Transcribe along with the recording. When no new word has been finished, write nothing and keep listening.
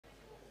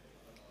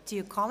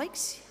dear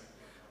colleagues,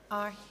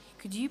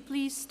 could you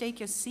please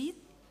take your seat?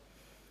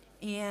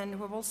 And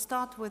we will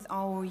start with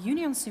our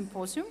Union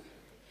Symposium,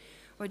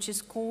 which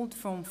is called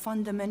From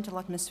Fundamental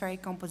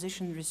Atmospheric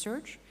Composition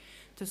Research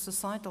to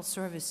Societal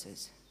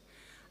Services.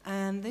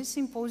 And this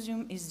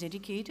symposium is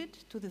dedicated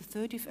to the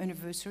 30th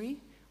anniversary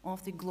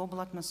of the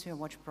Global Atmosphere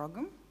Watch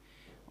Program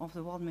of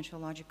the World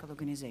Meteorological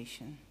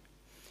Organization.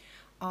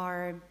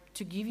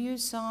 To give you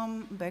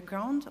some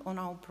background on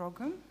our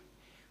program,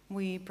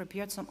 we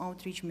prepared some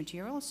outreach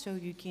materials, so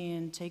you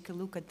can take a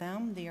look at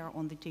them. They are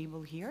on the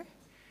table here.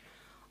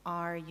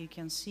 You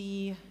can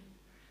see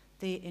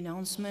the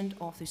announcement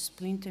of the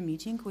splinter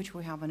meeting, which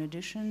we have in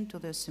addition to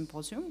the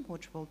symposium,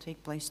 which will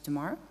take place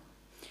tomorrow.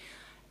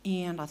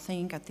 And I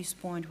think at this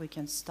point we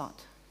can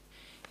start.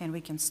 And we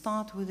can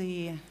start with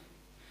the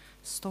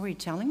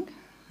storytelling.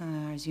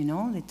 As you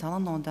know, the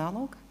Tell-No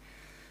Dialogue.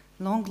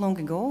 Long, long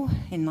ago,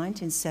 in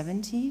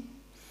 1970,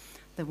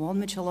 the World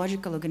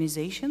Meteorological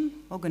Organization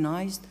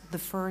organized the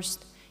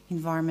first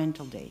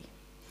Environmental Day.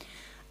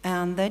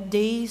 And that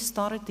day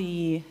started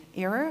the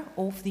era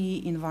of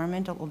the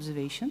environmental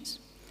observations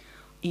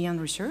and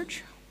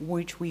research,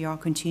 which we are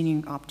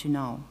continuing up to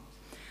now.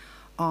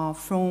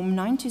 From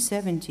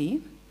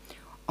 1970,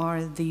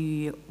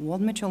 the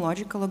World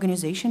Meteorological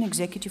Organization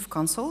Executive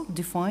Council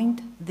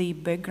defined the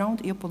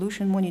background air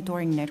pollution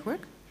monitoring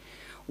network,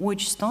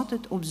 which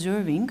started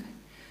observing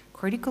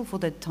critical for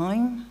that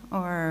time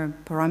are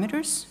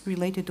parameters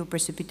related to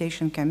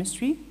precipitation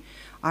chemistry,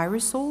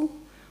 aerosol,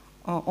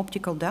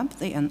 optical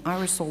depth, and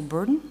aerosol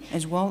burden,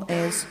 as well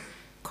as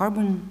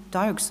carbon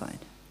dioxide.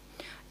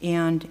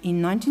 And in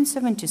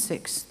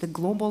 1976, the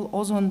Global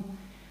Ozone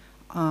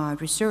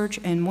Research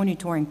and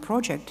Monitoring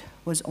Project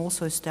was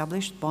also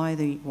established by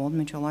the World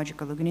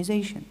Meteorological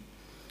Organization.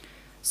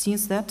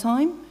 Since that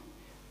time,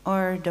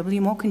 our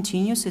WMO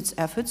continues its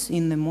efforts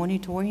in the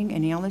monitoring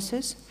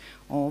analysis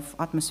of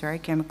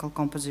atmospheric chemical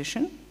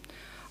composition.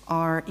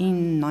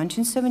 In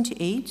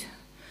 1978,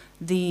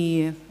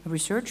 the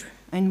research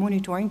and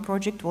monitoring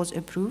project was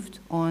approved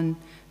on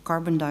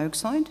carbon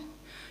dioxide,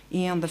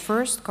 and the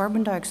first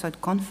carbon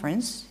dioxide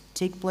conference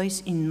took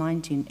place in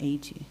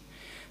 1980.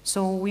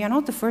 So we are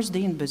not the first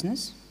day in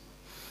business.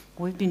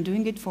 We've been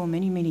doing it for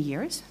many, many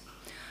years.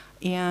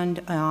 And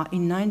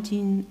in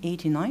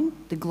 1989,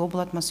 the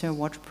Global Atmosphere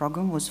Watch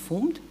Program was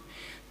formed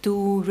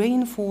to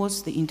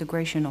reinforce the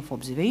integration of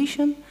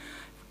observation,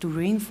 to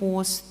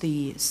reinforce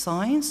the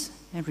science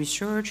and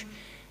research,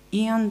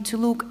 and to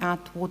look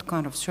at what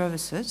kind of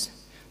services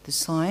the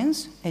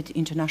science at the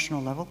international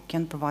level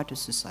can provide to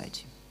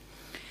society.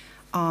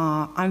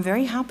 I'm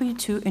very happy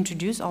to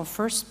introduce our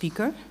first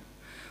speaker,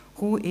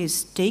 who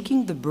is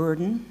taking the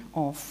burden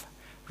of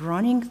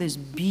running this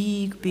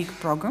big, big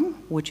program,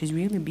 which is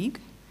really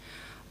big.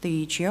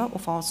 The chair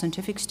of our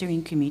scientific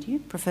steering committee,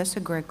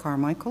 Professor Greg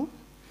Carmichael.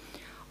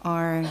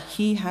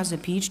 He has a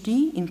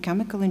PhD in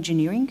chemical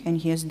engineering, and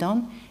he has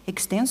done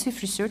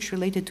extensive research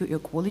related to air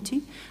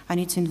quality and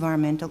its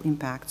environmental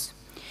impacts.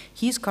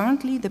 He is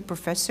currently the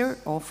professor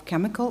of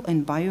chemical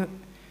and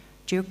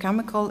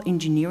geochemical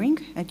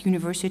engineering at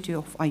University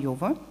of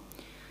Iowa.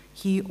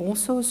 He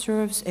also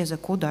serves as a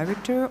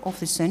co-director of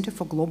the Center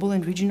for Global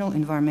and Regional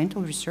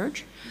Environmental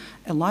Research,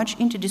 a large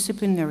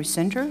interdisciplinary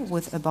center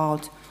with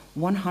about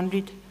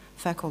 100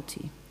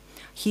 faculty.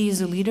 He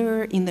is a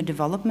leader in the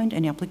development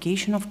and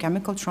application of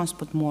chemical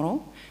transport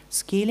model,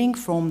 scaling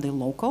from the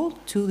local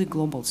to the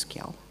global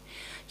scale.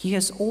 He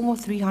has over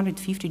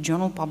 350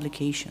 journal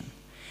publications,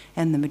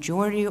 and the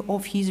majority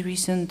of his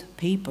recent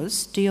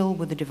papers deal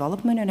with the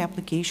development and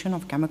application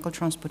of chemical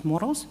transport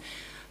models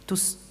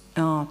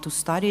to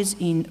studies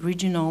in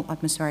regional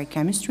atmospheric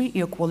chemistry,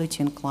 air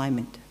quality, and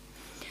climate.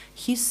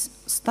 His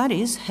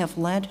studies have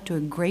led to a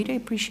greater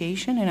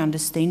appreciation and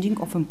understanding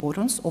of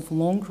importance of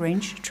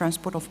long-range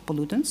transport of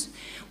pollutants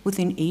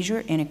within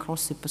Asia and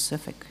across the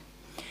Pacific.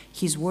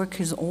 His work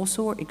has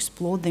also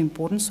explored the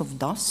importance of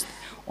dust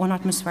on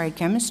atmospheric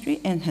chemistry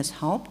and has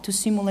helped to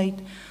simulate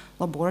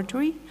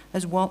laboratory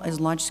as well as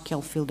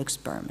large-scale field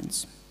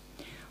experiments.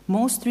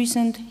 Most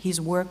recent,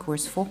 his work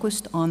was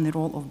focused on the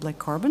role of black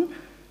carbon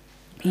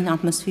in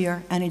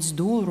atmosphere and its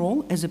dual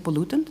role as a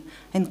pollutant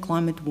and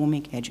climate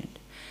warming agent.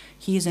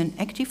 He is an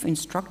active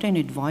instructor and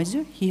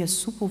advisor. He has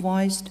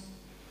supervised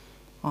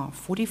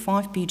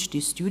 45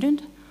 PhD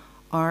students.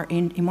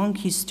 And among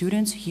his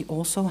students, he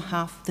also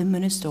has the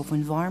Minister of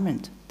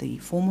Environment, the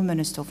former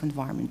Minister of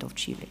Environment of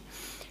Chile.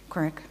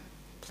 Craig,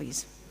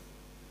 please.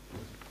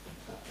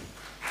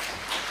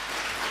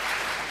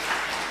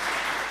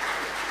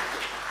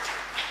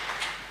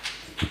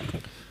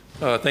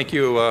 Thank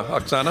you,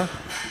 Oksana.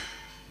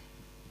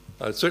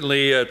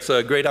 Certainly, it's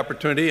a great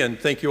opportunity, and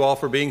thank you all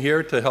for being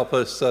here to help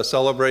us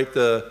celebrate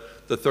the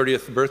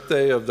 30th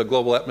birthday of the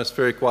Global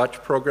Atmospheric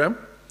Watch Program.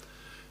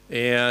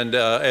 And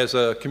as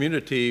a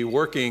community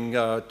working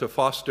to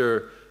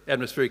foster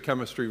atmospheric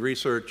chemistry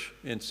research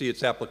and see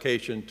its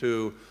application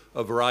to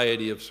a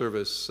variety of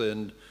service.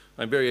 And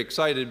I'm very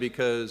excited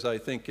because I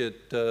think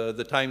at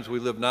the times we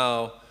live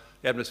now,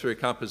 atmospheric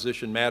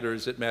composition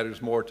matters. It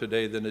matters more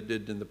today than it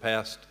did in the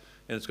past.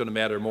 and it's going to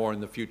matter more in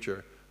the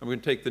future. I'm going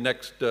to take the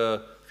next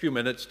few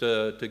minutes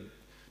to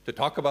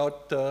talk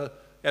about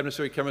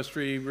atmospheric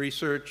chemistry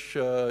research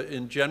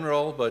in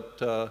general,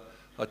 but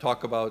I'll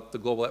talk about the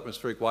Global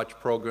Atmospheric Watch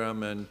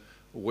Program and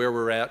where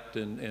we're at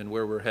and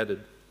where we're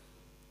headed.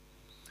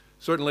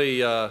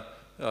 Certainly,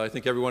 I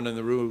think everyone in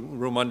the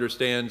room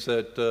understands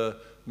that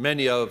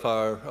many of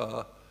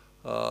our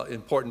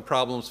important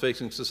problems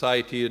facing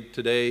society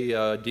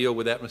today deal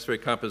with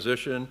atmospheric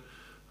composition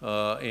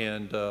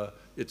and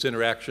its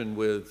interaction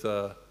with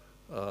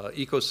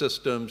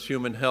ecosystems,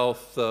 human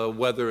health,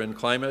 weather, and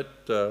climate.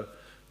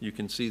 You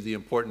can see the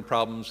important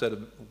problems that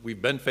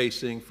we've been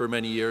facing for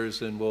many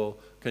years and will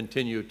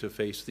continue to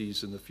face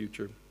these in the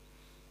future.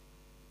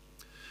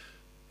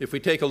 If we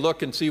take a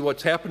look and see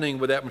what's happening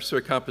with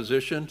atmospheric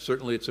composition,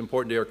 certainly it's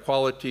important to air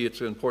quality,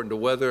 it's important to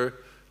weather,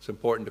 it's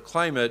important to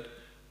climate.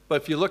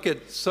 But if you look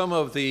at some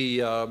of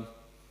the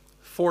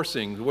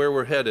forcing, where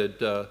we're headed,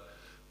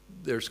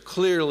 there's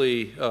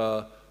clearly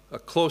a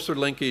closer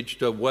linkage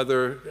to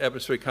weather,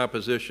 atmospheric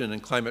composition,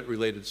 and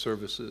climate-related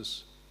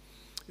services.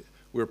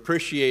 We're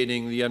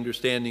appreciating the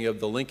understanding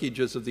of the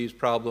linkages of these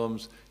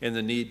problems and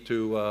the need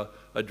to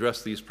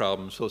address these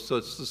problems. So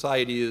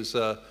society is,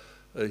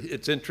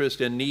 its interest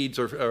and needs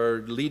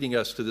are leading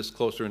us to this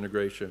closer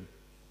integration.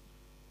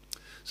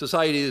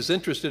 Society is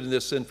interested in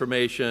this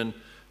information.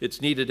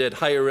 It's needed at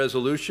higher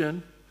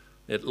resolution,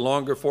 at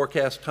longer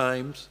forecast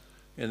times,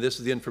 and this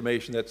is the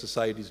information that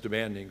society is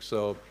demanding.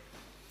 So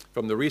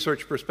from the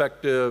research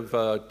perspective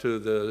to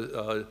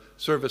the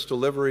service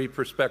delivery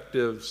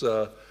perspectives,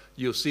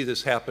 you'll see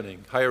this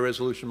happening. Higher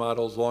resolution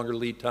models, longer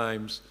lead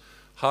times.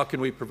 How can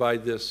we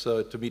provide this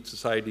to meet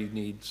society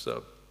needs?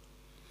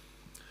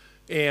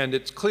 And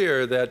it's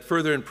clear that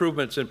further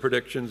improvements in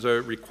predictions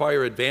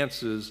require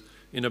advances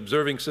in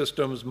observing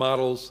systems,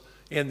 models,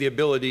 and the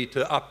ability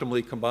to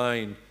optimally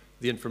combine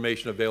the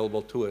information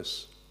available to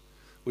us.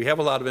 We have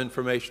a lot of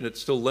information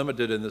that's still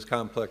limited in this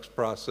complex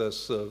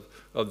process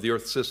of the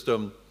Earth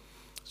system.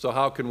 So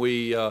how can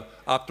we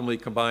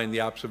optimally combine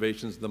the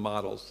observations and the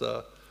models?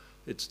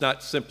 It's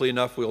not simply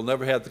enough. We'll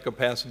never have the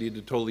capacity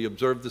to totally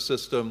observe the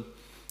system,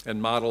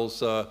 and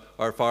models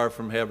are far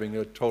from having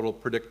a total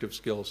predictive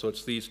skill. So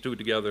it's these two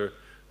together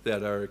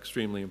that are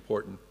extremely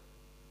important.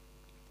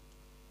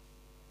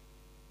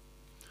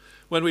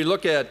 When we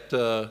look at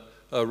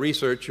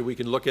research, we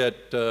can look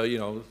at,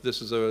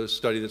 this is a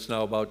study that's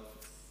now about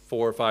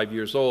 4 or 5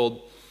 years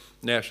old.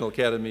 National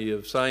Academy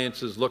of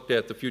Sciences looked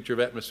at the future of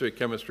atmospheric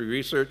chemistry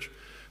research,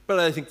 but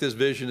I think this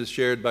vision is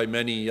shared by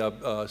many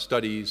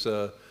studies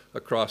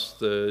across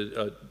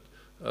the,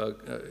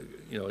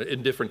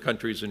 in different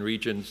countries and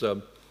regions.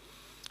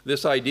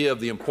 This idea of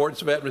the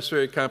importance of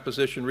atmospheric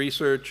composition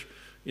research.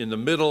 In the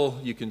middle,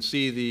 you can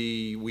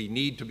see we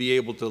need to be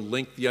able to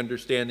link the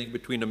understanding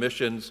between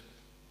emissions,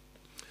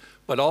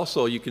 but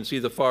also you can see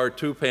the far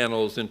two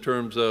panels in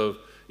terms of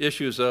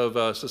issues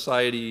of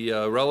society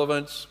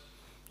relevance,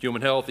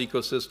 human health,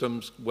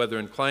 ecosystems, weather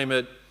and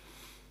climate,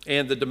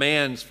 and the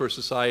demands for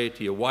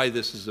society of why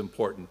this is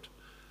important.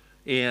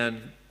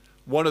 And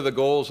one of the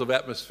goals of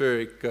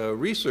atmospheric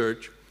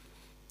research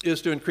is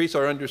to increase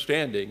our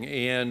understanding.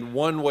 And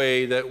one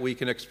way that we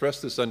can express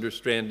this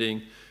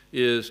understanding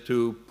is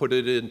to put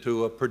it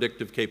into a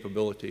predictive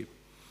capability.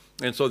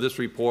 And so this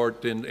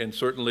report and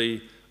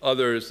certainly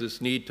others, this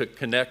need to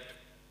connect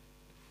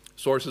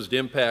sources to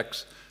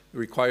impacts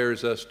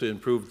requires us to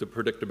improve the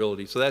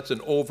predictability. So that's an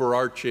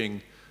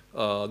overarching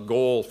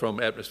goal from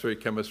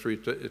atmospheric chemistry,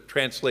 to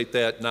translate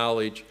that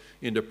knowledge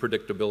into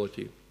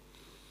predictability.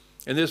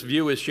 And this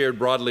view is shared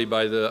broadly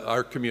by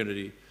our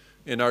community.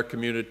 And our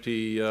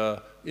community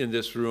in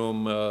this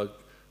room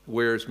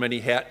wears many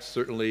hats.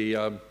 Certainly,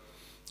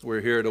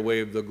 we're here to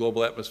wave the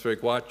Global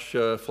Atmospheric Watch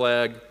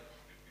flag,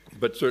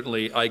 but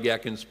certainly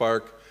IGAC and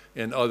SPARC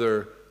and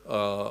other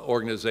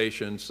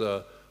organizations,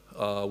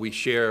 we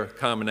share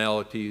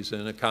commonalities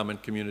and a common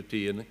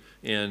community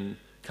and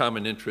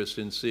common interest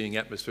in seeing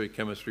atmospheric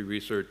chemistry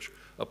research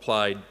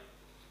applied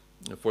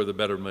for the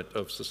betterment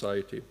of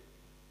society.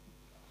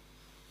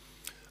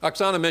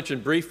 Oksana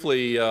mentioned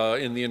briefly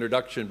in the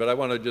introduction, but I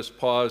want to just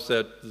pause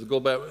that the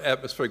Global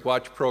Atmospheric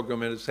Watch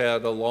Program has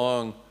had a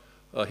long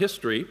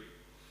history,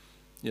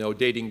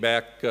 dating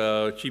back,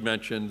 she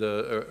mentioned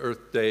the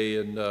Earth Day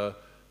in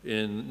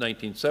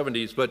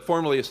 1970s, but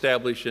formally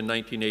established in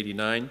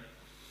 1989.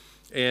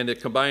 And it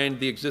combined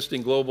the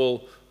existing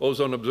global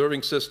ozone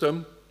observing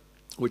system,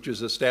 which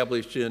was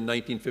established in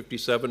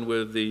 1957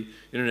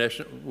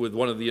 with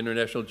one of the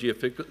International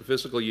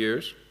Geophysical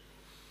Years.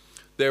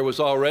 There was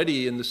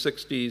already in the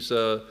 60s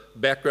a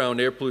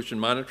background air pollution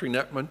monitoring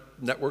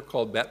network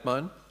called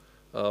BATMON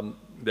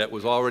that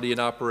was already in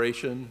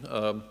operation.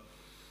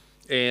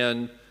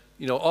 And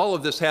all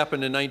of this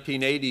happened in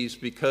 1980s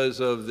because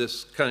of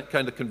this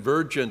kind of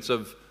convergence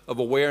of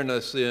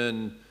awareness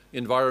in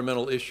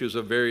environmental issues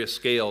of various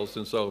scales.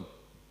 And so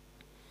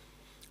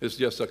it's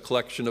just a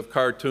collection of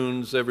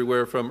cartoons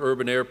everywhere from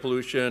urban air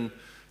pollution,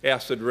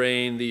 acid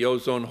rain, the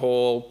ozone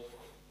hole,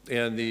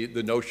 and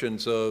the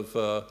notions of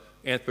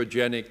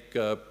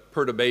anthropogenic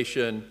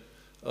perturbation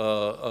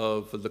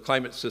of the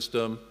climate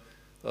system,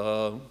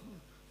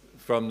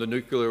 from the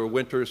nuclear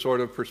winter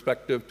sort of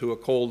perspective to a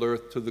cold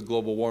Earth to the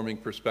global warming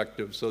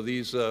perspective. So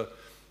these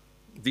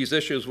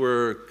issues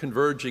were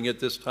converging at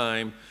this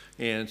time,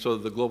 and so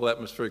the Global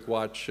Atmospheric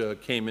Watch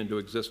came into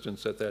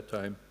existence at that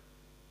time.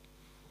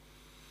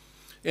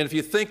 And if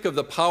you think of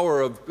the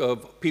power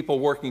of people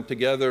working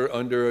together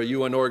under a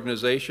UN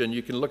organization,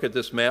 you can look at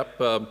this map.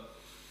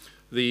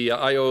 The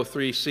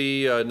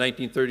IO3C,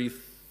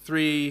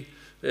 1933,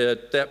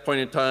 at that point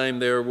in time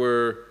there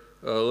were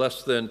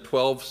less than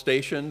 12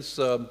 stations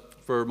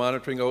for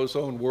monitoring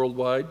ozone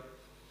worldwide.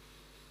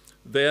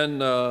 Then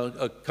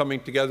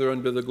coming together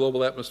under the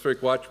Global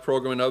Atmospheric Watch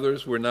Program and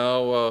others, we're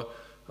now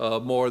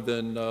more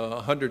than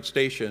 100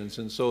 stations.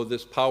 And so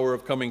this power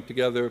of coming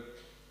together,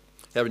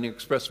 having an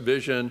express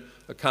vision,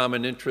 a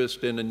common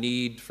interest, and a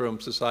need from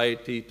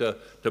society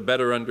to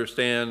better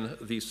understand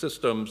these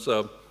systems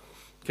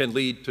can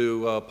lead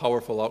to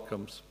powerful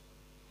outcomes.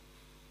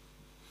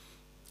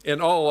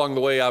 And all along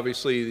the way,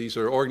 obviously, these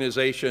are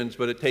organizations,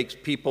 but it takes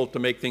people to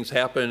make things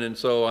happen. And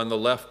so on the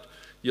left,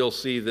 you'll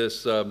see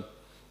this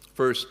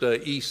first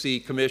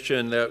EC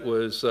commission that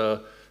was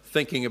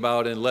thinking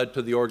about and led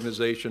to the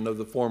organization of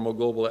the formal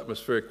Global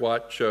Atmospheric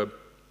Watch.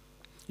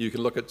 You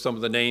can look at some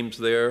of the names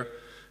there.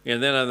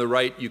 And then on the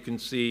right, you can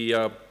see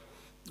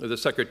the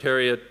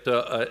Secretariat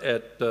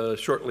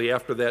shortly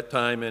after that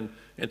time.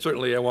 And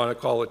certainly I want to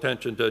call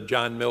attention to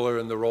John Miller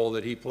and the role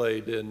that he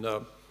played in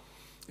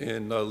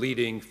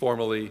leading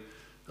formally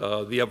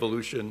the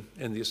evolution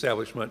and the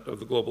establishment of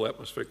the Global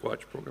Atmospheric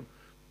Watch Program.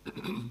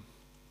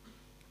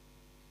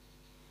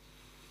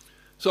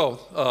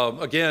 So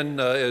again,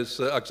 as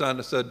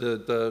Oksana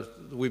said,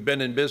 we've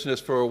been in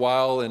business for a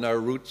while and our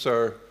roots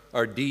are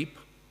deep.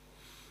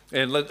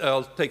 And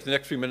I'll take the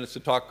next few minutes to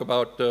talk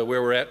about where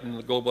we're at in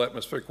the Global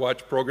Atmospheric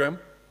Watch Program.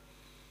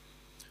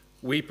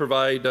 We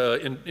provide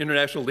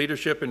international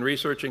leadership in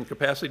research and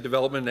capacity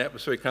development in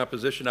atmospheric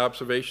composition,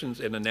 observations,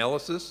 and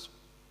analysis.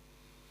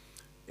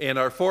 And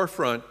our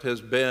forefront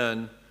has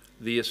been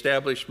the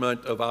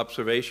establishment of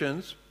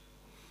observations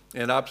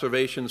and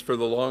observations for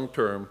the long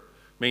term,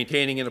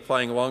 maintaining and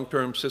applying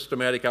long-term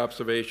systematic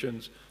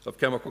observations of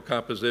chemical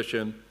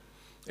composition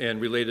and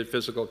related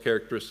physical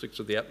characteristics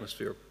of the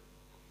atmosphere.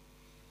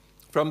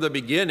 From the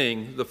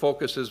beginning, the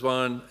focus is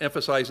on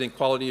emphasizing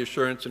quality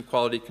assurance and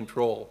quality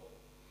control.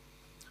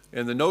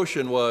 And the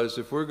notion was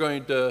if we're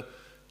going to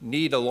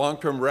need a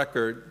long-term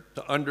record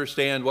to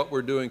understand what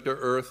we're doing to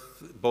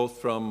Earth,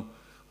 both from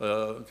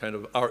kind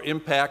of our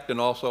impact and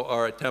also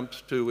our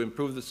attempts to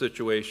improve the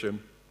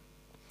situation,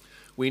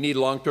 we need a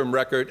long-term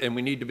record and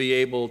we need to be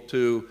able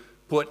to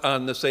put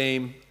on the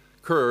same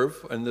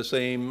curve and the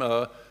same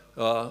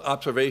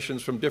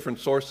observations from different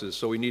sources.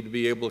 So we need to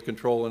be able to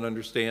control and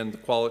understand the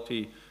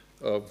quality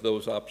of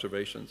those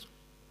observations.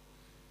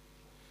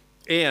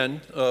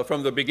 And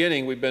from the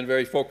beginning, we've been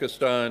very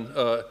focused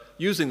on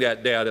using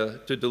that data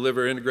to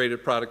deliver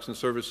integrated products and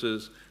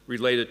services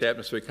related to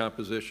atmospheric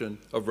composition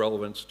of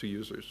relevance to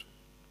users.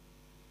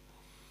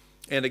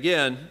 And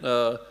again,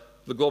 the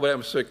Global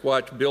Atmospheric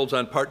Watch builds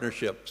on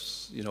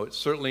partnerships. You know, it's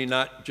certainly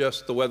not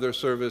just the weather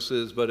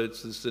services, but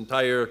it's this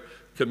entire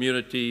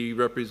community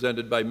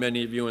represented by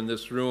many of you in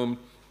this room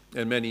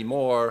and many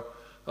more.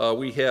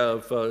 We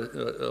have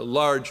a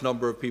large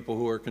number of people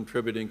who are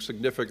contributing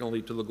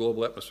significantly to the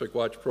Global Atmospheric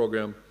Watch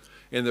Program,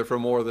 and they're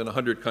from more than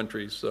 100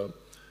 countries.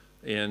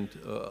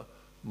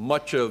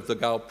 Much of the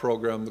GAW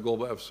program, the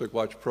Global Atmospheric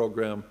Watch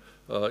Program,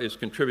 is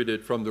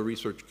contributed from the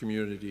research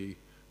community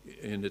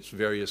in its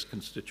various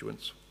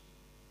constituents.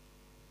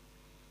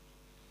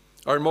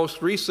 Our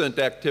most recent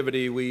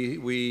activity,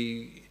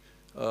 we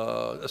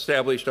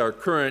established our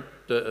current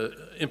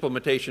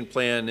implementation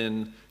plan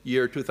in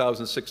year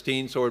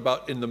 2016, so we're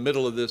about in the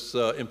middle of this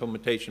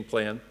implementation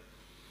plan.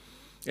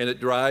 And it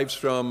derives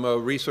from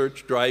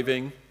research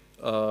driving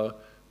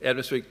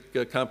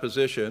atmospheric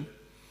composition.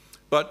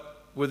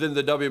 But within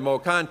the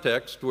WMO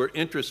context, we're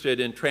interested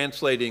in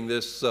translating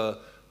this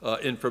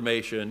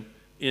information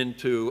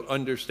into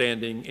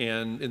understanding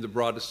and, in the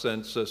broadest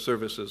sense,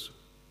 services.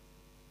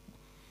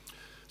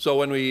 So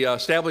when we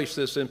established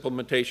this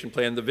implementation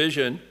plan, the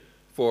vision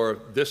for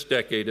this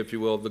decade, if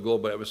you will, of the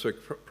Global Atmospheric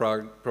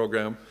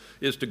Program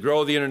is to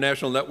grow the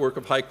international network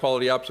of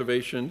high-quality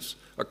observations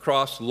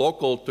across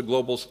local to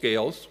global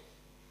scales.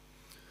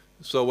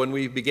 So when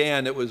we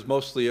began, it was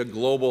mostly a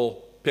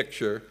global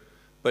picture,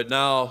 but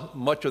now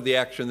much of the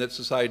action that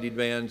society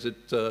demands,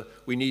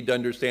 we need to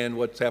understand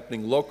what's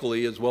happening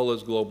locally as well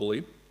as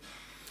globally,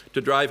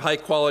 to drive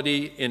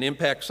high-quality and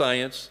impact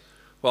science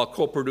while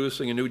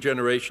co-producing a new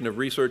generation of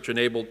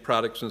research-enabled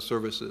products and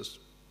services.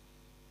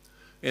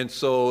 And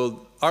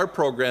so our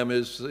program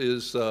is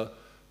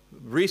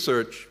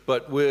research,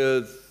 but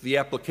with the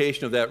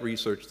application of that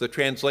research, the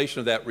translation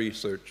of that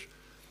research.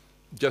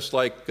 Just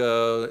like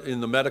in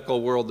the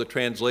medical world, the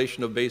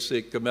translation of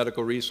basic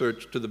medical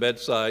research to the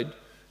bedside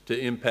to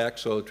impact,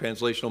 so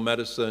translational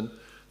medicine,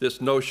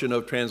 this notion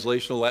of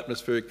translational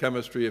atmospheric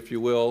chemistry, if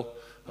you will,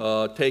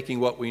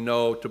 taking what we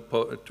know to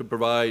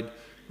provide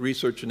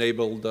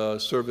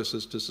research-enabled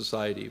services to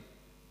society.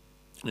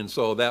 And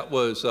so that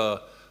was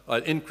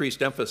an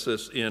increased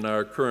emphasis in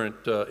our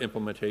current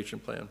implementation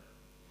plan.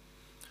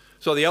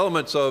 So the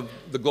elements of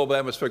the Global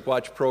Atmospheric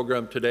Watch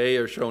program today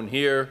are shown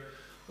here.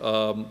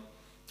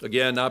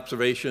 Again,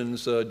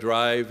 observations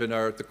drive and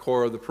are at the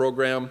core of the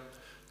program.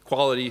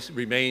 Quality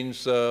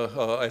remains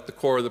at the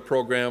core of the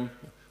program.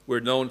 We're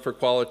known for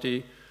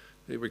quality.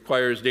 It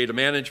requires data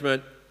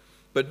management.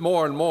 But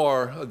more and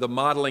more, the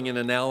modeling and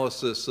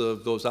analysis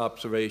of those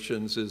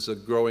observations is a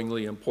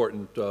growingly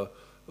important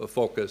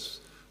focus.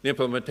 The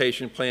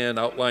implementation plan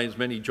outlines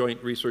many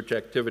joint research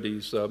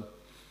activities.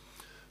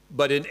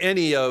 But in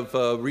any of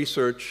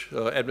research,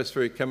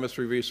 atmospheric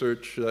chemistry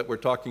research that we're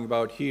talking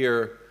about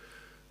here,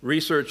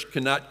 research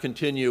cannot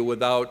continue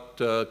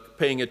without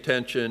paying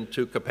attention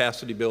to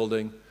capacity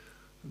building,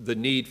 the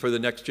need for the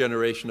next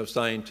generation of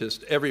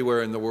scientists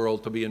everywhere in the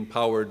world to be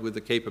empowered with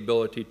the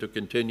capability to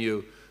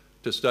continue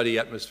to study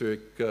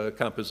atmospheric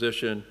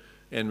composition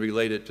and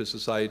relate it to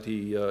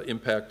society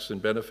impacts and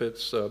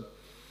benefits.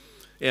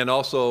 And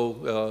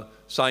also,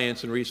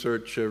 science and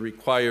research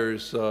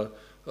requires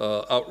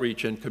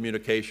outreach and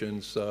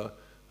communications,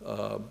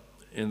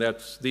 and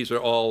these are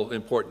all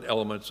important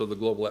elements of the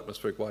Global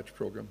Atmospheric Watch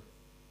program.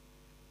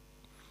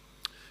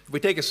 If we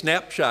take a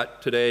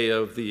snapshot today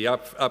of the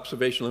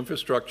observational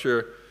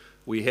infrastructure,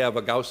 we have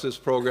a GAW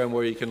program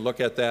where you can look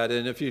at that.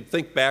 And if you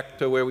think back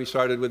to where we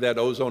started with that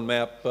ozone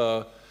map,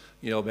 back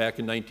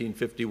in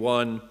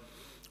 1951,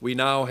 we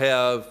now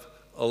have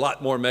a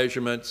lot more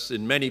measurements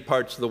in many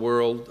parts of the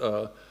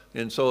world.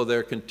 And so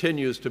there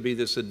continues to be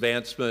this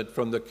advancement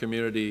from the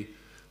community,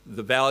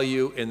 the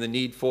value and the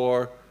need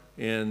for,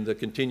 and the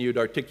continued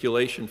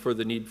articulation for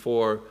the need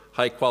for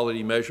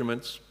high-quality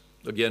measurements,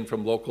 again,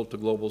 from local to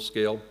global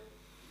scale.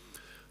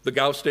 The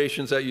GAW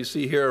stations that you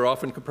see here are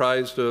often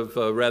comprised of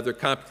rather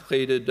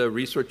complicated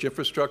research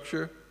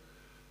infrastructure.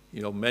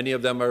 Many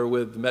of them are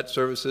with Met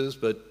Services,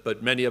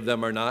 but many of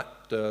them are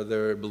not.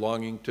 They're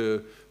belonging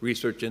to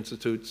research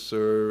institutes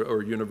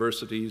or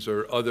universities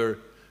or other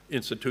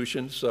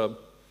institutions.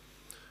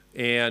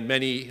 And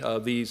many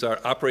of these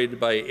are operated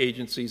by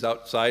agencies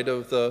outside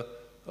of the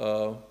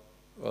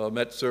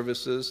Met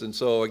Services. And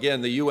so,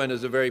 again, the UN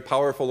is a very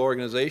powerful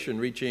organization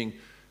reaching,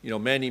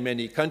 many,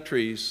 many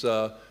countries.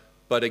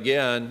 But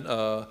again,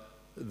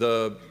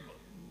 the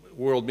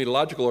World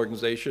Meteorological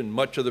Organization,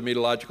 much of the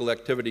meteorological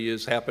activity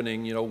is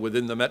happening,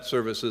 within the Met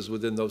Services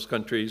within those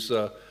countries.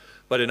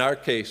 But in our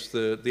case,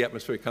 the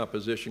atmospheric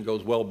composition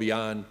goes well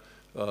beyond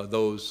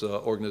those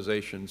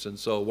organizations. And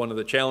so one of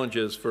the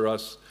challenges for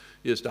us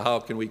is to how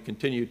can we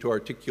continue to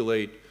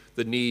articulate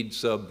the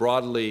needs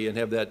broadly and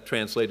have that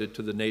translated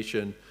to the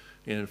nation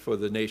and for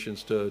the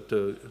nations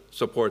to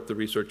support the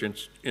research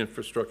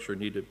infrastructure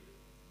needed.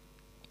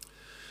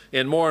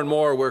 And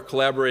more, we're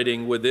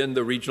collaborating within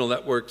the regional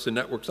networks and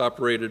networks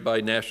operated by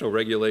national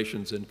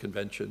regulations and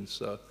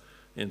conventions.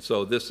 And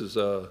so this is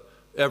a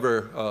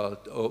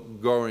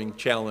ever-growing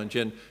challenge.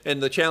 And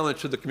the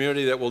challenge to the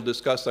community that we'll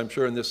discuss, I'm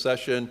sure, in this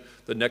session,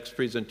 the next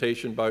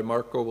presentation by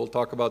Marco will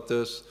talk about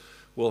this.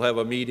 We'll have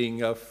a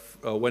meeting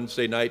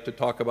Wednesday night to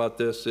talk about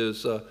this,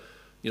 is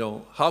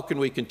how can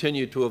we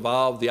continue to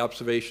evolve the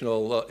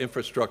observational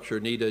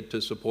infrastructure needed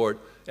to support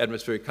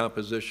atmospheric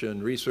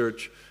composition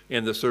research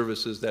and the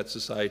services that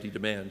society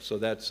demands. So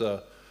that's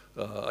a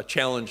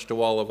challenge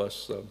to all of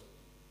us.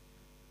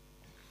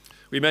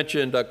 We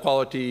mentioned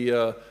quality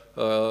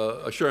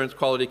assurance,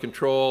 quality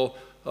control.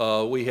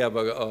 We have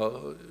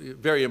a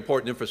very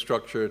important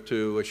infrastructure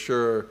to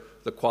assure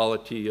the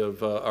quality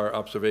of our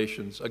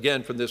observations.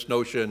 Again, from this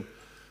notion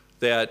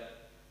that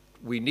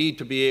we need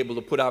to be able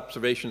to put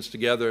observations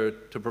together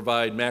to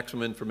provide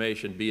maximum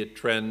information, be it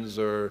trends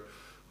or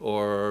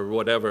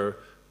whatever,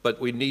 but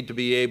we need to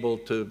be able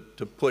to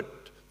put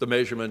the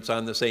measurements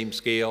on the same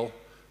scale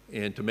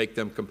and to make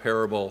them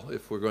comparable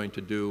if we're going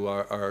to do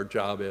our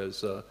job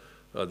as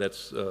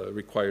that's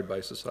required by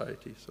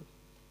society. So.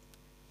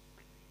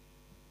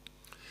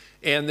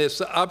 And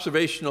this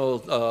observational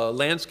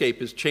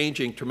landscape is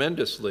changing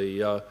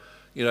tremendously.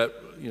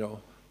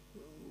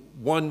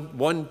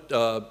 One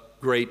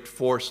great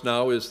force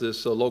now is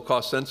this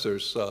low-cost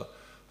sensors.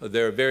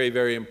 They're very,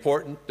 very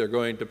important. They're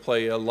going to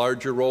play a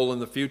larger role in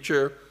the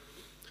future.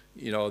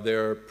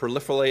 They're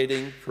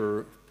proliferating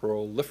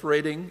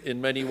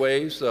in many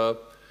ways.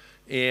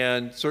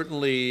 And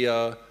certainly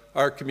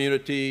our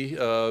community,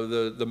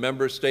 the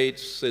member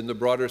states and the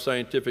broader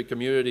scientific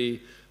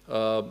community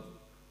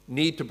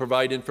need to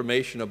provide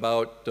information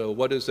about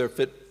what is their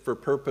fit for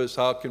purpose,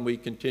 how can we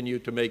continue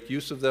to make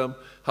use of them,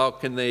 how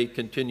can they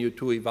continue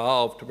to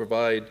evolve to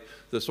provide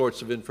the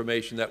sorts of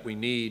information that we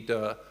need,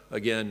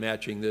 again,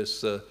 matching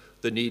this,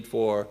 the need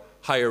for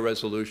higher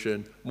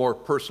resolution, more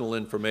personal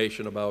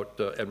information about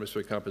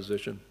atmospheric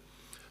composition.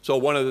 So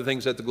one of the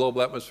things that the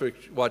Global Atmospheric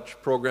Watch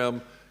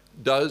program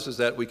does is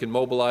that we can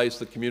mobilize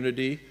the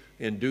community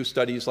and do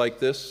studies like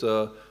this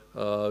to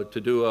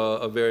do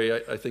a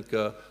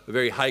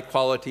very high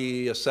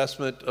quality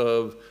assessment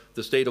of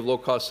the state of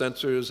low-cost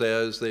sensors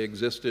as they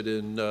existed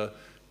in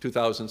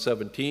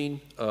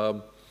 2017,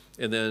 and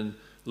then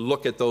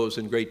look at those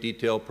in great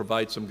detail,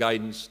 provide some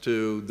guidance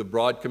to the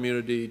broad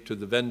community, to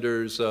the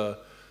vendors, to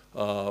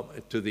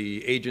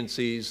the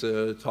agencies,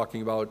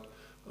 talking about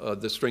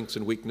the strengths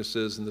and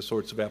weaknesses and the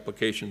sorts of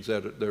applications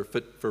that are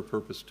fit for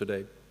purpose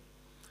today.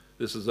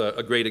 This is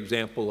a great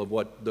example of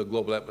what the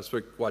Global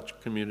Atmospheric Watch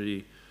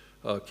community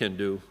can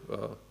do.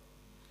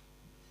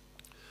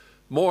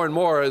 More and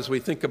more, as we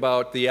think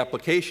about the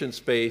application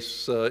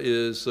space,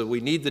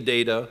 we need the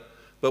data,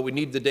 but we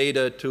need the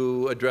data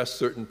to address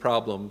certain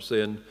problems.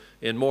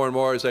 And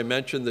more, as I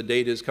mentioned, the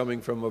data is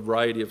coming from a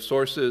variety of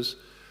sources.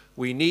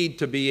 We need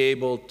to be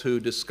able to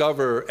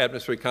discover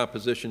atmospheric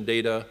composition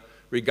data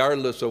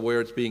regardless of where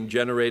it's being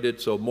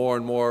generated. So more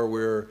and more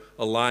we're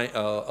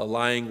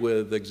aligning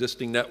with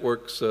existing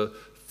networks,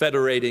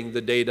 federating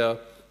the data.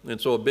 And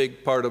so a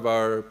big part of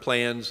our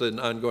plans and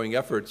ongoing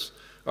efforts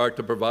are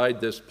to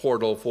provide this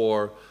portal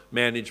for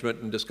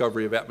management and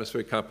discovery of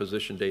atmospheric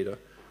composition data.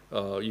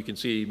 You can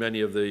see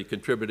many of the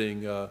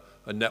contributing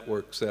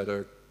networks that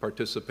are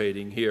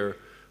participating here.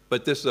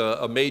 But this is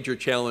a major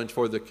challenge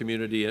for the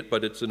community,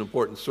 but it's an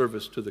important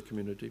service to the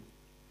community.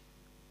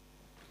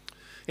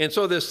 And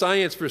so this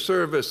Science for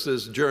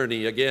Services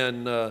journey,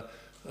 again,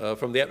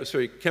 from the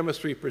atmospheric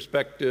chemistry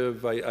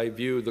perspective, I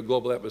view the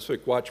Global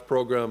Atmospheric Watch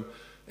program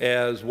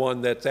as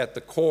one that's at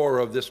the core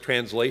of this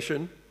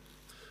translation,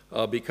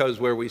 because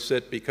where we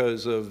sit,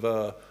 because of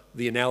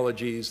the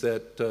analogies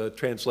that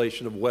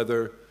translation of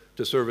weather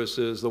to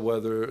services,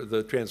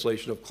 the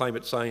translation of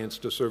climate science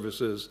to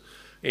services,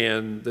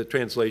 and the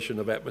translation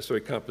of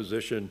atmospheric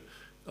composition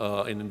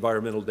and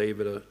environmental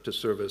data to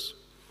service.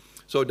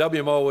 So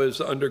WMO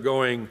is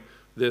undergoing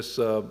this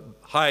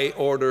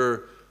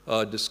high-order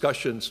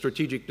discussion,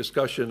 strategic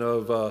discussion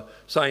of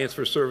science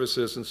for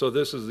services, and so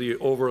this is the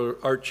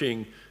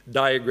overarching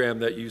diagram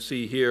that you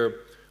see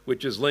here,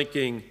 which is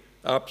linking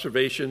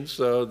observations,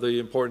 the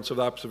importance of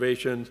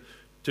observations,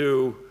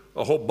 to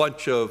a whole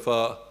bunch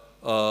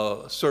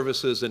of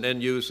services and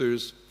end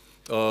users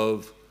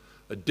of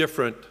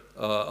different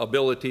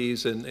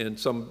abilities, and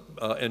some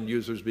end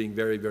users being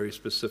very, very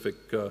specific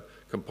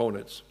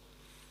components.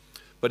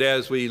 But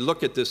as we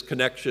look at this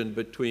connection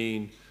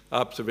between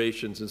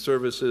observations and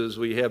services,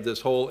 we have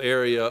this whole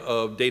area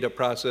of data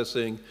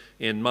processing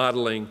and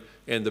modeling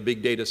and the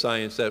big data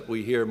science that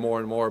we hear more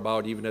and more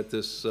about. Even at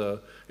this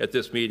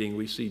meeting,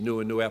 we see new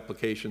and new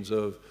applications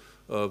of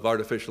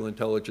artificial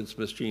intelligence,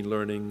 machine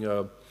learning,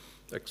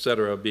 et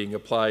cetera, being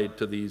applied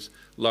to these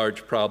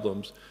large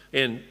problems.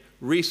 And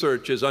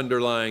research is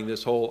underlying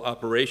this whole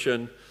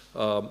operation.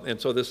 And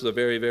so this is a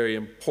very, very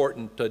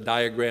important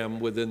diagram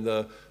within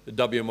the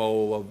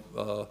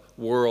WMO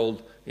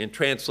world in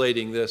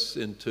translating this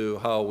into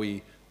how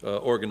we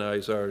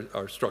organize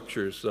our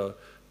structures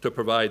to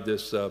provide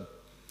this,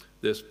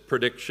 this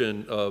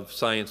prediction of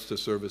science to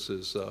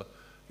services.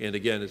 And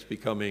again, it's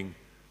becoming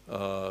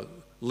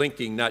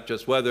linking not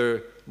just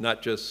weather,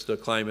 not just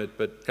climate,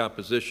 but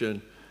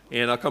composition.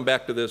 And I'll come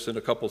back to this in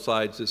a couple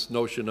slides, this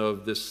notion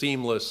of this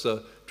seamless,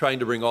 trying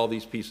to bring all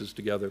these pieces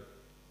together.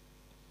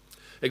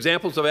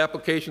 Examples of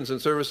applications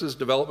and services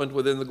development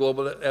within the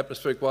Global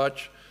Atmospheric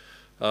Watch.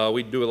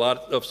 We do a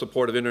lot of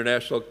support of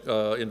international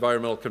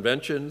environmental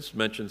conventions,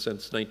 mentioned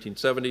since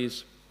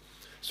 1970s,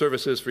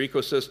 services for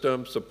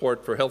ecosystems,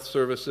 support for health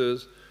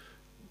services,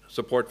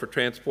 support for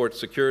transport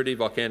security,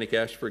 volcanic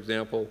ash, for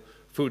example,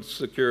 food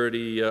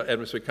security,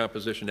 atmospheric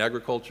composition,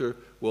 agriculture.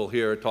 We'll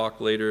hear a talk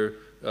later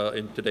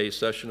in today's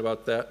session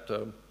about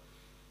that.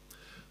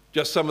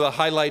 Just some of the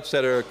highlights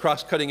that are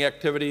cross-cutting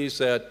activities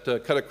that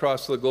cut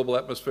across the Global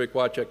Atmospheric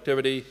Watch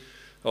activity.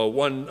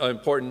 One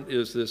important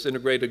is this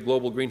integrated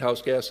global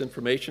greenhouse gas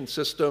information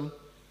system,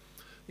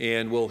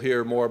 and we'll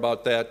hear more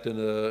about that in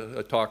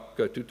a talk,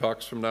 2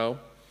 talks from now.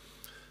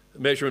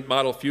 Measurement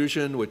model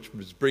fusion, which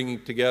is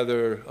bringing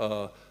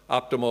together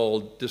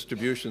optimal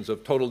distributions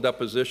of total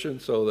deposition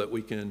so that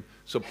we can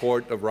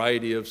support a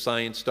variety of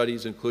science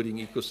studies,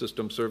 including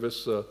ecosystem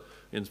service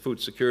and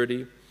food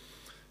security.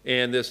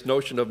 And this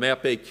notion of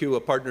MapAQ, a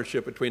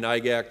partnership between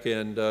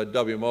IGAC and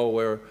WMO,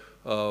 where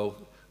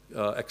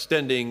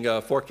extending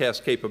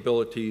forecast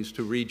capabilities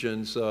to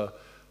regions and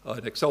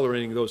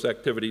accelerating those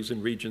activities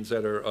in regions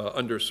that are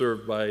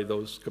underserved by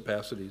those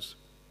capacities.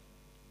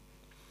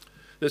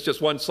 This is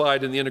just one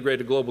slide in the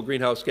Integrated Global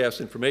Greenhouse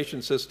Gas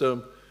Information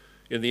System.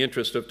 In the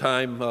interest of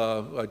time,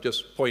 I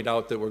just point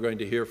out that we're going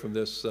to hear from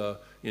this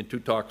in 2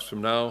 talks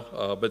from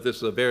now, but this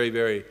is a very,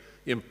 very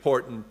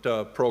important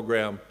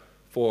program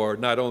for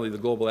not only the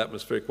Global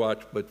Atmospheric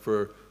Watch, but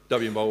for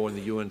WMO and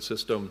the UN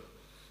system,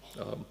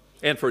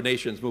 and for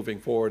nations moving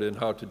forward in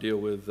how to deal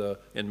with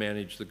and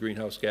manage the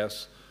greenhouse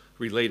gas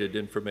related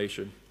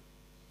information.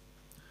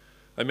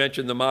 I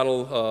mentioned the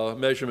model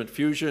measurement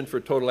fusion for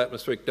total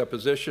atmospheric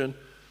deposition.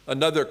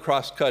 Another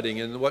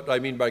cross-cutting, and what I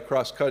mean by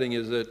cross-cutting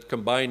is that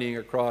combining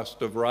across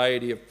a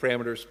variety of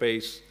parameter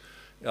space,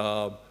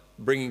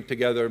 bringing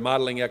together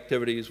modeling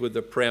activities with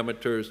the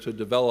parameters to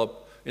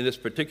develop, in this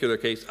particular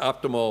case,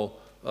 optimal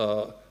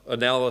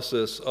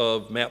analysis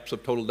of maps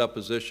of total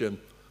deposition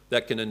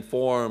that can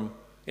inform,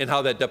 and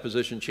how that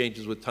deposition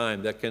changes with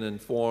time, that can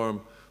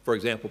inform for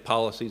example,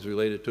 policies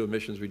related to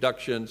emissions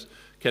reductions,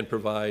 can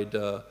provide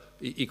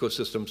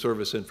ecosystem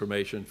service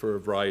information for a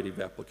variety of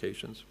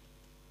applications.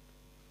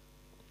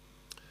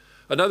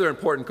 Another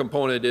important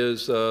component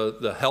is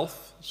the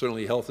health.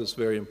 Certainly health is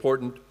very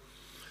important.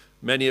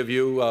 Many of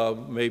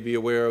you may be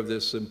aware of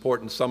this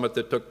important summit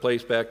that took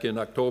place back in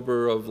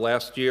October of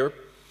last year.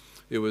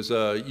 It was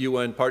a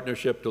UN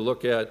partnership to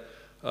look at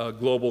a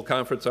global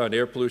conference on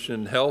air pollution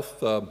and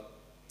health. A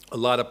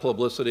lot of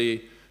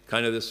publicity,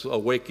 kind of this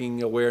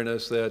awakening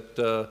awareness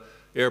that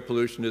air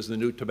pollution is the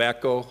new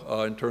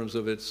tobacco in terms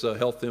of its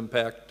health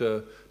impact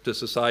to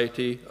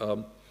society.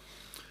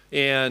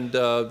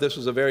 This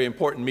was a very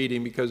important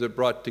meeting because it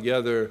brought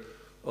together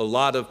a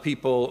lot of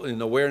people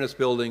in awareness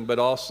building, but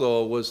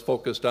also was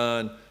focused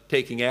on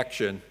taking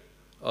action.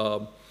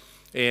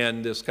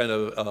 And this kind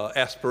of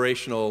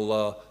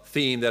aspirational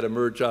theme that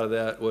emerged out of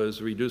that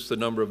was reduce the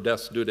number of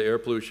deaths due to air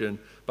pollution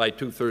by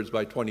 2/3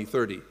 by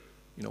 2030.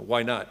 You know,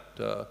 why not?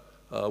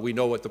 We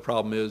know what the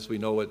problem is. We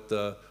know what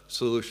the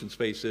solution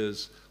space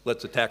is.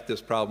 Let's attack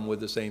this problem with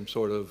the same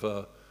sort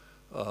of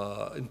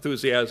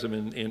enthusiasm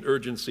and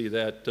urgency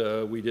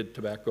that we did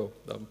tobacco.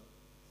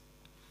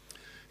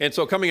 And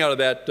so coming out of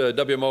that,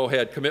 WMO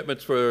had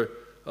commitments for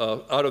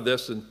out of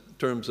this in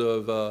terms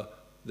of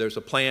there's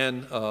a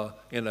plan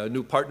and a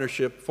new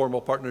partnership,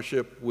 formal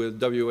partnership with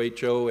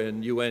WHO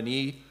and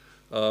UNE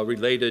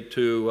related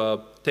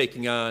to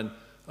taking on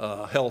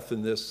health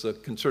in this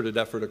concerted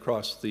effort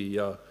across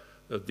the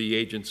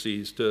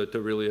agencies to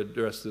really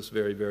address this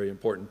very, very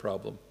important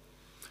problem.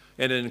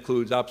 And it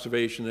includes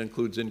observation, it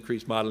includes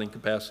increased modeling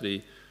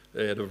capacity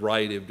at a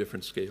variety of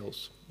different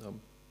scales.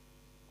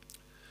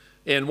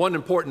 And one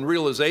important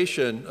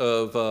realization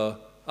of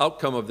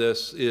outcome of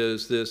this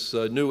is this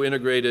new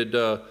integrated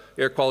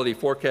air quality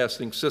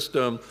forecasting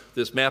system,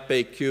 this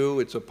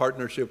MAP-AQ. It's a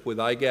partnership with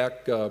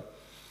IGAC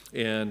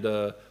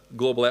and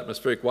Global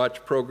Atmospheric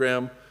Watch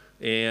Program,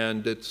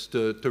 and it's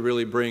to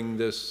really bring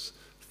this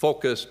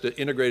focused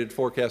integrated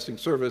forecasting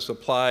service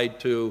applied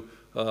to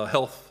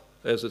health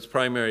as its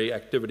primary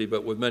activity,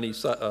 but with many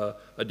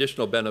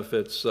additional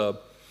benefits.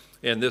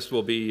 And this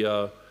will be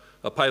a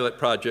pilot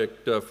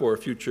project for a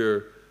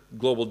future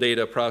global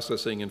data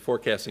processing and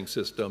forecasting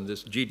system,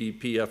 this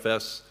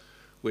GDPFS,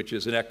 which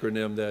is an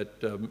acronym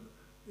that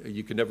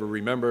you can never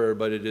remember,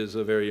 but it is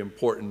a very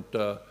important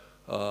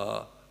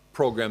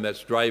program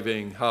that's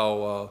driving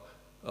how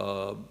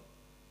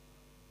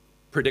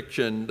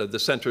prediction, the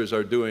centers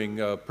are doing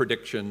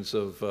predictions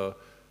of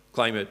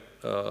climate,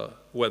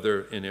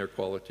 weather, and air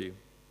quality.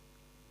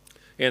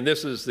 And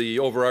this is the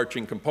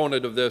overarching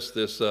component of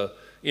this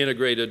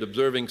integrated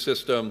observing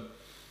system.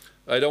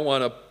 I don't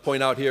want to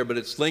point out here, but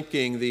it's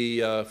linking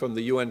the, from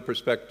the UN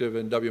perspective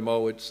and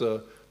WMO, it's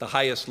the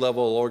highest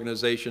level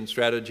organization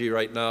strategy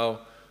right now.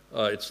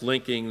 It's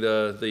linking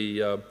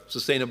the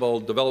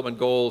sustainable development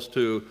goals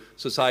to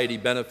society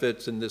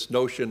benefits and this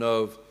notion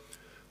of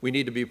we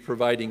need to be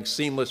providing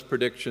seamless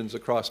predictions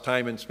across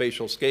time and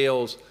spatial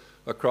scales,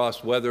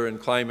 across weather and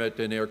climate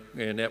and air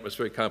and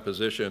atmospheric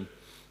composition.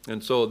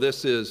 And so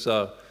this is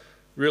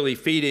really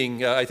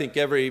feeding, I think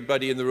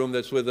everybody in the room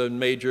that's with a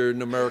major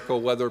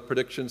numerical weather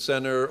prediction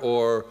center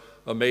or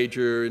a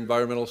major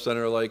environmental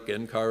center like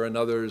NCAR and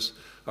others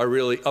are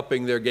really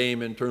upping their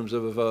game in terms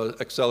of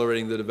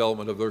accelerating the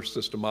development of Earth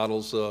system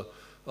models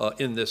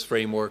in this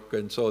framework.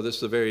 And so this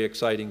is a very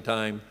exciting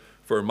time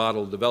for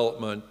model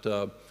development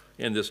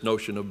and this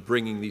notion of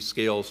bringing these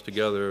scales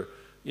together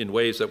in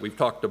ways that we've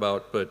talked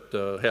about,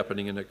 but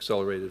happening in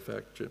accelerated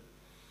fashion.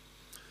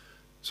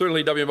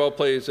 Certainly WMO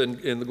plays,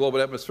 in the Global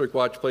Atmospheric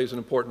Watch plays an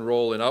important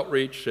role in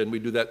outreach, and we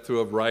do that through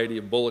a variety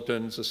of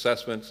bulletins,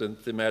 assessments, and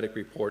thematic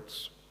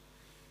reports.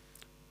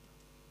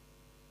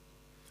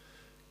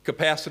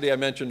 Capacity, I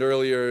mentioned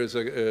earlier, is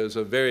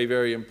a very,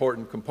 very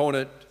important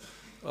component.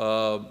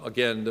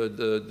 Again,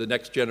 the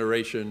next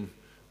generation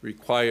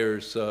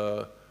requires,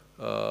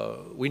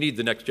 we need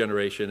the next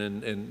generation,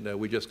 and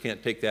we just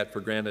can't take that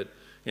for granted.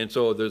 And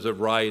so there's a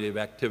variety of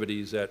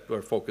activities that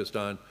are focused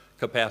on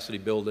capacity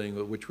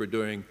building, which we're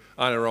doing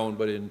on our own,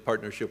 but in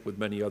partnership with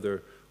many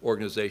other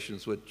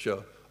organizations which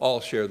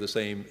all share the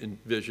same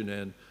vision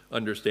and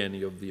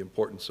understanding of the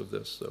importance of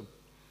this.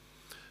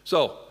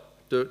 So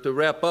to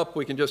wrap up,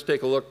 we can just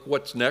take a look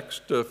what's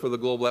next for the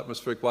Global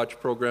Atmospheric Watch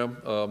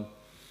Program.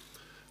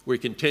 We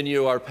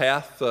continue our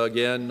path.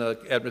 Again,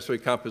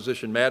 atmospheric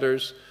composition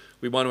matters.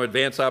 We want to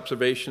advance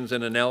observations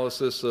and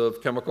analysis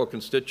of chemical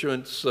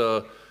constituents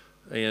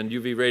and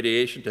UV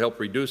radiation to help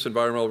reduce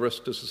environmental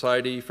risk to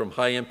society from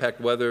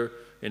high-impact weather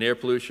and air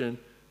pollution,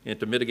 and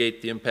to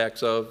mitigate the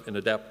impacts of and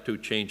adapt to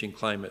changing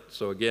climate.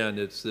 So again,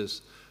 it's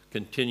this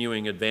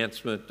continuing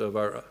advancement of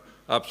our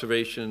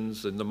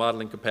observations and the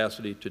modeling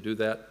capacity to do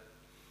that.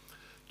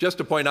 Just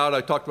to point out, I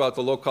talked about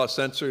the low-cost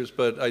sensors,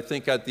 but I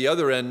think at the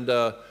other end,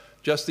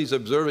 just these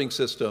observing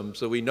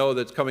systems that we know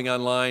that's coming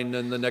online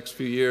in the next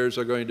few years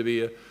are going to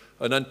be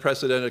an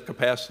unprecedented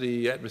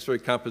capacity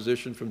atmospheric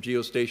composition from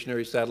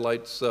geostationary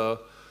satellites.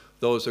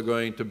 Those are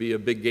going to be a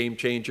big game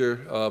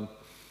changer.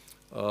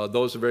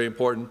 Those are very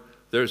important.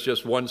 There's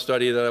just one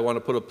study that I want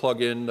to put a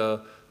plug in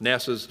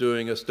NASA's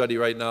doing a study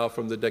right now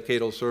from the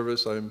Decadal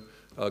Service. I'm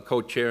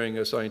co-chairing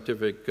a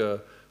scientific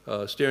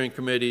steering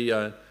committee.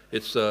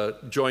 It's a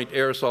joint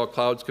aerosol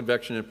clouds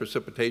convection and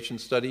precipitation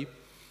study,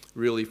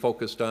 really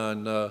focused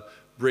on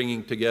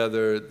bringing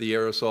together the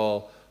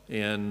aerosol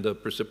and the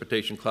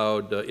precipitation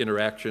cloud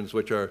interactions,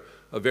 which are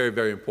very,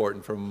 very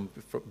important,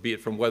 be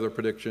it from weather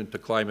prediction to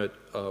climate.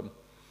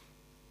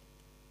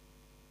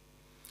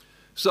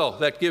 So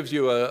that gives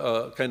you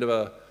a kind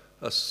of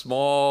a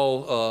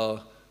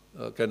small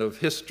kind of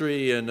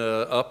history and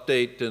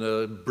update and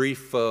a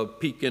brief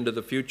peek into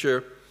the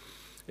future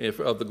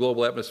of the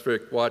Global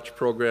Atmospheric Watch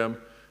program.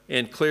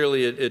 And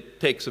clearly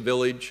it takes a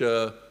village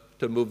to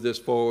move this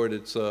forward.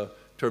 It's a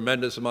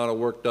tremendous amount of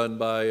work done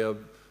by a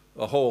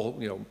whole,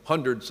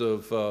 hundreds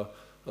of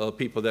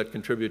people that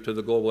contribute to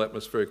the Global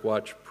Atmospheric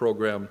Watch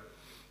program.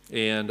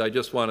 And I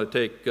just want to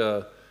take,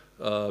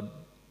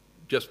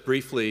 just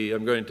briefly,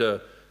 I'm going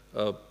to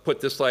put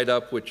this slide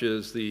up, which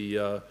is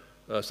the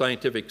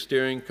Scientific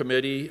Steering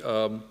Committee.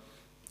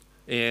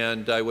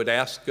 And I would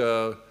ask,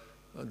 I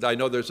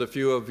know there's a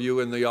few of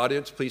you in the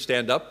audience, please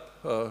stand up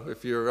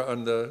if you're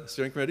on the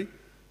steering committee.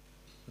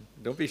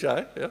 Don't be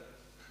shy, yeah.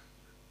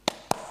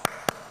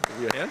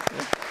 Give you a hand,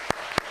 yeah.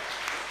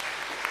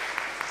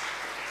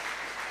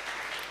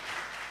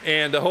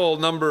 And a whole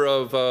number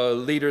of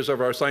leaders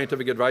of our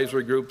scientific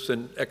advisory groups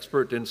and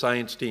expert in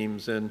science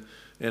teams. And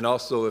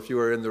also, if you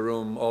are in the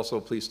room, also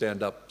please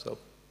stand up. So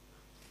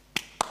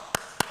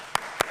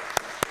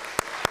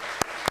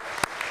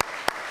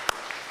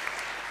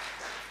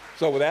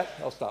with that,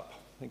 I'll stop.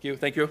 Thank you.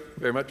 Thank you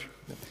very much.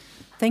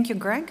 Thank you,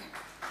 Greg.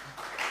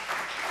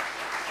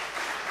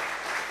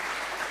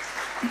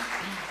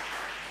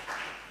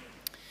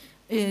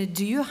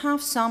 Do you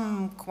have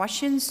some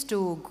questions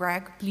to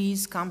Greg?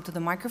 Please come to the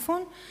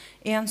microphone.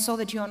 And so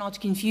that you are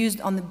not confused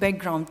on the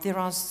background, there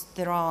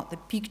are the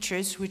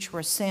pictures which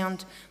were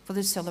sent for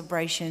the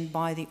celebration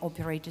by the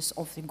operators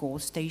of the GAW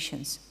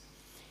stations.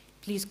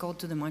 Please go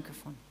to the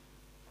microphone.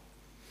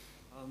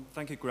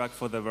 Thank you, Greg,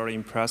 for the very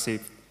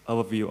impressive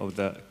overview of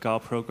the GAW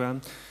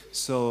program.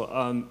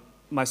 So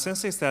my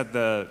sense is that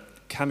the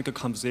chemical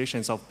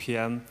compositions of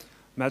PM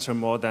matter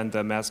more than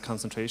the mass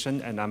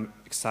concentration, and I'm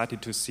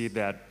excited to see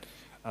that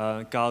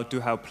GAW do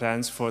have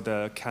plans for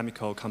the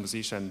chemical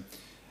composition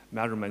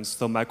measurements.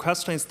 So my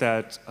question is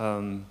that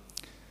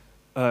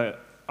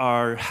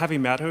are heavy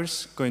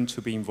metals going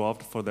to be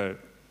involved for the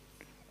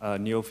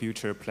near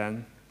future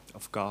plan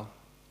of GAW?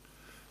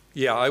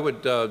 Yeah, I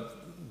would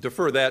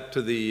defer that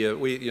to the,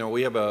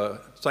 we have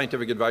a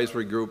scientific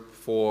advisory group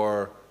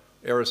for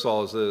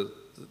aerosols,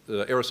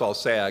 the aerosol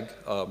SAG,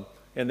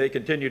 and they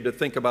continue to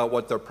think about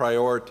what their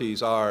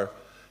priorities are.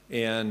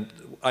 And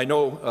I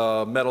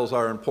know metals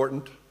are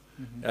important.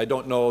 Mm-hmm. I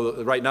don't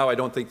know, right now I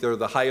don't think they're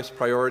the highest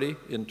priority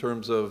in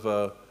terms of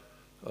the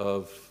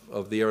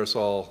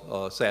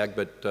aerosol SAG,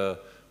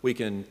 but we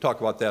can talk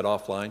about that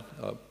offline.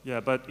 Yeah,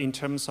 but in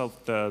terms of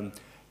the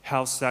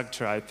health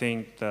sector, I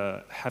think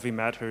the heavy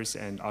metals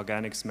and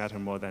organics matter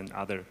more than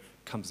other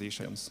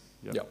compositions.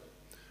 Yeah, yeah.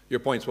 Your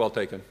point's well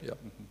taken, yeah.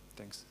 Mm-hmm.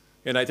 Thanks.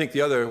 And I think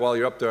the other, while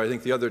you're up there, I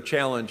think the other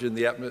challenge in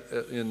the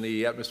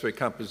atmospheric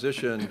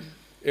composition,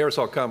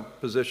 aerosol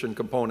composition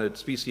component,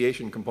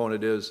 speciation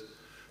component is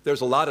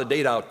there's a lot of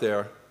data out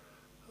there,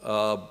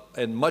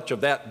 and much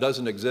of that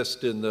doesn't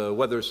exist in the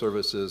weather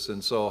services.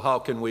 And so how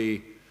can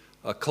we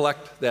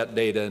collect that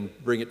data and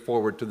bring it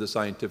forward to the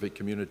scientific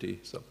community?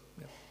 So,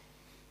 yeah.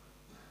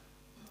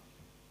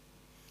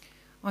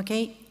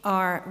 Okay,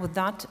 with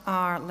that,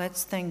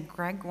 let's thank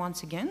Greg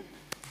once again.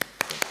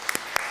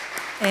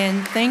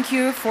 And thank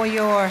you for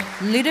your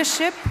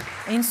leadership,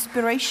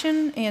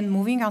 inspiration, and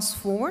moving us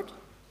forward.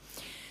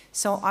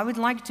 So I would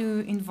like to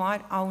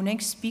invite our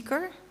next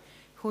speaker,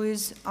 who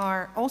is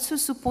also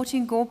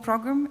supporting GAW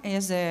program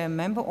as a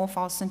member of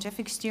our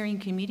scientific steering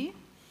committee.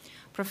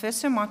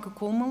 Professor Marko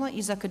Kulmala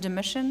is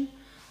academician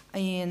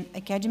and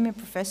academy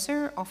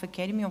professor of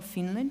Academy of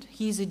Finland.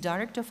 He is a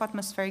director of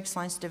atmospheric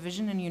science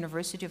division in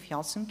University of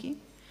Helsinki.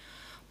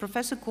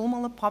 Professor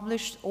Kulmala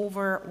published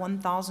over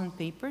 1,000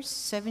 papers,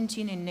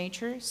 17 in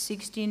Nature,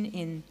 16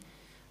 in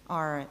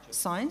our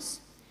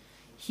Science.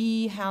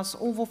 He has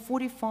over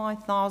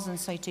 45,000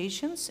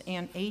 citations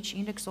and H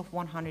index of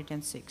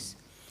 106.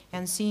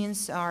 And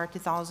since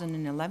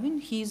 2011,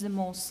 he is the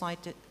most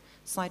cited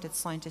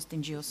scientist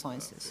in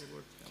Geosciences.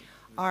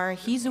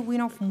 He's a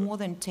winner of more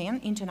than 10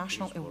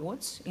 international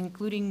awards,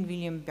 including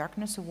William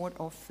Berknes Award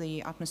of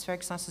the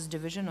Atmospheric Sciences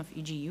Division of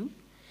EGU.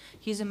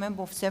 He's a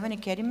member of 7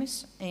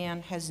 academies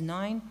and has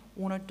 9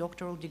 honored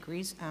doctoral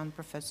degrees and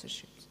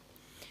professorships.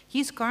 He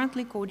is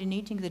currently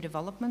coordinating the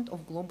development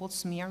of global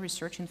smear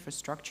research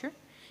infrastructure.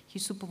 He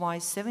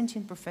supervised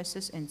 17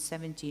 professors and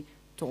 70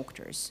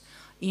 doctors.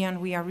 And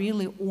we are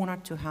really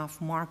honored to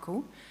have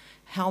Marko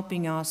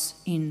helping us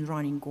in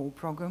running GAW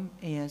program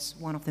as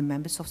one of the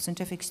members of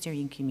Scientific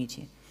Steering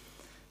Committee.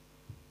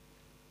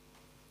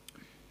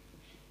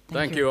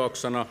 Thank you,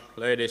 Oksana,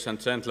 ladies and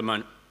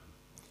gentlemen.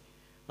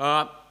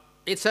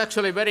 It's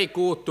actually very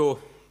good to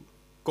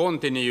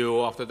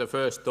continue after the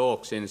first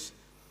talk, since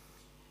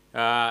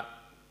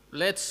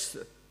let's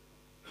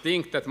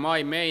think that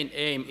my main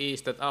aim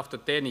is that after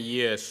 10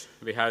 years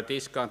we have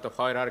this kind of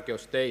hierarchy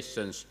of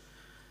stations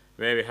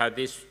where we have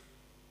these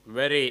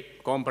very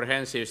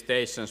comprehensive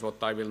stations,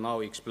 what I will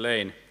now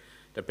explain,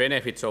 the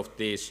benefits of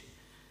these,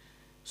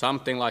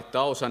 something like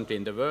 1,000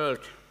 in the world,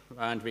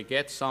 and we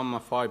get some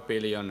 5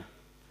 billion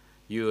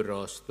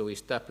euros to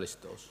establish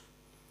those.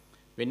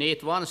 We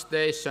need one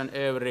station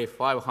every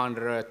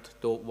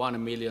 500 to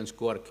 1 million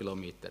square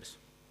kilometers.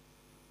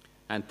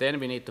 And then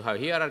we need to have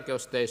hierarchy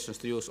of stations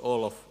to use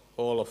all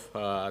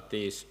of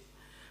these.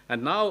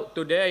 And now,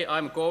 today,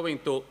 I'm going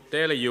to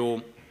tell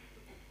you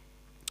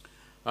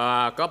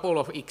a couple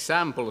of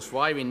examples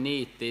why we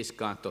need this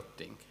kind of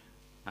thing.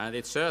 And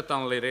it's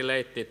certainly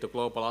related to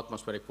global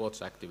atmospheric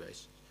watch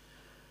activation.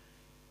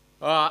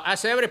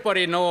 As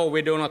everybody knows,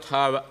 we do not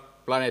have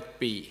planet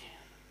B.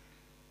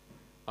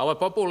 Our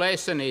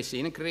population is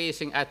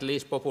increasing, at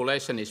least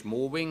population is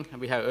moving.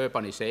 We have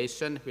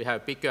urbanization, we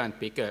have bigger and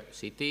bigger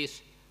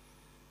cities.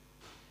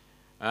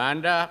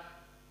 And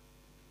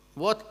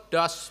what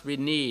does we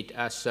need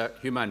as a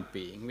human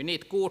being? We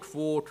need good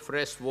food,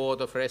 fresh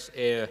water, fresh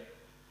air,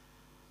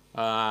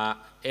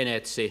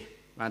 energy,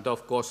 and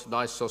of course,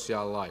 nice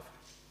social life.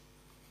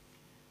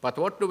 But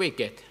what do we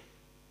get?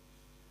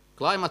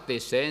 Climate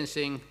is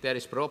changing, there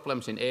is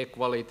problems in air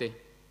quality,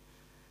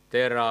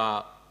 there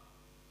are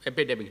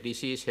epidemic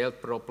disease,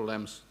 health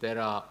problems, there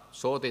are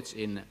shortage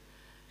in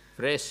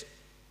fresh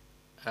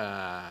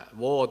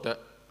water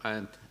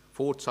and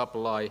food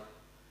supply,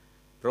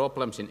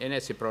 problems in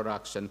energy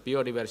production,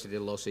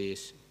 biodiversity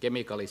losses,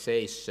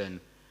 chemicalization,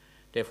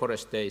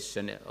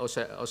 deforestation,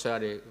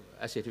 oceanic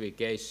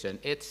acidification,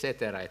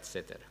 etc.,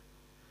 etc.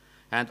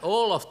 And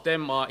all of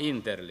them are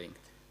interlinked.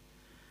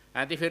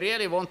 And if we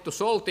really want to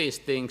solve these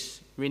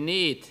things, we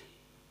need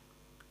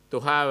to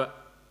have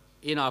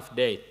enough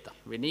data.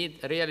 We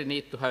really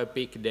need to have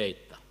big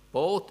data,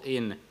 both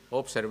in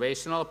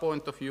observational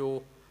point of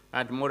view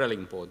and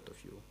modeling point of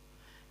view.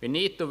 We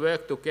need to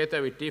work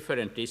together with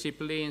different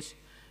disciplines.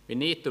 We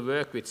need to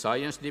work with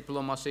science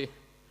diplomacy.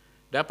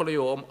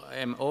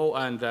 WMO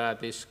and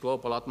this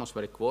Global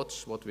Atmospheric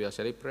Watch, what we are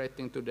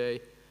celebrating today,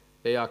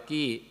 they are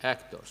key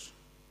actors,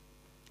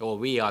 or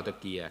we are the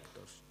key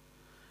actors.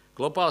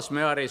 Global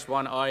SMEAR is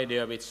one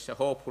idea which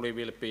hopefully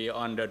will be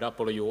under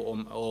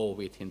WMO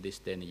within this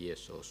 10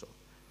 years or so.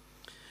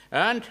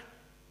 And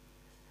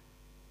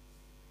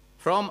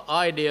from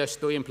ideas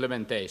to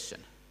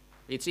implementation.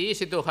 It's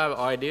easy to have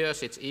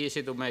ideas, it's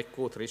easy to make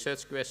good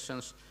research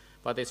questions,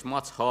 but it's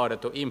much harder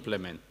to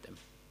implement them.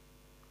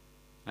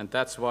 And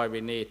that's why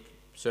we need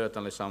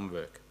certainly some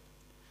work.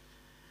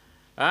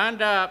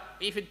 And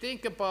if you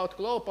think about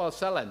global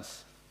challenge,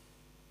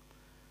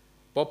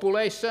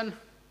 population,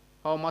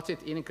 how much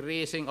it's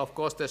increasing, of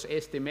course there's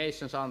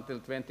estimations until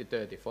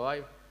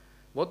 2035.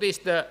 What is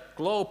the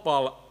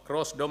global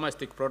gross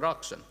domestic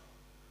production?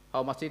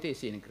 How much it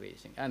is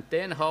increasing? And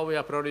then how we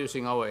are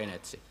producing our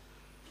energy.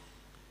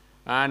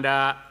 And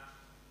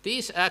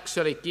this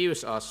actually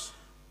gives us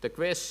the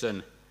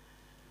question,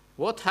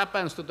 what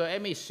happens to the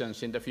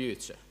emissions in the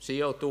future,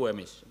 CO2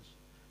 emissions?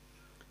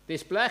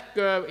 This black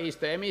curve is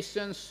the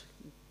emissions,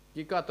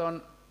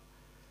 gigaton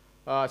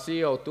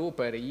CO2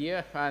 per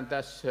year, and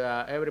as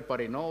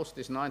everybody knows,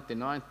 this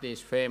 1990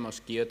 is famous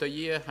Kyoto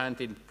year, and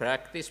in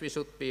practice we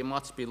should be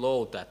much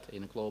below that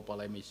in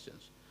global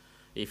emissions.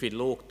 If we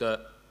look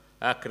the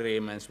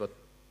agreements what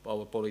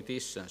our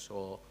politicians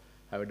all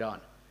have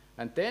done.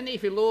 And then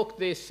if you look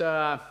this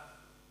red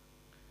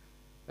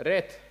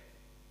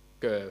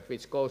curve,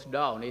 which goes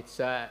down, it's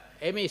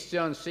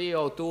emission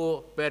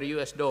CO2 per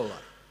US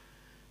dollar.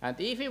 And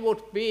if it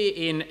would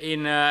be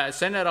in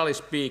generally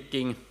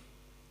speaking,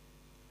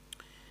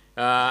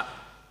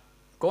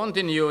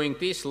 continuing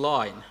this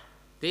line,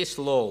 this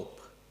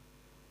slope,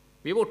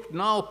 we would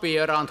now be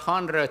around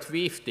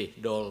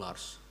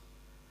 $150,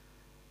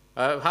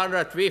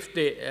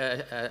 150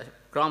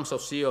 grams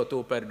of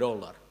CO2 per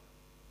dollar.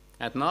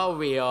 And now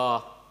we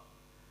are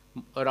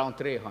around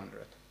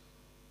 300.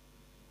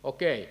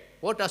 Okay,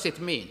 what does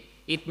it mean?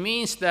 It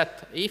means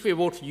that if we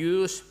would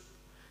use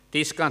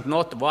this kind,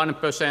 not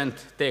 1%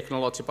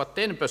 technology, but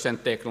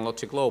 10%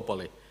 technology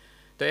globally,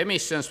 the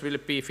emissions will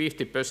be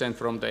 50%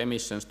 from the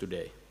emissions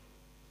today.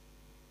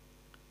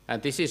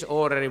 And this is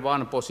already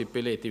one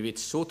possibility which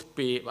should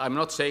be, I'm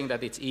not saying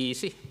that it's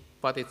easy,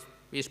 but it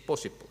is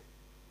possible.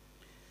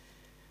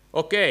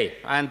 Okay,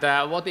 and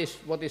what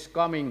is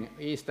coming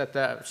is that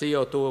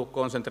CO2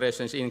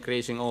 concentration is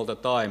increasing all the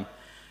time.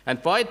 And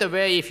by the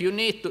way, if you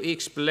need to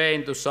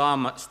explain to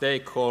some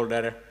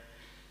stakeholder,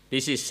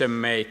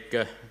 decision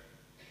maker,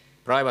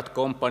 private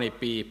company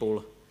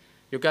people,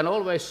 you can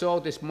always show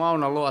this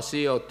Mauna Loa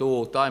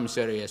CO2 time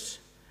series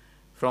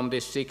from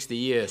this 60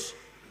 years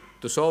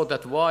to show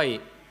that why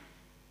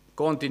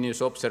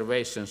continuous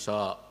observations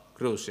are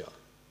crucial.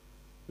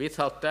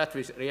 Without that,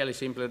 we really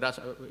simply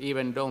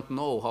even don't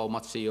know how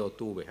much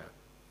CO2 we have.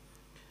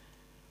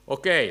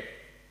 Okay.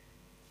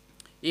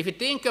 If you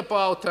think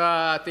about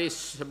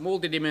this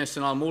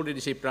multidimensional,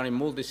 multidisciplinary,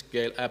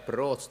 multiscale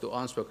approach to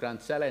answer grand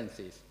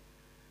challenges,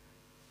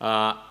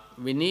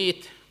 We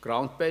need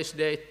ground-based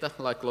data,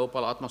 like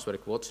global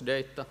atmospheric watch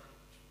data.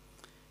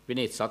 We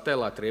need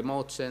satellite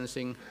remote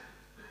sensing.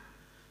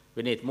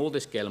 We need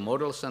multi-scale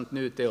models and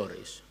new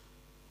theories.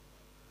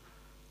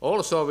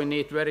 Also, we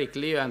need very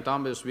clear and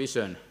ambitious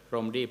vision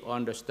from deep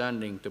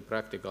understanding to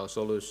practical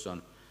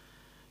solution,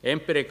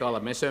 empirical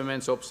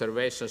measurements,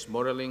 observations,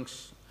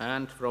 modelings,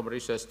 and from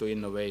research to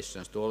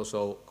innovations to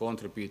also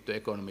contribute to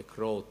economic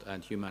growth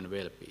and human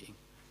well-being.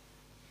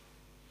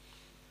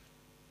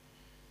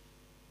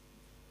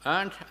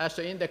 And as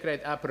an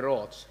integrated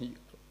approach,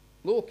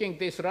 looking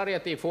this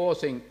radiative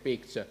forcing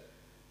picture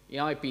in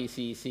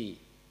IPCC,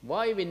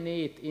 why we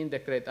need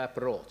integrated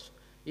approach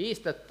is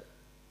that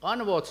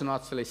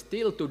unfortunately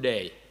still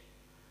today,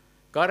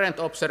 current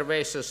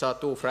observations are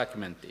too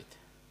fragmented.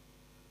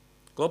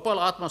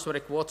 Global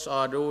atmospheric watch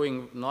are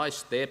doing nice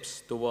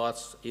steps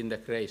towards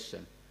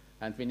integration,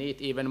 and we need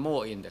even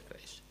more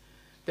integration.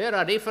 There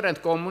are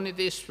different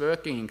communities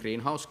working in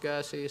greenhouse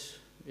gases,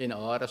 in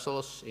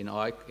aerosols, in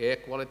air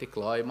quality,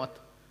 climate,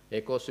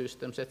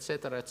 ecosystems,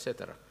 etc.,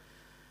 etc.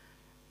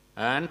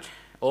 And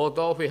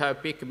although we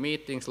have big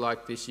meetings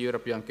like this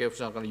European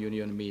Geosciences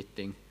Union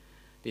meeting,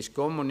 these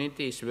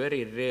communities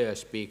very rarely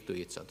speak to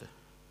each other.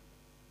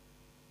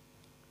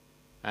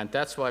 And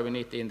that's why we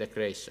need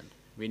integration.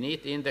 We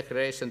need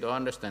integration to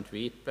understand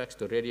feedbacks,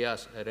 to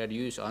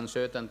reduce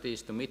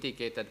uncertainties, to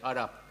mitigate and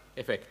adapt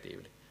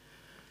effectively.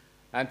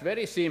 And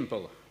very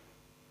simple,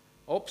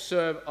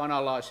 observe,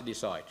 analyze,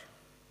 decide.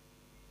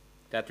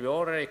 That we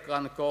already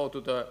can go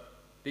to the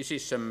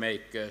decision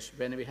makers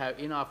when we have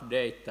enough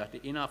data,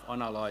 enough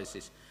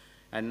analysis.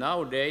 And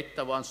now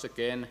data, once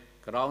again,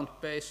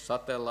 ground-based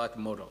satellite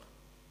model.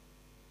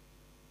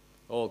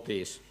 All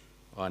these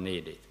are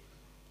needed.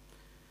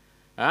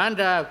 And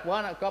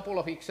a couple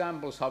of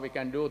examples how we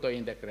can do the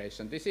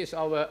integration. This is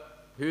our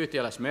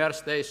Hytialas Mare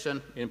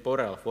station in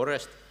Boreal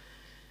Forest.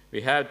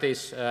 We have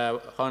this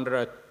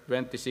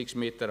 126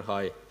 meter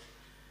high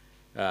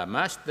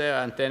mast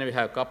there, and then we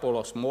have a couple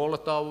of smaller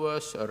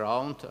towers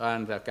around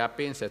and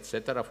cabins,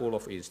 etc., full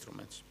of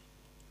instruments.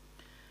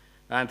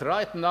 And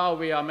right now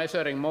we are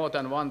measuring more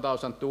than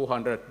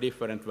 1,200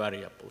 different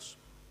variables.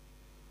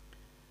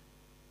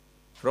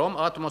 From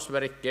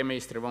atmospheric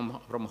chemistry,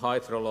 from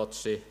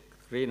hydrology,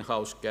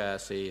 greenhouse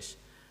gases,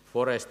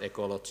 forest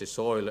ecology,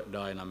 soil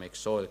dynamics,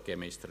 soil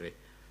chemistry,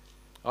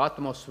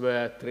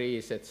 atmosphere,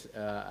 trees,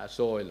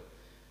 soil.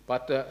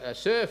 But the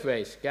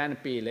surface can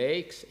be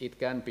lakes, it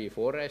can be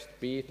forest,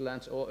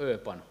 peatlands, or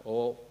urban,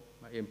 or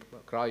in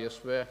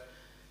cryosphere.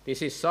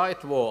 This is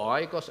site war,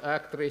 ICOS,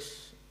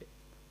 Actris,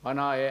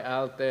 ANAE,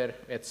 Altair,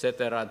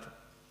 etc.,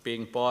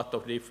 being part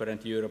of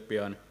different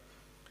European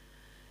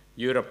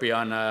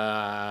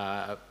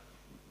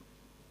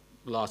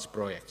large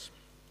projects.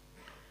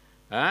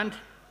 And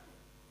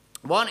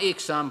one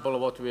example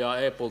what we are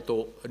able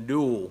to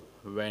do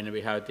when we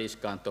have this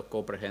kind of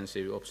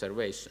comprehensive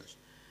observations.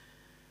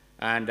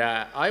 And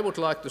I would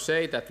like to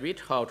say that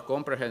without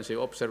comprehensive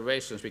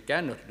observations, we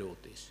cannot do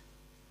this.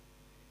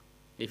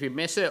 If we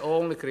measure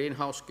only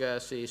greenhouse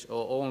gases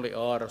or only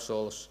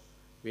aerosols,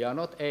 we are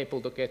not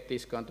able to get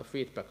this kind of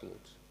feedback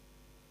loops.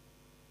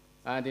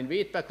 And in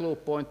feedback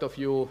loop point of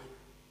view,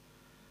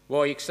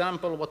 for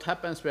example, what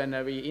happens when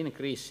we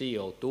increase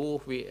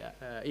CO2, we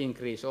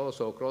increase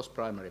also gross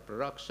primary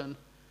production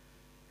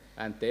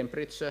and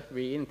temperature.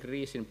 We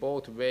increase in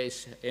both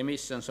ways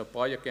emissions of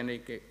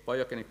biogenic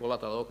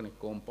volatile organic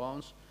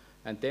compounds,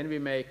 and then we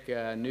make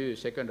new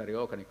secondary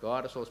organic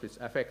aerosols which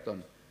affect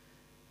on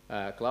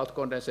cloud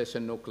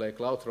condensation nuclei,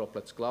 cloud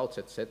droplets, clouds,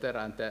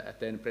 etc., and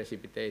then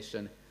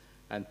precipitation.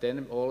 And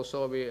then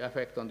also we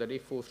affect on the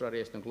diffuse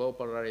radiation and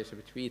global radiation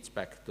which feeds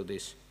back to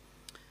this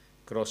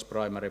gross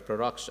primary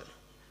production.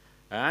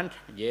 And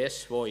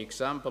yes, for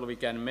example, we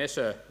can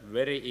measure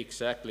very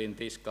exactly in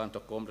this kind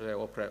of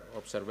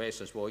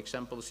observations, for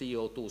example,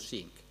 CO2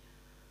 sink.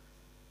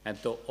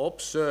 And to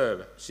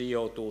observe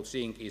CO2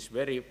 sink is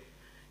very,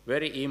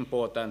 very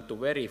important to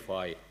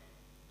verify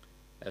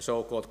a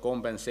so-called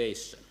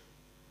compensation.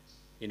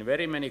 In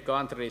very many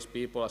countries,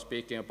 people are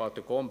speaking about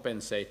to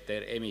compensate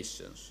their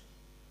emissions.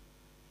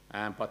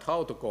 But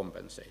how to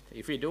compensate?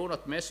 If we do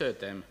not measure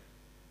them,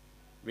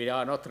 we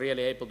are not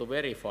really able to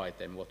verify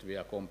them, what we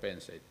are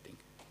compensating.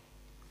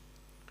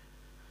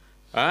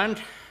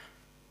 And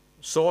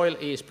soil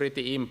is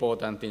pretty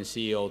important in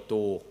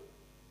CO2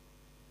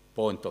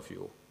 point of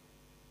view.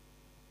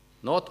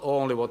 Not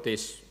only what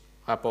is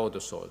above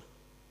the soil.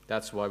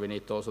 That's why we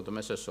need also to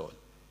measure soil.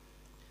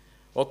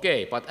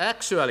 Okay, but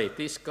actually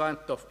this kind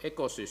of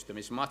ecosystem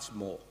is much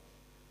more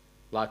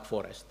like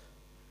forest.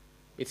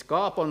 It's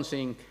carbon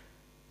sink,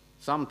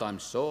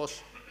 sometimes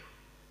source.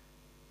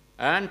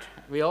 And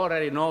we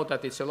already know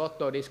that it's a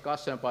lot of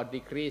discussion about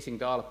decreasing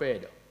the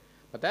albedo.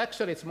 But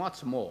actually it's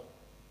much more.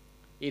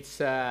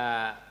 It's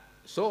a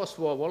source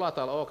for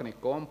volatile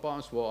organic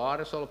compounds, for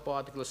aerosol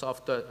particles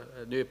after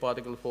new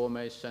particle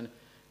formation,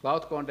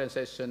 cloud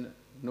condensation,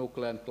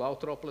 nuclei and cloud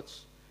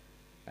droplets.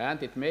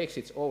 And it makes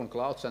its own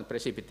clouds and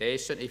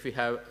precipitation if we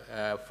have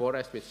a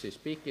forest which is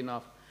big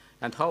enough.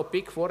 and how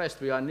big forest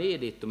we are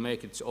needed to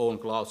make its own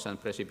clouds and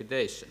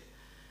precipitation.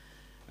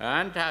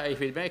 And if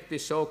we make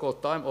this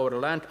so-called time over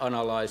land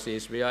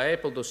analysis, we are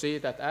able to see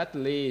that at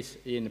least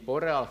in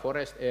boreal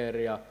forest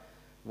area,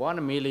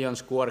 1 million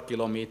square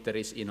kilometer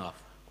is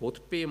enough. Could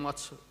be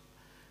much,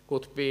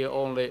 could be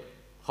only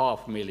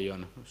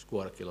 500,000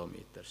 square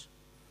kilometers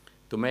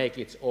to make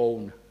its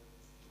own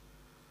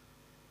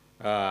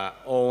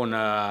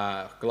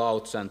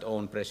clouds and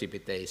own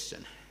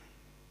precipitation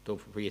to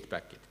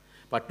feedback it.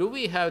 But do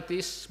we have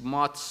this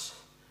much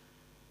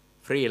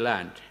free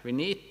land? We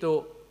need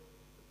to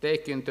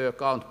take into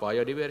account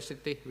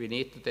biodiversity, we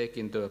need to take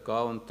into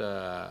account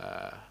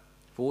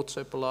food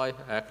supply,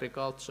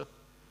 agriculture,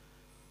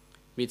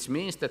 which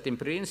means that in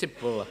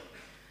principle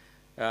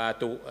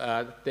to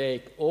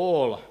take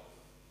all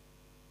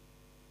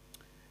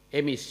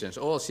emissions,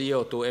 all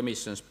CO2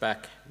 emissions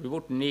back, we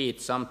would need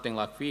something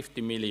like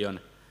 50 million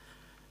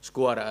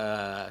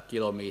square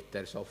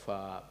kilometers of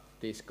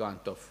this kind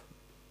of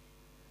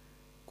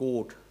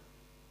good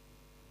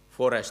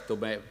forest to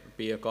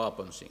be a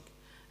carbon sink.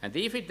 And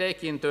if we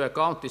take into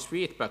account this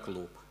feedback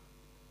loop,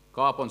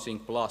 carbon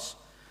sink plus,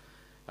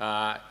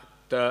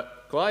 the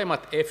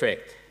climate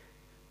effect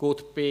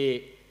could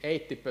be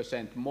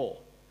 80% more.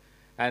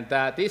 And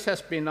this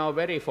has been now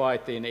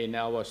verified in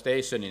our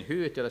station in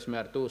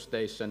Hyytelä 2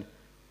 station.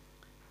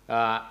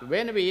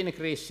 When we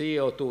increase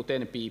CO2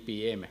 10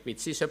 ppm,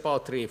 which is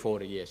about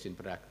 3-4 years in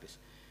practice,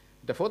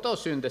 the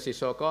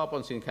photosynthesis or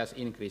carbon sink has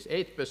increased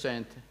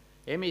 8%,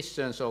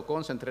 emissions or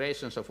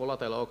concentrations of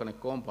volatile organic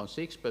compounds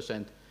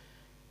 6%,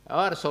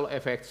 aerosol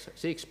effects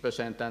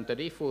 6%, and the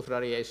diffuse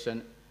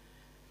radiation,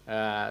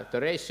 the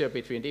ratio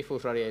between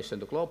diffuse radiation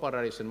to global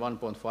radiation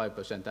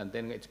 1.5%, and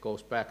then it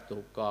goes back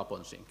to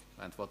carbon sink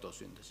and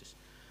photosynthesis.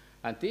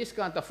 And this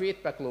kind of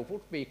feedback loop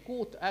would be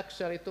good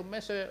actually to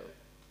measure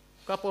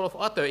a couple of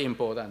other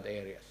important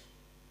areas.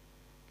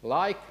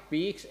 Like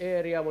peaks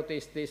area, what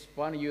is this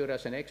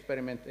Pan-Eurasian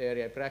experiment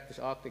area, practice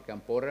Arctic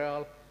and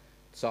Boreal,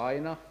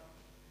 China,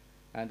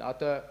 and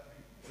other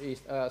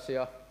East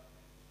Asia,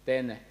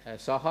 then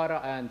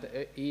Sahara and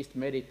East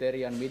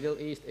Mediterranean, Middle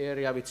East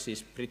area, which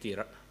is pretty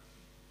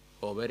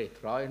or very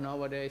dry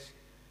nowadays,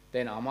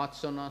 then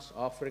Amazonas,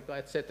 Africa,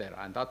 etc.,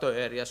 and other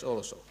areas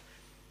also.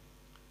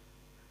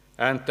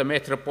 And the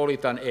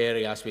metropolitan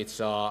areas which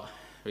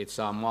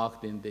are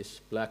marked in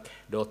these black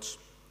dots.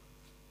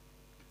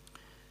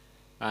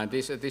 And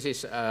this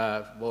is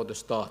for the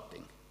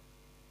starting.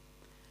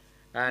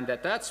 And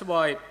that's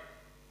why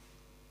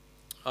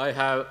I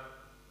have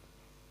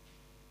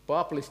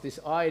published this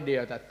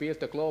idea that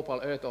build a global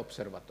Earth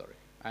observatory.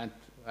 And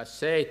as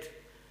said,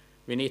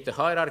 we need the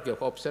hierarchy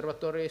of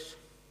observatories.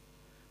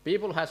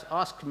 People has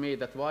asked me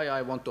that why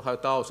I want to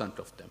have thousands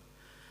of them.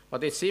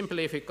 But it's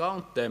simply if you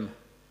count them,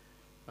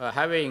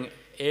 having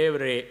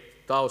every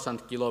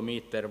 1,000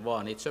 kilometer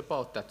one, it's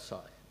about that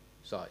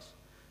size.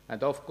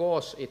 And of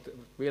course, it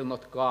will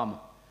not come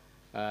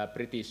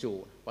pretty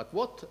soon. But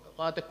what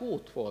are the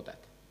good for that?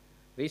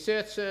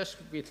 Researchers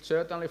will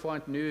certainly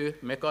find new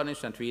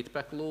mechanisms and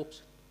feedback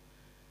loops.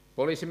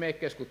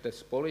 Policymakers could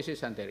test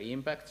policies and their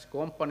impacts.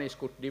 Companies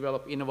could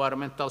develop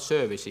environmental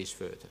services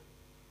further.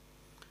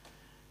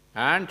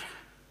 And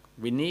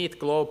we need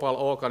global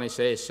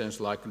organizations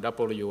like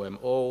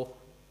WMO,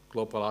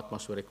 Global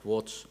Atmospheric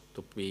Watch,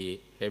 to be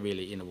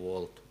heavily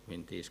involved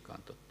in these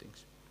kind of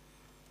things.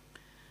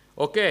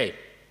 Okay,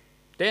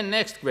 then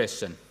next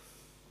question.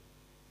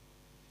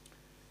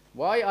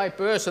 Why I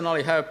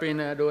personally have been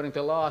during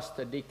the last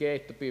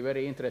decade to be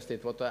very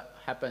interested what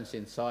happens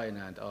in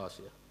China and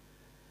Asia.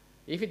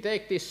 If you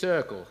take this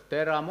circle,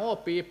 there are more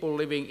people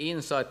living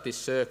inside this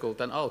circle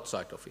than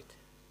outside of it.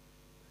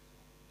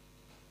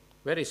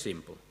 Very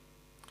simple.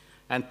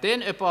 And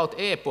then about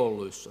air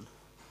pollution.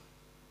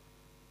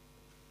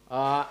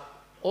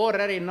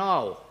 Already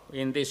now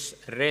in this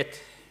red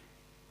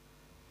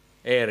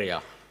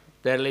area,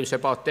 there lives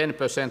about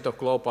 10% of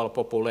global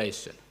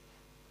population,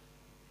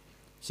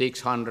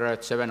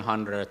 600,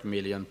 700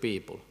 million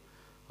people.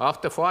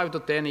 After 5 to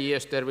 10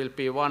 years, there will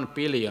be 1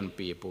 billion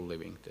people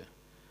living there,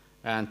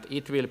 and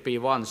it will be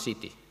one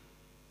city.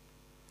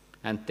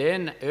 And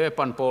then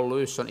urban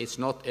pollution is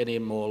not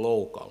anymore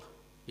local,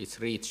 it's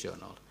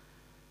regional.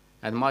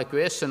 And my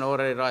question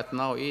already right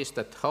now is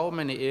that how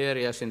many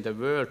areas in the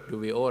world do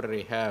we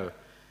already have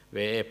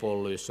where air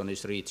pollution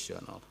is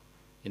regional,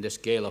 in the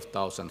scale of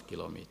 1,000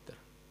 kilometers,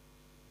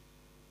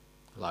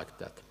 like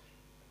that.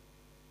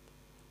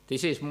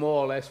 This is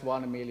more or less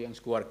 1 million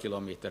square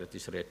kilometers,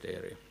 this red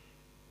area.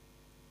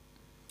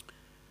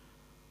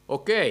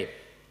 Okay.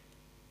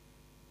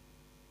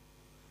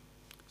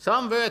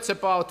 Some words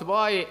about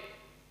why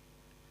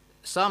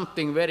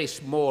something very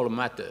small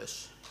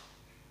matters,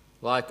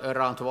 like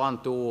around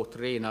 1, 2,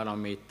 3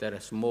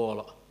 nanometer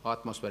small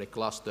atmospheric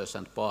clusters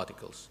and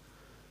particles.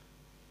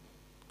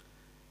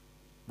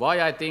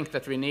 Why I think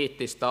that we need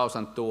these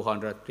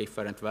 1,200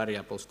 different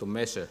variables to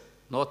measure,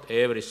 not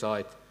every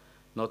site,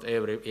 not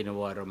every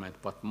environment,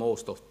 but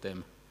most of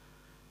them.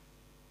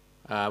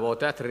 For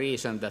that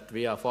reason that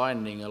we are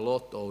finding a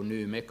lot of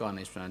new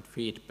mechanisms and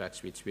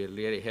feedbacks which will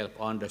really help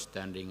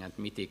understanding and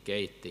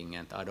mitigating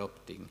and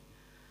adopting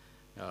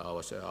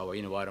our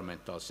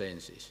environmental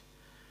senses.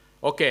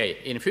 Okay,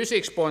 in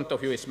physics point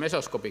of view, it's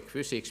mesoscopic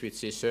physics,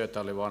 which is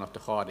certainly one of the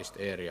hardest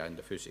areas in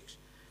the physics.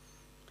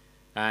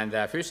 And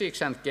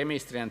physics and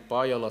chemistry and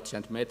biology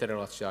and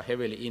meteorology are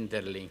heavily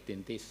interlinked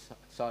in this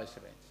size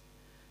range.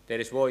 There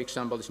is, for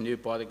example, this new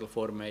particle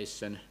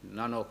formation,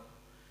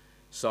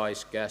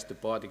 nano-size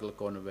gas-to-particle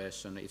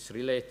conversion. It's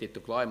related to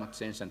climate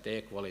change and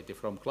air quality.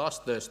 From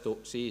clusters to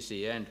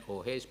CCN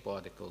or haze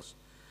particles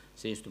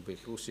seems to be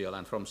crucial,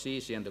 and from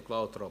CCN to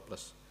cloud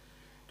droplets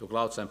to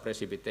clouds and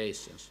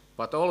precipitations.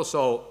 But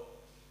also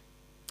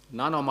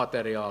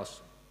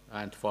nanomaterials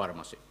and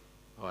pharmacy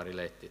are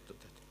related to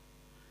that.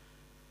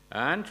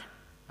 And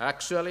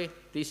actually,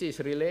 this is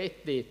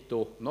related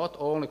to not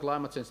only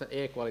climate change and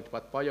air quality,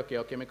 but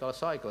biogeochemical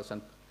cycles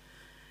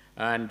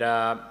and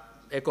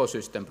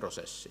ecosystem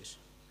processes.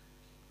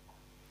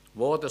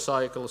 Water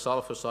cycle,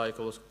 sulfur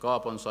cycles,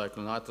 carbon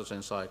cycle,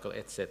 nitrogen cycle,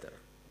 etc.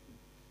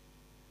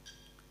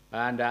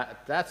 And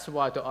that's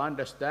why the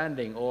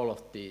understanding all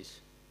of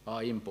these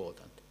are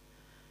important.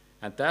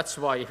 And that's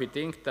why if you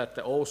think that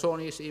the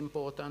ozone is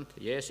important,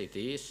 yes, it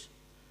is.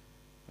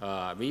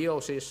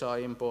 VOCs are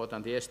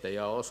important, yes, they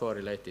are also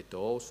related to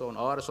ozone.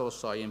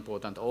 Aerosols are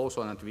important,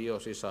 ozone and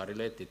VOCs are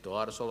related to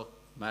aerosol,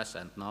 mass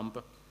and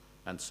number,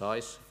 and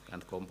size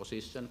and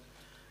composition.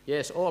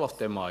 Yes, all of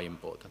them are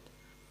important.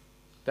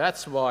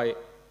 That's why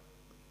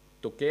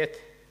to get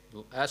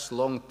as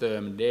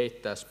long-term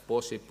data as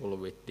possible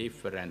with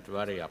different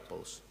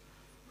variables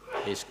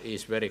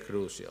is very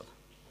crucial.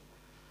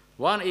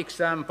 One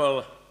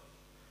example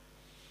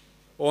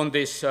on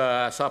this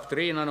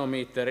sub-3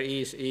 nanometer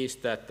is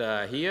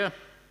that here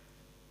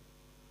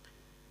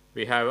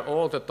we have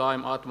all the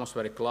time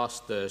atmospheric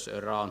clusters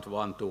around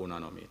 1-2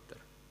 nanometer.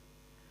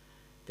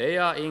 They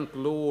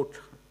include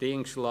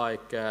things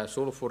like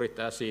sulfuric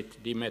acid,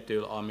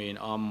 dimethylamine,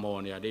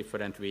 ammonia,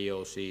 different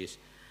VOCs,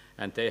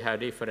 and they have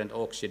different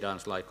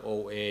oxidants like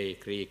OA,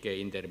 Greek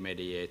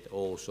intermediate,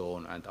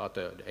 ozone, and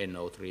other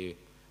NO3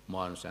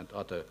 minus and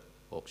other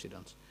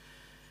oxidants.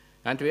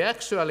 And we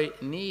actually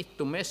need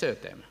to measure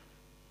them.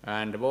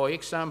 And for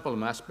example,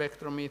 mass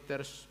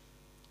spectrometers,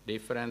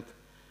 different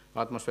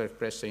atmospheric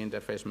pressure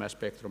interface mass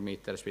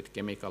spectrometers with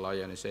chemical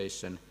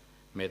ionization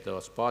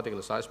methods,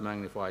 particle size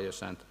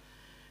magnifiers, and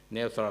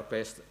neutral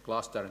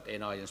cluster and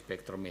anion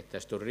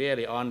spectrometers to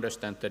really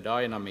understand the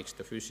dynamics,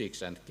 the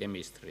physics and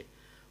chemistry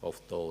of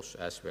those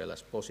as well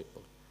as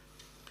possible.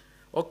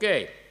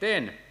 Okay,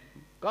 then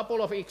a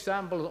couple of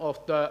examples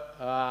of the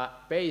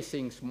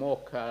Beijing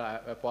smog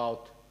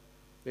about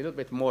a little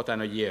bit more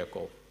than a year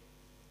ago.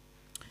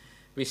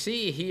 We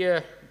see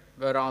here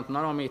around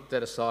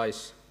nanometer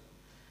size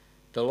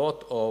a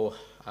lot of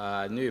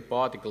new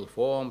particles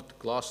formed,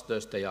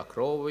 clusters, they are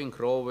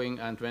growing,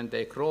 and when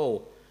they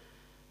grow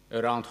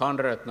around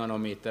 100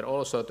 nanometer,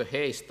 also the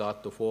haze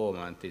start to form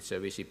and it's a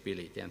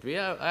visibility. And we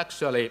have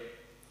actually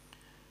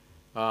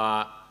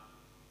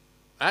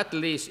at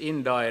least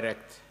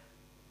indirect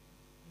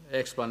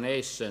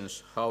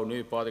explanations how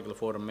new particle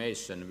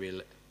formation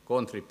will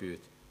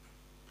contribute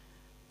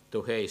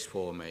to haze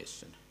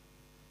formation.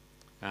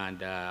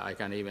 And I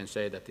can even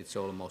say that it's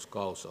almost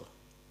causal.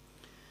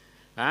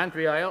 And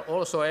we are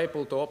also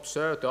able to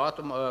observe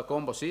the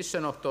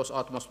composition of those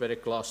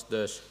atmospheric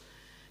clusters.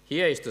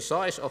 Here is the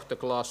size of the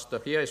cluster.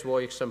 Here is,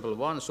 for example,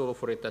 1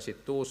 sulfuric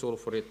acid, 2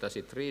 sulfuric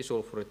acid, 3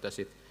 sulfuric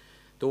acid,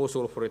 2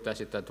 sulfuric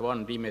acid, and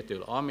 1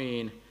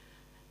 dimethylamine,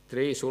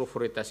 3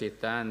 sulfuric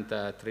acid and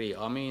 3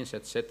 amines,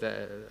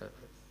 etc.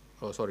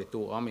 2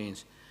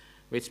 amines.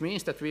 Which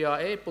means that we are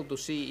able to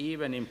see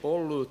even in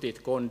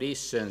polluted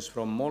conditions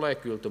from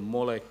molecule to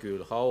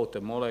molecule how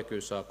the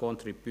molecules are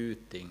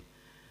contributing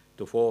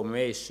to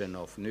formation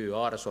of new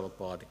aerosol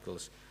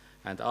particles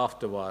and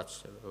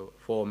afterwards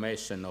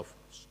formation of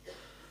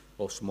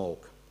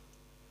smoke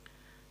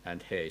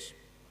and haze.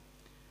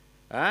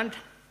 And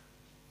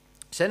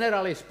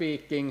generally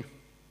speaking,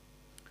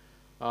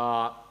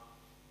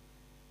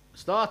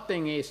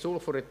 starting is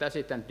sulfuric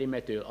acid and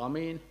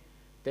dimethylamine.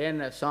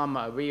 Then some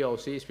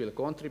VOCs will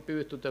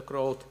contribute to the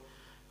growth,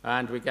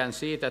 and we can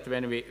see that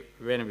when we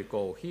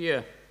go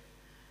here,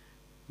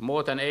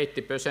 more than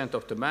 80%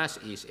 of the mass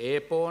is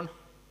airborne,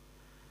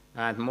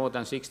 and more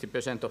than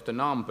 60% of the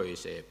number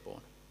is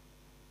airborne.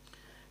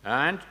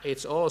 And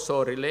it's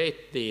also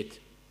related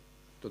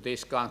to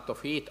this kind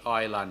of heat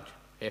island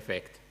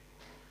effect.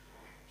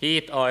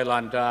 Heat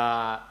island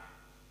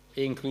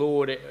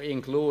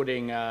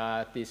including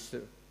this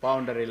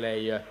boundary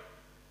layer,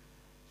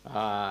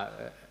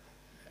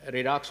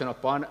 reduction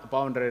of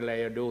boundary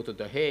layer due to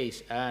the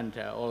haze and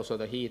also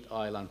the heat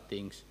island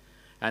things.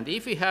 And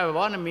if we have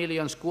 1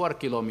 million square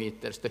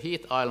kilometers, the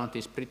heat island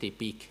is pretty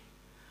big.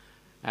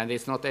 And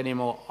it's not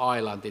anymore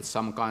island, it's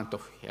some kind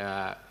of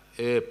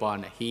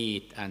urban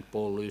heat and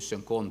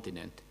pollution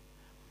continent,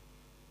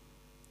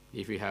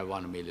 if we have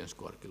 1 million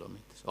square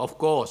kilometers. Of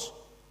course,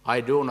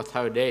 I do not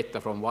have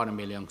data from 1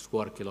 million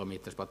square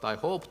kilometers, but I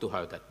hope to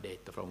have that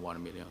data from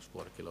 1 million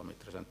square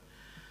kilometers.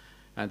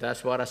 And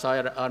as far as I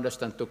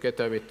understand,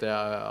 together with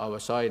our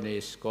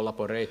Chinese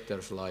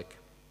collaborators like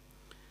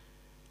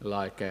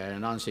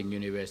Nanjing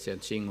University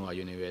and Tsinghua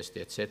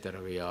University,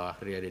 etc., we are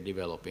really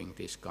developing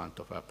this kind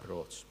of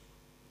approach.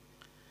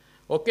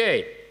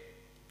 Okay,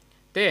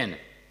 then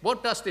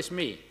what does this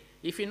mean?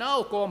 If you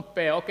now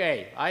compare,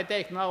 okay, I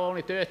take now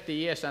only 30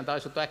 years and I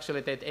should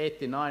actually take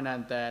 89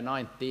 and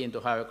 19 to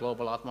have a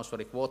global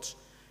atmospheric watch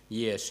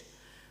years,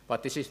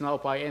 but this is now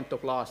by end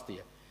of last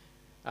year.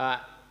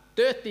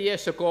 30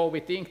 years ago,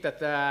 we think that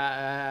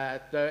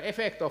the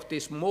effect of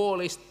this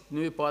smallest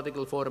new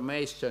particle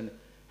formation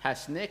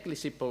has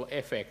negligible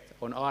effect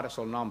on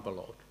aerosol number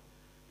load.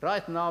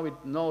 Right now, we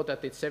know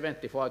that it's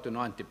 75 to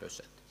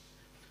 90%.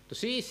 The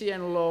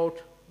CCN load,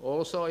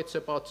 also it's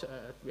about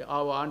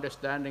our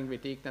understanding, we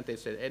think that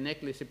it's a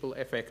negligible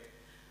effect.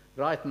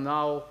 Right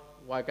now,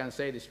 I can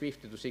say it's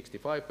 50 to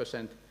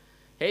 65%.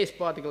 Haze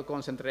particle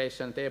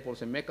concentration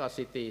tables in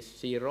megacities,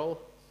 0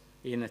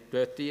 in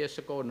 30 years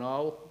ago.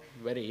 Now,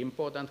 very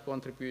important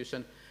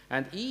contribution.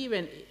 And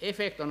even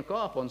effect on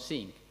carbon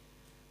sink.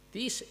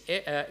 This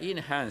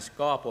enhanced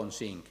carbon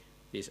sink,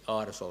 this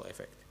aerosol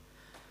effect.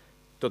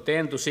 To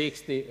 10 to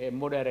 60,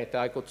 moderate,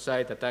 I could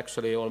say that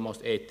actually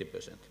almost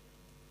 80%.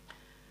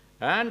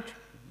 And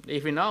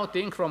if we now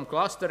think from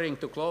clustering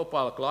to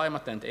global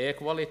climate and air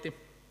quality,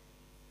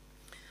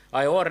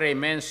 I already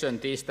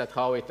mentioned this, that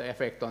how it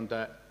affects on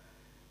the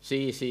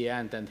CC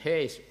and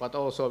haze, but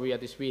also via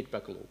these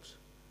feedback loops.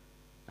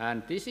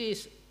 And this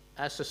is,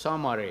 as a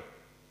summary,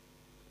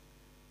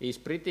 is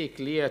pretty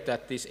clear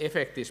that this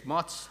effect is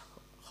much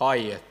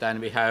higher than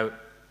we have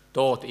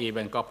thought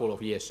even a couple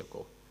of years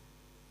ago.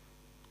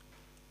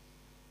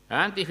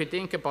 And if we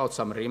think about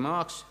some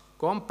remarks,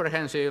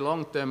 comprehensive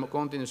long-term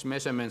continuous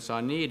measurements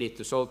are needed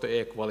to solve the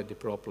air quality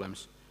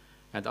problems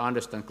and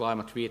understand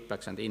climate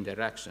feedbacks and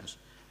interactions.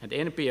 And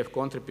NPF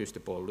contributes to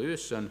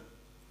pollution.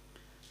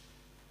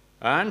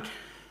 And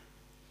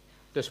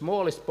the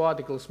smallest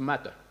particles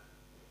matter.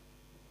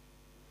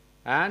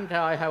 And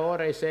I have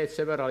already said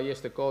several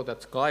years ago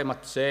that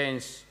climate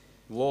change,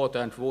 water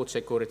and food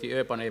security,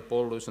 urban air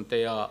pollution,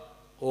 they are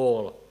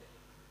all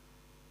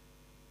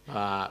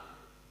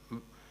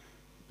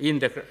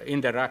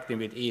interacting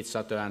with each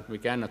other, and we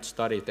cannot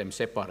study them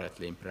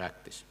separately in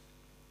practice.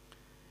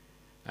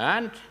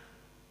 And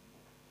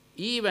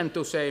even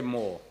to say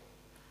more,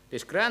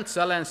 these grand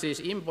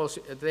challenges,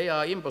 they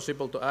are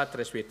impossible to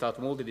address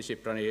without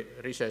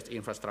multidisciplinary research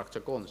infrastructure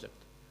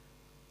concept.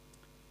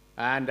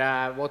 And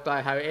what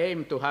I have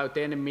aimed to have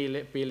 10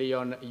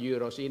 billion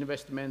euros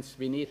investments,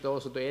 we need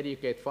also to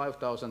educate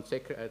 5,000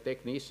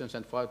 technicians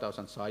and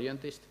 5,000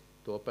 scientists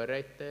to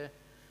operate there.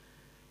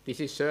 This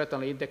is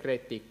certainly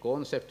integrated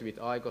concept with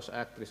IGOS,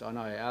 Actris,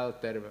 ANA,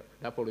 Alter,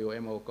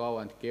 WMO, GAW,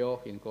 and GAW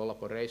in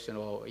collaboration,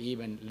 or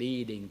even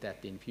leading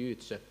that in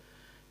future.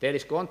 There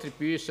is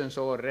contributions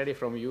already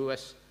from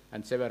US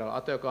and several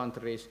other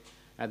countries,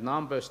 and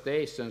number of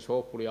stations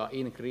hopefully are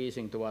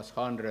increasing towards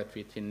 100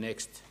 within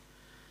next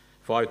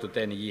 5 to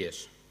 10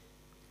 years.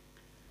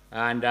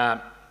 And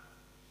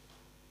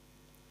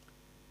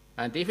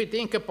if you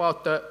think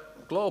about the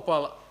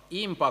global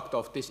impact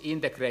of this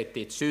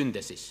integrated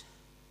synthesis,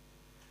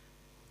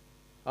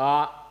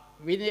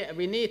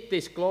 we need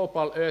this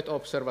global Earth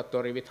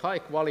observatory with high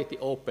quality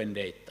open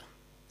data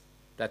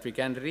that we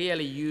can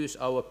really use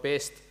our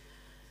best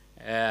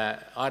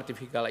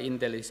artificial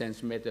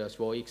intelligence methods,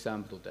 for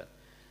example.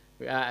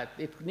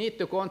 It needs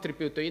to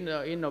contribute to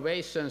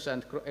innovations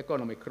and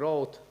economic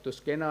growth, to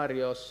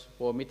scenarios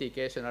for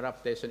mitigation,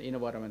 adaptation,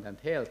 environment and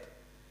health.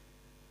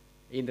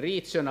 In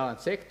regional and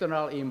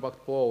sectoral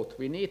impact both,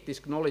 we need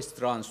this knowledge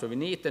transfer, we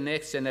need the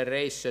next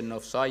generation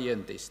of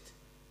scientists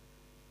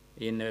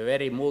in a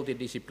very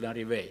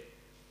multidisciplinary way.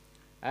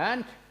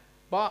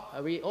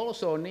 But we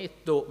also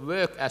need to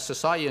work as a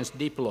science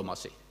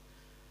diplomacy.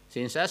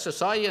 Since as a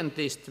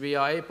scientist we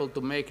are able to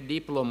make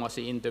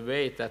diplomacy in the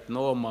way that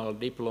normal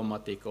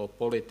diplomatic or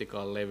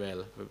political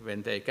level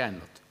when they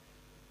cannot.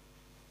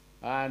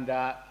 And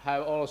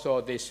have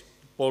also this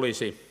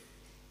policy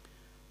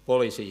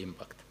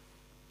impact.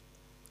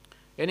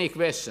 Any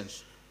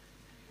questions?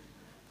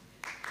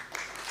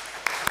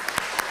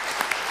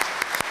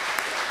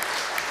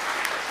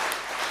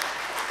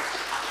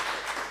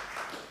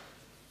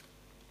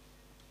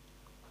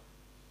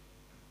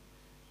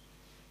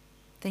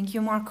 Thank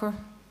you, Marco.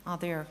 Are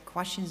there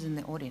questions in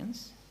the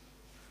audience?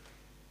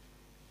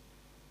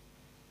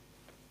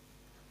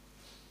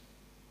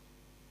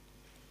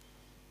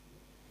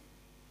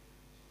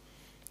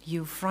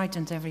 You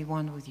frightened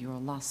everyone with your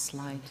last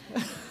slide.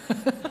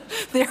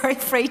 They are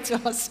afraid to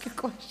ask you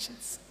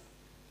questions.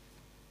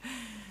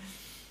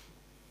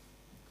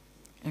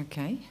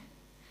 Okay.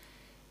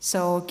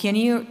 So can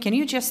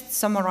you just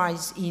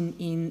summarize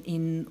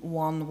in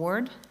one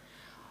word?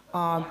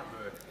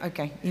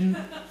 Okay,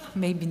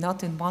 maybe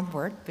not in one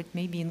word, but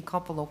maybe in a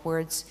couple of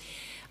words.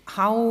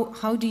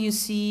 How do you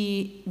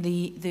see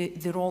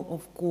the role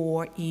of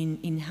GAW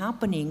in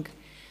happening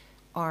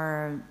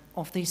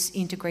of this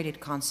integrated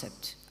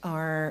concept,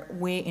 our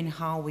way in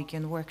how we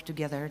can work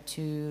together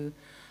to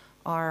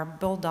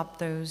build up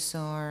those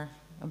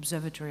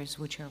observatories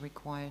which are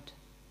required.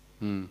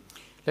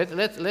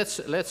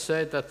 Let's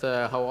say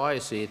that how I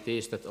see it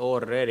is that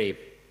already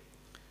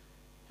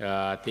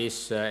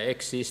these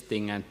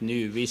existing and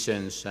new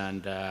visions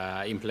and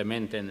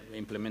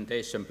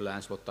implementation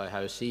plans, what I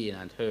have seen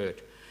and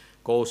heard,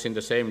 goes in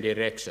the same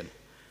direction.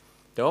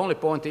 The only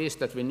point is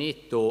that we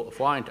need to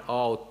find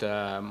out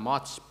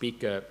much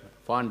bigger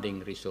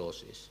funding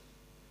resources.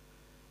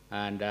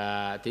 And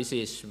this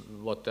is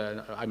what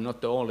I'm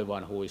not the only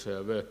one who is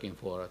working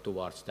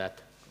towards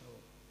that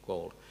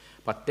goal.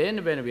 But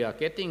then when we are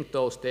getting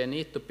those, there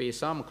need to be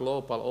some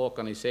global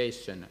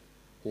organization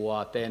who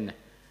are then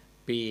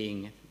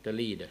being the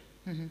leader.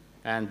 Mm-hmm.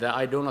 And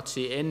I do not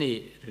see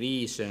any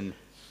reason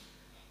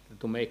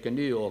to make a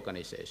new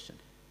organization.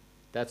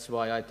 That's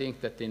why I think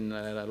that in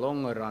the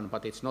longer run,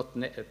 but it's not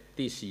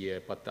this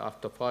year, but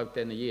after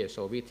 5-10 years,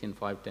 or within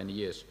 5-10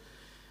 years,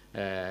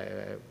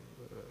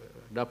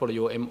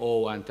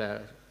 WMO and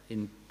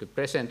in the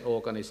present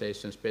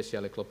organization,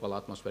 especially Global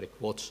Atmospheric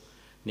Watch,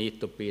 need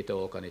to be the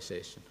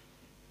organization.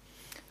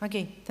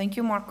 Okay, thank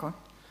you, Marko.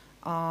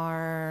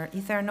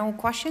 If there are no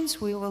questions,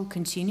 we will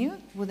continue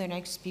with the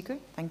next speaker.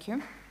 Thank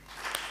you.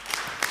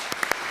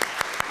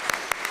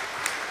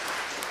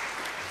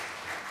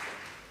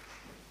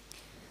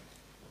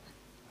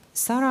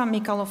 Sarah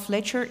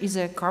Mikalo-Fletcher is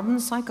a carbon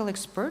cycle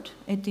expert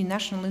at the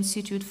National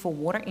Institute for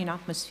Water and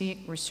Atmospheric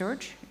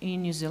Research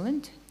in New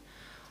Zealand.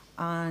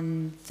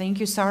 And thank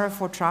you, Sarah,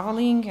 for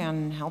traveling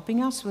and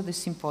helping us with this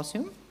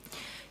symposium.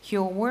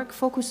 Your work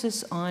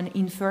focuses on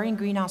inferring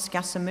greenhouse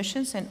gas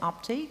emissions and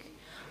uptake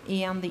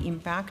and the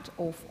impact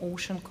of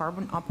ocean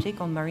carbon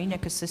uptake on marine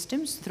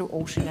ecosystems through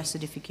ocean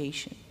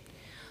acidification.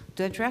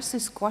 To address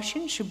this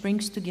question, she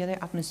brings together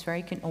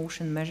atmospheric and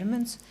ocean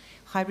measurements,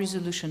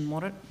 high-resolution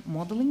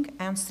modeling,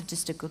 and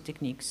statistical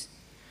techniques.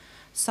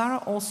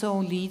 Sarah also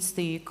leads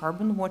the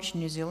Carbon Watch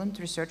New Zealand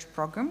research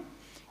program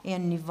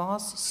and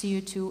NIVA's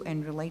CO2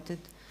 and related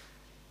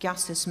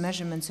gases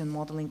measurements and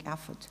modeling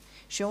effort.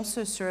 She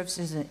also serves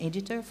as an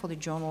editor for the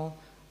journal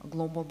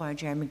Global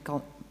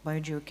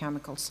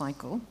Biogeochemical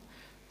Cycle.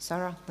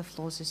 Sarah, the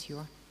floor is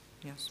yours.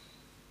 Yes.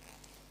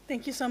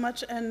 Thank you so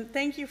much, and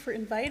thank you for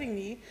inviting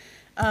me.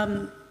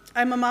 I'm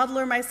a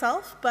modeler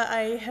myself, but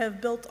I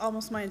have built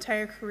almost my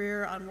entire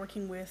career on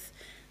working with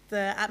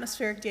the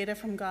atmospheric data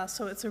from GAW,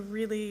 so it's a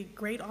really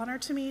great honor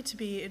to me to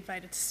be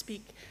invited to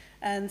speak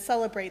and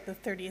celebrate the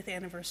 30th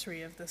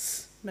anniversary of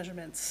this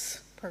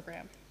measurements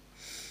program.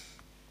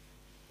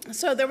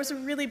 So there was a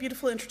really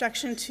beautiful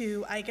introduction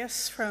to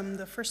IGES from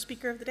the first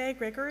speaker of the day,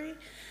 Gregory.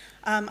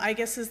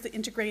 IGES is the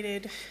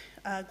Integrated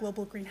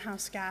Global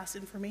Greenhouse Gas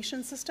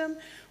Information System,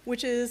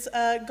 which is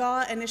a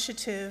GAW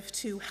initiative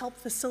to help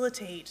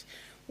facilitate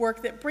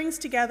work that brings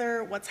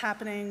together what's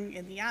happening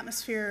in the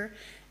atmosphere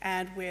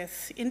and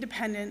with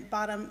independent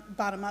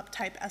bottom-up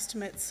type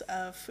estimates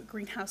of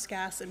greenhouse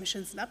gas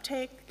emissions and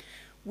uptake,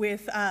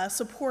 with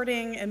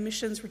supporting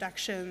emissions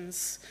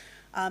reductions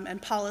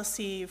and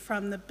policy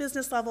from the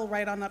business level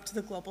right on up to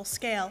the global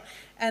scale.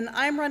 And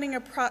I'm running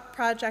a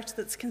project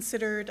that's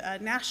considered a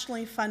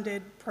nationally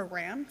funded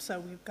program,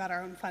 so we've got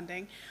our own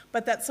funding,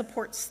 but that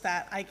supports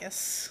that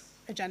IGES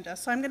agenda.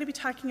 So I'm going to be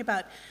talking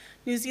about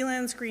New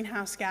Zealand's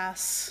greenhouse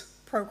gas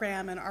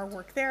program and our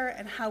work there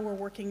and how we're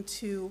working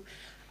to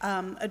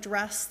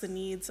address the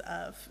needs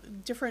of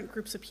different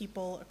groups of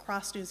people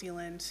across New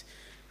Zealand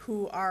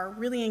who are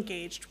really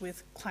engaged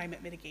with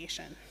climate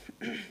mitigation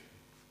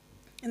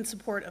in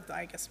support of the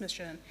IGES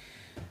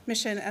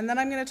mission. And then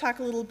I'm going to talk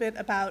a little bit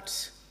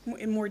about,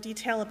 in more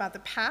detail, about the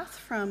path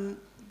from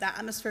the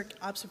atmospheric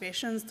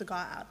observations, the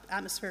GAW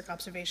atmospheric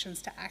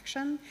observations, to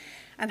action,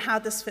 and how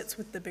this fits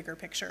with the bigger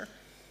picture.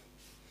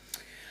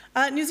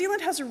 New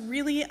Zealand has a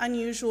really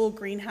unusual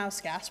greenhouse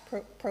gas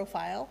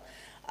profile,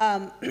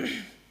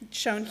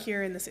 shown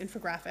here in this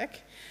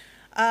infographic.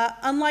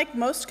 Unlike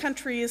most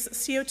countries,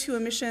 CO2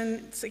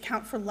 emissions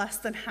account for less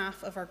than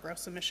half of our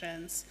gross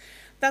emissions.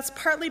 That's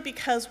partly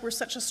because we're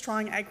such a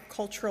strong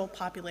agricultural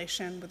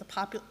population, with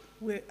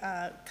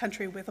a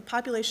country with a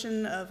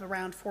population of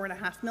around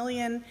 4.5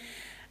 million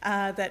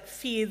that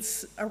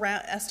feeds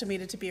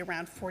estimated to be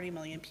around 40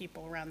 million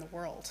people around the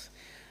world.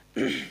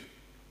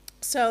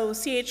 So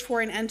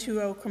CH4 and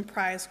N2O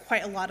comprise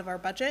quite a lot of our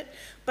budget,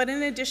 but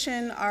in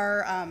addition,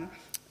 our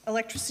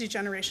electricity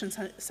generation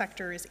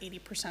sector is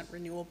 80%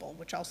 renewable,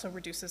 which also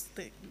reduces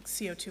the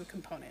CO2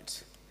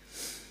 component.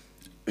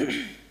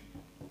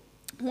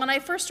 When I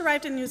first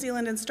arrived in New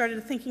Zealand and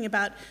started thinking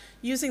about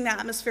using the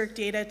atmospheric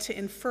data to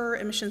infer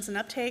emissions and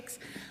uptakes,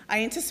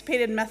 I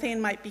anticipated methane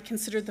might be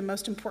considered the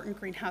most important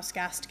greenhouse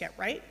gas to get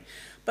right,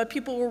 but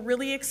people were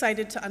really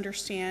excited to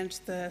understand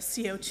the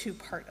CO2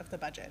 part of the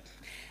budget.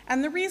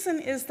 And the reason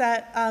is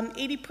that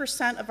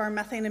 80% of our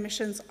methane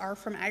emissions are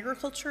from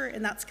agriculture,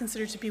 and that's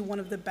considered to be one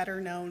of the better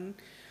known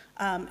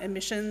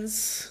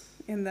emissions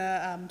in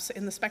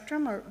the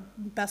spectrum, or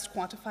best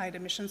quantified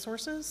emission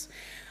sources.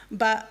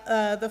 but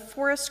the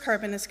forest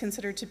carbon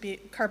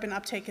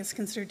uptake is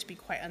considered to be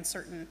quite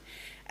uncertain.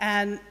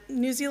 And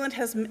New Zealand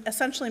has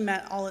essentially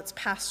met all its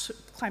past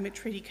climate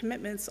treaty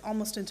commitments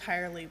almost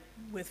entirely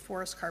with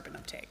forest carbon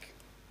uptake.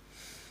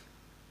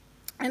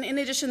 And in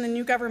addition, the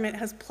new government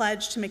has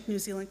pledged to make New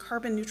Zealand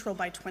carbon neutral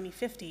by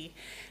 2050.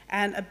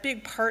 And a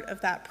big part of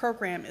that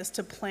program is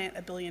to plant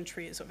 1 billion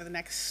trees over the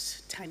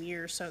next 10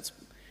 years. So it's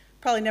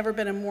probably never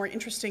been a more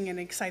interesting and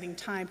exciting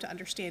time to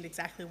understand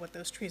exactly what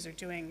those trees are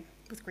doing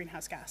with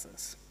greenhouse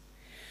gases.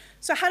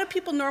 So how do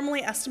people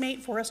normally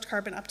estimate forest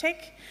carbon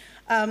uptake?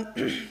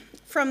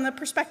 From the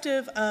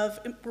perspective of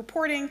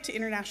reporting to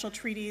international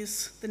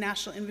treaties, the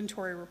National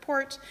Inventory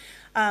Report,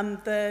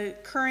 the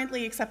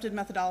currently accepted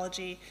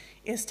methodology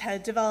is to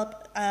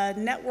develop a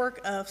network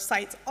of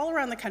sites all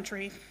around the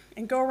country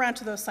and go around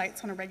to those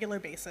sites on a regular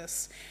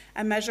basis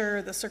and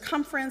measure the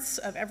circumference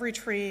of every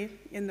tree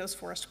in those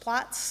forest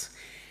plots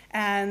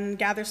and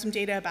gather some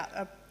data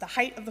about the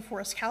height of the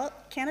forest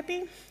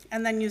canopy,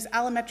 and then use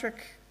allometric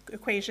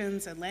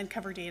equations and land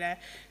cover data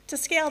to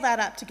scale that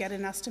up to get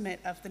an estimate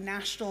of the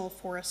national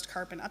forest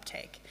carbon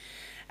uptake.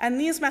 And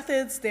these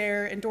methods,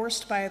 they're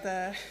endorsed by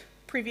the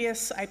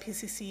previous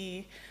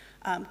IPCC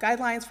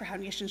guidelines for how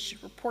nations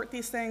should report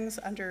these things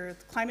under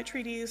the climate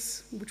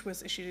treaties, which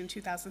was issued in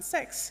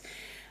 2006.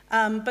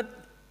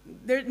 But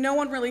no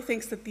one really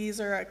thinks that these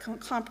are a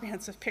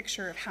comprehensive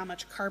picture of how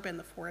much carbon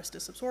the forest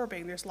is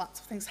absorbing. There's lots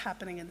of things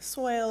happening in the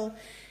soil,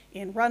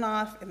 in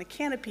runoff, in the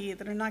canopy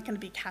that are not going to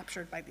be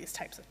captured by these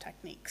types of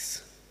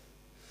techniques.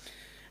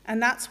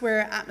 And that's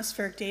where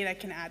atmospheric data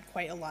can add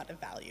quite a lot of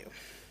value.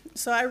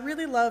 So I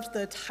really loved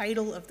the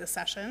title of the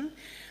session,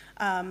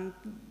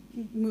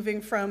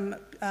 moving from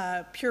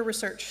pure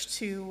research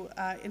to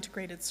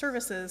integrated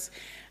services.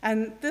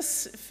 And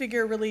this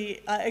figure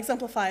really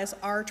exemplifies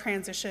our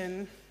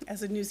transition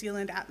as a New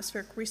Zealand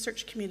atmospheric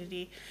research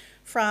community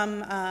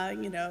from a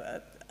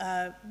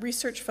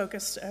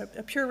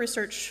pure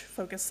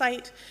research-focused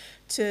site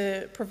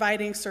to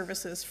providing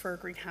services for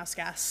greenhouse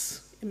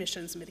gas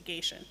emissions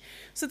mitigation.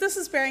 So this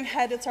is Baring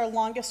Head. It's our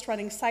longest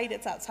running site.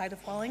 It's outside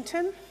of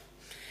Wellington.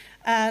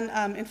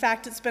 And in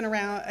fact, it's been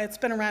around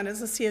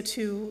as a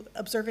CO2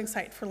 observing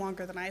site for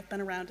longer than I've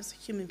been around as a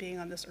human being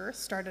on this earth,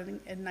 started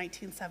in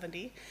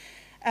 1970.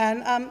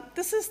 And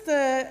this is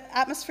the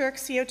atmospheric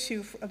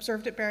CO2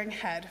 observed at Baring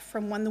Head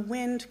from when the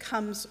wind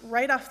comes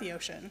right off the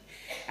ocean.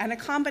 And a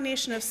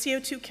combination of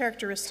CO2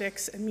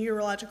 characteristics and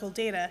meteorological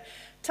data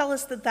tell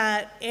us that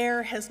that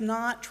air has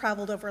not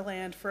traveled over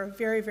land for a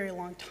very, very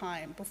long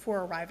time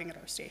before arriving at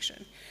our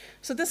station.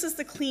 So this is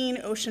the clean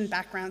ocean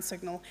background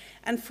signal.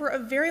 And for a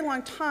very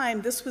long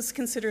time, this was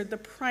considered the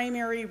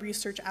primary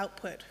research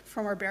output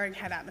from our Baring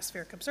Head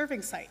atmospheric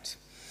observing site.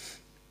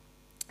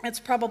 It's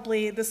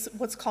probably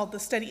what's called the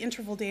steady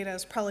interval data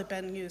has probably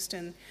been used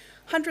in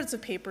hundreds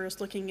of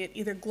papers looking at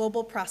either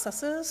global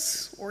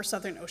processes or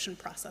Southern Ocean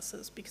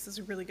processes, because it's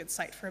a really good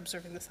site for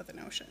observing the Southern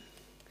Ocean.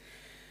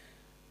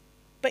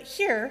 But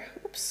here,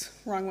 oops,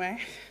 wrong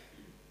way.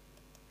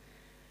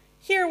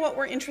 Here, what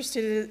we're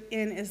interested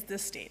in is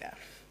this data.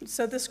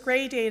 So this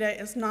gray data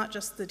is not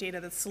just the data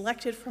that's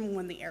selected from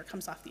when the air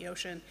comes off the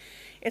ocean.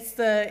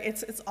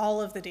 It's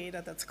all of the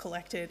data that's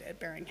collected at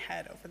Baring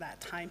Head over that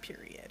time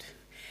period.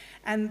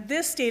 And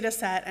this data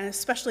set, and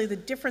especially the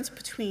difference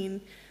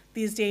between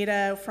these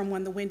data from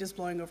when the wind is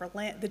blowing over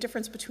land, the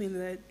difference between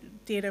the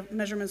data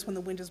measurements when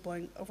the wind is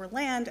blowing over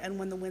land and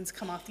when the winds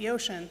come off the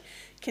ocean,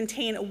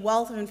 contain a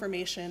wealth of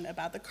information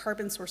about the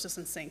carbon sources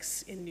and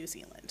sinks in New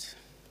Zealand.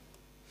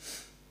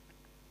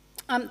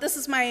 This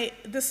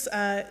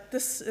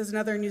is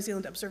another New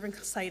Zealand observing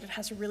site. It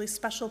has a really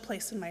special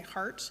place in my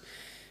heart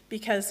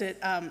because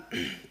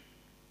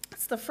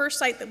it's the first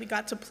site that we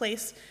got to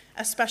place,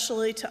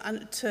 especially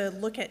to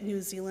look at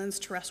New Zealand's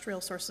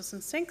terrestrial sources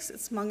and sinks.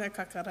 It's Maunga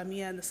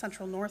Kakaramia in the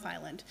central North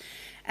Island.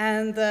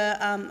 And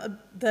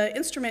the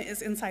instrument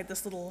is inside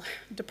this little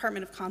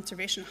Department of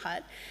Conservation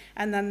hut.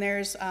 And then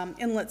there's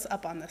inlets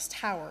up on this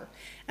tower.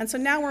 And so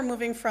now we're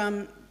moving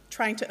from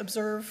trying to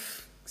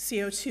observe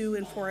CO2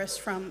 in forests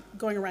from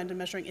going around and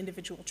measuring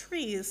individual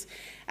trees.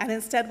 And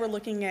instead we're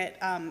looking at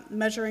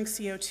measuring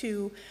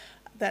CO2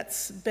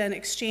 that's been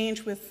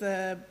exchanged with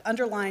the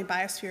underlying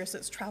biospheres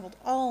that's traveled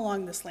all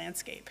along this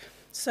landscape.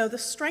 So the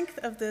strength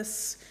of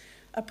this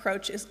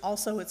approach is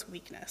also its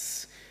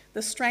weakness.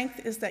 The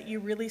strength is that you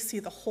really see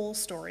the whole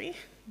story,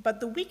 but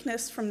the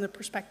weakness from the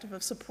perspective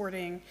of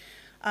supporting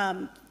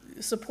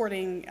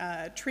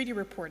treaty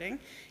reporting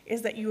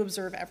is that you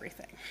observe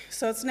everything.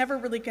 So it's never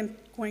really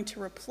going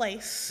to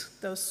replace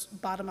those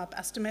bottom-up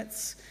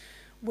estimates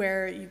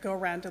where you go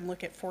around and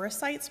look at forest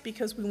sites,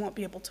 because we won't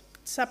be able to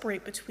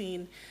separate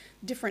between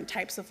different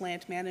types of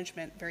land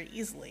management very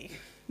easily.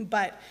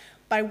 But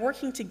by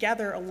working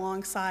together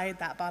alongside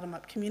that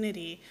bottom-up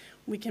community,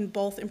 we can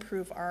both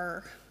improve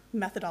our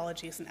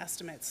methodologies and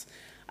estimates.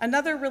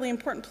 Another really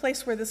important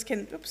place where this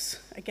can, oops,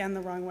 again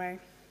the wrong way.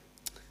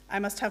 I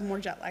must have more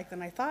jet lag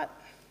than I thought.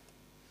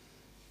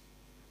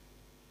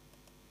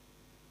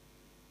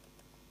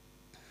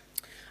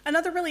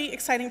 Another really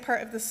exciting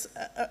part of this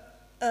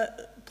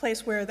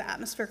place where the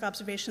atmospheric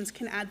observations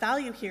can add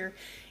value here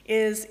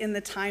is in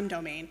the time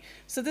domain.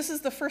 So this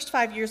is the first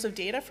 5 years of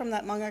data from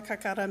that Mga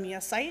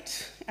Kakaramia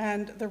site,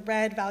 and the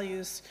red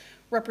values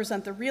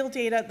represent the real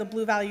data. The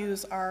blue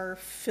values are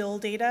fill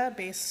data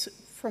based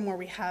from where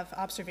we have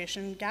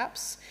observation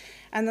gaps.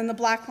 And then the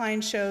black line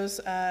shows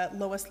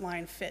lowest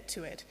line fit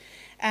to it.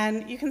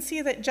 And you can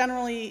see that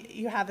generally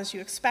you have, as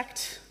you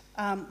expect,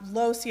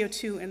 low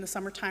CO2 in the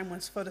summertime when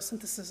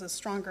photosynthesis is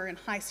stronger, and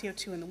high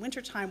CO2 in the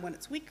wintertime when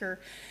it's weaker.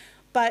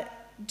 But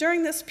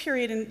during this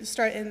period,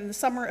 in the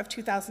summer of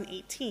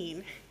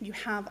 2018, you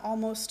have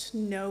almost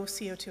no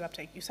CO2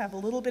 uptake. You have a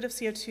little bit of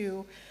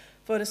CO2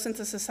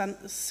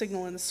 photosynthesis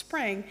signal in the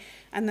spring,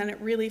 and then it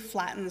really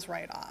flattens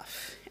right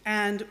off.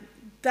 And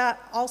that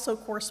also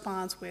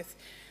corresponds with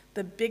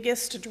the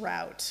biggest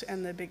drought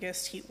and the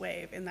biggest heat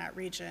wave in that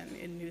region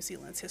in New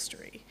Zealand's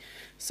history.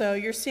 So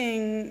you're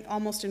seeing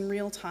almost in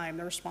real time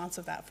the response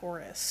of that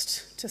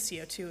forest to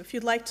CO2. If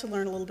you'd like to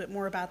learn a little bit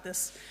more about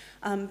this,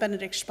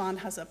 Benedict Spahn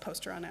has a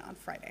poster on it on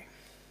Friday.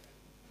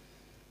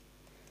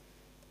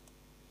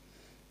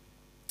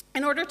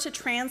 In order to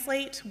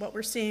translate what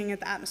we're seeing at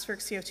the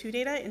atmospheric CO2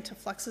 data into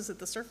fluxes at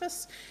the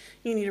surface,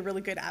 you need a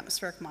really good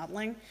atmospheric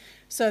modeling.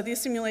 So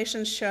these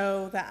simulations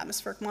show the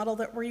atmospheric model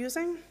that we're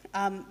using.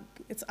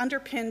 It's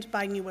underpinned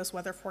by NIWA's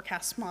weather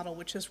forecast model,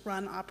 which is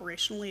run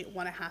operationally at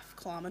 1.5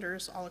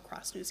 kilometers all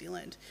across New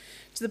Zealand.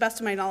 To the best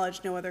of my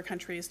knowledge, no other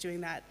country is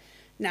doing that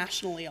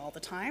nationally all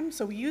the time.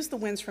 So we use the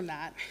winds from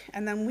that,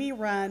 and then we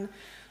run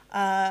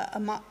a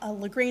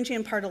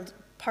Lagrangian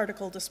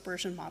particle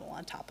dispersion model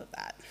on top of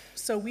that.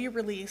 So we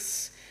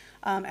release,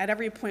 at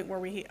every point where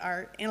we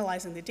are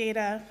analyzing the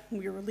data,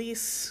 we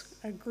release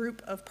a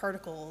group of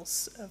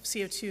particles of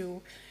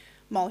CO2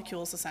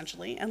 molecules,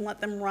 essentially, and let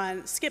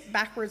them skip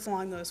backwards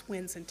along those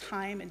winds in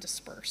time and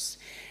disperse.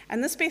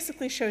 And this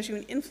basically shows you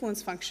an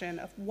influence function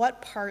of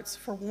what parts,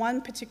 for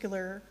one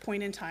particular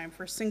point in time,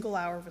 for a single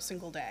hour of a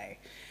single day,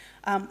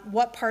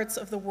 what parts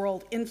of the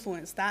world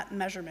influence that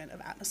measurement of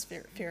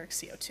atmospheric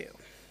CO2.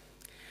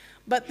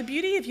 But the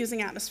beauty of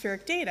using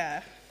atmospheric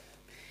data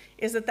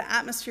is that the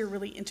atmosphere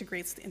really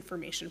integrates the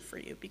information for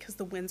you because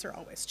the winds are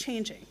always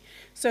changing.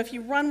 So if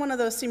you run one of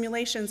those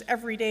simulations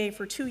every day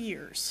for 2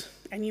 years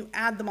and you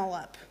add them all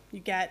up,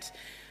 you get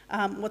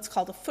what's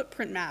called a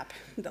footprint map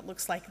that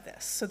looks like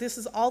this. So this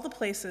is all the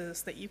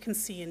places that you can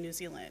see in New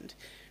Zealand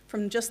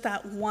from just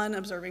that one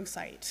observing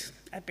site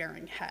at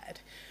Bering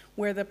Head,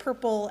 where the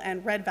purple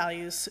and red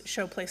values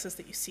show places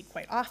that you see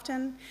quite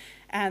often,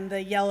 and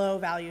the yellow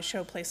values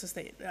show places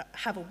that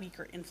have a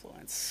weaker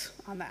influence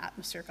on the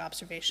atmospheric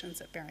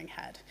observations at Bering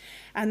Head.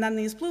 And then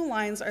these blue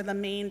lines are the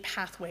main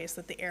pathways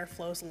that the air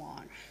flows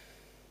along.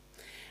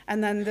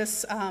 And then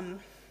this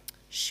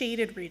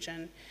shaded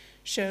region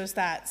shows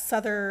that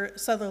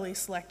southerly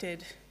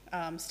selected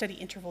steady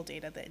interval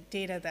data, the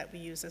data that we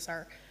use as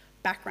our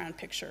background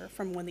picture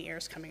from when the air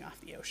is coming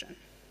off the ocean.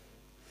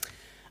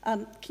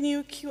 Can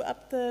you cue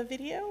up the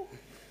video?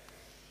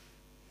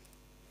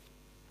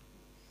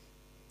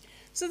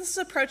 So this is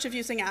an approach of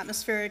using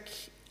atmospheric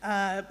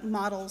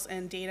models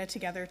and data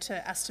together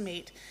to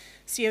estimate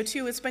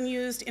CO2. It's been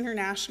used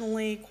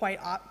internationally quite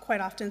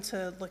often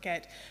to look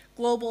at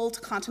global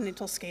to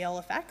continental scale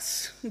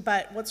effects,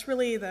 but what's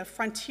really the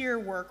frontier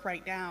work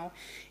right now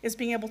is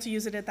being able to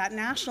use it at that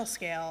national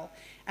scale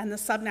and the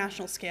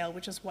subnational scale,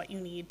 which is what you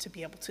need to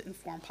be able to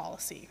inform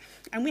policy.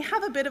 And we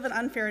have a bit of an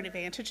unfair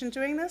advantage in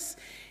doing this,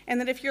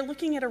 and that if you're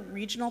looking at a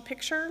regional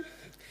picture,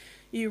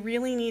 you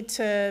really need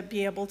to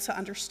be able to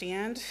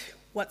understand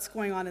what's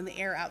going on in the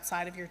air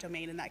outside of your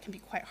domain, and that can be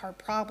quite a hard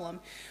problem.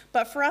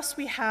 But for us,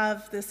 we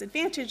have this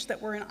advantage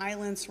that we're an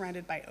island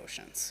surrounded by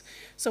oceans.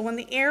 So when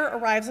the air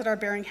arrives at our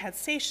Bering Head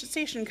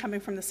station coming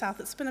from the south,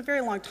 it's been a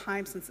very long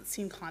time since it's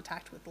seen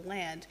contact with the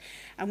land,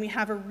 and we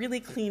have a really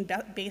clean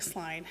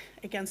baseline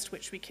against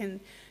which we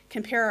can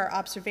compare our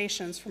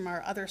observations from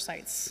our other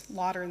sites,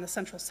 Lauder in the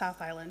central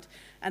South Island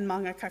and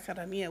Mga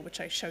Kakaramia,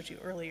 which I showed you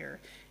earlier,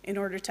 in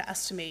order to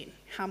estimate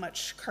how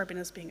much carbon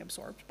is being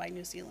absorbed by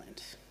New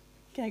Zealand.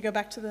 Can I go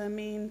back to the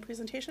main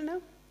presentation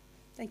now?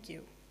 Thank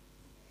you.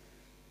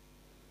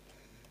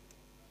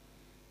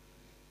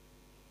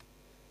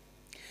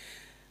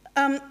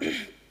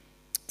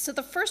 So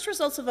the first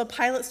results of a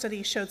pilot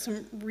study showed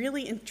some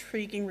really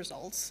intriguing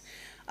results.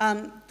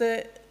 When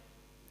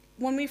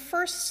we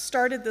first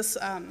started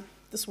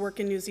this work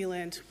in New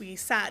Zealand, we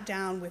sat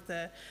down with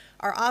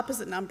our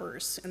opposite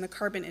numbers in the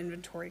carbon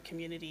inventory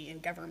community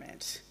and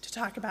government to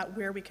talk about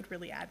where we could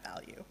really add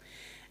value.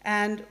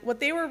 And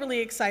what they were really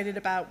excited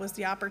about was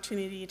the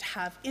opportunity to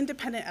have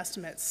independent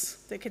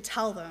estimates that could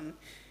tell them,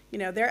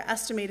 they're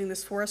estimating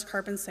this forest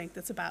carbon sink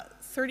that's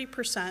about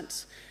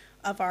 30%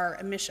 of our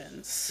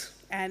emissions.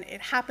 And it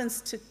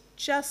happens to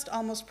just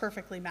almost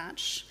perfectly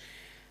match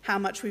how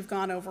much we've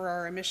gone over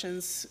our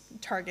emissions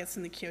targets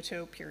in the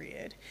Kyoto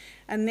period.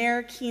 And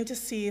they're keen to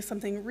see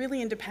something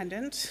really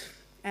independent,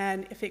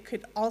 and if it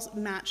could also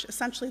match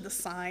essentially the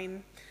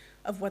sign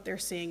of what they're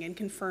seeing and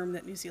confirm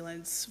that New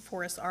Zealand's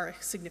forests are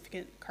a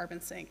significant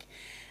carbon sink.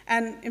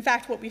 And in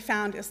fact, what we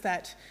found is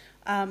that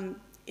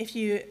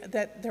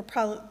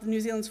New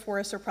Zealand's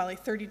forests are probably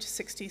 30 to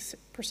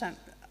 60%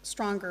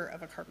 stronger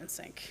of a carbon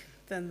sink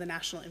than the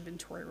National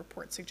Inventory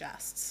Report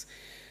suggests.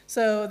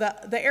 So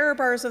the error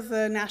bars of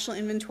the National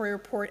Inventory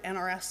Report and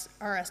our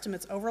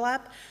estimates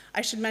overlap.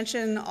 I should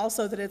mention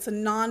also that it's a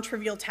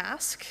non-trivial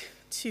task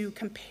to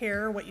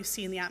compare what you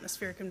see in the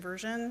atmospheric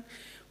inversion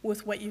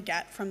with what you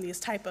get from these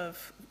type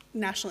of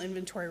National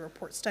Inventory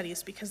Report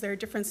studies, because there are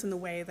differences in the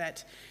way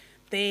that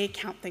they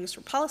count things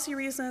for policy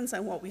reasons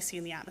and what we see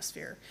in the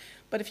atmosphere.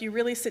 But if you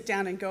really sit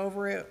down and go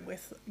over it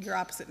with your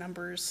opposite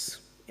numbers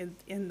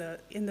in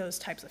those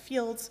types of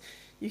fields,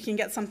 you can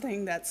get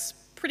something that's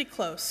pretty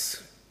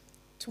close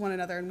to one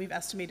another, and we've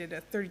estimated a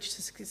 30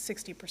 to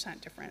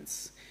 60%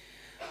 difference.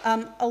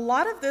 A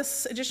lot of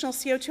this additional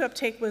CO2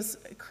 uptake was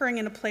occurring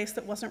in a place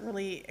that wasn't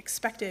really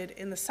expected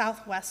in the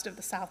southwest of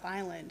the South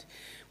Island,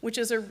 which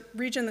is a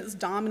region that's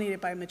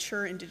dominated by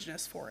mature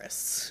indigenous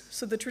forests.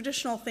 So the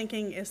traditional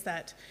thinking is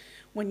that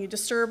when you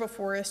disturb a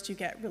forest, you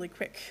get really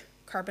quick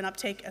carbon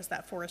uptake as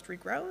that forest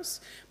regrows,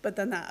 but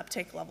then that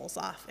uptake levels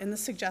off. And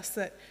this suggests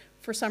that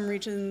for some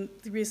reason,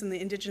 the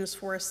indigenous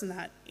forests in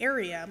that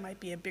area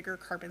might be a bigger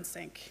carbon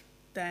sink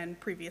than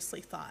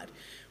previously thought,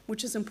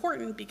 which is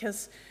important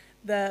because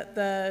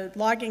the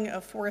logging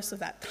of forests of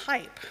that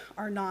type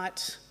are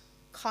not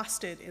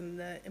costed in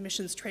the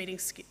emissions trading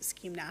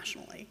scheme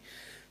nationally.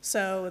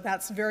 So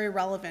that's very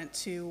relevant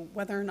to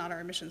whether or not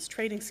our emissions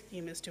trading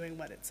scheme is doing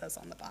what it says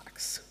on the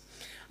box.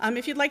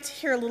 If you'd like to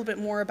hear a little bit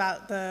more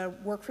about the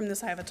work from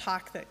this, I have a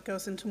talk that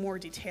goes into more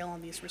detail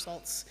on these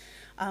results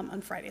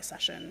on Friday's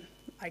session,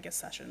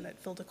 session that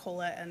Phil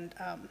DeCola and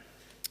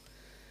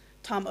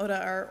Tom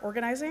Oda are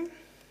organizing.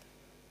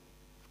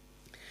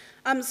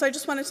 So I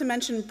just wanted to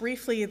mention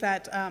briefly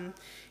that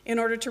in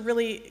order to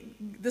really,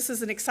 this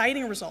is an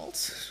exciting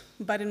result,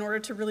 but in order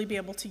to really be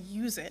able to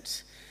use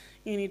it,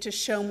 you need to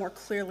show more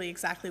clearly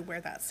exactly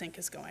where that sink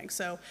is going.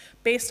 So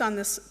based on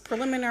this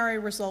preliminary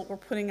result, we're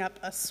putting up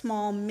a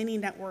small mini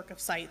network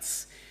of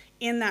sites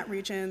in that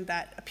region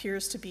that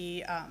appears to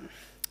be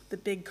the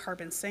big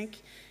carbon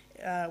sink,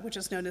 which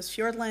is known as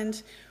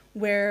Fjordland,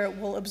 where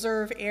we'll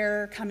observe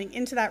air coming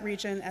into that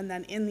region and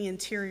then in the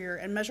interior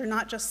and measure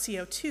not just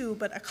CO2,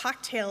 but a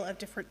cocktail of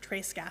different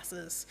trace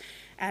gases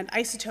and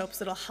isotopes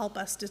that'll help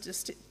us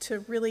to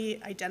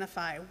really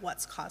identify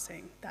what's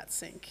causing that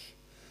sink.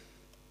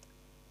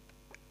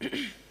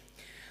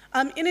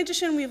 In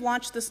addition, we've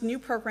launched this new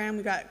program.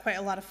 We got quite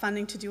a lot of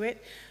funding to do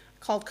it,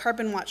 called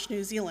Carbon Watch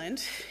New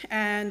Zealand.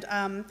 And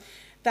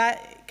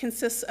that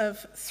consists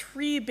of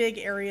 3 big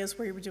areas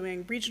where we're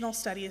doing regional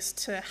studies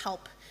to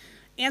help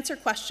answer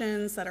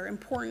questions that are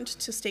important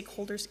to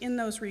stakeholders in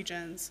those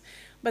regions.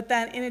 But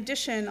then in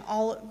addition,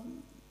 all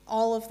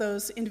of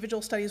those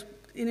individual studies,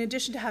 in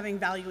addition to having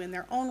value in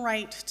their own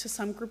right to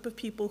some group of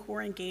people who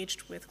are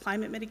engaged with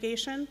climate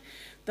mitigation,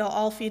 they'll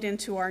all feed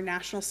into our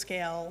national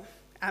scale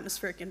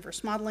atmospheric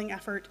inverse modeling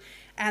effort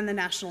and the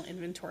National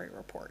Inventory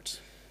Report.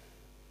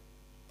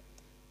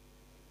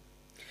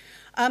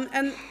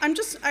 And I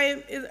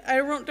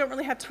don't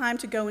really have time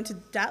to go into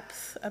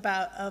depth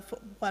of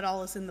what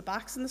all is in the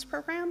box in this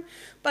program,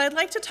 but I'd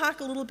like to talk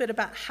a little bit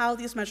about how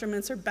these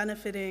measurements are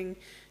benefiting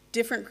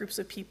different groups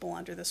of people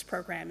under this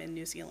program in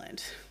New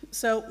Zealand.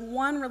 So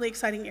one really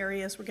exciting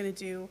area is we're going to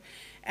do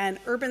an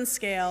urban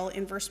scale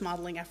inverse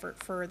modeling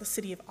effort for the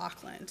city of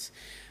Auckland.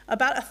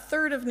 About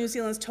 1/3 of New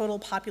Zealand's total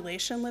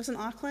population lives in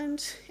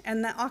Auckland,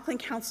 and the Auckland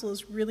Council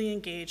is really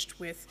engaged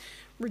with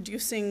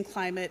reducing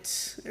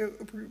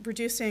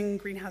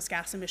greenhouse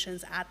gas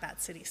emissions at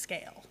that city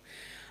scale.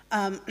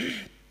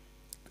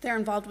 They're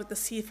involved with the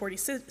C40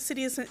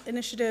 Cities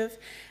Initiative,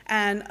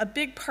 and a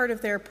big part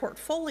of their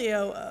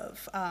portfolio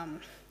of,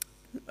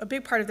 a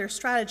big part of their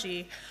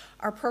strategy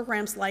are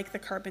programs like the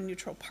Carbon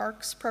Neutral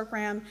Parks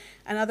program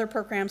and other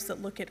programs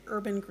that look at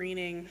urban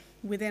greening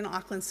within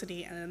Auckland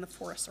City and in the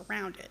forests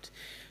around it.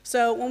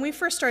 So when we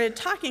first started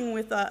talking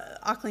with the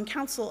Auckland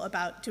Council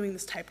about doing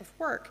this type of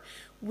work,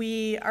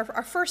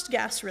 our first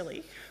guess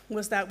really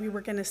was that they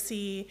were going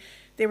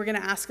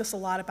to ask us a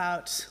lot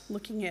about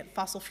looking at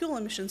fossil fuel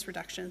emissions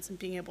reductions and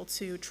being able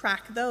to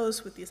track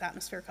those with these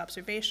atmospheric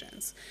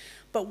observations.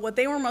 But what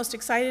they were most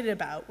excited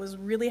about was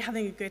really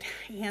having a good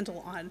handle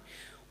on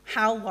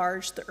how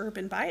large the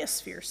urban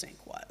biosphere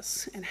sink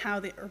was and how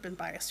the urban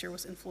biosphere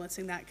was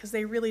influencing that, because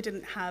they really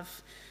didn't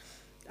have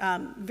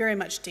very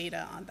much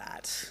data on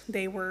that.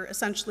 They were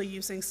essentially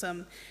using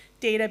some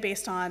data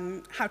based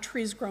on how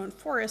trees grow in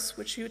forests,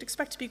 which you would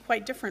expect to be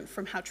quite different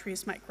from how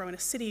trees might grow in a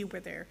city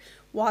where they're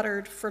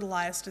watered,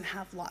 fertilized, and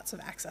have lots of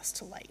access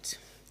to light.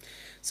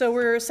 So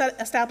we're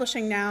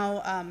establishing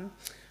now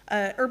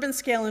urban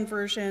scale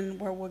inversion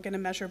where we're going to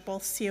measure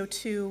both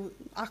CO2.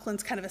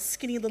 Auckland's kind of a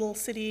skinny little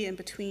city in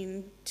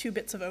between 2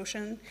 bits of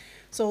ocean.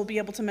 So we'll be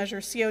able to measure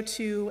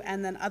CO2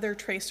 and then other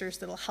tracers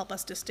that'll help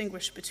us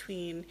distinguish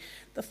between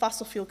the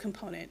fossil fuel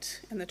component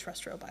and the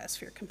terrestrial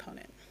biosphere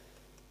component.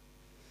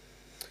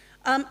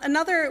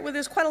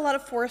 There's quite a lot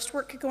of forest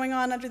work going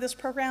on under this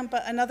program,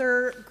 but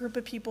another group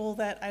of people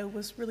that I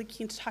was really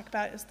keen to talk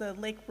about is the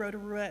Lake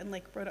Rotorua and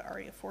Lake Rota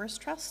Aria Forest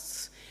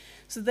Trusts.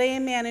 So they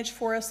manage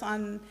forests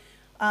on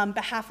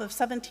behalf of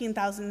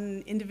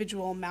 17,000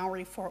 individual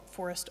Maori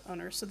forest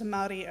owners. So the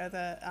Maori are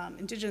the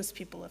indigenous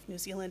people of New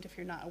Zealand, if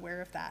you're not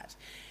aware of that.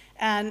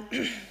 And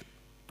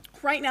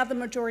right now, the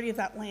majority of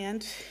that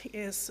land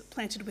is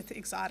planted with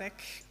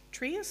exotic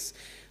trees.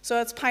 So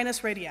it's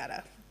Pinus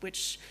radiata,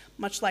 which,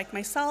 much like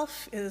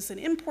myself, is an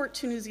import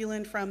to New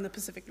Zealand from the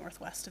Pacific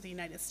Northwest of the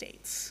United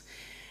States.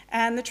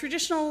 And the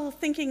traditional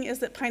thinking is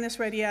that Pinus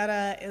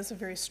radiata is a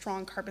very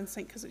strong carbon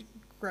sink because it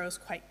grows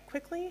quite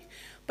quickly.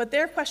 But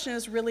their question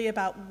is really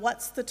about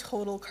what's the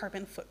total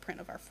carbon footprint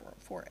of our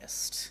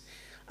forest?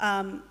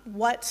 How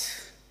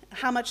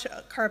much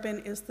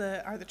carbon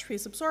are the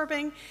trees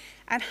absorbing?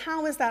 And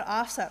how is that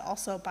offset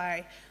also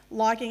by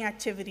logging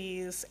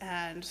activities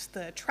and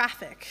the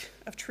traffic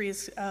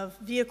of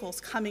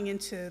vehicles coming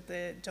into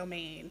the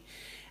domain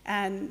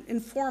and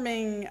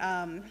informing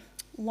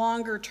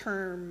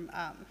longer-term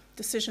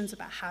decisions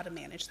about how to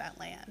manage that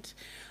land?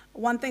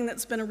 One thing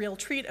that's been a real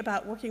treat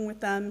about working with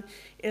them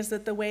is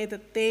that the way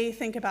that they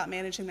think about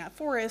managing that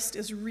forest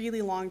is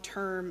really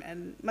long-term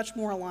and much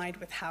more aligned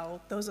with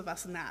how those of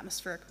us in the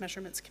atmospheric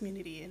measurements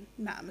community and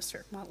the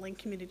atmospheric modeling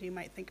community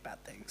might think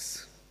about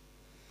things.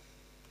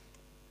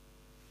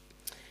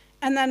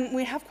 And then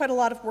we have quite a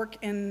lot of work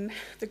in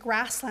the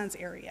grasslands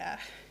area.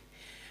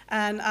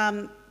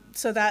 And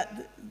so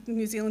that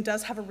New Zealand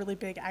does have a really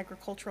big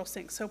agricultural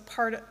sink, so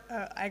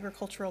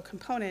agricultural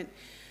component.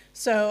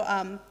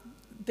 So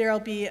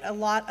there'll be a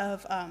lot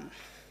of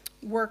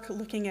work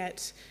looking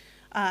at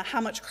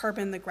how much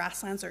carbon the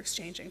grasslands are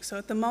exchanging. So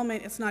at the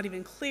moment, it's not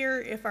even clear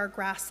if our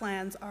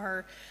grasslands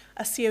are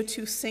a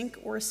CO2 sink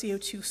or a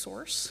CO2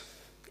 source.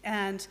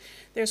 And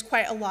there's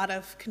quite a lot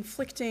of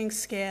conflicting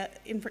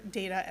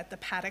data at the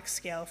paddock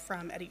scale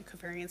from eddy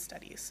covariance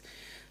studies.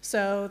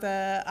 So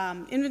the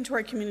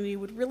inventory community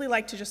would really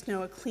like to just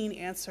know a clean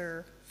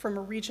answer from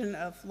a region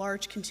of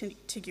large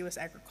contiguous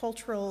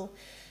agricultural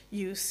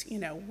use,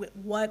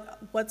 what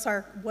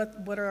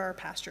are our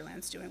pasture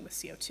lands doing with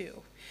CO2?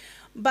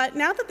 But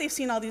now that they've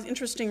seen all these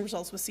interesting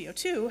results with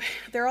CO2,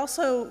 they're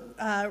also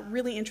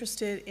really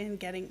interested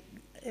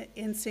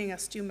in seeing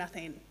us do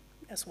methane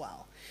as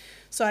well.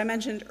 So I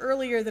mentioned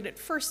earlier that at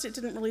first it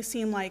didn't really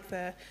seem like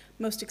the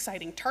most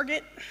exciting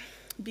target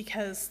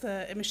because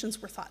the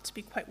emissions were thought to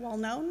be quite well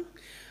known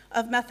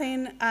of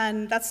methane,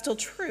 and that's still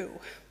true.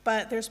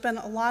 But there's been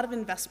a lot of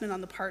investment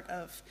on the part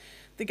of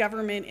the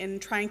government in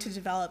trying to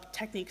develop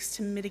techniques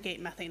to mitigate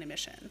methane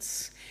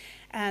emissions.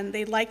 And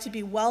they'd like to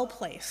be well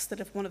placed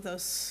that if one of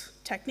those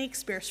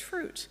techniques bears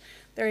fruit,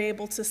 they're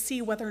able to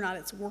see whether or not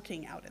it's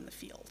working out in the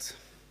field.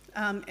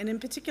 And in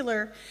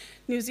particular,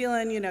 New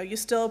Zealand, you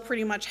still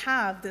pretty much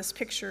have this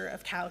picture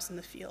of cows in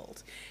the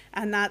field.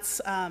 And that's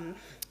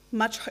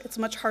it's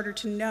much harder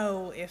to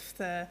know if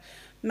the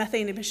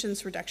methane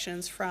emissions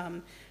reductions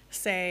from,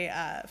 say,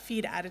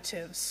 feed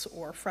additives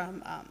or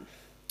from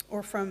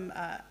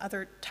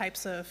other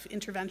types of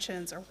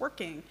interventions are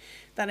working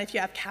than if you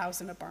have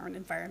cows in a barn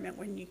environment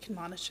when you can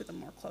monitor them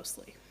more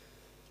closely.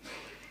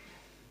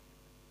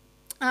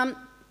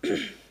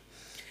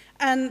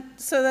 And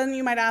so then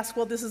you might ask,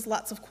 well, this is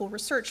lots of cool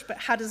research, but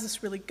how does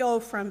this really go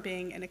from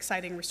being an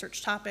exciting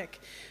research topic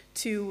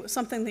to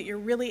something that you're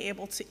really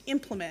able to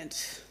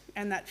implement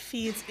and that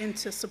feeds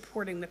into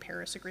supporting the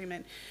Paris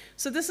Agreement?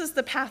 So this is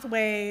the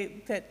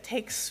pathway that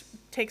takes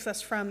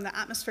us from the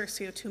atmospheric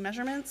CO2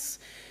 measurements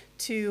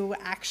to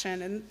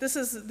action. And this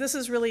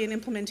is really an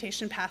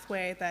implementation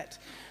pathway that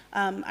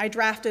I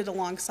drafted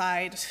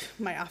alongside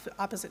my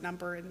opposite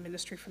number in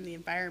Ministry from the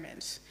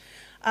Environment.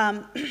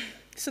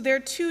 So there are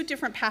two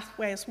different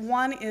pathways.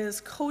 One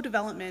is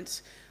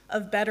co-development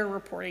of better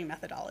reporting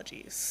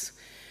methodologies.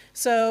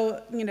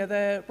 So,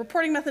 the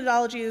reporting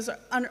methodologies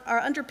are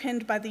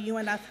underpinned by the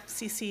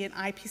UNFCCC and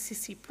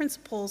IPCC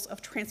principles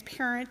of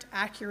transparent,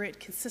 accurate,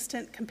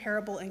 consistent,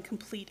 comparable, and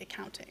complete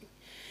accounting.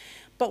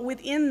 But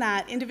within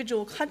that,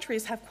 individual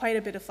countries have quite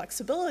a bit of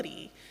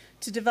flexibility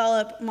to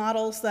develop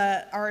models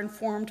that are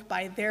informed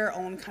by their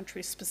own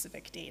country's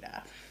specific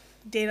data.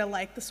 Data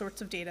like the sorts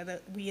of data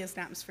that we as an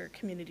atmospheric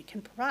community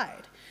can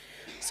provide.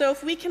 So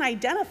if we can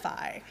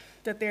identify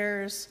that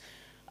there's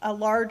a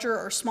larger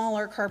or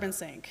smaller carbon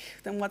sink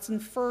than what's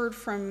inferred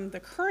from the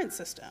current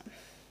system,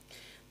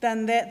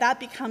 then that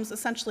becomes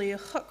essentially a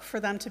hook for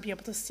them to be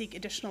able to seek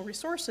additional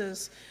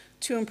resources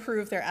to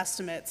improve their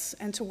estimates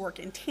and to work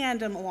in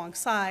tandem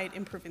alongside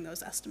improving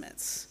those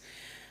estimates.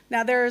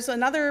 Now there's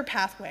another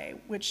pathway,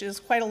 which is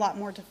quite a lot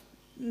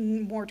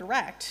more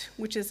direct,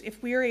 which is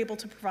if we are able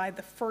to provide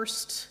the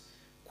first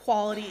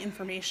quality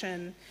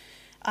information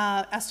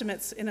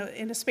estimates in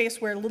a space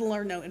where little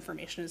or no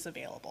information is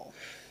available.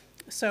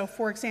 So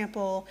for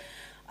example,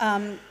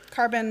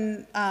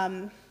 carbon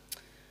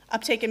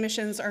uptake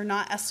emissions are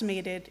not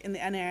estimated in the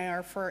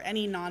NIR for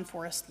any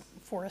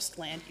non-forest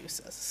land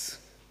uses.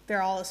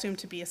 They're all assumed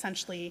to be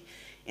essentially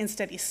in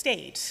steady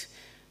state.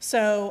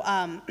 So,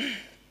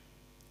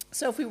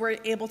 so if we were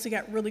able to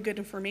get really good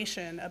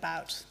information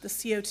about the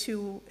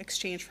CO2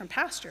 exchange from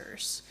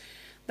pastures,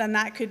 then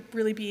that could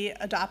really be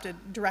adopted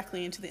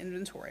directly into the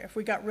inventory. If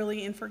we got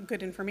really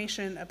good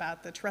information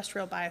about the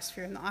terrestrial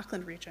biosphere in the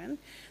Auckland region,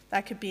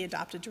 that could be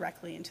adopted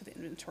directly into the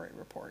inventory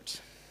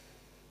report.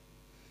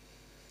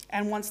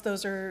 And once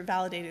those are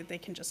validated, they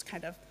can just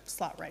kind of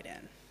slot right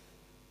in.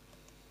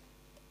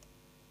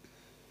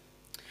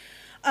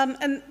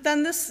 And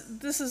then this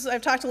is,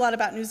 I've talked a lot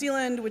about New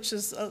Zealand, which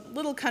is a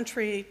little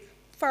country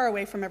far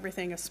away from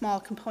everything, a small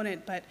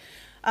component, but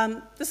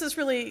this is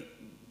really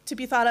to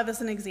be thought of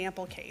as an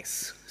example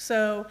case.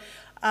 So,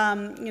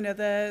 you know,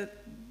 the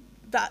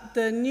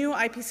new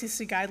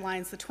IPCC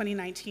guidelines, the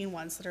 2019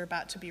 ones that are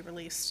about to be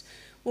released,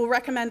 will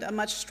recommend a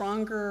much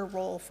stronger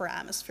role for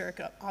atmospheric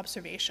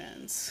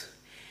observations.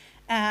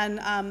 And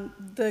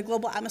the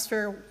Global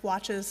Atmosphere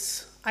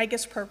Watch's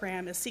IGUS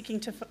program is seeking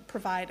to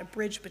provide a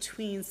bridge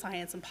between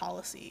science and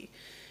policy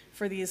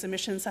for these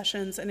emission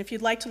sessions. And if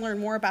you'd like to learn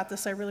more about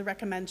this, I really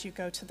recommend you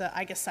go to the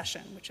IGUS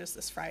session, which is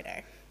this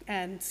Friday,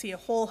 and see a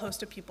whole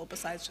host of people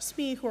besides just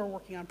me who are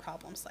working on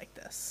problems like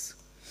this.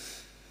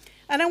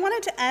 And I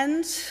wanted to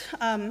end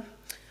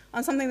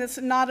on something that's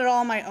not at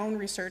all my own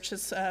research.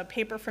 It's a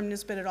paper from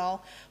Nisbet et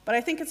al., but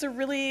I think it's a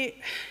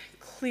really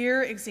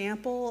clear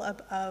example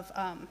of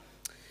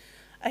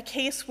a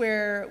case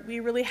where we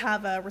really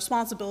have a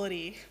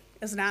responsibility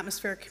as an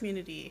atmospheric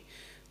community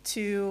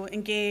to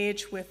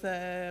engage with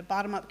the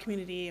bottom-up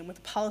community and with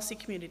the policy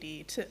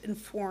community to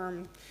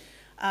inform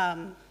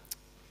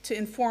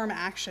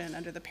action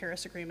under the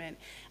Paris Agreement,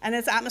 and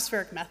it's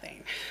atmospheric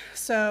methane.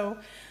 So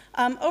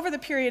over the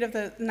period of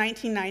the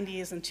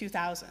 1990s and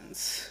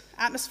 2000s,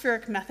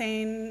 atmospheric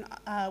methane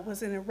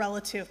was in a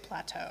relative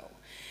plateau.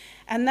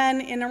 And then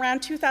in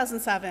around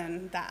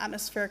 2007, the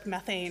atmospheric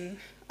methane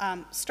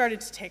started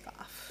to take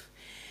off.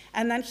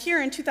 And then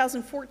here in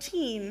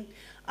 2014,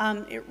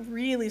 it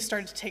really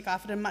started to take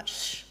off at a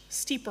much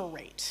steeper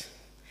rate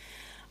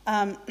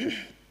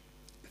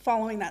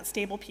following that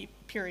stable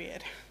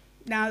period.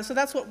 Now, so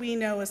that's what we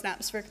know as an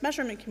atmospheric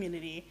measurement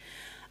community.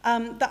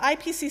 The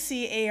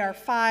IPCC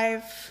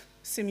AR5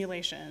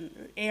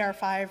 simulation,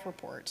 AR5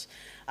 report,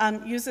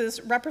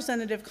 uses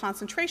representative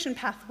concentration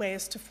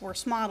pathways to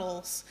force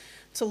models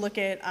to look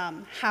at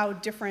how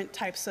different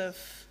types of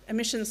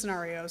emission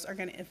scenarios are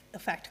going to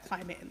affect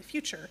climate in the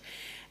future.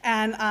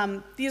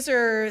 And this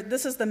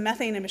is the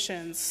methane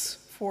emissions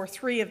for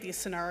 3 of these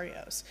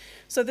scenarios.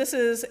 So this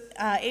is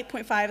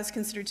 8.5 is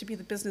considered to be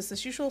the business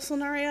as usual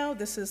scenario.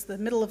 This is the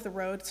middle of the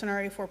road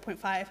scenario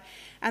 4.5.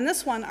 And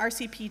this one,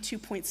 RCP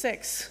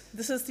 2.6,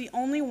 this is the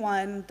only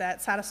one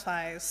that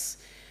satisfies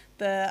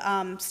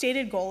the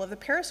stated goal of the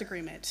Paris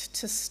Agreement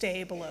to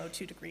stay below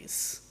 2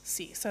 degrees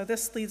C. So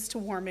this leads to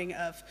warming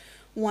of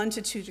 1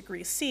 to 2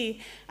 degrees C.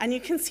 And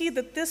you can see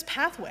that this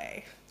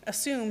pathway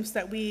assumes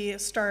that we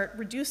start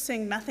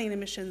reducing methane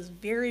emissions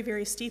very,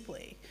 very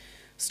steeply,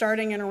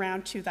 starting in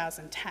around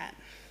 2010.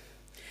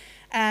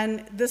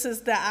 And this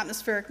is the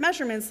atmospheric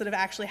measurements that have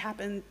actually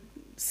happened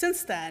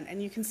since then,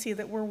 and you can see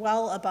that we're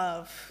well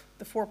above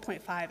the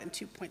 4.5 and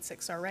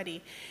 2.6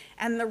 already.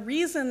 And the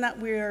reason that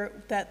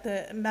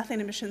the methane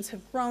emissions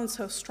have grown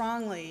so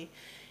strongly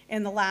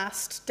in the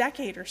last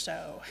decade or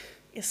so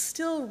is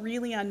still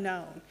really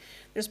unknown.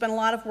 There's been a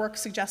lot of work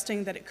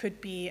suggesting that it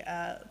could be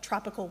a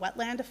tropical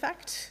wetland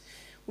effect,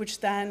 which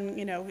then,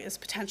 is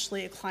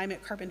potentially a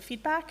climate carbon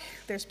feedback.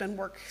 There's been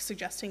work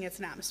suggesting it's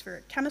an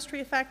atmospheric chemistry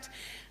effect,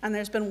 and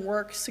there's been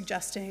work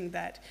suggesting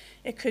that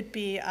it could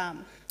be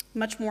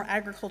much more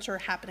agriculture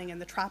happening in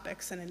the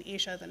tropics and in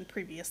Asia than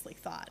previously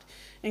thought,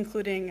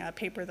 including a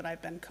paper that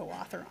I've been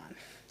co-author on.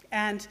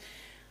 And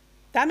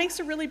that makes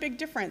a really big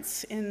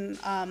difference in,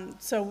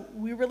 so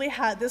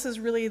this is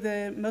really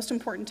the most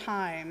important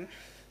time,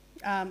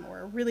 or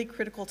a really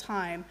critical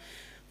time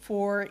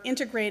for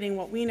integrating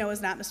what we know as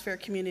an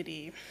atmospheric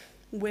community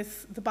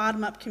with the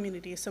bottom-up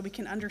community so we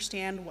can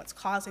understand what's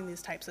causing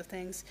these types of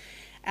things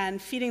and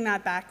feeding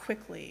that back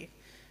quickly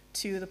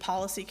to the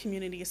policy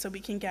community so we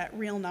can get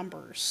real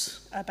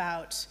numbers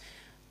about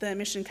the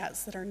emission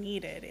cuts that are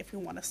needed if we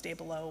want to stay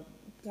below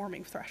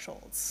warming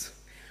thresholds.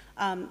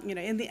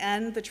 In the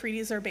end, the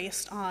treaties are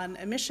based on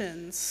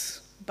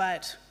emissions,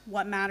 but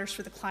what matters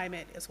for the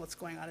climate is what's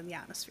going on in the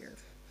atmosphere.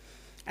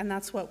 And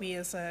that's what we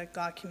as a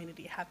GAW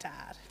community have to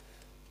add.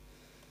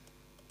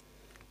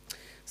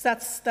 So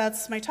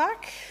that's my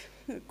talk,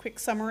 a quick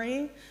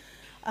summary,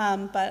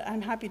 but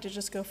I'm happy to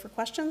just go for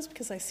questions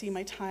because I see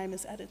my time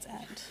is at its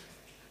end.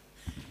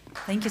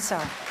 Thank you,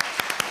 Sarah.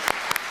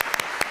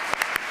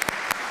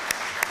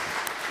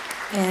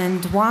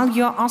 And while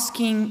you're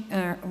asking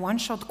one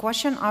short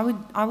question,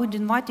 I would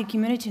invite the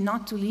community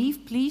not to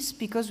leave, please,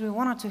 because we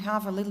wanted to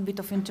have a little bit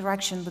of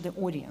interaction with the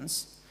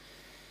audience.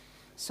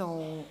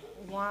 So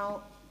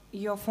while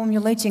you're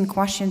formulating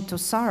question to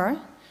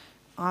Sarah,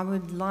 I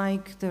would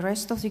like the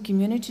rest of the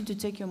community to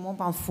take your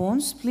mobile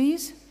phones,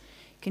 please.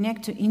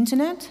 Connect to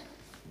internet.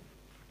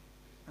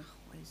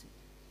 What is it?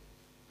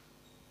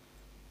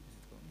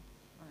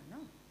 I don't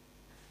know.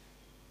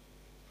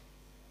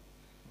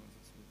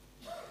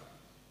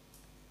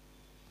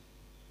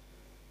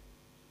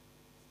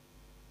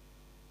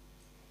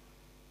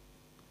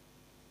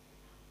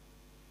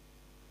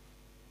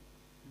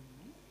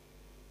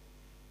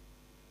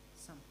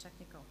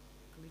 technical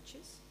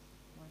glitches.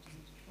 Why doesn't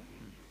it work?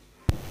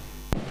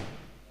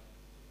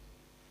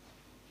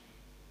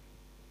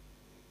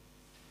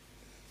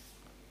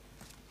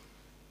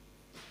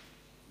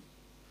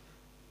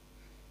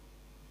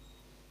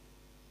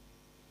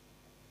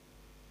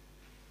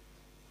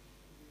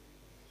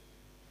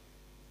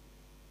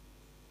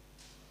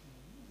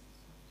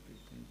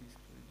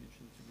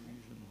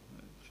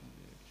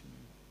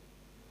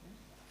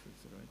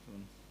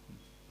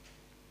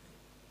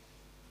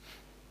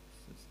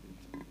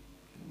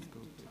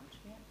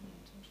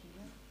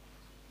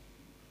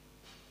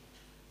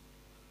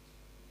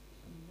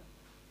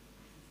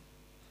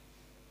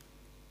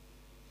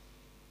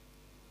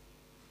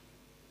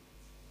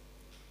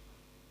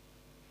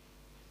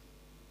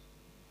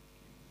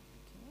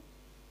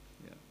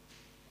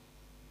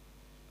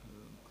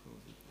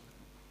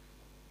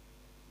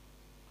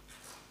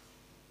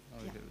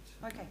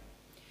 Okay.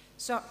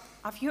 So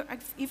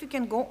if you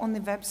can go on the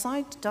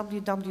website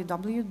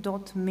www.menti.com,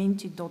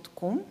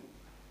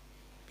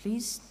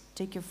 please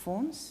take your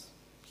phones,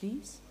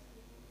 please.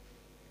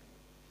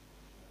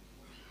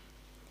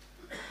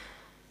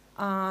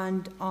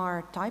 And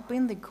type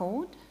in the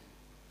code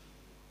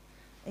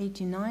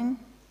 89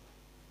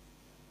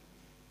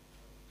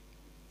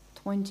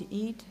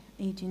 28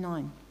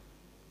 89.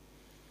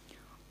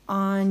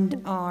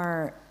 And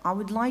I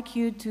would like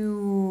you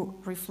to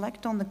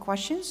reflect on the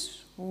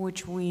questions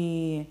which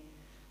we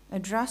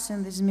address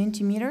in this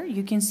Mentimeter.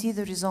 You can see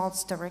the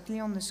results directly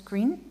on the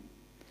screen.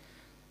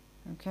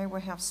 Okay, we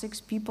have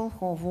 6 people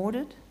who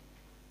voted.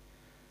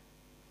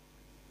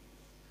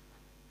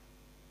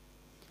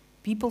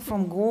 People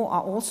from GAW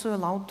are also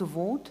allowed to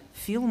vote.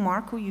 Phil,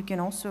 Marco, you can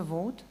also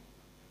vote.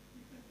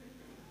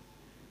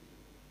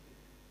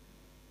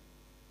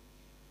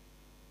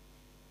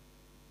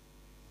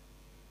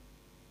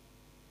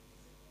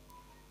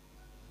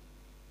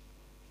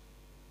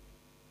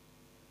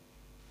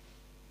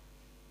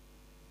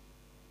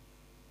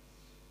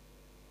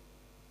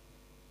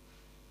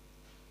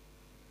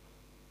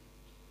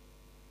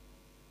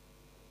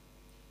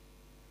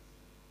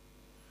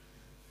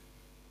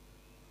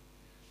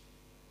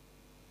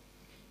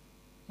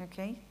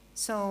 Okay,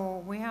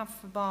 so we have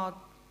about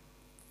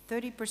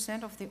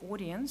 30% of the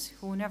audience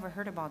who never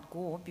heard about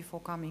GAW before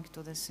coming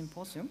to this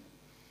symposium,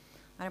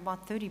 and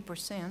about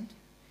 30%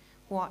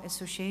 who are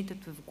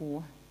associated with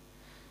GAW.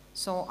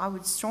 So I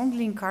would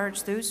strongly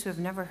encourage those who have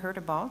never heard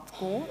about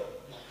GAW,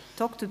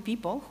 talk to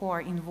people who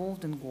are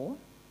involved in GAW.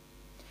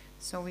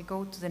 So we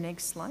go to the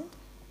next slide.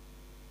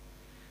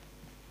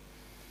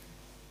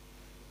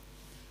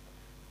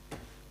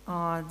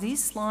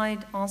 This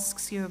slide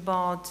asks you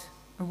about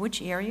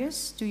which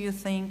areas do you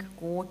think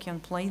GAW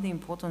can play the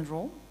important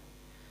role?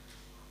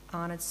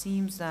 And it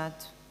seems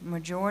that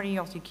majority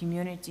of the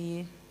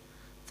community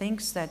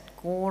thinks that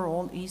GAW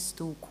role is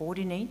to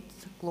coordinate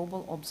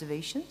global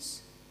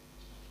observations.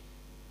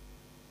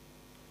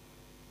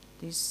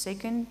 The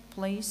second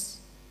place,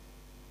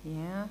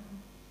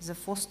 is the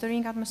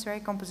fostering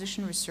atmospheric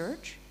composition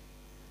research.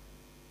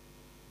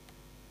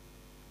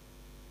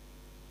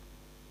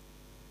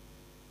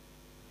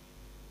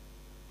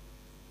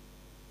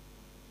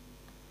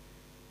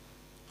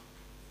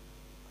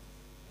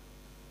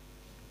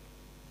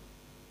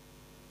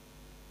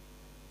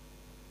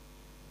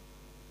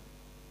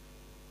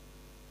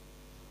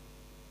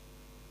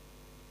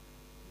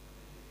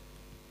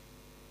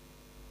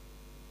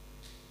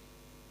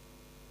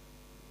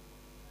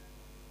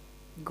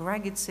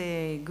 Greg, it's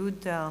a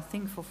good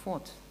thing for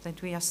thought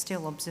that we are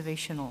still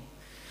observational,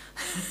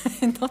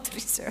 not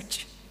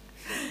research.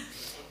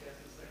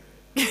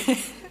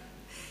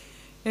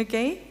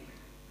 Okay,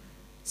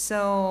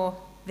 so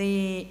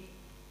the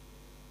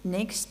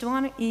next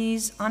one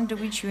is under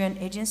which UN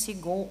agency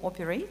GAW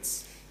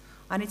operates,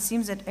 and it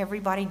seems that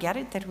everybody get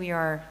it, that we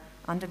are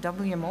under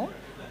WMO.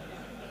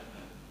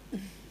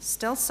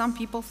 Still, some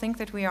people think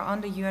that we are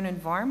under UN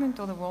Environment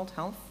or the World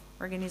Health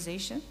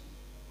Organization.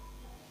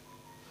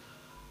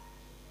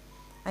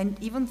 And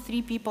even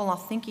 3 people are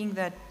thinking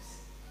that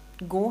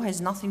GAW has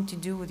nothing to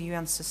do with the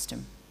UN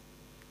system.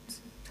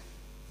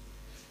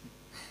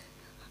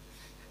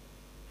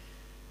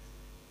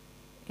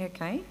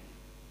 Okay.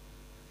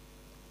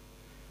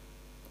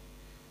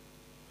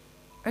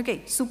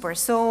 Okay, super.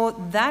 So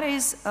that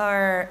is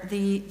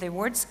the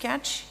word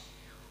sketch.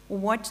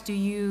 What do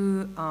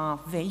you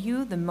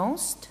value the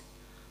most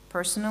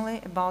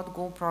personally about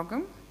GAW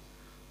program?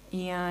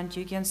 And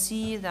you can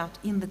see that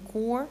in the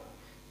core,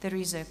 there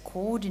is a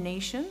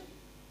coordination,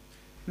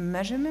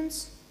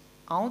 measurements,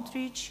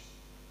 outreach,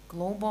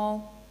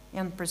 global,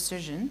 and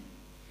precision,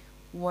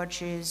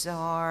 which is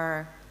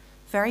our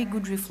very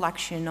good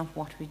reflection of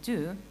what we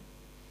do.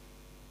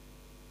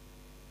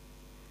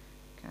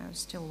 Okay, I'll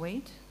still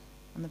wait.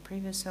 On the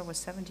previous there was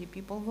 70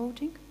 people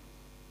voting.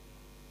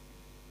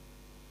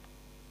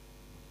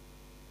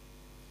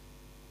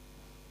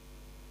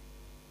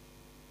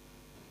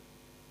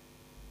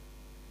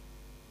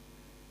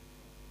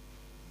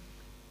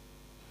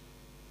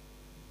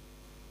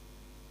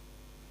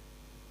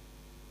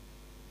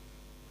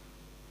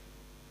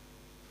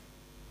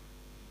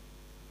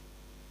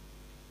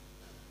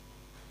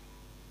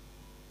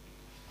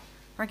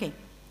 Okay,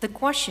 the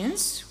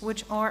questions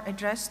which are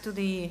addressed to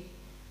the,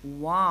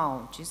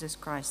 wow, Jesus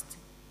Christ.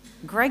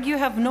 Greg, you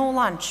have no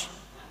lunch.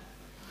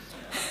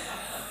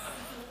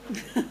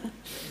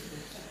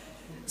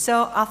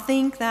 So I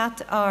think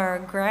that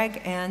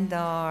Greg and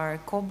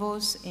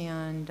Kobos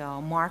and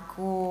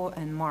Marco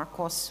and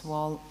Marcos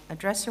will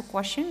address your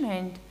question,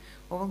 and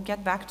we will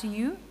get back to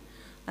you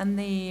and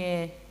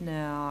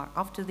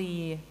after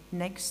the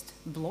next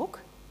block.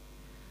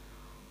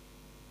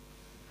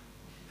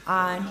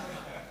 And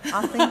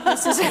I think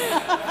this is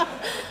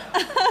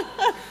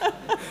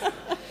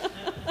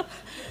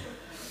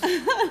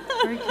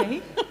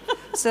okay.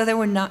 So there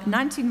were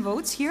 19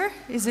 votes here.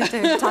 Is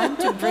it time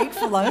to break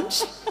for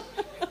lunch?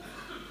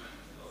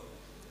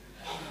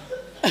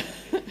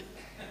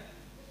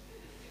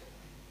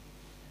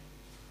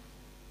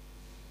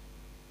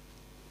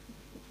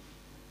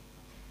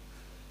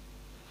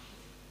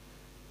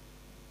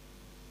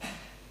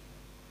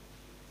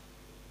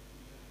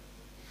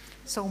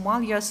 So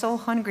while you're so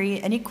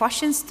hungry, any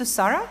questions to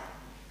Sarah?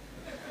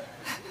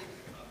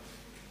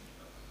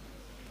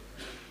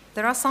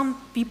 There are some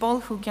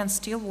people who can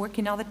still work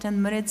another 10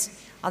 minutes.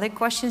 Are there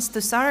questions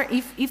to Sarah?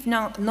 If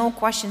no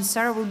questions,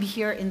 Sarah will be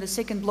here in the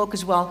second block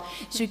as well,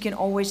 so you can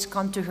always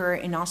come to her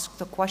and ask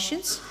the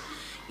questions.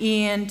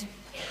 And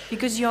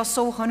because you are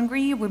so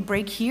hungry, we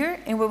break here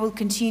and we will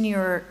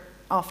continue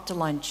after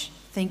lunch.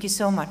 Thank you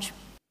so much.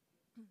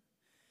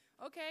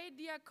 Okay,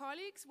 dear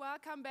colleagues,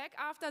 welcome back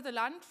after the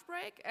lunch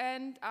break,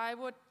 and I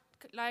would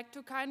like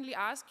to kindly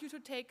ask you to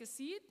take a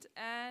seat,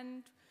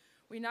 and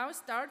we now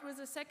start with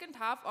the second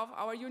half of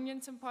our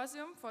Union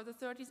Symposium for the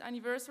 30th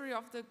anniversary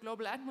of the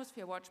Global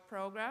Atmosphere Watch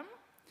program.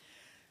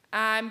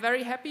 I'm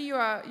very happy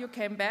you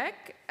came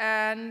back,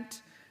 and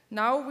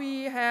now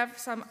we have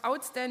some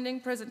outstanding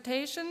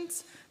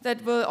presentations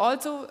that will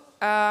also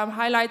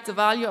highlight the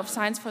value of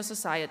science for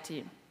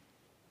society.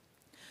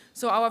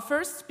 So our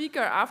first speaker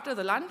after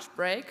the lunch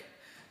break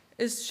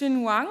is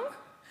Xin Wang.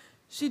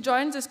 She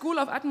joined the School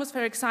of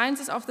Atmospheric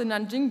Sciences of the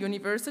Nanjing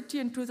University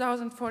in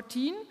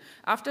 2014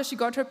 after she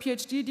got her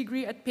PhD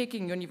degree at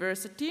Peking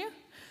University,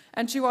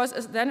 and she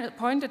was then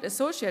appointed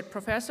associate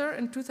professor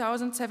in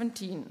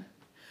 2017.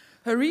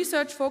 Her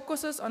research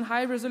focuses on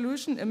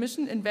high-resolution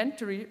emission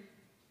inventory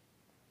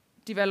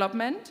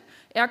development,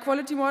 air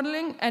quality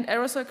modeling, and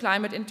aerosol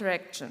climate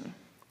interaction.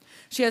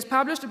 She has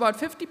published about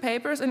 50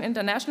 papers in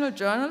international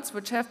journals,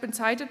 which have been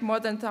cited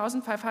more than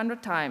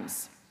 1,500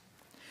 times.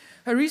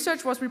 Her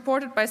research was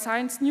reported by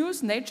Science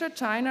News, Nature,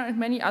 China, and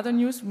many other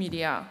news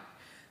media.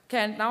 Okay,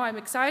 and now I'm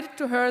excited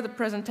to hear the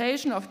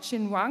presentation of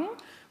Xin Wang,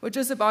 which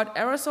is about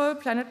aerosol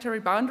planetary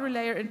boundary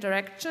layer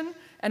interaction,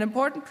 an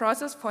important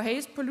process for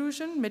haze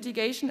pollution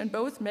mitigation in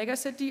both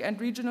megacity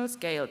and regional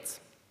scales.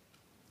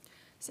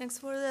 Thanks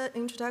for the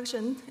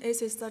introduction.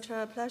 It is such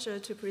a pleasure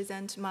to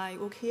present my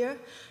work here.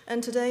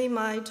 And today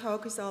my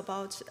talk is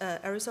about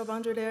aerosol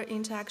boundary layer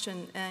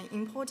interaction, an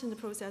important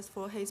process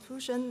for haze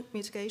pollution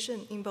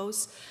mitigation in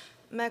both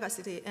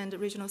megacity and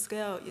regional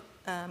scale,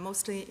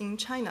 mostly in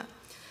China.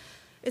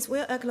 It's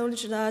well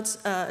acknowledged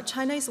that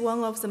China is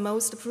one of the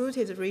most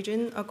polluted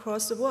regions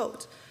across the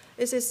world.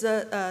 It is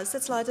the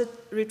satellite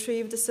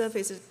retrieved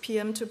surface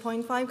PM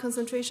 2.5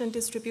 concentration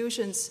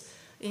distributions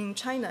in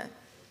China,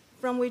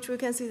 from which we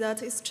can see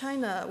that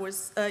China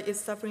is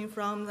suffering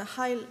from the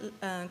high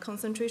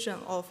concentration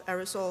of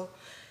aerosol,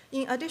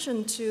 in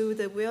addition to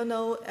the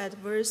well-known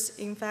adverse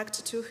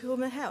impact to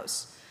human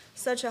health.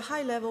 Such a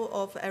high level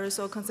of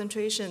aerosol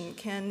concentration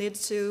can lead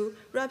to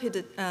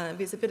rapid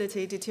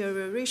visibility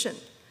deterioration.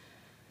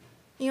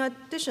 In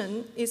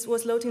addition, it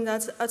was noted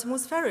that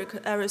atmospheric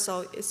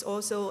aerosol is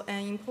also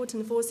an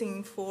important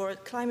forcing for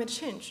climate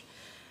change.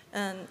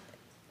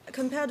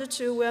 Compared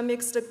to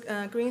well-mixed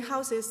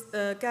greenhouse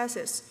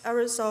gases,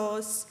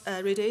 aerosol's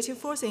radiative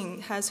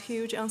forcing has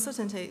huge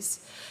uncertainties.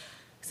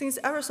 Since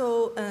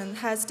aerosol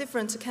has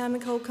different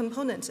chemical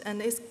components, and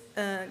its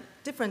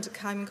different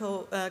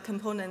chemical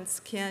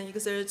components can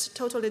exert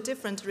totally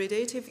different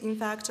radiative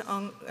impact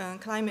on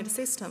climate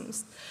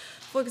systems.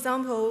 For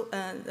example,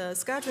 the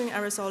scattering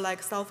aerosol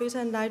like sulfate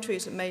and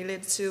nitrate may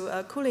lead to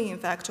a cooling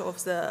effect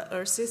of the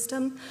Earth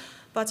system.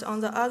 But on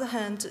the other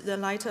hand, the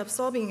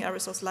light-absorbing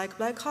aerosols like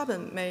black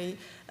carbon may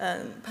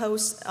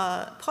pose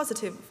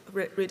positive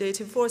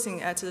radiative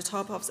forcing at the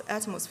top of the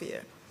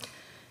atmosphere.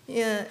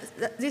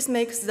 This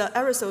makes the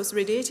aerosol's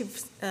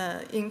radiative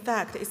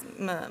impact is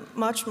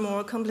much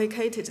more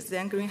complicated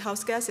than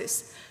greenhouse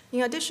gases.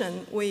 In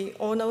addition, we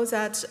all know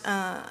that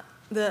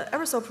the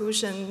aerosol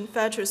pollution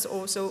features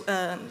also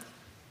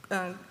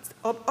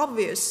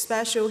obvious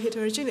spatial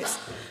heterogeneity.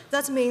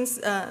 That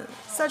means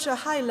such a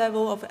high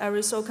level of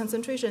aerosol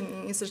concentration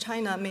in East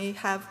China may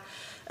have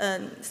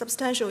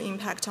substantial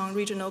impact on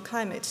regional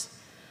climate.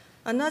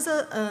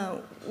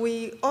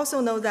 We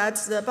also know that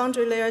the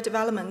boundary layer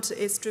development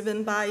is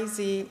driven by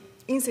the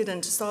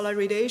incident solar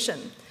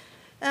radiation.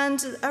 And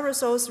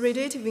aerosol's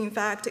radiative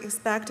impact is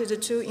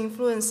expected to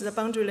influence the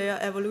boundary layer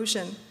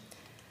evolution.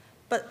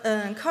 But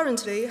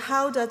currently,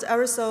 how do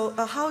aerosol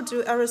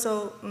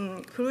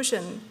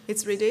pollution,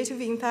 its radiative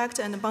impact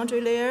and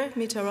boundary layer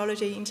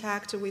meteorology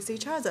interact with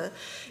each other?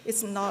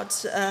 It's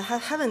not,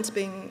 haven't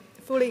been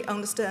fully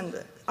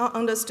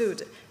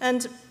understood.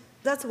 And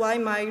that's why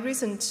my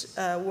recent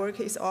work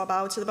is all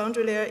about the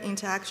boundary layer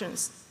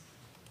interactions.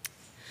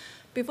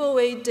 Before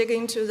we dig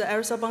into the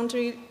aerosol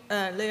boundary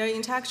layer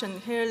interaction,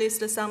 here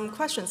list some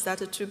questions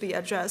that are to be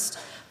addressed.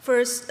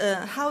 First,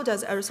 how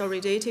does aerosol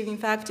radiative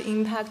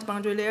impact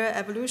boundary layer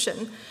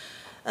evolution?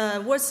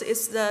 What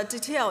is the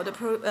detailed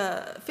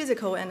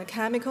physical and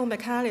chemical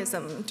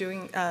mechanism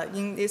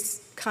in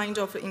this kind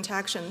of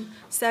interaction?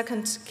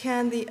 Second,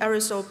 can the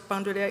aerosol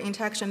boundary layer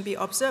interaction be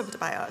observed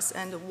by us?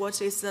 And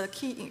what is the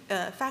key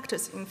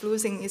factors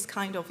influencing this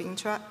kind of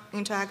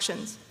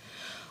interactions?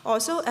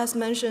 Also, as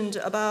mentioned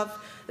above,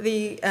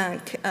 the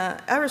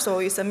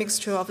aerosol is a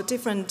mixture of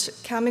different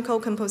chemical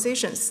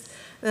compositions,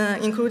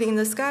 including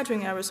the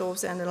scattering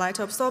aerosols and the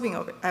light-absorbing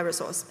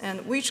aerosols,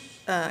 and which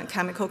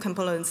chemical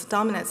components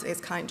dominates this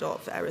kind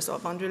of aerosol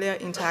boundary layer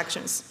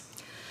interactions.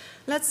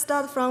 Let's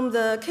start from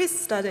the case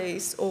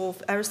studies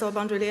of aerosol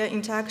boundary layer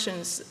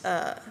interactions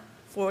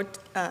for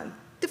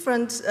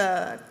different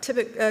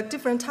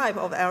type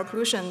of air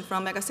pollution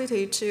from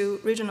megacity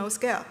to regional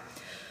scale.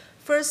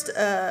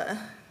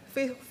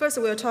 First,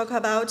 we'll talk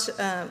about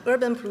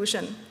urban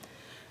pollution.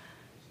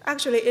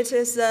 Actually, it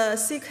is a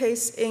sea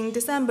case in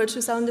December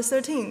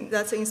 2013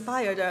 that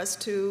inspired us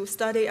to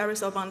study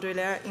aerosol boundary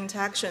layer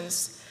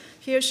interactions.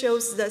 Here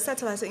shows the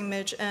satellite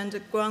image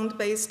and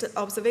ground-based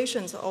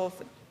observations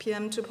of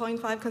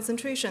PM2.5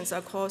 concentrations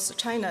across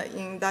China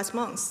in that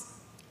month,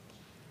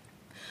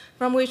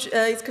 from which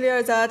it's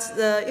clear that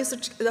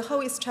the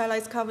whole East China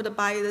is covered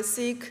by the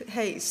thick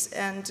haze,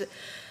 and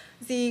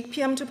the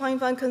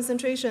PM2.5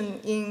 concentration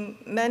in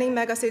many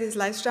megacities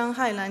like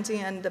Shanghai,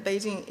 Nanjing, and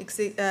Beijing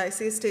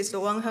exceeded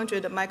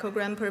 100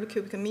 microgram per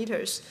cubic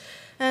meters.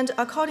 And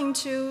according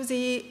to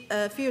the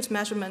field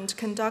measurement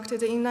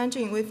conducted in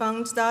Nanjing, we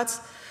found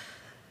that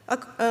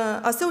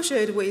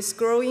associated with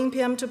growing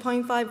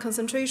PM2.5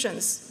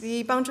 concentrations,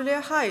 the boundary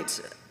layer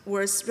height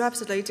was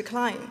rapidly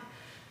declining.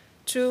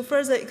 To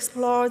further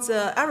explore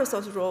the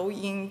aerosol's role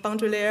in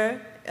boundary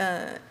layer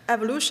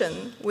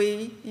evolution,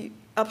 we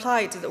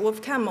applied the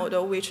Wolfram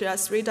model, which is a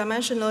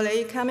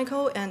three-dimensionally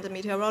chemical and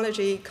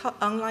meteorology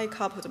online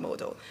coupled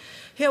model.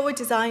 Here we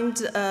designed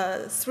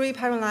three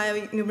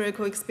parallel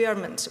numerical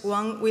experiments,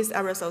 one with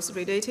aerosol's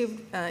radiative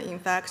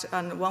impact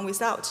and one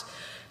without.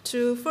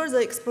 To further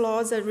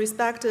explore the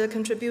respective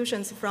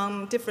contributions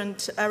from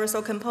different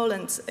aerosol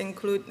components,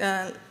 include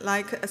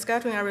like a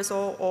scattering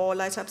aerosol or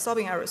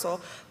light-absorbing aerosol,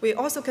 we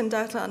also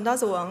conduct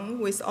another one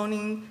with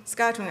only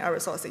scattering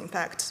aerosol's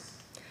impact.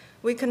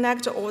 We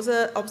connect all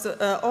the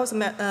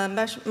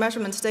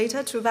measurement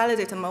data to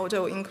validate the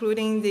model,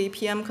 including the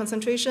PM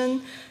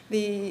concentration,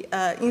 the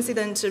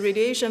incident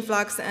radiation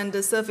flux, and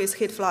the surface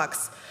heat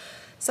flux.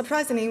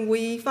 Surprisingly,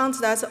 we found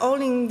that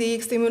only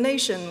the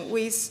stimulation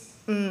with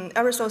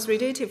aerosol's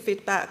radiative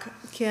feedback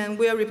can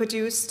well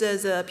reproduce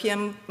the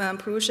PM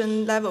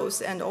pollution levels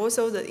and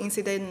also the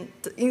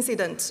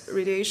incident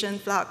radiation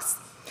flux.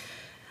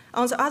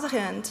 On the other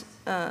hand,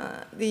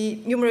 the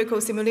numerical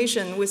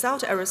simulation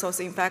without aerosols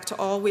impact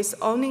or with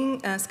only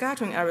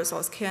scattering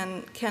aerosols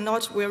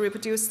cannot well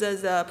reproduce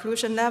the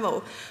pollution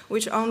level,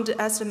 which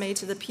underestimate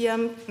the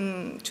PM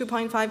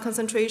 2.5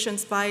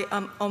 concentrations by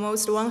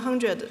almost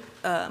 100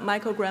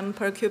 microgram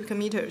per cubic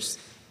meters.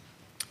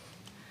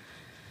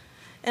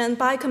 And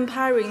by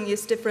comparing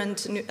these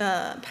different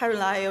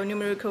parallel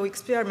numerical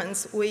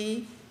experiments,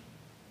 we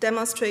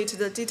demonstrate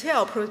the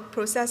detailed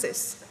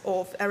processes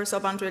of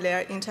aerosol boundary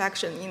layer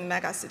interaction in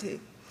megacity.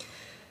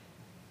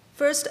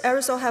 First,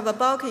 aerosol have a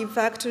bulk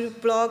effect to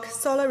block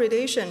solar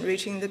radiation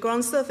reaching the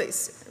ground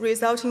surface,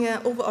 resulting in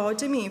an overall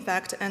dimming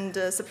effect and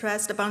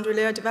suppress the boundary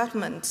layer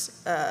development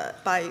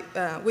by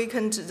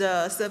weakened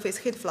the surface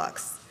heat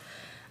flux.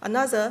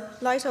 Another,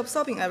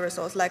 light-absorbing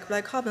aerosols like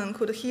black carbon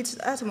could heat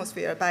the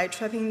atmosphere by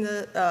trapping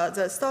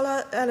the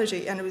solar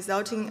energy and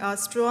resulting in a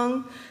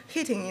strong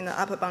heating in the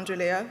upper boundary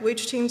layer,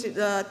 which changed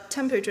the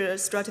temperature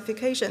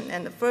stratification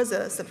and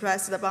further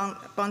suppressed the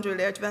boundary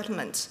layer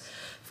development.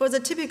 For the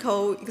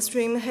typical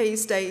extreme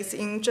haze days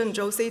in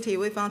Zhengzhou City,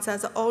 we found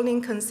that only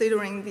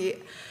considering the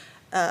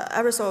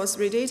aerosol's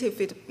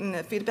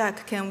radiative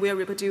feedback can well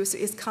reproduce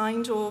its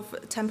kind of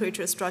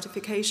temperature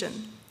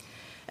stratification.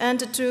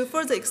 And to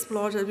further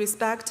explore the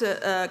respective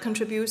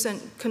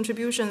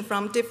contribution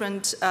from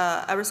different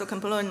aerosol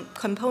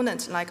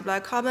components like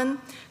black carbon,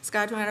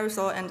 scattering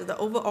aerosol, and the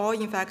overall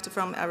effect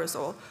from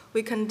aerosol,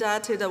 we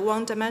conducted a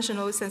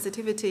one-dimensional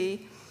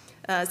sensitivity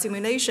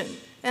simulation.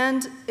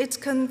 And it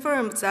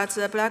confirmed that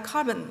the black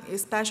carbon,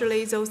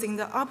 especially those in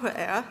the upper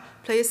air,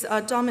 plays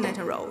a dominant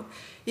role.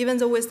 Even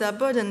though with the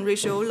burden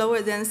ratio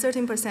lower than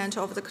 13%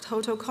 of the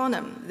total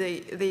column,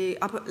 the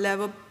upper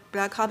level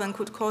black carbon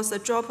could cause a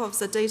drop of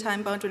the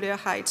daytime boundary layer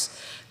height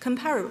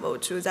comparable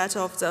to that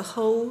of the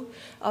whole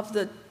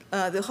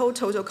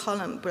total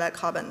column black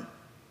carbon.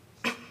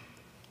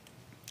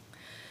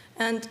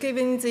 And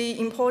given the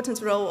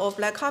important role of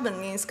black carbon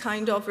in this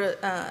kind of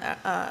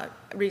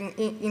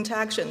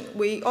interaction,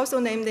 we also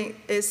named it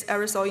as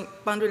aerosol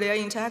boundary layer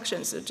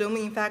interactions, the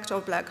domain effect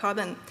of black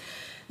carbon.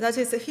 That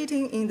is,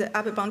 heating in the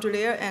upper boundary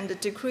layer and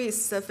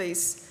decreased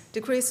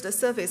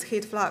surface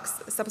heat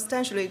flux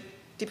substantially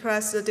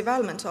depress the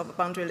development of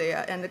boundary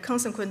layer and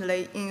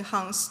consequently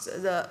enhance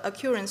the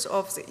occurrence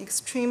of the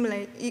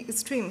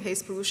extreme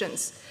haze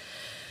pollutions.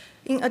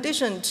 In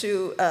addition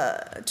to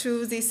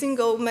the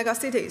single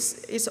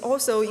megacities, it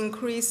also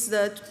increased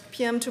the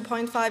PM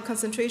 2.5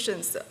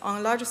 concentrations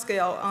on large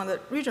scale, on the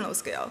regional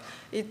scale.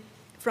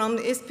 From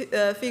this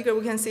figure,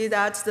 we can see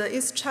that the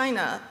East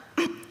China,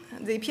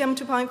 the PM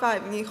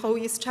 2.5 in whole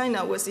East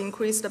China was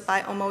increased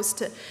by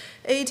almost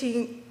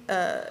 18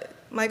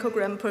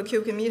 microgram per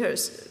cubic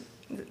meters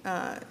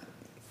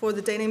for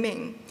the daily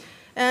mean.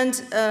 And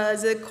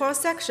the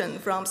cross-section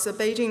from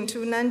Beijing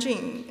to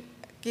Nanjing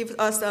gives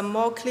us a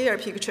more clear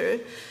picture.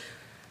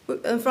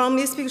 From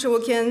this picture,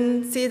 we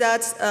can see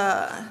that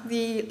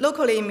the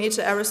locally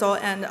emitted aerosol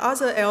and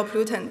other air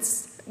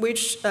pollutants,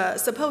 which are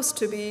supposed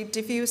to be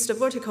diffused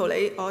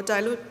vertically or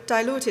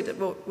diluted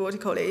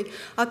vertically,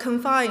 are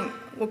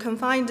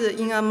confined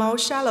in a more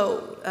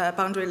shallow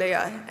boundary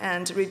layer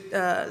and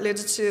lead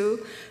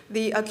to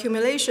the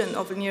accumulation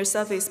of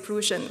near-surface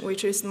pollution,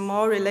 which is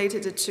more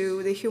related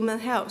to the human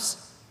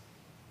health.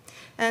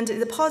 And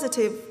the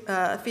positive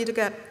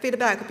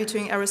feedback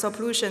between aerosol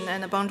pollution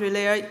and boundary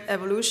layer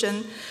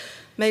evolution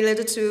may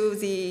lead to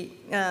the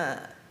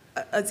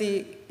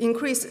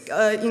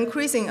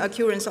increasing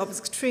occurrence of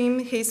extreme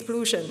haze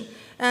pollution.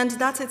 And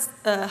that is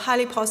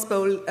highly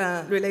possible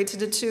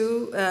related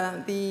to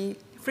the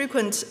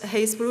frequent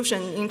haze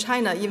pollution in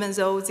China, even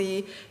though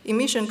the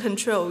emission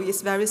control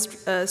is very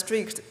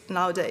strict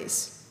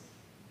nowadays.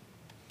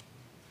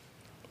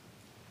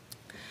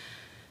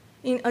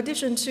 In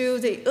addition to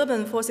the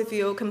urban fossil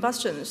fuel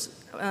combustions,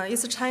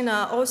 East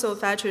China also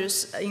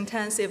features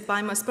intensive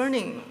biomass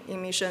burning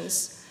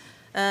emissions.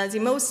 The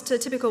most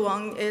typical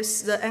one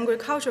is the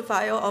agricultural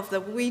fire of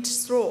the wheat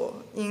straw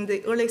in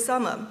the early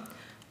summer.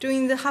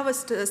 During the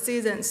harvest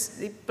seasons,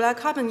 the black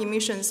carbon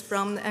emissions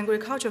from the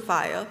agricultural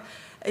fire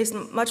is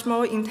much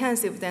more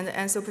intensive than the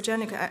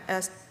anthropogenic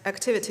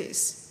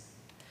activities.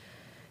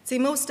 The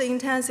most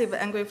intensive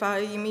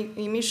agricultural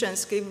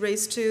emissions give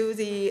rise to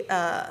the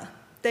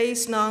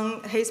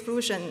days-long haze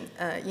pollution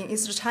in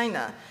East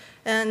China,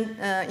 and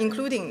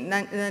including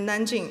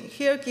Nanjing.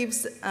 Here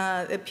gives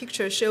a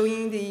picture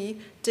showing the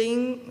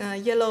dim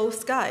yellow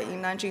sky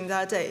in Nanjing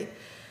that day.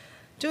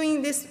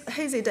 During these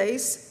hazy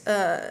days,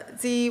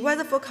 the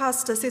weather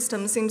forecast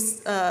system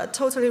seems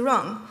totally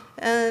wrong.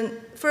 And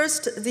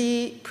first,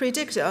 the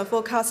predicted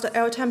forecast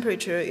air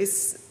temperature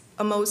is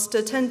almost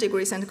 10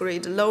 degrees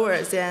centigrade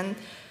lower than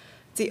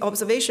the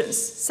observations.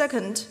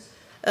 Second,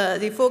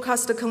 the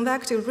forecast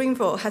convective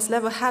rainfall has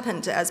never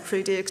happened as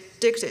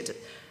predicted.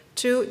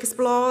 To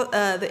explore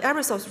the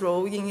aerosol's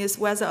role in its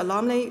weather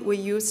anomaly, we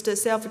used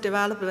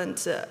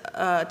self-developed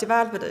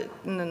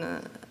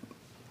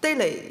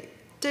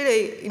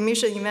daily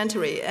emission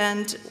inventory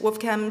and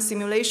webcam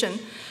simulation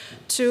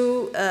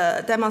to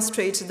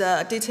demonstrate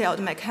the detailed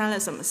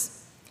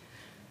mechanisms.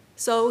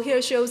 So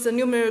here shows the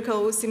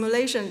numerical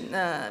simulation,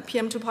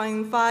 PM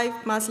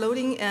 2.5 mass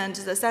loading and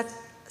the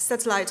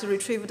satellite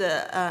retrieved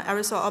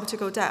aerosol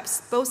optical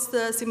depths. Both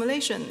the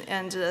simulation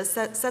and the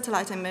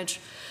satellite image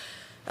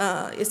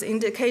is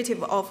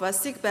indicative of a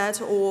thick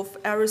bed of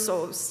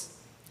aerosols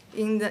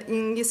in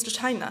East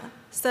China.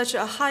 Such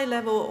a high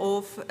level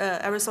of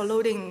aerosol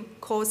loading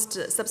caused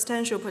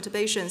substantial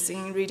perturbations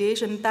in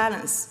radiation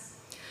balance.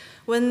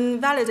 When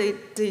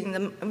validating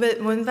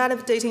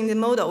the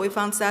model, we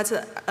found that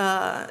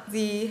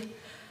the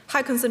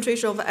high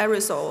concentration of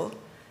aerosol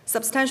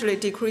substantially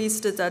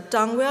decreased the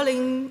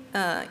downwelling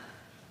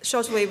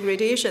shortwave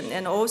radiation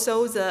and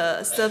also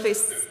the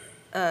surface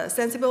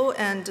sensible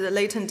and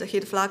latent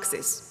heat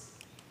fluxes.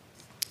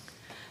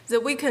 The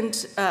weakened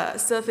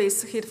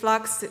surface heat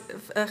flux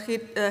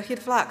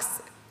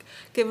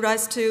give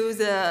rise to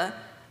the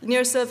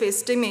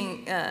near-surface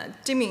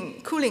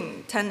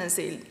cooling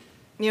tendency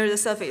near the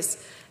surface,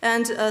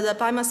 and the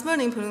biomass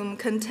burning plume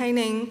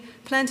containing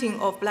plenty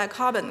of black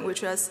carbon,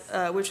 which is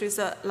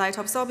a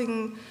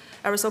light-absorbing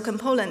aerosol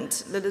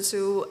component, led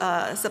to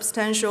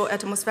substantial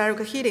atmospheric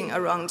heating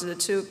around the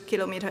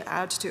 2-kilometer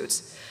altitude.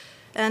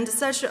 And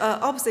such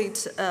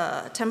opposite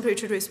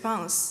temperature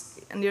response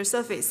near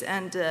surface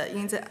and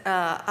in the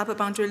upper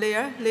boundary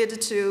layer led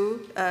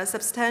to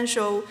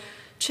substantial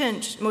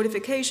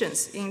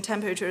modifications in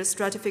temperature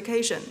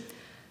stratification.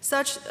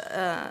 Such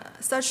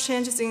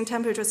changes in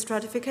temperature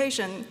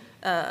stratification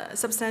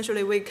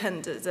substantially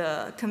weakened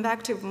the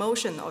convective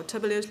motion or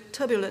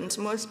turbulent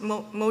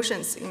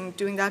motions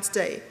during that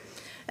day.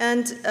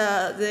 And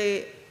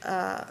the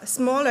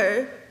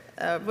smaller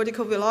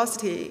vertical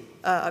velocity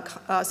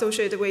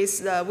associated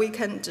with the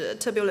weakened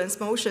turbulence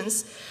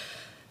motions,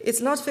 it's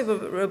not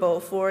favorable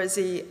for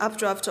the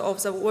updraft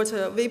of the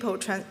water vapor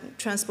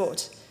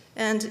transport.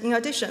 And in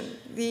addition,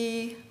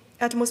 the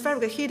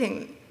atmospheric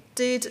heating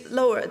did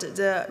lower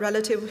the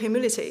relative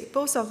humidity.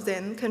 Both of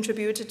them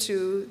contributed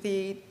to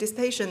the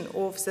dissipation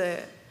of the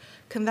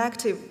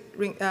convective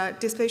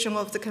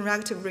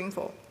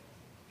rainfall.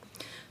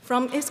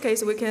 From this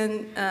case, we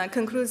can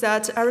conclude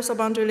that aerosol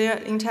boundary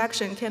layer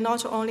interaction can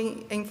not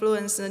only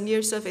influence the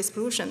near-surface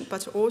pollution,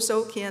 but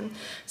also can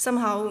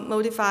somehow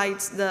modify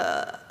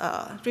the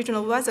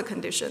regional weather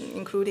condition,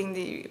 including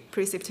the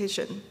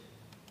precipitation.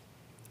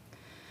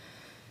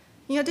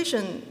 In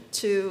addition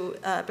to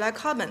black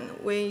carbon,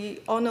 we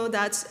all know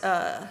that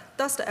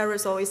dust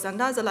aerosol is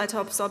another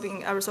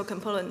light-absorbing aerosol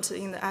component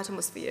in the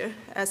atmosphere.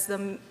 As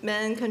the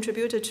main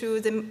contributor to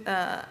the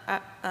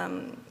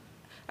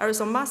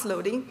aerosol mass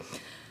loading,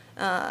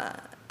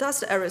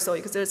 dust aerosol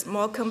exerts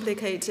more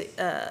complicated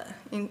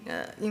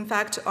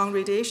impact on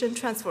radiation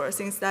transfer,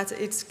 since that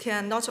it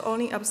can not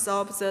only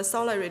absorb the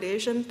solar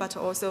radiation, but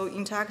also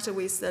interact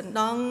with the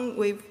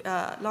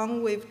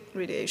long-wave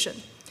radiation.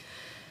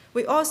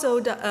 We also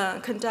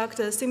conduct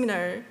a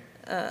similar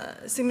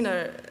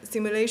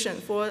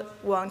simulation for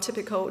one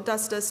typical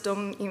dust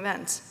storm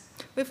event.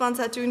 We found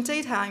that during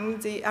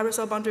daytime, the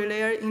aerosol boundary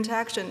layer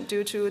interaction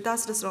due to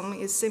dust storm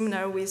is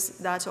similar with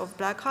that of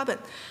black carbon.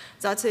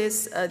 That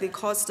is, they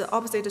cause the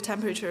opposite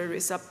temperature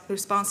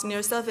response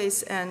near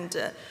surface, and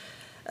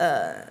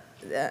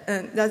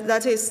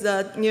that is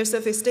the near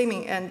surface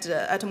steaming and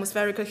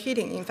atmospheric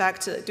heating. In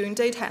fact, during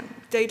daytime.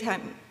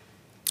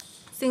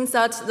 Since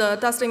that the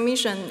dust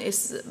emission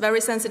is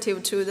very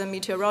sensitive to the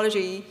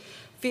meteorology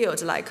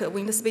field, like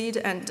wind speed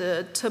and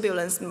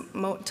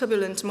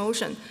turbulent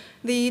motion,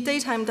 the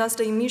daytime dust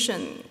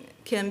emission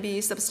can be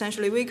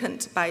substantially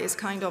weakened by this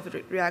kind of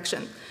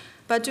reaction.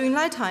 But during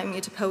nighttime,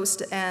 it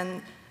poses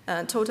an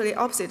totally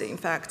opposite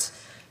effect.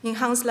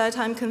 Enhanced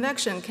nighttime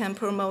convection can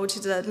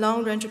promote the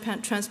long-range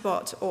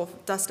transport of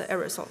dust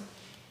aerosol.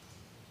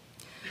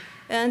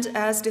 And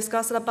as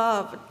discussed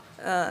above,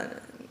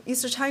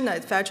 East China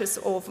features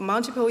of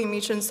multiple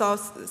emission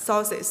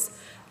sources.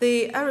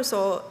 The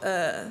aerosol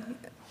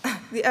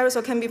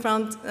can be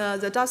from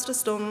the dust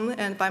storm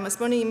and biomass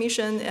burning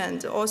emission,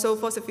 and also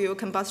fossil fuel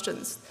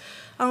combustions.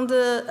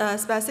 Under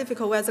specific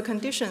weather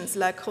conditions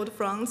like cold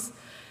fronts,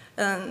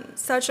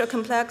 such a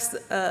complex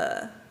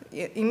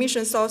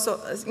emission source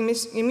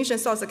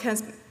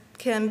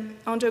can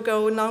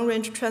undergo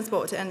long-range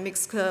transport and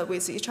mix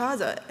with each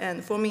other,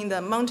 and forming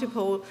the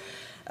multiple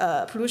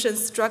pollution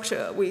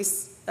structure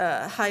with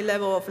high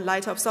level of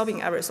light-absorbing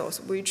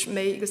aerosols, which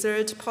may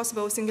exert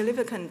possible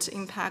significant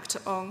impact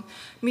on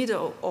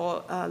middle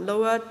or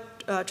lower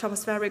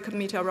tropospheric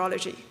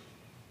meteorology.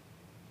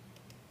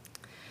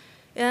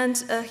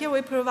 And here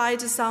we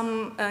provide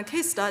some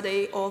case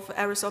study of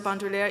aerosol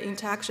boundary layer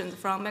interactions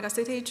from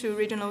megacity to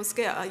regional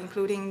scale,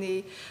 including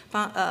the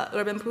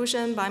urban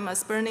pollution,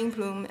 biomass burning,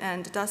 plume,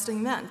 and dust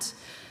event.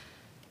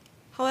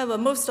 However,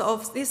 most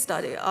of these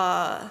studies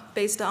are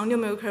based on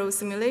numerical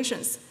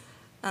simulations.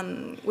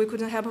 We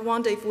couldn't help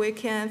wonder if we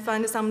can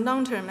find some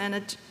long-term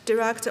and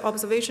direct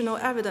observational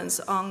evidence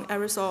on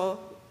aerosol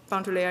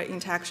boundary layer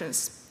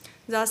interactions.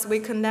 Thus, we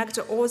connect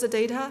all the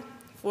data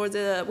for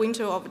the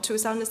winter of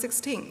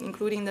 2016,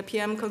 including the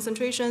PM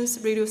concentrations,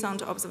 radio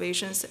sound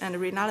observations, and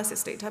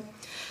reanalysis data.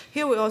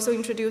 Here we also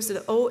introduced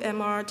the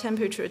OMR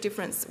temperature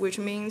difference, which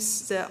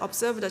means the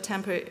observed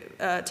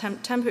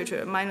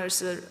temperature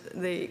minus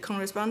the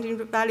corresponding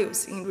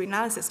values in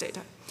reanalysis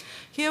data.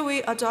 Here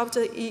we adopt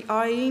the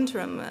ERA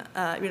interim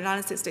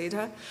reanalysis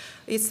data.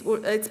 It's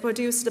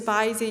produced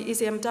by the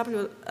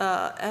ECMW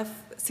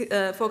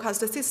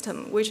forecast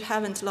system, which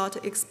haven't not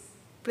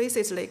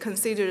explicitly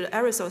considered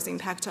aerosols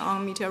impact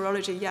on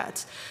meteorology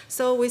yet.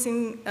 So we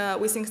think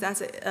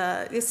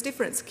that this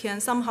difference can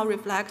somehow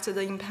reflect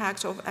the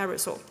impact of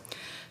aerosol.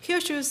 Here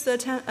shows the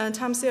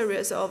time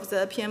series of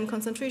the PM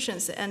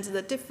concentrations and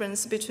the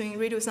difference between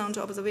radio sound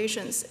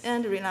observations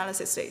and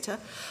reanalysis data.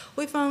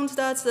 We found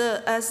that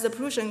as the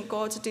pollution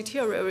got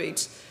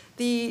deteriorate,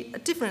 the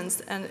difference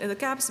and the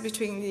gaps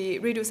between the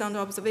radio sound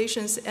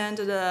observations and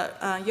the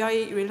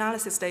ERA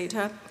reanalysis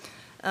data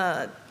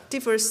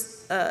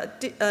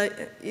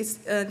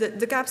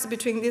the gaps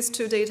between these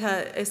two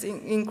data is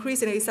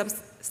increasingly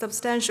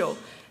substantial.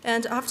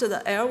 And after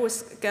the air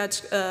was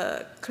get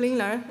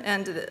cleaner,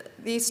 and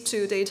these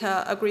two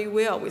data agree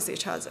well with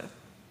each other.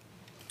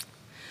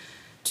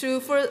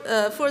 To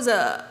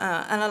further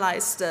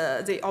analyze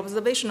the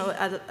observational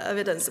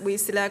evidence, we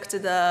select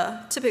the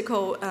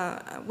typical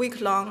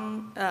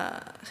week-long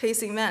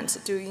haze event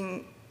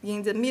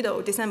in the middle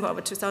of December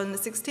of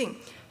 2016.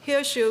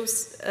 Here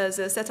shows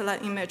the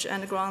satellite image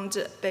and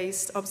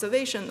ground-based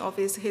observation of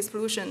this haze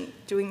pollution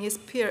during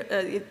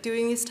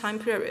this time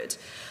period.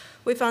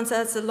 We found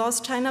that the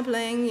North China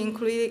plain,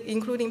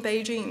 including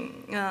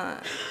Beijing,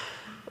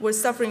 was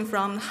suffering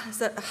from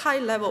the high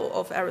level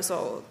of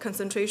aerosol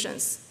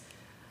concentrations.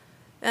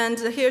 And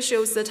here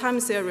shows the time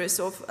series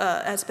of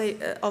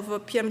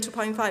PM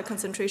 2.5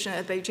 concentration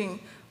at Beijing.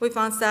 We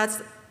found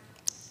that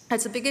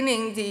at the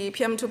beginning, the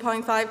PM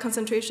 2.5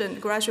 concentration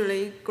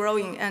gradually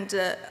growing, and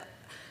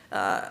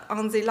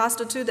on the last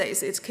 2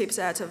 days, it keeps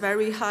at a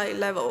very high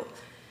level.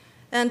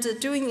 And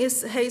during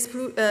its haze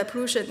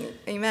pollution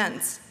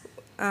events,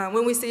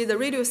 when we see the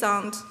radio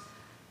sound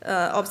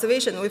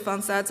observation, we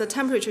found that the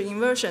temperature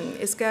inversion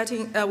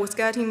was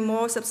getting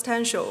more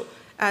substantial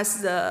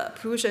as the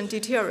pollution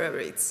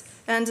deteriorates.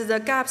 And the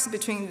gaps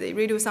between the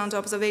radio sound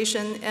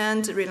observation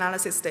and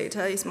reanalysis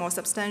data is more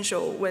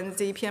substantial when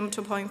the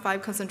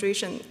PM2.5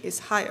 concentration is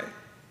higher.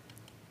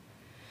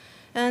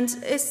 And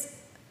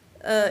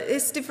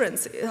its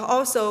difference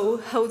also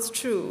holds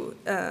true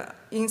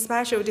in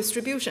spatial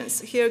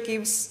distributions. Here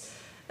gives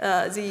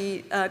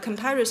the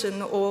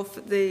comparison of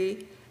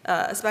the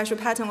spatial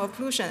pattern of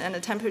pollution and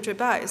the temperature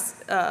bias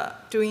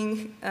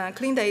during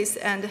clean days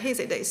and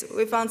hazy days.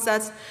 We found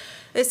that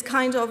it's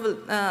kind of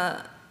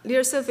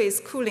near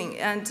surface cooling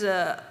and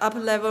upper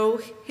level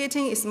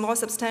heating is more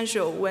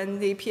substantial when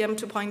the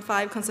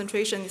PM2.5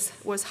 concentration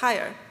was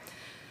higher.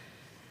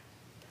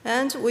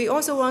 And we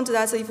also want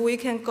that if we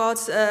can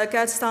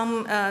get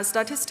some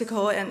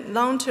statistical and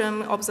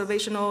long-term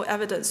observational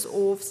evidence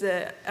of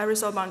the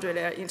aerosol boundary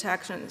layer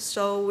interaction.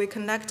 So we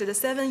connected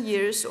 7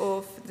 years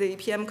of the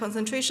PM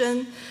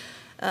concentration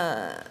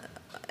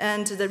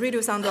and the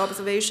radio sound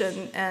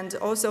observation and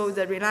also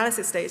the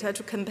reanalysis data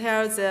to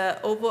compare the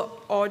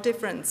overall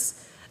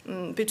difference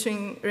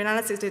between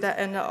reanalysis data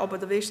and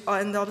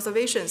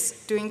observations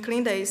during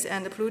clean days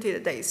and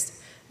polluted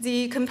days.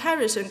 The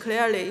comparison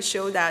clearly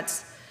showed that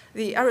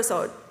the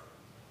aerosol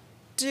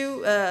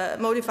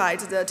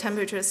modified the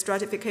temperature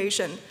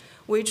stratification,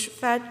 which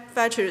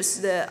features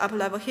the upper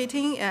level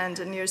heating and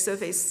near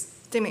surface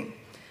dimming.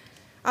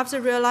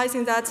 After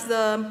realizing that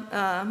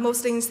the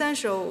most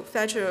essential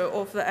feature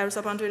of the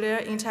aerosol boundary layer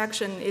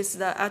interaction is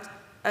the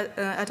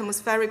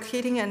atmospheric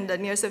heating and the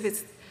near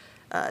surface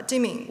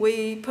dimming,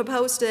 we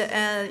proposed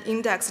an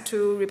index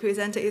to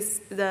represent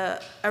the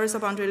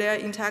aerosol boundary layer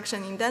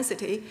interaction in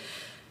density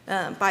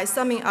by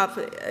summing up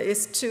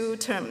its two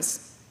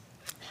terms.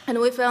 And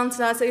we found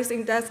that this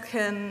index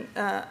can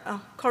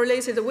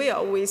correlate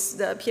well with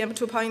the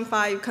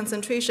PM2.5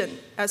 concentration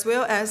as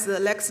well as the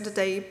next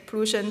day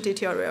pollution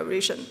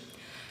deterioration.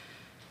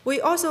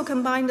 We also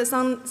combined the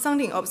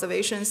sounding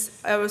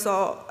observations,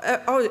 aerosol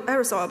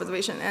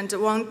observation, and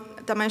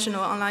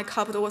one-dimensional online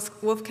coupled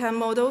Wolfram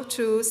model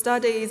to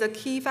study the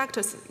key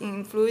factors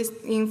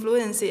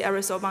influencing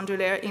aerosol boundary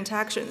layer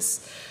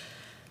interactions.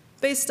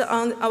 Based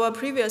on our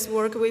previous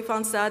work, we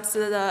found that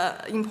the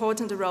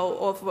important role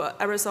of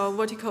aerosol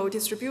vertical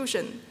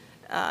distribution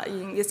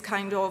in this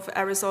kind of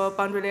aerosol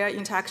boundary layer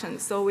interaction.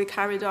 So we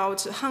carried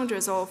out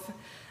hundreds of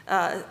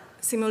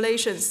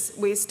simulations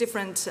with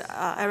different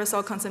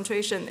aerosol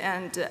concentration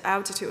and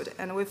altitude.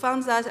 And we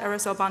found that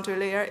aerosol boundary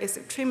layer is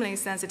extremely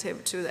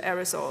sensitive to the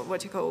aerosol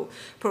vertical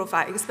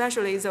profile,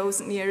 especially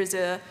those near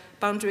the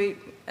boundary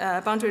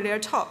layer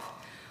top.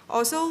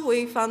 Also,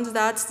 we found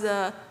that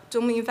the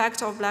zooming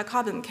effect of black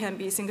carbon can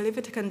be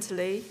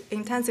significantly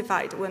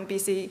intensified when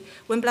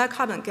black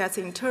carbon gets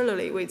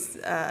internally with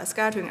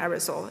scattering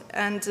aerosol.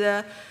 And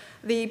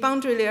the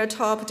boundary layer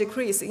top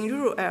decrease in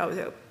rural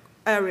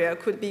area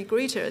could be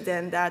greater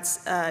than that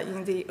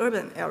in the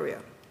urban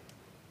area.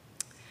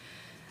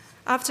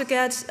 After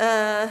get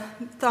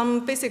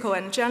some basic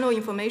and general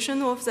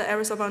information of the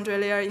aerosol boundary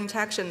layer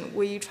interaction,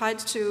 we tried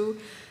to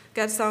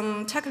get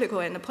some technical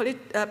and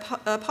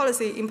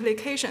policy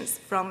implications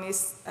from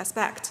this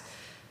aspect.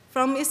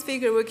 From this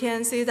figure, we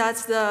can see that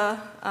the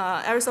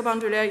aerosol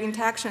boundary layer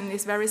interaction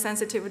is very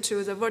sensitive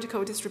to the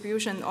vertical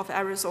distribution of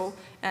aerosol,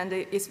 and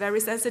it is very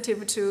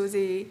sensitive to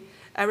the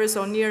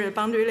aerosol near the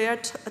boundary layer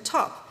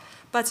top.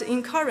 But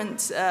in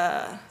current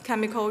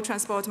chemical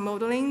transport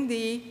modeling,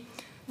 the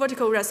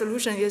vertical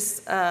resolution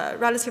is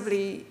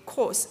relatively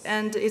coarse,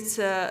 and it's,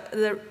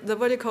 the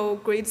vertical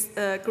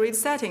grid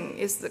setting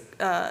is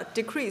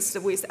decreased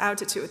with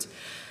altitude.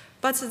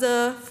 But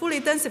the fully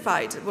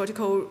densified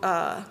vertical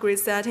grid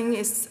setting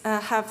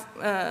have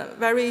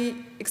very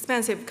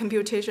expensive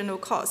computational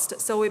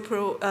cost. So we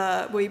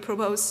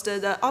proposed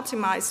the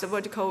optimized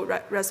vertical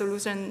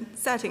resolution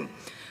setting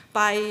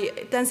by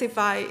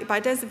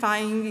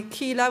densifying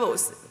key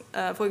levels,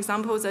 for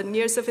example, the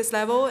near surface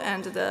level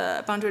and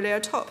the boundary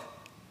layer top.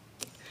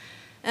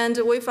 And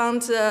we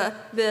found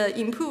the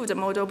improved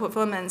model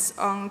performance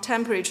on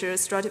temperature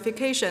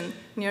stratification,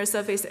 near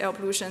surface air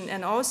pollution,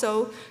 and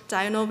also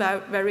diurnal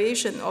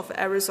variation of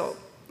aerosol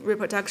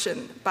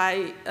reproduction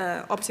by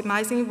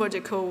optimizing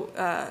vertical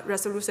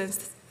resolution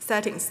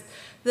settings.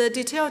 The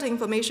detailed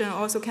information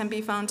also can be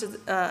found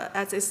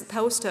at this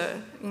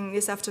poster in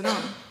this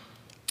afternoon.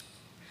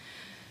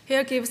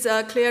 Here gives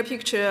a clear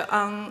picture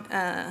on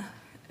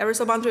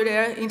aerosol boundary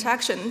layer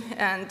interaction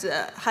and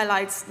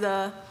highlights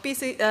the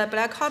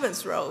black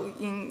carbon's role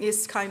in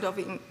this kind of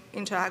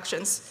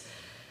interactions.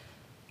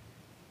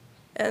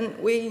 And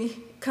we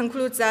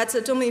conclude that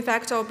the zooming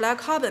effect of black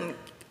carbon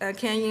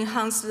can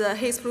enhance the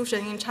haze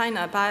pollution in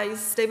China by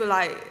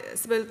stabilizing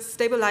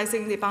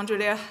the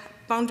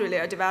boundary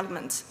layer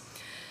development.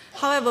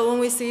 However, when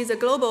we see the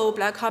global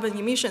black carbon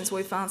emissions,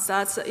 we found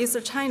that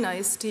East China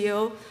is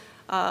still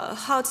a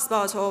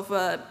hotspot of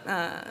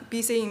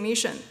BC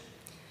emission.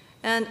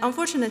 And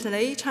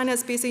unfortunately,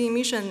 China's BC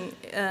emission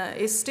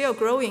is still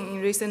growing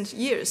in recent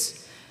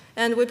years.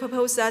 And we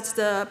propose that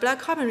the black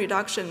carbon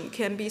reduction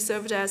can be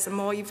served as a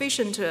more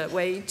efficient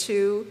way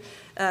to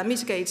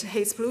mitigate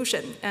haze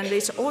pollution, and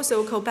it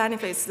also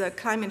co-benefits the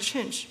climate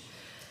change.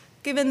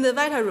 Given the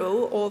vital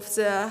role of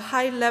the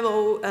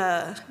high-level,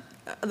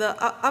 the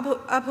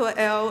upper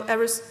L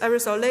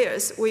aerosol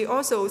layers, we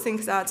also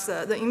think that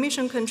the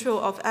emission control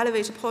of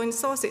elevated point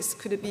sources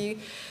could be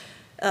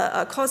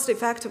a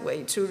cost-effective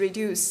way to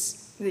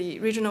reduce the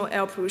regional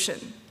air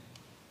pollution.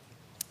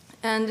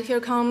 And here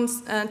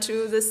comes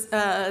to this,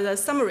 the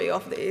summary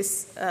of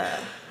this,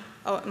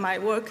 my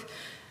work.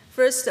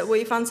 First,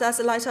 we found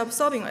that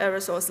light-absorbing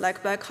aerosols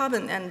like black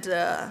carbon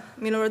and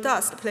mineral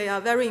dust play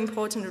a very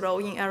important role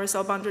in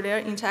aerosol boundary layer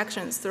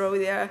interactions through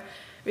their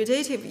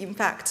radiative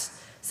impact.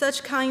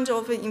 Such kind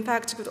of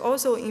impact could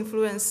also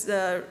influence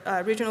the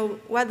regional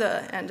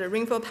weather and the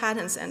rainfall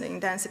patterns and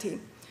intensity.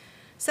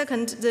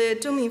 Second, the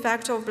dome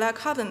effect of black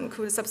carbon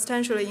could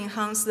substantially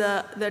enhance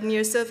the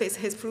near-surface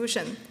haze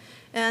pollution.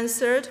 And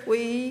third,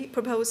 we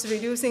propose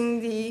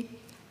reducing the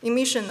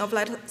emission of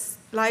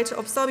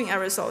light-absorbing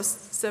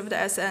aerosols, served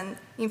as an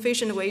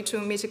efficient way to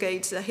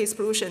mitigate the haze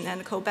pollution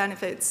and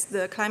co-benefits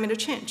the climate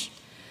change.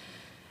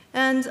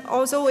 And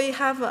although we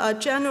have a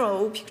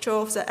general picture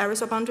of the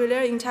aerosol boundary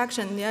layer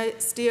interaction, there are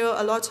still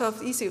a lot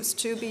of issues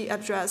to be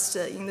addressed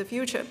in the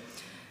future.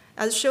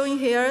 As shown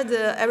here,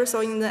 the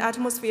aerosol in the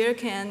atmosphere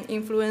can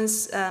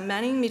influence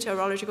many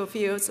meteorological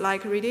fields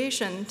like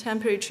radiation,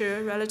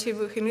 temperature,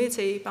 relative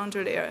humidity,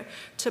 boundary layer,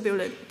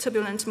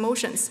 turbulent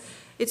motions.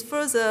 It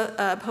further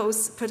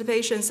poses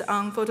perturbations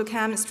on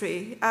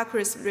photochemistry,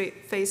 aqueous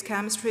phase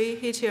chemistry,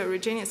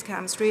 heterogeneous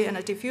chemistry,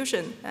 and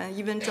diffusion, and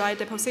even dry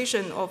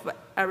deposition of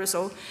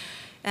aerosol,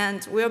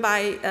 and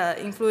whereby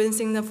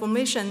influencing the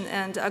formation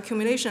and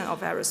accumulation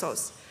of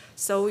aerosols.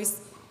 So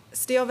it's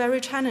still very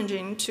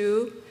challenging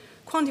to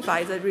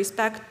quantify the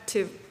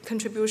respective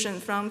contribution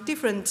from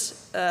different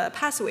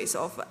pathways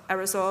of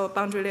aerosol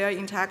boundary layer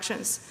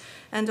interactions,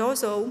 and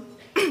also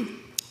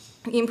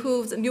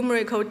improve the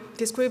numerical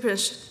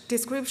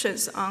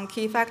descriptions on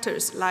key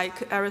factors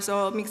like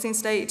aerosol mixing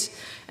state,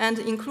 and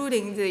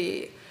including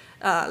the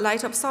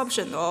light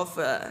absorption of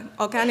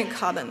organic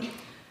carbon.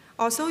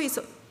 Also,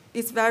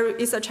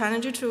 it's a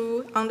challenge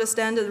to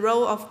understand the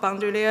role of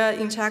boundary layer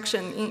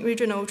interaction in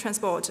regional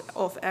transport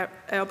of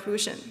air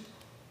pollution.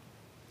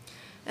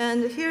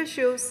 And here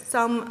shows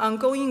some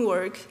ongoing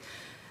work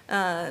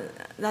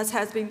that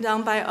has been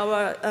done by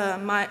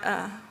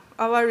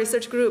our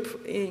research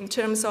group in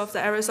terms of the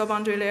aerosol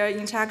boundary layer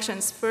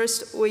interactions.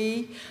 First,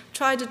 we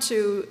tried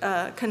to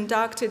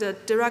conduct a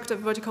direct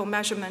vertical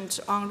measurement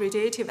on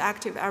radiative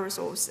active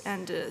aerosols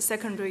and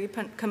secondary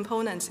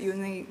components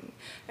using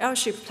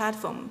airship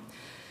platform.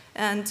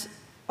 And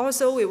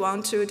also, we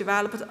want to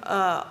develop an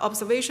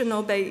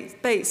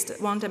observational-based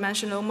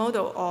one-dimensional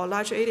model or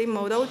large area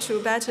model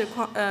to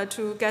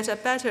get a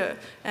better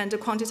and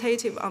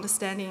quantitative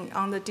understanding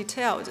on the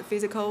detailed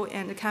physical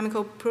and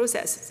chemical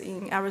processes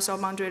in aerosol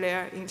boundary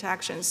layer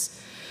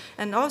interactions.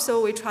 And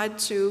also, we tried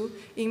to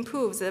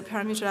improve the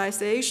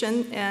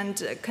parameterization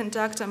and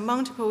conduct a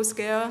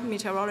multiple-scale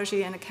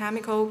meteorology and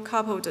chemical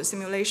coupled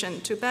simulation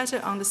to better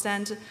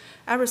understand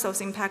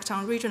aerosols' impact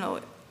on regional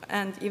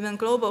and even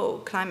global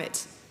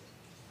climate.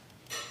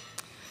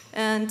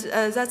 And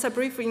that's a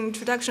brief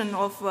introduction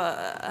of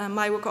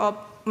my work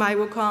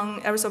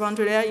on aerosol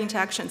boundary layer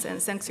interactions,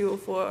 and thanks you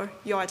for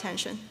your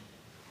attention.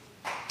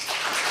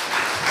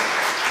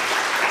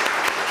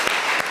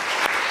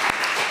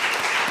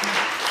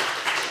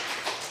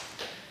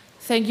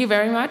 Thank you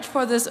very much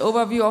for this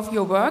overview of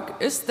your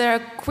work. Is there a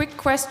quick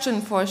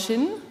question for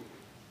Xin?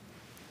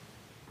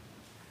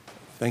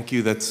 Thank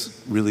you.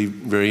 That's really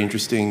very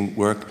interesting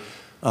work.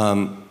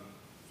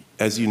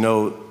 As you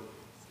know,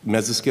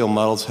 mesoscale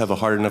models have a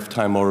hard enough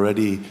time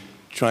already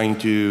trying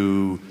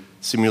to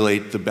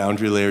simulate the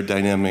boundary layer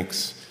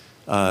dynamics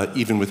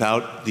even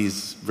without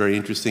these very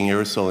interesting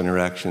aerosol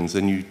interactions.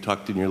 And you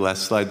talked in your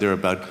last slide there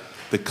about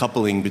the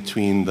coupling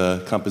between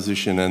the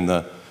composition and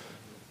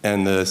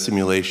the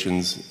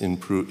simulations,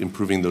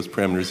 improving those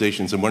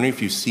parameterizations. I'm wondering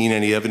if you've seen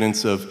any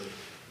evidence of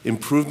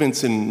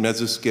improvements in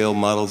mesoscale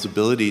models'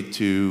 ability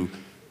to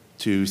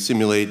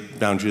simulate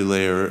boundary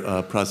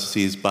layer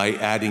processes by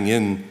adding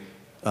in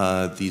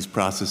these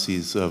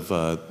processes of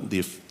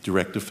the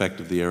direct effect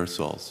of the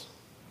aerosols.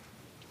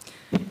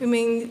 You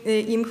mean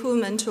the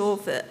improvement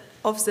of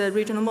the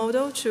regional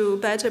model to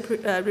better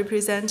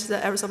represent the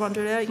aerosol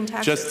boundary layer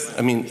interactions? Just,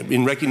 I mean,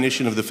 in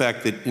recognition of the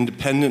fact that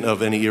independent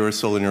of any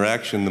aerosol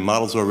interaction, the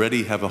models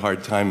already have a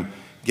hard time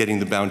getting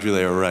the boundary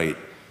layer right.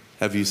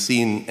 Have you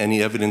seen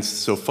any evidence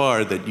so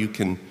far that you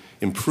can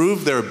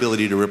improve their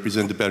ability to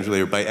represent the boundary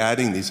layer by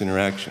adding these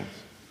interactions?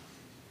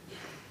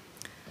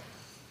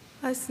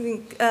 I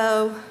think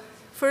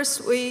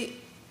first we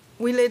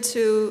need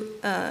to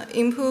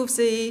improve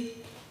the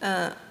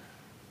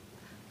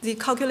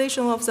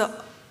calculation of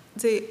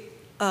the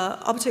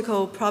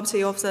optical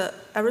property of the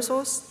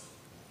aerosols,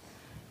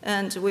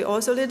 and we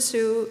also need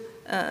to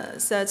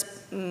set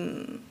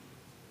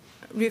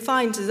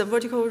refined the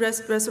vertical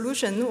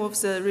resolution of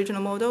the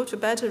regional model to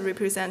better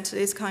represent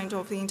this kind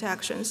of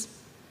interactions.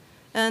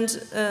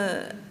 And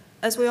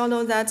as we all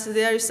know that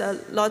there is a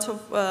lot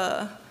of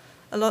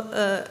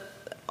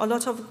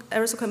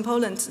aerosol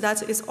components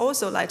that is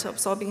also light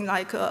absorbing,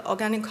 like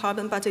organic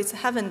carbon, but it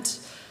haven't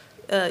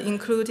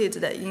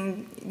included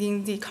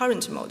in the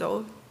current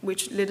model,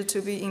 which needed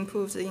to be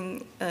improved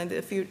in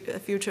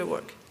the future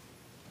work.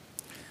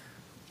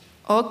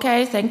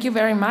 Okay, thank you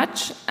very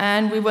much.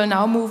 And we will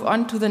now move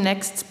on to the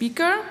next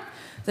speaker.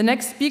 The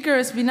next speaker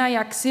is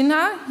Vinayak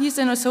Sinha. He's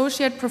an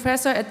associate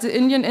professor at the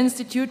Indian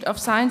Institute of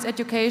Science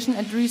Education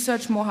and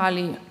Research,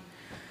 Mohali.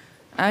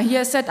 He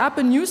has set up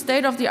a new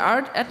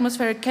state-of-the-art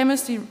atmospheric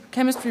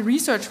chemistry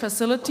research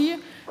facility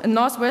in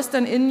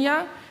northwestern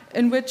India,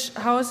 in which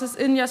houses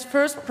India's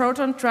first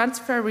proton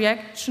transfer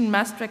reaction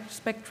mass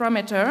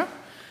spectrometer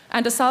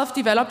and a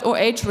self-developed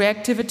OH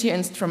reactivity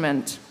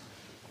instrument.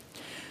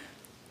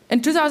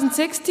 In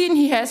 2016,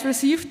 he has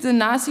received the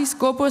Nasi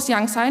Scopus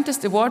Young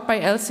Scientist Award by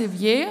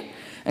Elsevier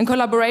in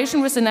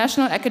collaboration with the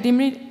National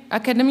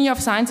Academy of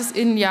Sciences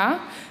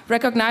India,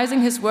 recognizing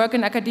his work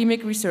in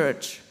academic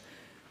research.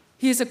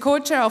 He is a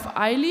co-chair of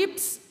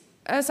ILEAP's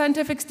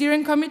Scientific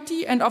Steering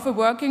Committee and of a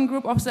working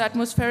group of the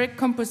atmospheric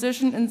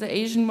composition in the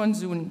Asian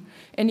monsoon,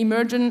 an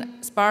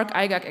emergent spark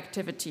IGAC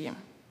activity.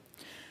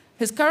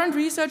 His current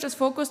research is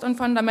focused on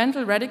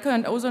fundamental radical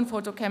and ozone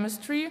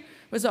photochemistry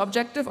with the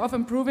objective of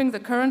improving the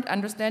current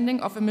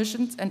understanding of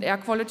emissions and air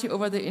quality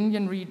over the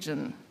Indian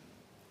region.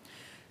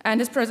 And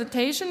his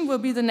presentation will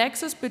be the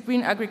nexus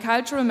between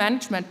agricultural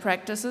management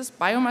practices,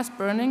 biomass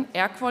burning,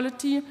 air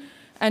quality,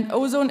 and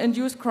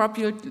ozone-induced crop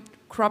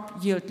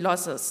yield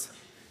losses.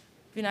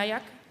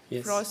 Vinayak,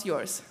 the floor is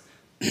yours.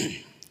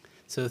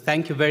 So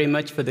thank you very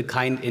much for the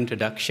kind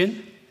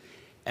introduction,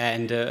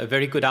 and a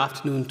very good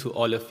afternoon to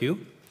all of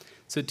you.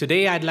 So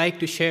today I'd like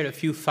to share a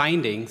few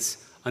findings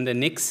on the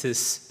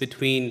nexus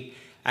between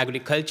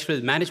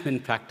agricultural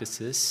management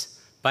practices,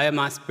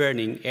 biomass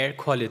burning, air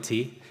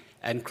quality,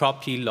 and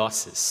crop yield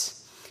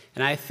losses.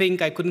 And I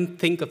think I couldn't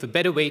think of a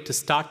better way to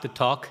start the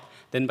talk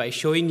than by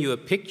showing you a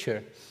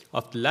picture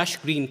of the lush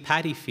green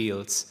paddy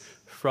fields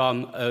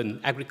from an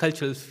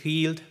agricultural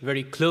field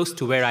very close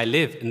to where I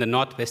live in the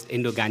northwest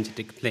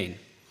Indo-Gangetic Plain.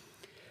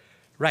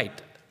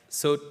 Right,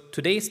 so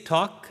today's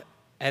talk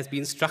has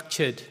been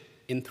structured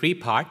in 3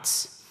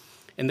 parts.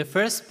 In the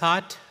first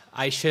part,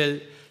 I shall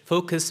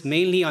focus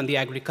mainly on the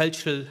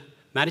agricultural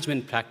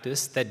management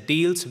practice that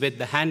deals with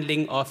the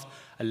handling of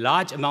a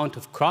large amount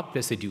of crop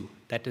residue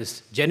that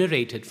is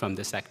generated from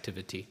this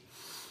activity.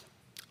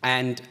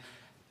 And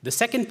the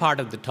second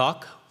part of the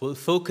talk will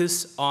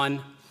focus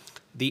on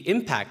the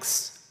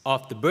impacts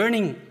of the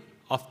burning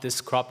of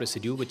this crop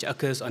residue, which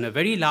occurs on a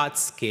very large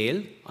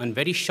scale, on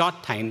very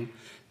short time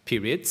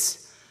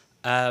periods,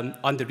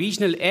 on the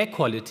regional air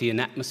quality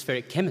and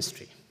atmospheric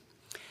chemistry.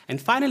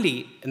 And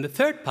finally, in the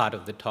third part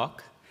of the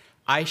talk,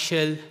 I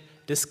shall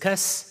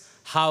discuss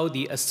how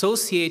the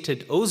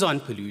associated ozone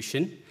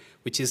pollution,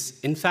 which is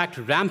in fact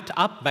ramped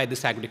up by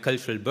this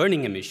agricultural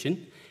burning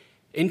emission,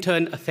 in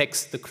turn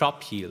affects the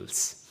crop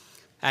yields.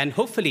 And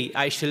hopefully,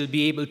 I shall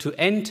be able to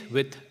end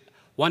with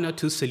 1 or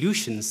 2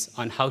 solutions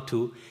on how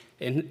to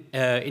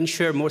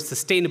ensure more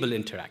sustainable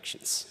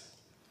interactions.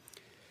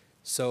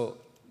 So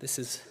this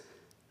is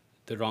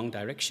the wrong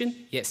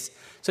direction. Yes.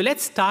 So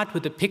let's start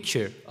with a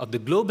picture of the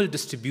global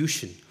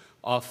distribution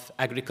of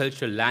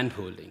agricultural land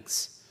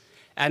holdings.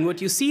 And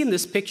what you see in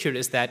this picture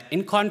is that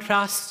in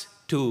contrast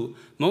to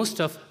most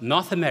of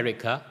North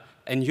America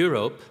and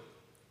Europe,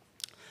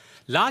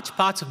 large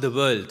parts of the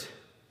world,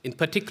 in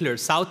particular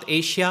South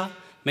Asia,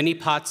 many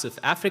parts of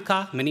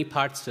Africa, many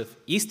parts of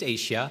East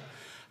Asia,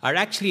 are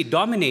actually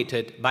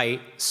dominated by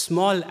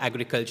small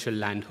agricultural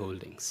land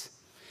holdings.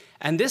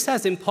 And this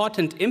has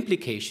important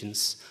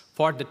implications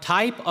for the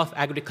type of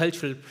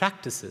agricultural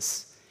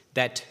practices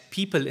that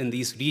people in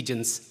these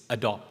regions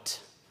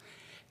adopt.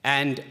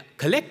 And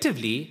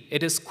collectively,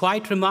 it is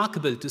quite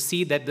remarkable to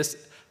see that this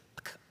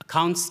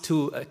comes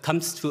to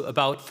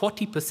about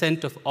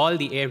 40% of all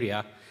the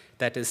area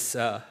that is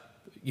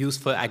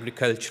used for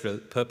agricultural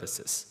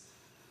purposes.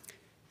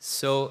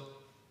 So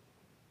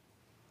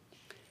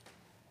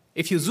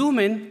if you zoom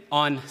in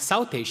on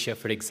South Asia,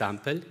 for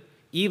example,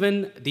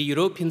 even the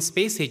European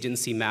Space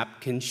Agency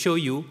map can show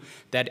you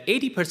that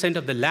 80%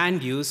 of the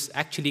land use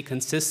actually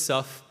consists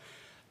of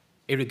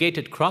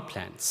irrigated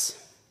croplands.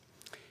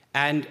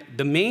 And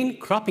the main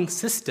cropping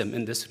system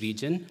in this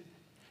region,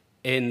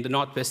 in the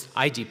Northwest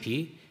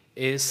IGP,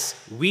 is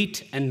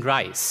wheat and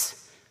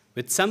rice,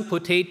 with some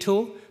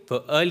potato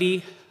for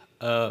early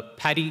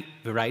paddy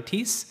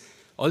varieties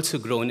also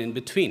grown in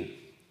between.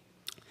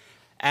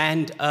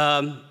 And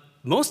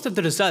most of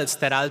the results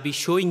that I'll be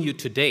showing you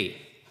today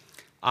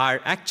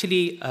are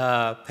actually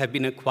have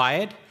been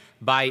acquired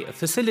by a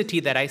facility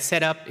that I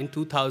set up in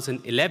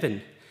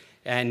 2011.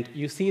 And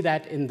you see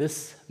that in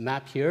this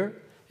map here,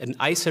 in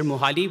Isar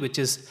Mohali, which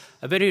is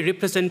a very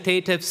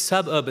representative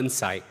suburban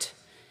site.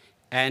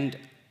 And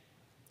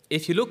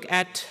if you look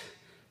at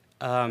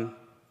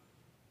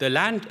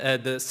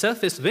the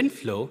surface wind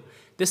flow,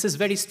 this is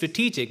very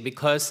strategic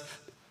because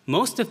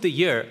most of the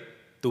year,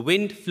 the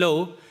wind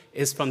flow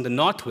is from the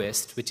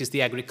northwest, which is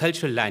the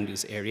agricultural land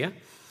use area,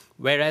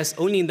 whereas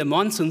only in the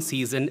monsoon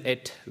season,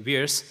 it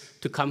veers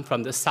to come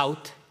from the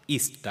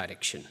southeast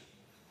direction.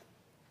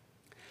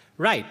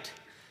 Right.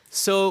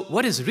 So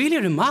what is really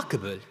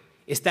remarkable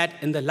is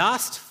that in the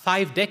last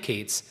 5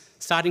 decades,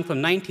 starting from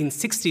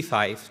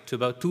 1965 to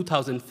about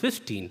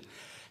 2015,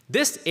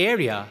 this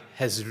area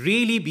has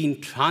really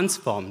been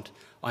transformed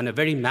on a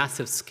very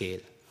massive scale.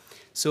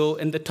 So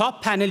in the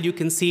top panel, you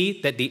can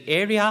see that the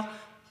area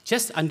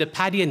just under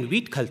paddy and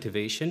wheat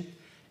cultivation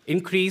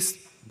increased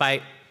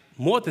by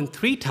more than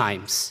 3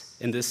 times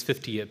in this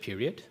 50-year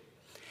period.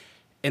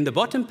 In the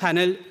bottom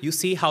panel, you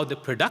see how the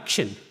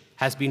production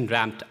has been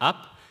ramped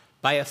up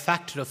by a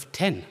factor of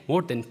 10,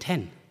 more than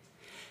 10.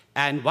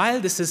 And while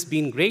this has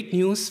been great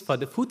news for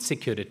the food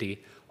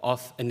security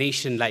of a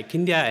nation like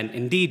India, and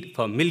indeed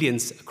for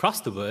millions across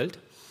the world,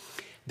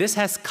 this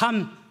has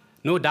come,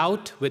 no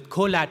doubt, with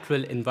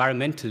collateral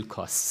environmental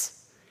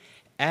costs.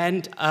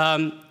 And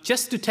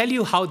just to tell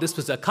you how this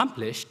was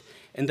accomplished,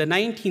 in the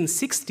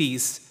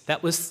 1960s,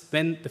 that was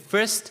when the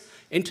first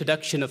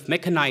introduction of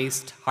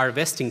mechanized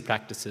harvesting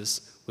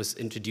practices was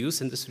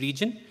introduced in this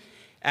region.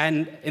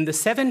 And in the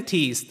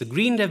 70s, the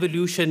Green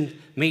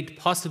Revolution, made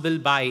possible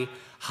by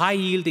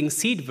high-yielding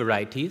seed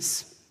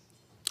varieties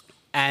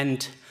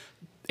and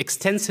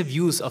extensive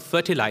use of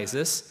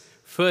fertilizers,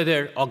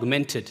 further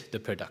augmented the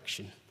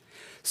production.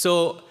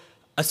 So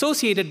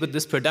associated with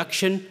this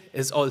production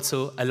is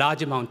also a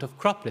large amount of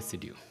crop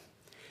residue.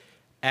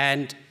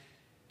 And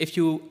if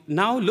you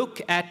now look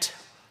at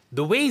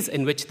the ways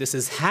in which this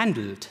is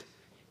handled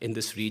in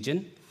this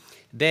region,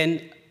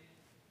 then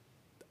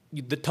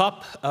the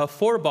top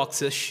 4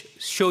 boxes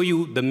show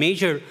you the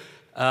major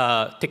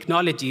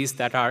technologies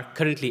that are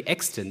currently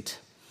extant.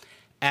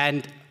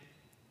 And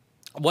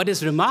what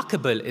is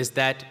remarkable is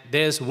that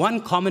there's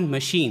one common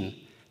machine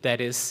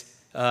that is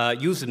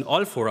used in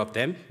all 4 of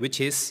them,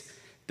 which is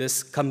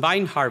this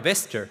combine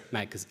harvester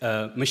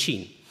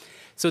machine.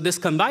 So this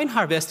combine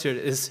harvester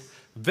is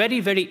very,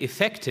 very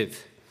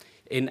effective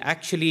in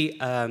actually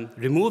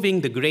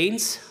removing the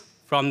grains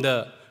from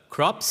the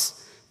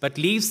crops, but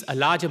leaves a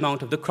large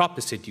amount of the crop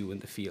residue in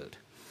the field.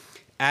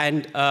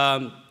 And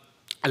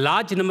a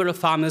large number of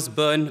farmers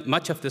burn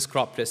much of this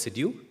crop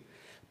residue.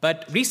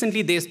 But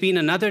recently, there's been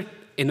another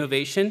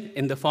innovation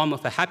in the form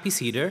of a happy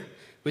seeder,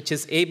 which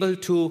is able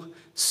to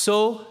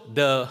sow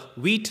the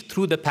wheat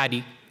through the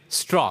paddy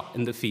straw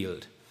in the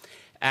field.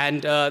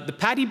 And the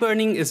paddy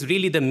burning is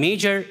really the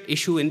major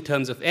issue in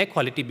terms of air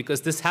quality,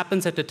 because this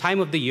happens at a time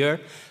of the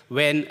year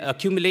when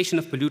accumulation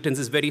of pollutants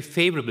is very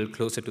favorable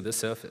closer to the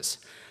surface.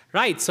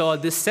 Right, so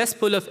this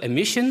cesspool of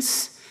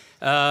emissions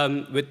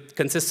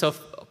consists of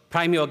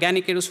primary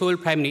organic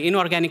aerosol, primary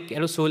inorganic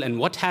aerosol, and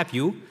what have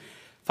you,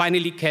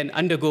 finally can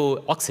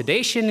undergo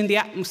oxidation in the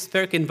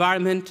atmospheric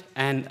environment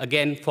and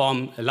again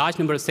form a large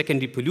number of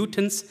secondary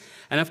pollutants.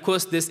 And of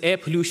course, this air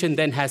pollution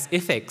then has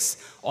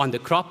effects on the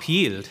crop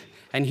yield.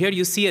 And here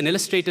you see an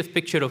illustrative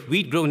picture of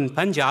wheat grown in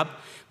Punjab,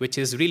 which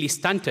is really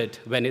stunted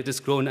when it is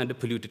grown under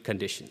polluted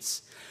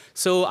conditions.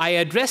 So I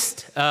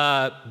addressed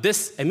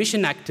this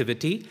emission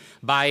activity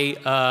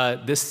by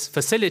this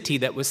facility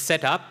that was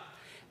set up.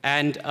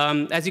 And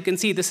as you can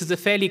see, this is a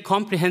fairly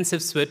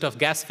comprehensive suite of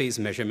gas phase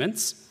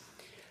measurements.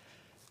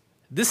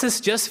 This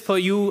is just for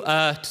you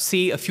to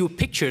see a few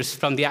pictures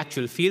from the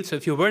actual field. So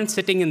if you weren't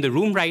sitting in the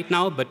room right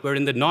now, but were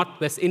in the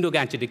northwest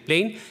Indo-Gangetic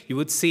Plain, you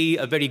would see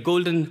a very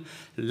golden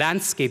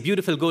landscape,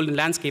 beautiful golden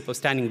landscape of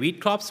standing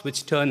wheat crops,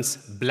 which turns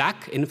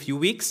black in a few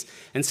weeks.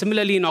 And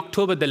similarly, in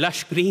October, the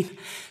lush green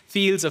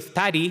fields of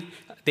paddy,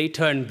 they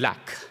turn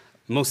black,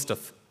 most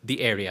of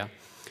the area.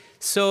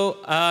 So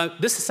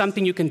this is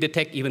something you can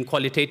detect even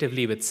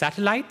qualitatively with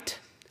satellite.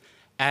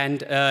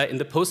 And in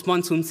the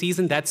post-monsoon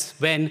season, that's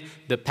when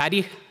the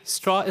paddy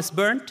straw is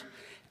burnt.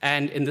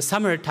 And in the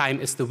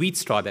summertime, it's the wheat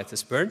straw that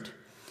is burnt.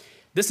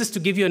 This is to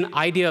give you an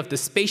idea of the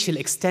spatial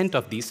extent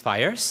of these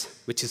fires,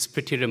 which is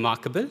pretty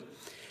remarkable.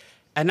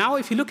 And now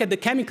if you look at the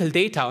chemical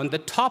data on the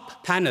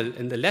top panel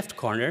in the left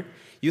corner,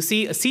 you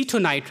see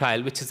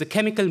acetonitrile, which is a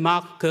chemical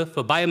marker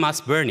for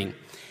biomass burning.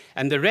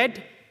 And the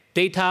red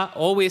data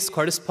always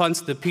corresponds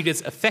to the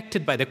periods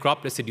affected by the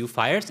crop residue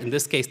fires, in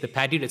this case, the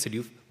paddy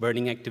residue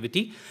burning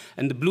activity,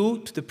 and the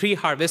blue to the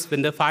pre-harvest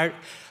when the fire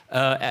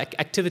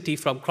activity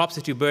from crop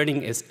residue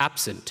burning is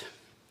absent.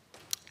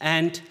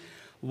 And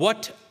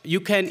what you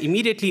can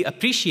immediately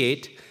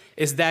appreciate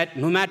is that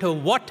no matter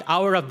what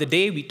hour of the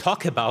day we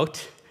talk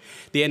about,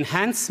 the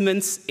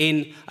enhancements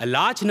in a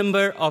large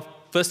number of,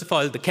 first of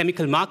all, the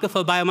chemical marker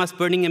for biomass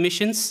burning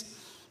emissions,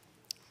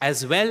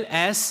 as well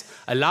as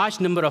a large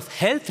number of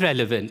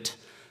health-relevant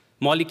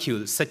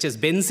molecules, such as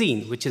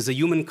benzene, which is a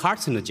human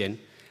carcinogen,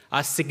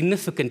 are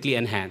significantly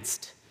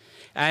enhanced.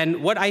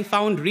 And what I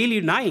found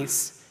really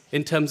nice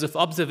in terms of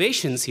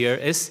observations here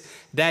is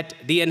that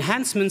the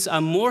enhancements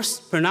are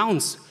most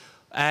pronounced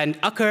and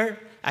occur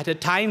at a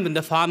time when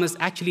the farmers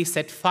actually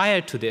set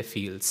fire to their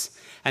fields.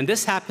 And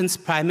this happens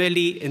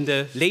primarily in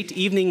the late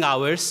evening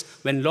hours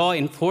when law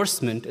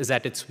enforcement is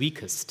at its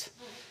weakest.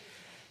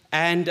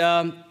 And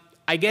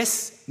I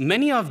guess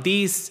many of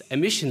these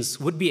emissions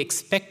would be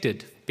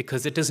expected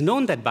because it is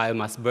known that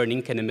biomass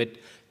burning can emit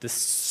the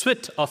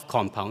suite of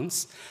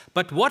compounds.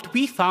 But what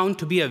we found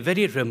to be a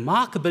very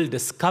remarkable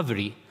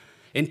discovery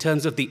in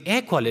terms of the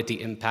air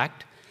quality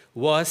impact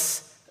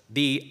was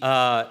the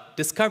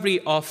discovery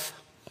of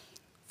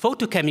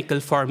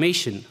photochemical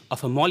formation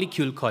of a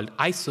molecule called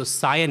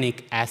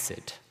isocyanic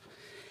acid.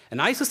 And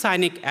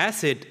isocyanic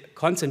acid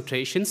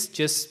concentrations,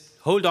 just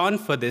hold on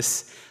for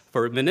this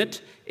for a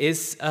minute,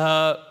 is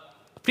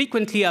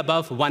frequently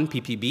above 1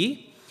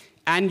 ppb.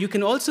 And you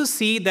can also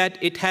see that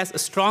it has a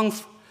strong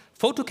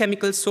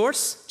photochemical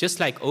source, just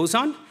like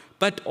ozone,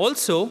 but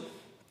also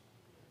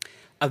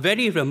a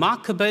very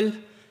remarkable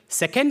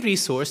secondary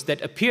source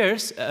that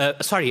appears,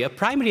 a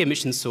primary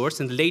emission source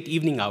in the late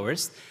evening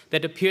hours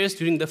that appears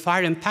during the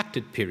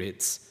fire-impacted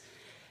periods.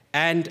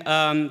 And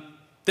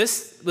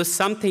this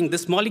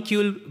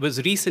molecule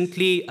was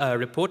recently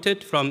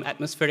reported from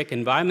atmospheric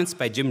environments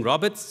by Jim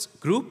Roberts'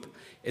 group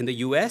in the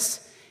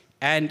US.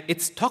 And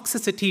its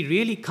toxicity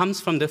really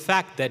comes from the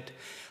fact that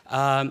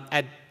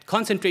at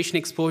concentration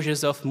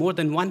exposures of more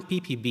than 1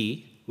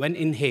 ppb, when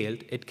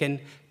inhaled, it can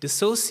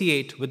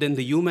dissociate within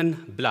the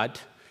human blood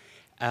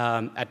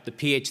at the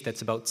pH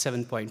that's about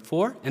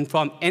 7.4, and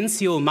form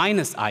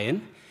NCO-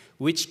 ion,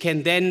 which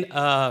can then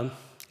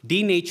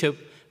denature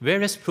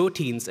various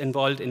proteins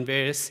involved in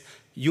various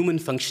human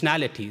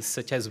functionalities,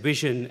 such as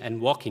vision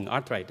and walking,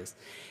 arthritis.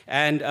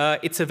 And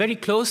it's a very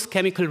close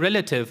chemical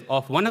relative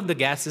of one of the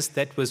gases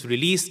that was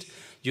released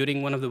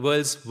during one of the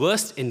world's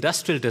worst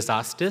industrial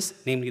disasters,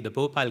 namely the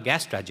Bhopal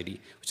gas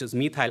tragedy, which is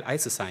methyl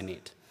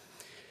isocyanate.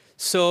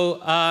 So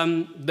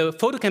the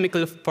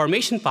photochemical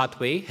formation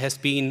pathway has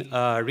been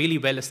really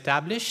well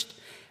established,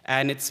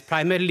 and it's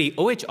primarily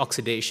OH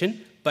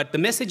oxidation. But the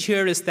message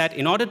here is that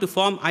in order to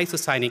form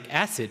isocyanic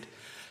acid,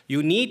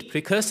 you need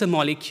precursor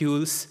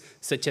molecules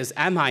such as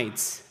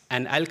amides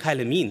and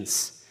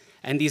alkylamines.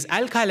 And these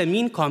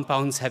alkylamine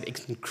compounds have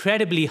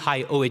incredibly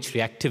high OH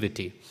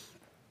reactivity.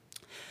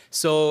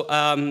 So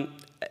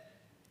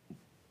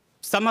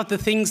some of the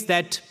things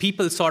that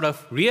people sort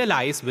of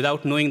realize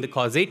without knowing the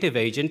causative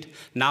agent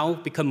now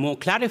become more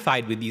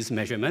clarified with these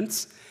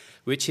measurements,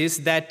 which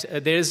is that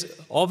there's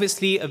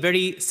obviously a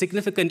very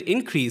significant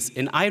increase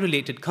in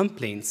eye-related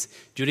complaints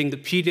during the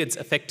periods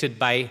affected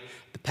by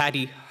the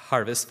paddy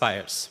harvest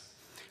fires,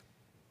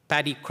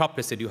 paddy crop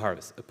residue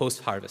harvest,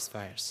 post-harvest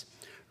fires.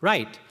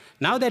 Right,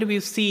 now that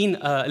we've seen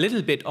a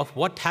little bit of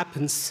what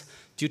happens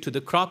due to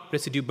the crop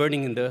residue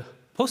burning in the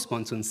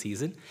post-monsoon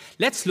season,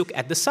 let's look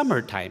at the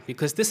summertime,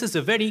 because this is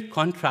a very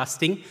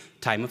contrasting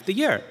time of the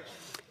year.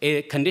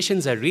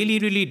 Conditions are really,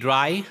 really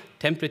dry.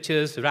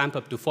 Temperatures ramp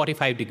up to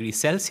 45 degrees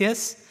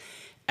Celsius.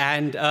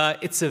 And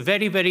it's a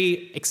very,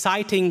 very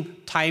exciting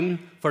time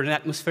for an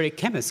atmospheric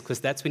chemist,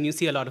 because that's when you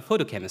see a lot of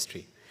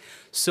photochemistry.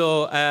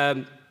 So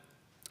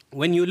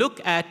when you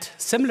look at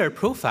similar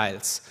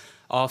profiles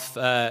of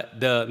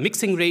the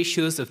mixing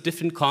ratios of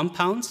different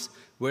compounds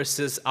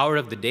versus hour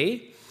of the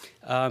day,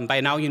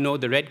 by now you know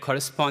the red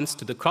corresponds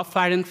to the crop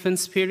fire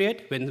influence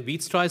period when the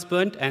wheat straw is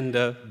burnt, and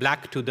the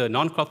black to the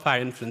non-crop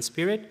fire influence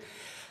period.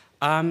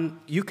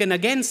 You can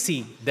again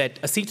see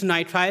that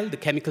acetonitrile, the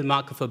chemical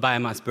marker for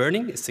biomass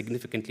burning, is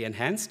significantly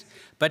enhanced.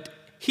 But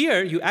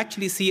here you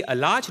actually see a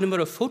large number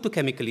of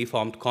photochemically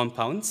formed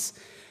compounds.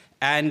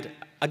 And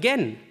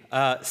again,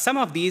 some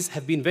of these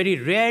have been very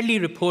rarely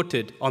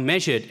reported or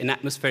measured in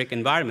atmospheric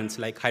environments,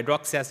 like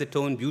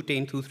hydroxyacetone,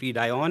 butane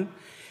 2,3-dione.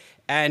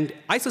 And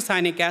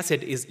isocyanic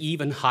acid is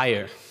even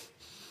higher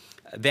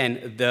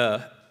than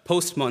the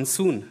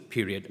post-monsoon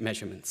period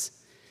measurements.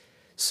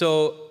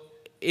 So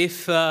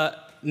if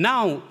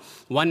now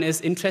one is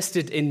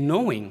interested in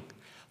knowing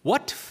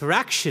what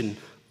fraction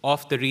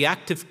of the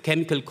reactive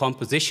chemical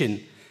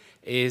composition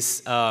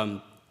is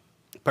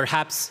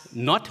perhaps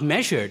not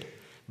measured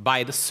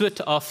by the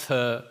suite of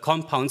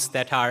compounds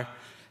that are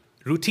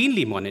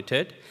routinely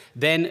monitored,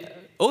 then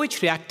OH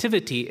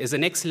reactivity is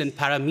an excellent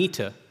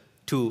parameter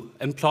to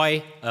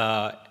employ,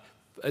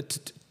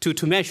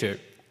 to measure.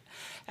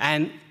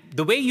 And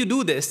the way you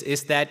do this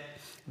is that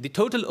the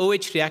total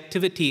OH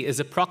reactivity is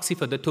a proxy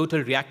for the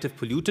total reactive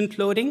pollutant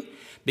loading,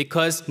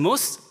 because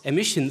most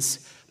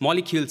emissions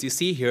molecules you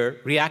see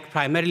here react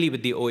primarily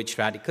with the OH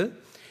radical.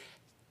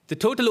 The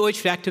total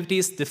OH reactivity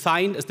is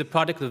defined as the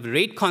product of the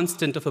rate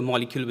constant of a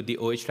molecule with the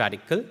OH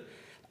radical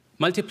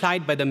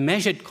multiplied by the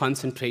measured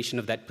concentration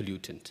of that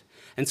pollutant.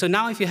 And so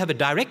now if you have a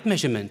direct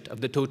measurement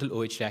of the total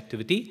OH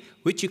reactivity,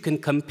 which you can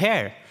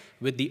compare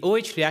with the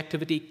OH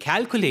reactivity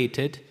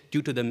calculated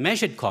due to the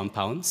measured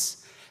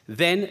compounds,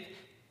 then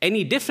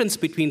any difference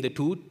between the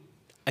two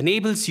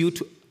enables you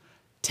to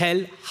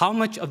tell how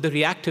much of the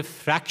reactive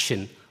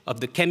fraction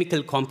of the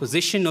chemical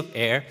composition of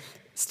air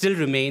still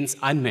remains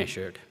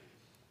unmeasured.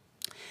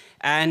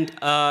 And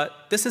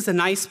this is a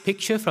nice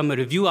picture from a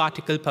review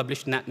article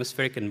published in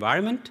Atmospheric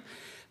Environment,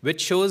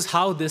 which shows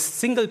how this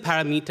single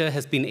parameter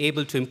has been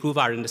able to improve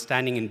our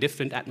understanding in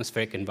different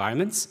atmospheric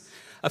environments.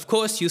 Of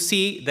course, you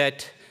see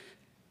that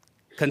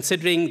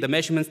considering the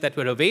measurements that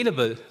were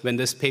available when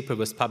this paper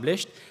was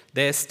published,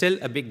 there's still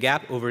a big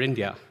gap over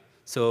India.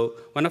 So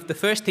one of the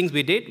first things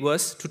we did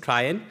was to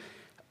try and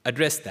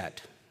address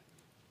that.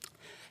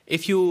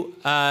 If you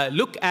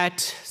look at,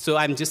 so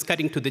I'm just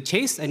cutting to the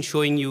chase and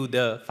showing you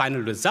the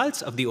final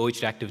results of the OH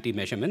reactivity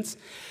measurements.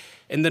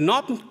 In the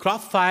northern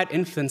crop fire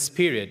influence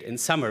period in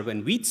summer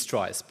when wheat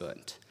straw is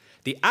burnt,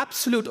 the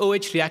absolute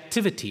OH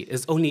reactivity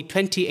is only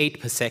 28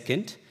 per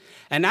second.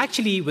 And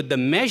actually, with the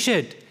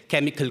measured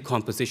chemical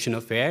composition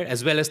of air,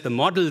 as well as the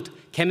modeled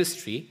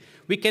chemistry,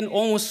 we can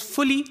almost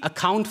fully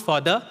account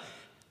for the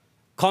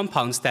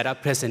compounds that are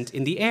present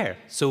in the air.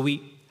 So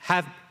we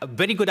have a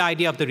very good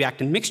idea of the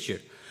reactant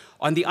mixture.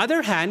 On the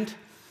other hand,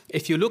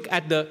 if you look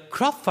at the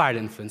crop fire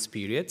influence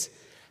periods,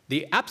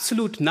 the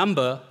absolute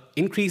number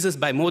increases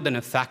by more than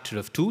a factor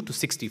of 2 to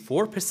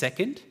 64 per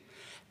second,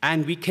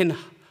 and we can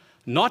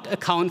not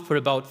account for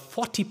about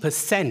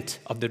 40%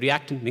 of the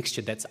reactant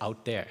mixture that's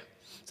out there.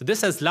 So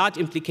this has large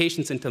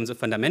implications in terms of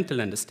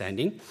fundamental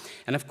understanding.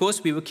 And of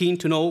course, we were keen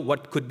to know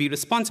what could be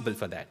responsible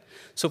for that.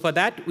 So for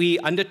that, we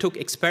undertook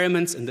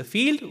experiments in the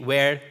field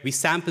where we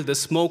sampled the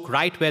smoke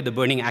right where the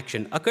burning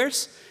action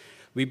occurs.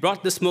 We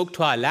brought the smoke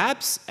to our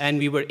labs, and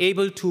we were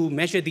able to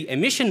measure the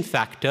emission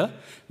factor,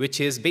 which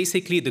is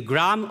basically the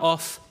gram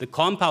of the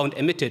compound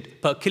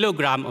emitted per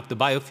kilogram of the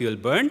biofuel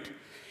burned.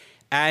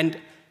 And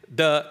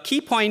the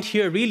key point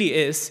here really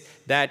is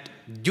that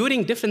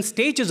during different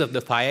stages of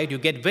the fire, you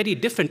get very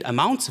different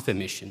amounts of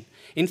emission.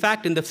 In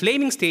fact, in the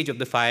flaming stage of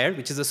the fire,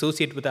 which is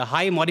associated with a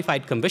high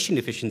modified combustion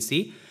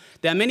efficiency,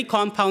 there are many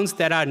compounds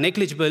that are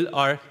negligible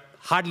or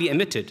hardly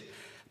emitted.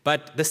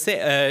 But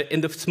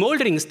in the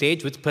smoldering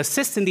stage, which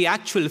persists in the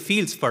actual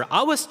fields for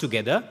hours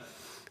together,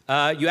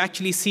 you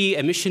actually see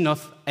emission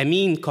of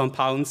amine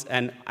compounds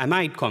and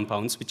amide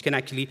compounds, which can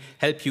actually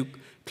help you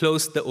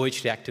close the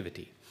OH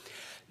reactivity.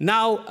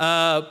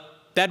 Now,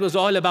 that was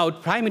all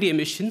about primary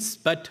emissions,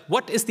 but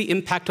what is the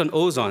impact on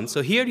ozone?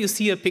 So here you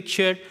see a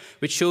picture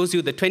which shows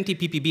you the 20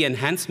 ppb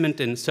enhancement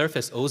in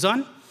surface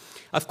ozone.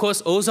 Of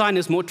course, ozone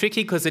is more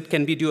tricky because it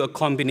can be due a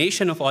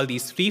combination of all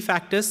these three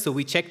factors, so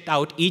we checked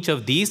out each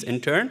of these in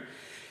turn.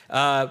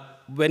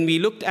 When we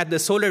looked at the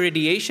solar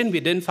radiation, we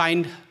didn't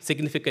find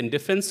significant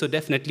difference, so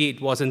definitely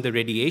it wasn't the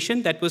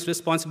radiation that was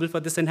responsible for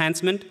this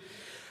enhancement.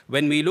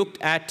 When we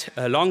looked at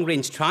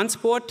long-range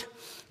transport,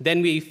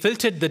 then we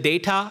filtered the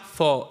data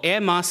for air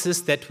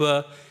masses that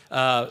were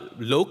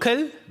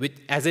local,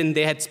 as in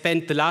they had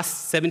spent the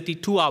last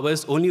 72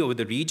 hours only over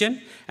the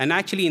region. And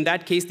actually, in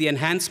that case, the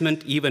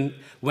enhancement even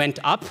went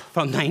up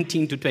from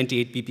 19 to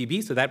 28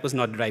 ppb, so that was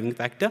not a driving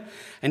factor.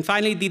 And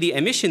finally, the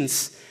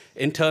emissions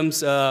in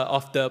terms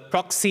of the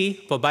proxy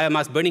for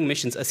biomass burning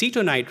emissions,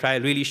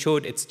 acetonitrile really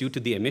showed it's due to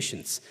the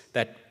emissions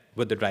that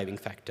were the driving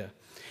factor.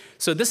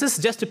 So this is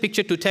just a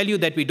picture to tell you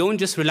that we don't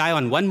just rely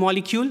on one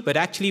molecule, but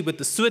actually with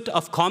the suite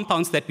of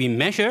compounds that we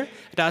measure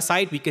at our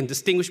site, we can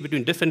distinguish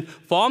between different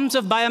forms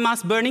of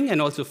biomass burning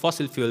and also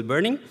fossil fuel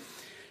burning.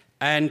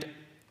 And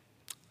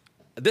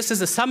this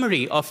is a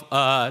summary of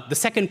the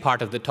second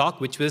part of the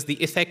talk, which was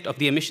the effect of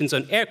the emissions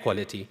on air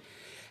quality.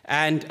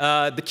 And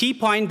the key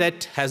point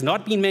that has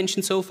not been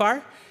mentioned so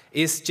far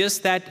is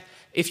just that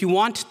if you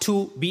want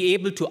to be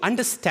able to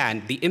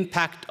understand the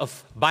impact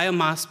of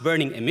biomass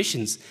burning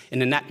emissions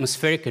in an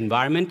atmospheric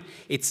environment,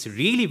 it's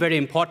really very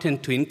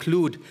important to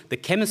include the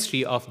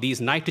chemistry of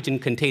these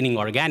nitrogen-containing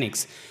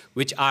organics,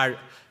 which are,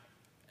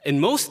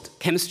 in most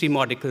chemistry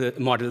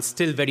models,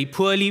 still very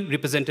poorly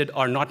represented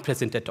or not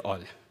present at all.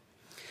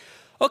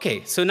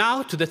 Okay, so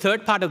now to the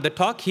third part of the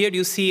talk. Here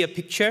you see a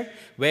picture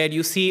where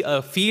you see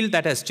a field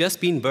that has just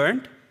been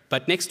burned.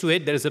 But next to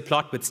it, there is a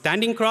plot with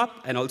standing crop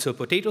and also a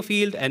potato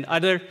field and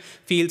other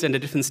fields and the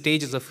different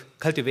stages of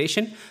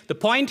cultivation. The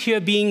point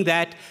here being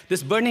that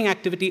this burning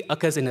activity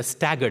occurs in a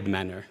staggered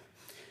manner.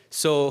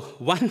 So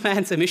one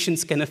man's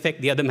emissions can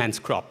affect the other man's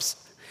crops.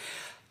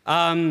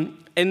 And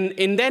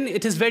then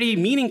it is very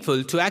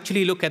meaningful to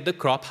actually look at the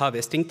crop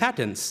harvesting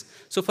patterns.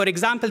 So for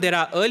example, there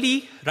are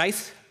early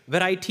rice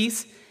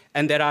varieties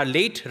and there are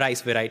late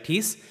rice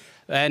varieties.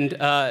 And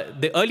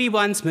the early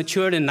ones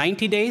mature in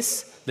 90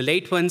 days. The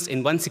late ones in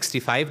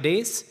 165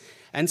 days.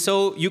 And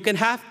so you can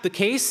have the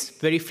case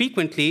very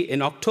frequently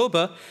in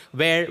October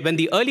where when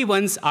the early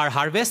ones are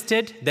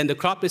harvested, then the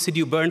crop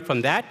residue burned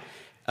from that,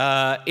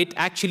 it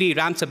actually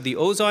ramps up the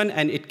ozone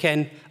and it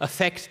can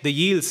affect the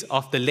yields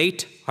of the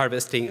late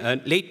harvesting,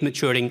 late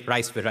maturing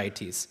rice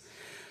varieties.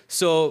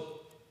 So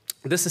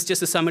this is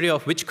just a summary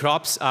of which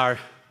crops are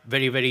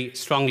very, very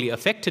strongly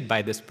affected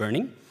by this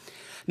burning.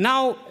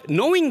 Now,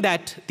 knowing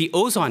that the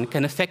ozone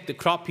can affect the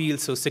crop yield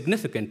so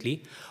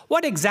significantly,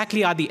 what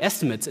exactly are the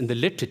estimates in the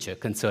literature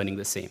concerning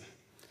the same?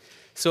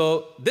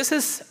 So this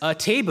is a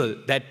table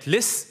that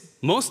lists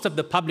most of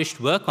the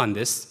published work on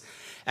this,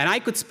 and I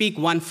could speak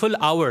 1 full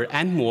hour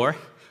and more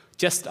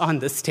just on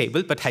this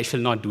table, but I shall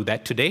not do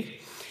that today.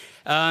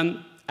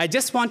 I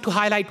just want to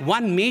highlight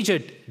one major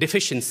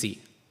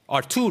deficiency,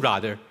 or two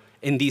rather,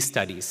 in these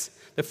studies.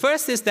 The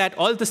first is that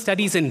all the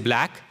studies in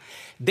black,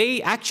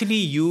 they actually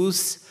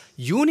use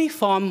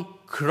uniform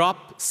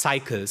crop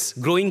cycles,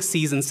 growing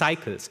season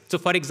cycles. So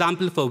for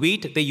example, for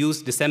wheat, they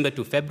use December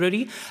to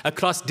February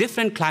across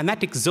different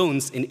climatic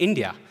zones in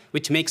India,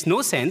 which makes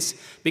no sense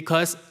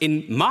because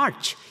in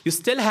March, you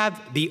still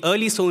have the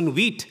early sown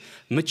wheat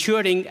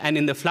maturing and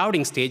in the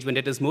flowering stage when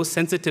it is most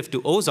sensitive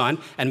to ozone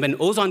and when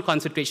ozone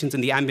concentrations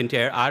in the ambient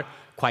air are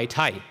quite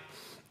high.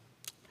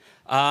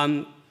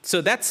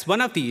 So that's one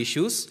of the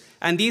issues.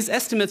 And these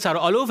estimates are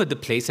all over the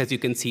place, as you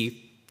can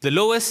see. The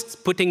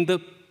lowest putting the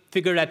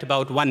figure at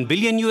about $1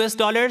 billion US,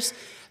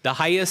 the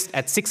highest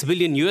at $6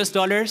 billion US.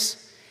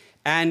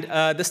 And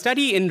the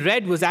study in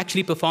red was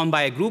actually performed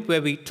by a group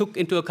where we took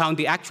into account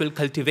the actual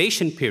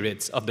cultivation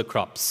periods of the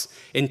crops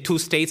in 2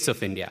 states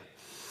of India.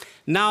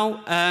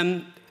 Now,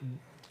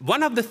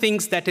 one of the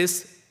things that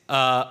is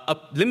a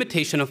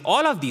limitation of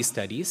all of these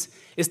studies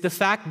is the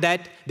fact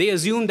that they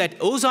assume that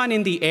ozone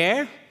in the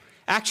air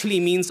actually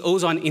means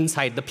ozone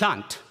inside the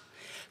plant,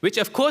 which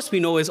of course we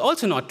know is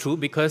also not true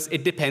because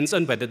it depends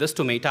on whether the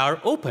stomata are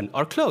open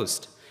or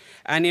closed.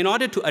 And in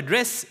order to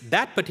address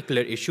that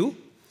particular issue,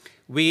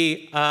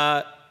 we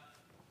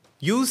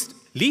used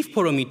leaf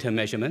porometer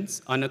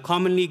measurements on a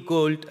commonly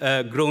grown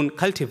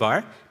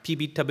cultivar,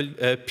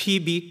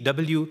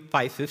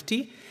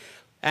 PBW550.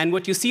 And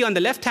what you see on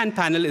the left-hand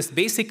panel is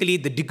basically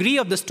the degree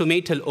of the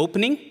stomatal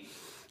opening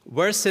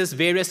versus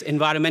various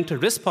environmental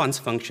response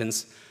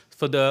functions.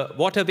 For the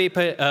water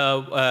vapor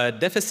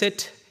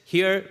deficit,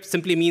 here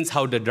simply means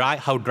how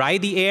dry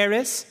the air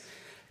is,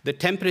 the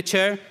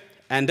temperature,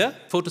 and the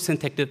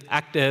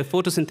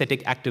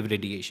photosynthetic active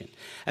radiation.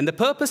 And the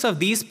purpose of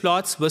these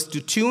plots was to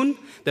tune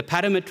the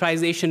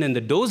parametrization in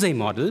the dose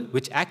model,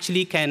 which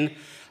actually can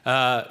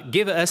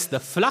give us the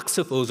flux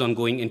of ozone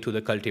going into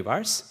the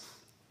cultivars,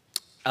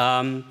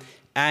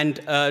 and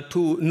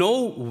to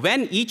know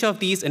when each of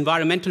these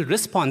environmental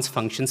response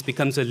functions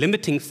becomes a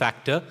limiting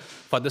factor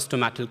for the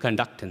stomatal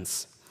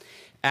conductance.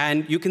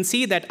 And you can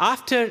see that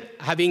after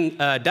having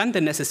done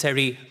the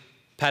necessary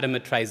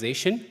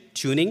parametrization,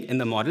 tuning in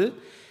the model,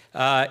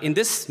 in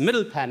this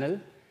middle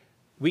panel,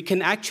 we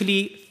can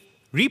actually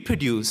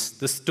reproduce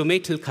the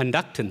stomatal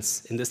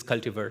conductance in this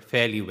cultivar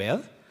fairly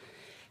well.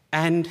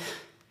 And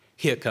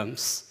here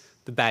comes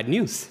the bad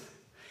news.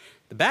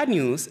 The bad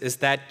news is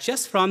that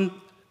just from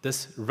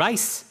this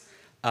rice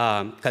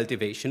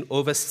cultivation,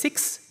 over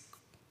 6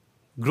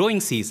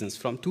 growing seasons,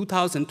 from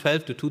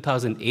 2012 to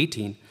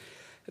 2018,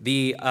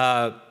 the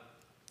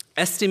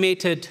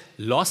estimated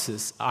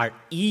losses are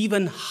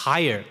even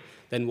higher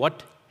than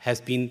what has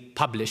been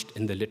published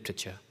in the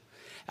literature.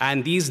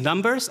 And these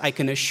numbers, I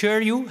can assure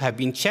you, have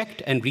been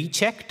checked and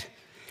rechecked.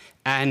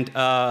 And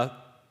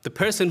the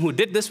person who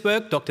did this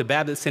work, Dr.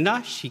 Babel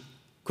Sinha, she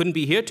couldn't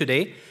be here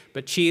today,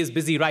 but she is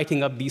busy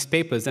writing up these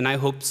papers, and I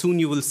hope soon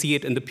you will see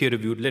it in the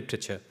peer-reviewed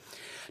literature.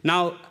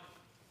 Now,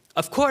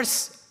 of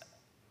course,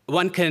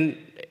 one can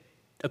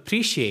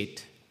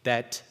appreciate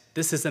that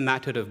this is a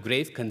matter of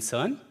grave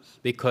concern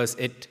because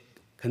it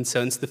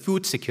concerns the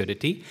food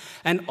security,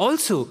 and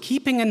also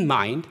keeping in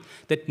mind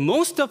that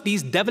most of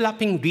these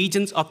developing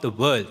regions of the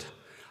world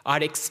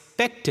are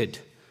expected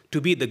to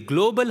be the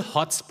global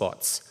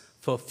hotspots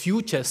for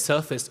future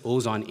surface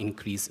ozone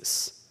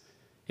increases,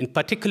 in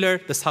particular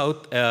the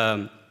South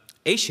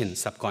Asian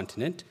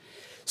subcontinent.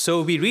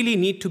 So we really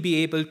need to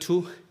be able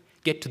to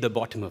get to the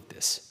bottom of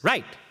this.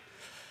 Right.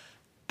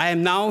 I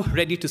am now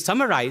ready to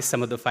summarize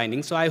some of the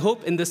findings. So I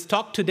hope in this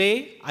talk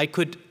today, I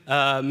could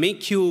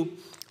make you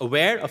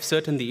aware of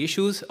certain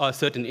issues.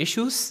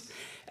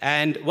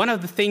 And one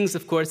of the things,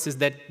 of course, is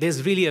that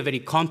there's really a very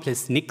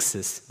complex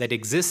nexus that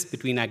exists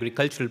between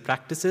agricultural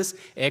practices,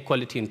 air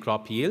quality, and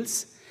crop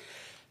yields.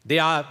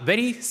 There are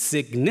very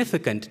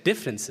significant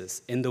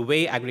differences in the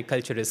way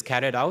agriculture is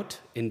carried out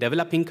in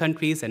developing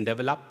countries and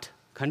developed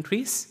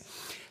countries.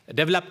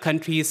 Developed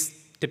countries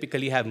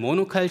typically have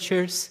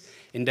monocultures.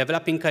 In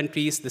developing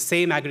countries, the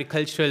same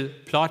agricultural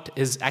plot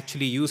is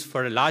actually used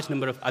for a large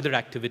number of other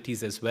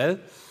activities as well.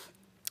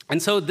 And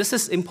so this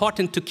is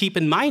important to keep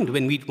in mind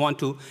when we want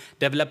to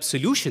develop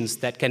solutions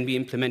that can be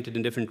implemented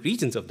in different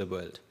regions of the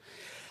world.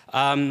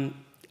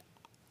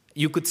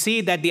 You could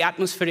see that the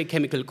atmospheric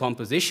chemical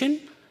composition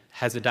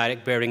has a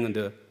direct bearing on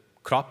the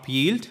crop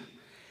yield.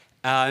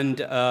 And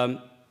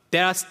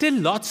there are still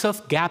lots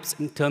of gaps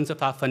in terms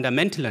of our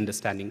fundamental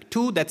understanding.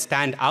 2 that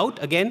stand out,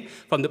 again,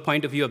 from the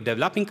point of view of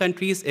developing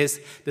countries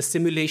is the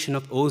simulation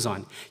of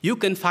ozone. You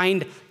can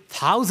find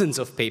thousands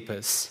of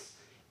papers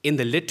in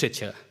the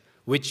literature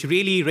which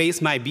really raise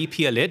my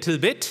BP a little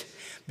bit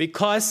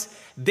because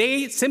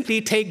they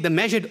simply take the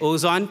measured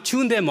ozone,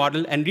 tune their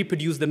model, and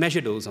reproduce the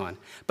measured ozone.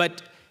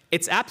 But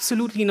it's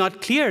absolutely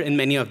not clear in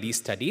many of these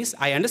studies.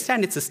 I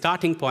understand it's a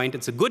starting point.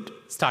 It's a good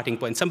starting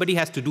point. Somebody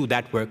has to do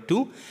that work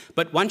too.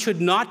 But one should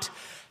not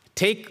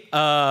take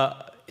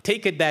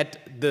it that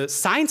the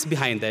science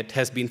behind that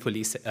has been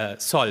fully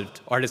solved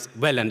or is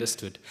well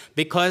understood.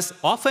 Because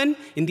often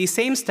in these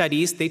same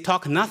studies, they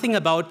talk nothing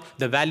about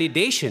the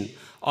validation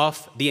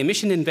of the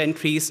emission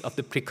inventories of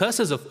the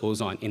precursors of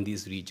ozone in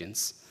these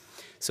regions.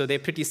 So they're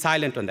pretty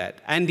silent on that.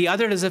 And the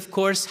other is, of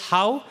course,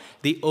 how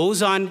the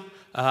ozone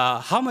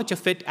how much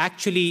of it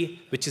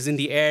actually, which is in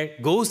the air,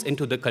 goes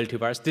into the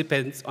cultivars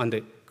depends on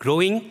the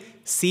growing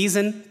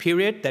season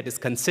period that is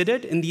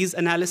considered in these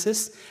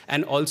analysis,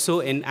 and also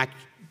in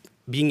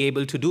being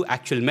able to do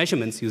actual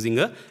measurements using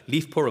a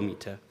leaf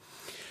porometer.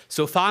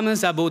 So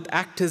farmers are both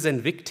actors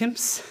and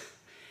victims,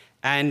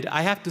 and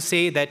I have to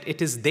say that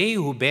it is they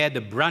who bear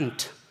the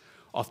brunt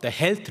of the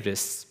health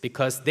risks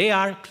because they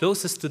are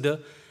closest to the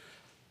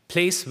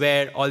place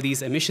where all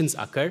these emissions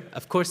occur.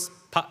 Of course,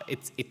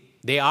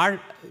 they are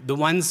the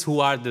ones who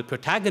are the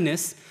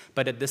protagonists,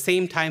 but at the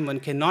same time, one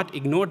cannot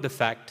ignore the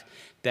fact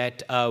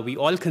that we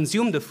all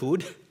consume the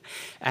food,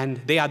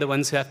 and they are the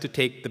ones who have to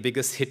take the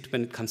biggest hit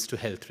when it comes to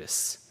health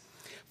risks.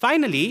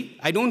 Finally,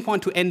 I don't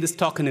want to end this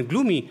talk on a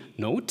gloomy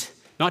note.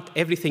 Not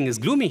everything is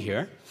gloomy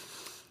here.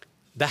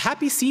 The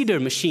happy seeder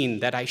machine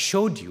that I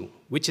showed you,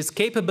 which is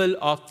capable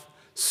of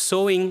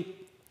sowing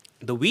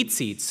the wheat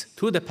seeds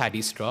through the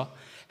paddy straw,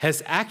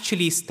 has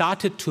actually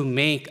started to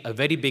make a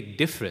very big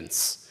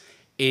difference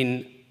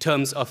in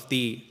terms of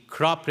the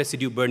crop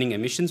residue burning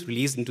emissions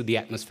released into the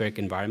atmospheric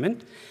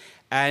environment.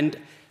 And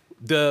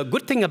the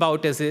good thing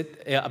about it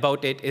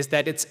is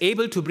that it's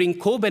able to bring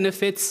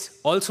co-benefits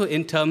also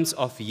in terms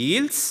of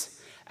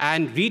yields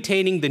and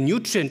retaining the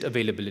nutrient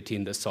availability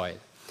in the soil.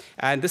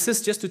 And this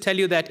is just to tell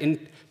you that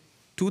in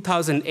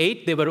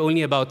 2008, there were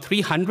only about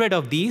 300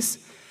 of these.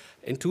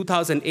 In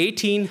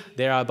 2018,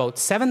 there are about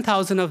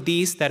 7,000 of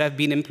these that have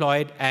been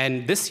employed,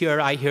 and this year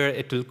I hear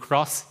it will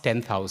cross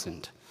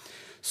 10,000.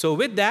 So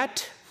with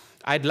that,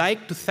 I'd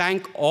like to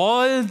thank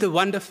all the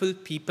wonderful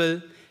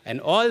people and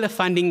all the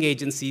funding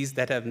agencies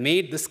that have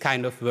made this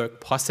kind of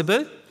work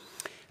possible.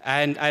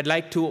 And I'd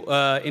like to,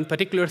 in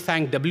particular,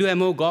 thank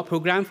WMO GAW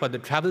program for the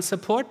travel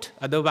support.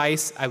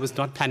 Otherwise, I was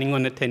not planning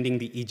on attending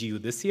the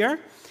EGU this year.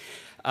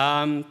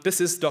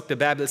 This is Dr.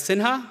 Babel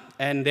Sinha,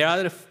 and there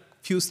are a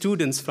few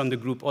students from the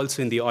group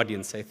also in the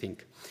audience, I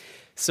think.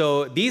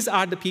 So these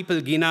are the people,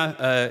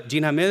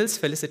 Gina Mills,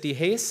 Felicity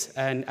Hayes,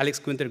 and Alex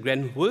Gunther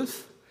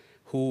Gren-Wolf,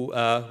 who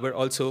were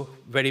also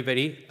very,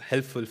 very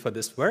helpful for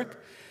this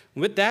work.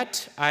 With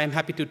that, I'm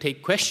happy to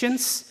take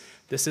questions.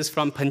 This is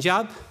from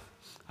Punjab.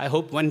 I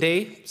hope one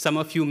day some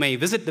of you may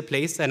visit the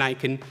place and I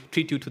can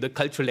treat you to the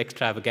cultural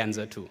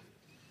extravaganza too.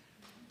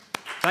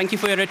 Thank you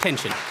for your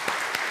attention.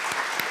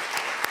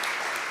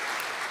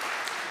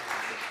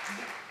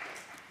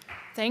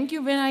 Thank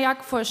you,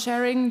 Vinayak, for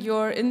sharing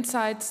your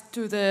insights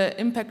to the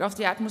impact of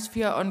the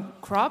atmosphere on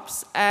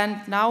crops.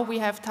 And now we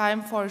have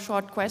time for a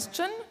short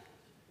question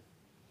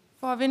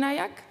for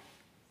Vinayak.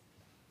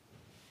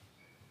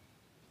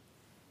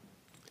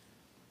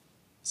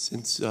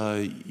 Since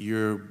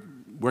you're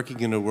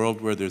working in a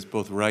world where there's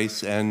both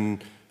rice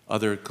and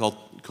other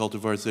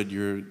cultivars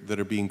that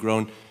are being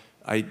grown,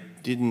 I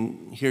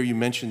didn't hear you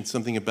mention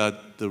something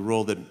about the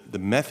role that the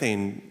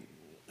methane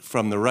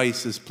from the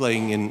rice is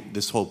playing in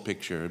this whole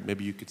picture.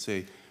 Maybe you could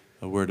say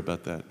a word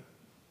about that.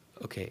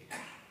 Okay.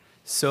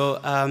 So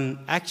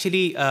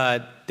actually,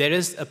 there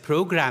is a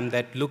program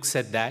that looks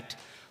at that.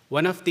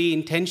 One of the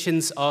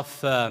intentions of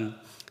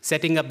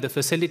setting up the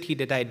facility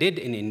that I did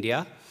in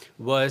India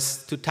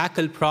was to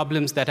tackle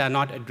problems that are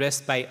not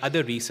addressed by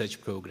other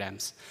research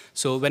programs.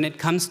 So when it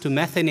comes to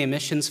methane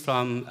emissions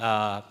from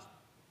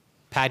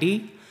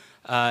paddy,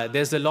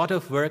 there's a lot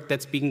of work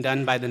that's being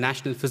done by the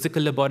National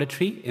Physical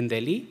Laboratory in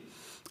Delhi.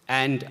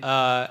 And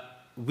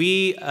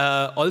we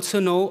also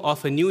know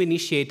of a new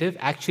initiative,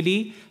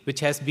 actually,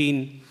 which has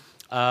been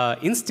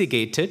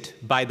instigated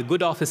by the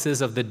good offices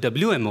of the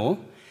WMO,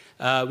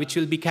 which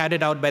will be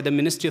carried out by the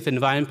Ministry of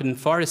Environment and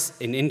Forests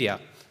in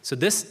India. So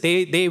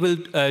they will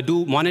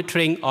do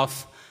monitoring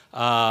of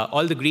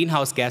all the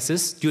greenhouse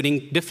gases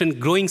during different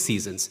growing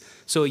seasons.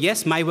 So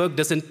yes, my work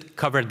doesn't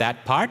cover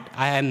that part.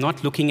 I am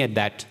not looking at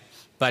that.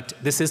 But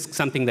this is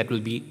something that will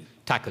be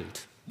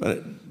tackled.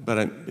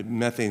 But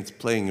methane's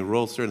playing a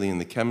role, certainly, in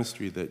the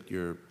chemistry that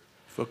you're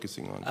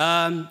focusing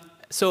on.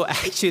 So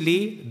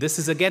actually, this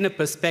is again a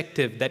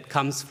perspective that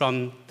comes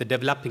from the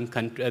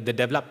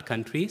developed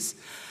countries.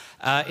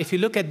 If you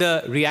look at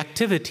the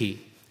reactivity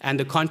and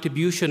the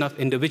contribution of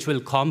individual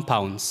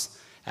compounds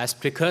as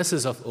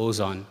precursors of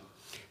ozone,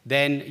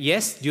 then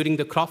yes, during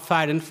the crop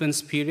fire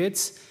influence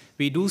periods,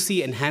 we do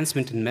see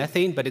enhancement in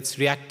methane, but its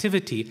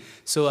reactivity,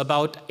 so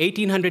about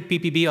 1800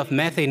 ppb of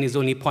methane is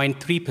only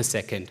 0.3 per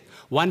second.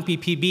 1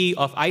 ppb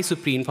of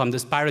isoprene from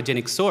this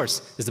pyrogenic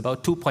source is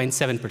about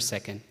 2.7 per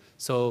second.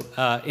 So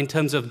in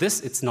terms of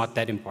this, it's not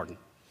that important.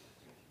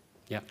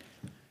 Yeah.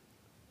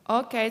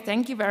 Okay,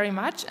 thank you very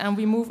much. And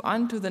we move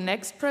on to the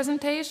next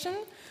presentation,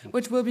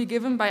 which will be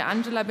given by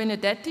Angela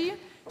Benedetti.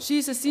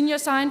 She's a senior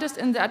scientist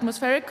in the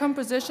atmospheric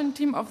composition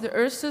team of the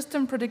Earth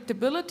System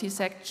Predictability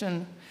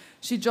section.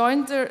 She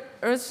joined the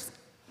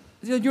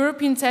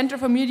European Center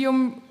for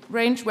Medium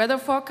Range Weather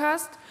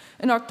Forecast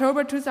in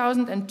October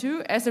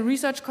 2002 as a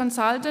research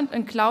consultant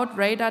in cloud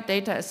radar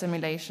data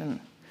assimilation.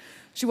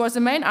 She was the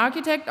main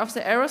architect of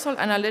the aerosol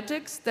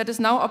analytics that is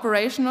now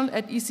operational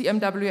at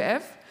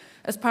ECMWF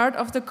as part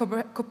of the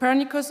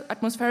Copernicus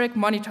Atmospheric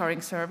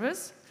Monitoring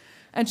Service.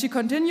 And she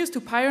continues to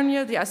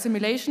pioneer the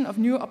assimilation of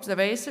new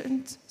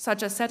observations,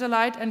 such as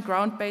satellite and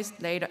ground-based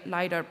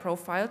LiDAR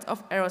profiles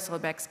of aerosol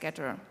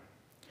backscatter.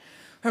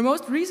 Her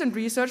most recent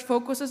research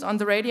focuses on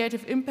the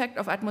radiative impact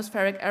of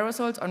atmospheric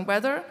aerosols on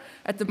weather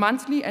at the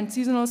monthly and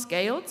seasonal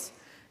scales,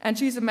 and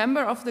she's a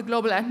member of the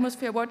Global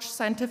Atmosphere Watch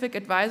scientific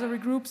advisory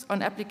groups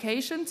on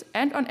applications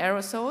and on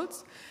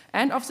aerosols,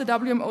 and of the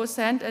WMO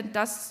Sand and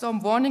Dust Storm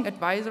Warning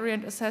Advisory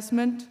and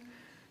Assessment.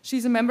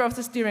 She's a member of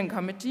the steering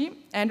committee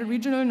and a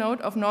regional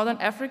node of Northern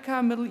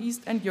Africa, Middle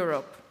East, and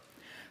Europe.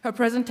 Her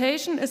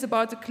presentation is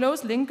about the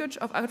close linkage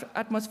of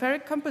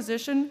atmospheric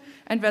composition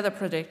and weather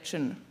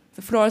prediction.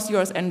 The floor is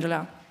yours,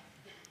 Angela.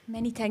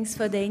 Many thanks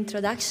for the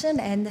introduction,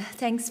 and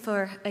thanks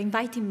for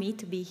inviting me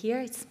to be here.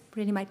 It's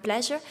really my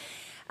pleasure.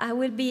 I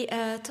will be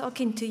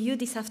talking to you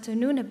this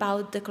afternoon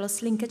about the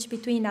close linkage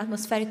between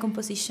atmospheric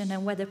composition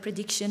and weather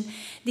prediction.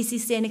 This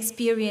is an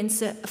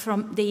experience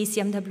from the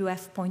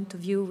ECMWF point of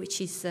view, which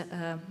is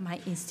my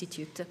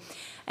institute.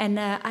 And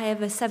I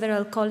have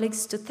several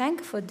colleagues to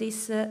thank for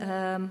this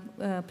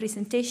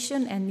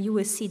presentation, and you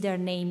will see their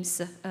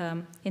names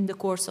in the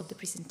course of the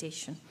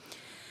presentation.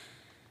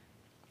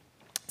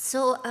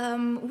 So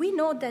we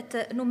know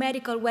that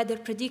numerical weather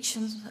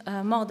prediction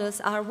models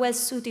are well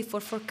suited for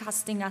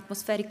forecasting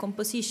atmospheric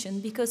composition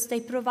because they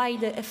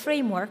provide a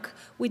framework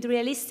with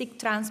realistic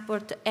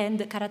transport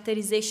and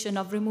characterization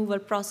of removal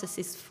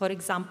processes, for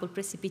example,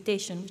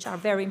 precipitation, which are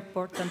very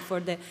important for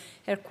the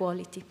air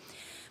quality.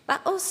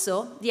 But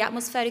also, the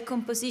atmospheric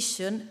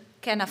composition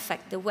can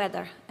affect the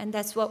weather, and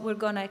that's what we're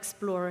going to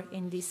explore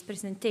in this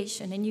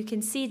presentation. And you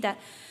can see that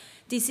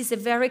this is a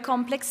very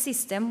complex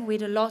system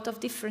with a lot of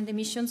different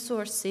emission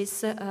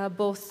sources,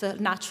 both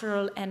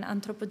natural and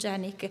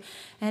anthropogenic.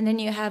 And then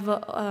you have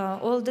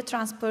all the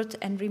transport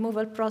and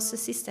removal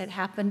processes that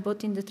happen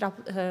both in the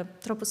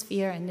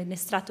troposphere and in the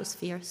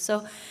stratosphere.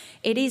 So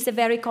it is a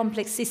very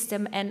complex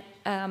system, and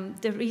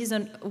the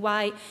reason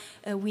why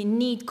we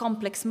need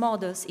complex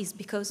models is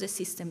because the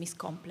system is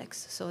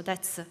complex. So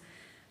that's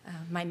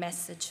my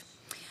message.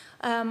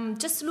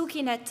 Just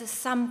looking at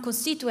some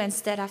constituents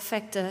that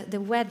affect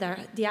the weather,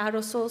 the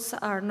aerosols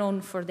are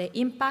known for the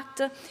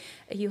impact.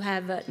 You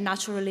have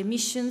natural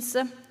emissions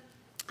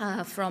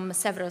from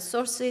several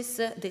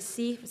sources, the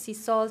sea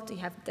salt, you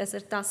have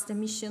desert dust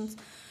emissions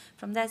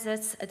from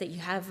deserts, you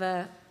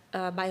have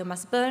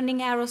biomass burning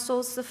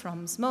aerosols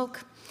from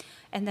smoke,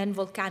 and then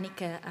volcanic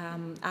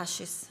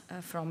ashes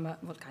from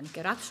volcanic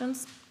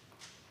eruptions,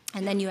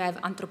 and then you have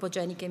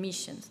anthropogenic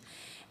emissions.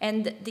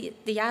 And the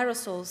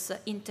aerosols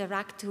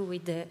interact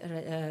with the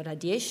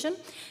radiation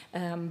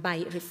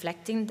by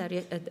reflecting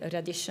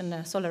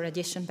the solar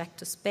radiation back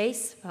to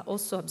space,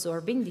 also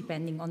absorbing,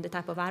 depending on the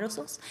type of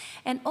aerosols.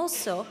 And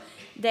also,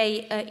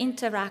 they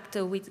interact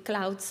with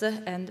clouds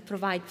and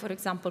provide, for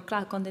example,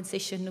 cloud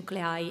condensation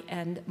nuclei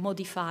and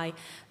modify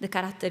the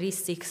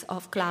characteristics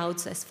of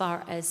clouds as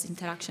far as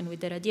interaction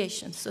with the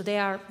radiation. So they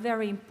are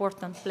very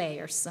important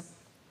players.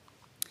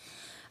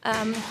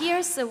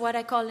 Here's what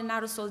I call an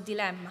aerosol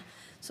dilemma.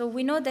 So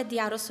we know that the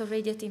aerosol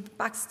radiative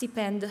impacts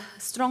depend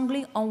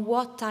strongly on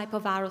what type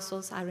of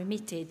aerosols are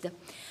emitted.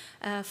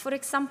 For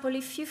example,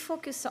 if you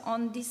focus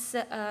on this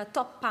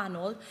top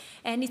panel,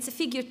 and it's a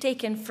figure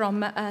taken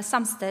from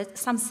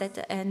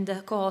Samset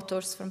and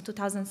co-authors from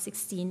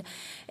 2016.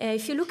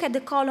 If you look at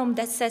the column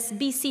that says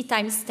BC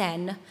times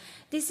 10,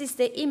 this is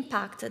the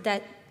impact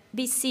that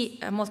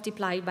BC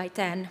multiplied by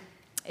 10.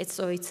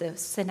 So it's a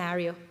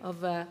scenario of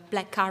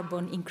black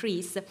carbon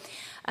increase.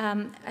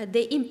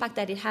 The impact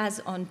that it has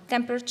on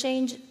temperature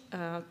change,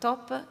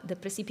 the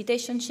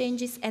precipitation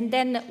changes, and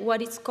then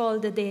what is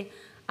called the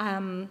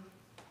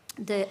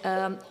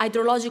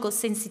hydrological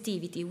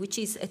sensitivity, which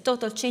is a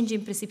total change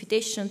in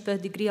precipitation per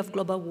degree of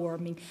global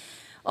warming.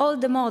 All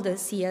the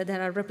models here that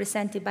are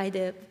represented by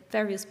the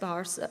various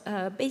bars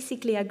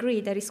basically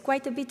agree there is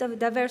quite a bit of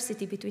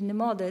diversity between the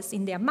models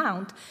in the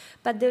amount,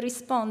 but the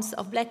response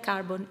of black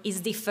carbon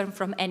is different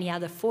from any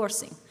other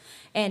forcing.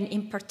 And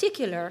in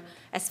particular,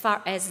 as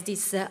far as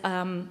this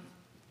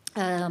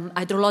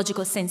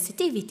hydrological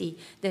sensitivity,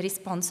 the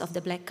response of the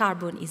black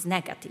carbon is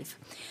negative.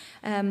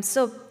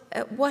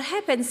 What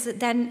happens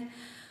then,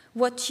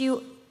 what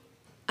you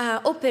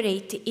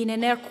operate in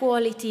an air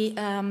quality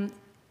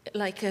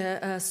like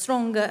a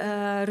strong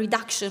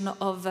reduction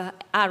of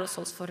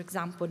aerosols, for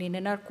example, in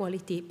an air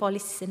quality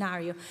policy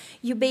scenario,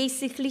 you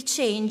basically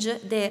change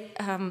the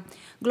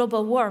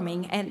global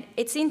warming. And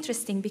it's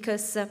interesting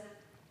because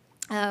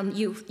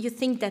you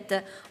think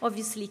that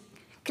obviously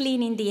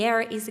cleaning the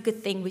air is a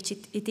good thing, which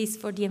it is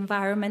for the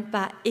environment,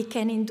 but it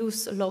can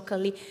induce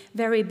locally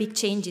very big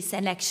changes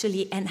and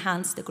actually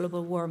enhance the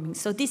global warming.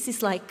 So this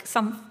is like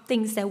some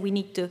things that we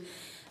need to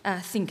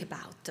think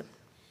about.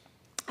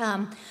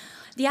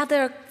 The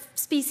other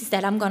species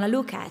that I'm going to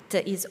look at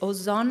is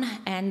ozone,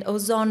 and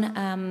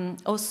ozone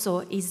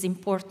also is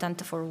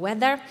important for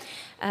weather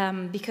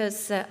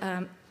because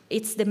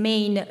it's the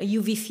main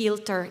UV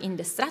filter in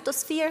the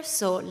stratosphere,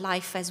 so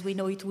life as we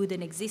know it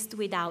wouldn't exist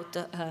without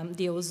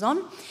the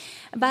ozone.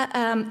 But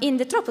in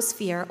the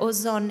troposphere,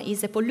 ozone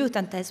is a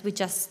pollutant, as we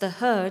just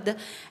heard,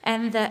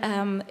 and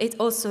it's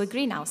also a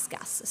greenhouse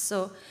gas.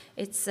 So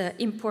it's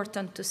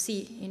important to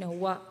see,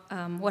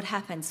 what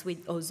happens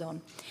with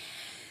ozone.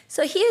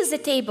 So here's a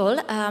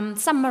table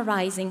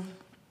summarizing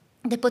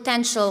the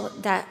potential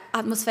that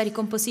atmospheric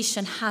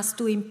composition has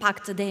to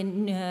impact the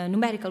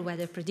numerical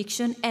weather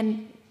prediction,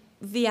 and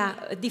via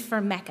a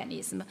different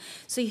mechanism.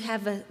 So you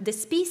have the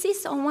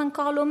species on one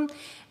column,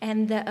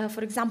 and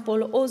for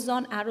example,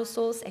 ozone,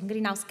 aerosols, and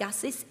greenhouse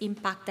gases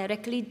impact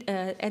directly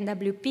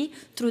NWP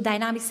through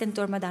dynamics and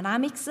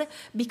thermodynamics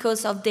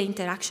because of the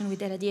interaction with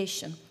the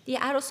radiation. The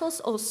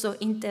aerosols also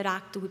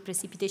interact with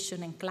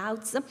precipitation and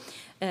clouds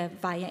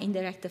via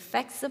indirect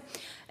effects.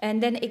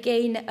 And then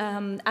again,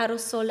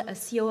 aerosol,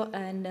 CO,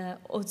 and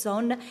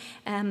ozone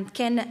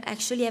can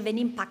actually have an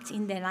impact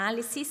in the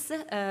analysis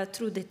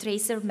through the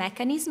tracer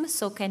mechanism,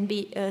 so can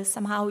be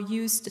somehow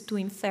used to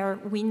infer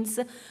winds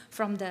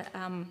from the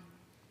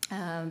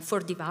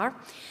for DVAR.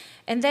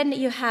 And then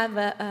you have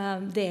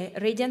the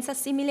radiance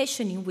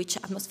assimilation, in which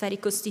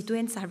atmospheric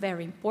constituents are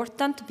very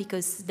important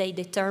because they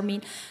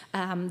determine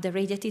the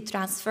radiative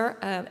transfer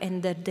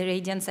and the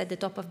radiance at the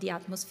top of the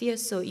atmosphere.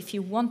 So if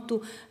you want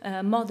to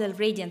model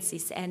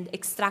radiances and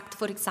extract,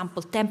 for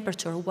example,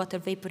 temperature or water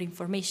vapor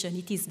information,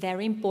 it is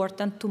very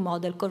important to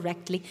model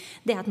correctly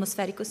the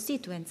atmospheric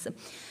constituents.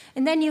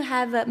 And then you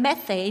have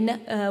methane,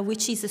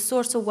 which is a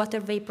source of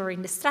water vapor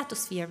in the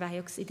stratosphere via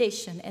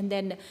oxidation, and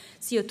then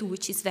CO2,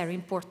 which is very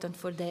important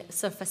for the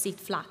surface heat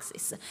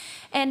fluxes.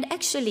 And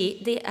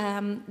actually,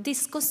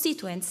 these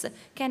constituents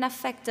can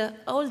affect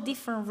all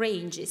different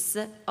ranges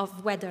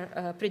of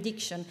weather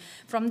prediction,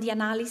 from the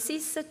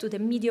analysis to the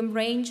medium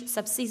range,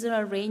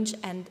 subseasonal range,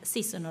 and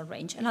seasonal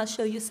range. And I'll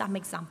show you some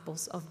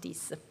examples of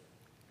this.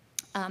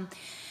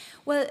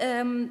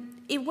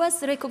 It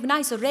was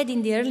recognized already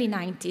in the early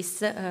 90s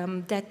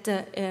that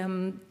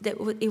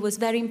it was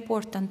very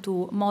important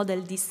to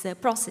model these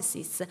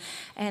processes.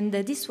 And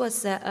this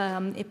was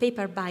a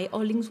paper by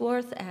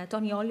Hollingsworth,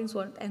 Tony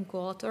Hollingsworth and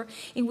co-author,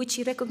 in which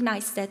he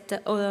recognized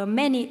that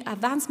many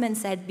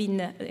advancements had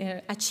been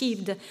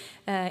achieved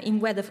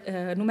in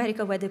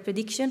numerical weather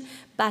prediction,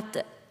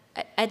 but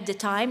at the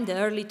time, the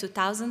early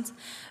 2000s,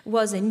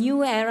 was a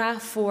new era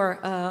for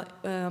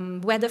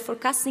weather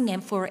forecasting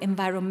and for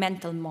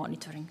environmental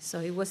monitoring. So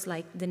it was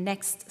like the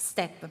next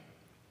step.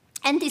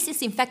 And this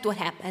is, in fact, what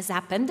has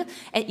happened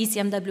at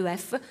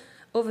ECMWF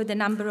over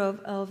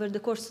the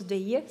course of the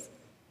years.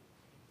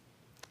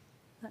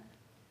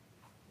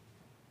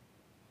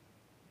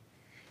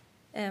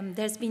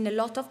 There's been a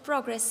lot of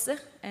progress,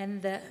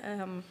 and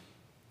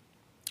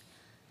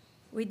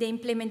with the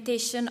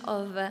implementation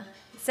of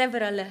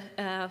several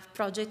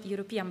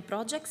European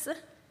projects.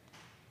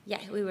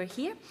 Yeah, we were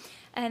here.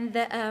 And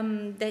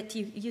that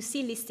you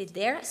see listed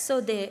there. So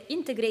the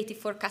integrated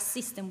forecast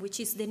system, which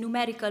is the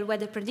numerical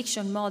weather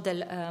prediction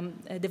model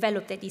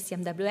developed at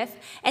ECMWF,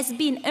 has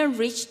been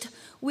enriched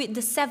with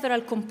the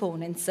several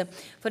components.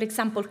 For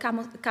example,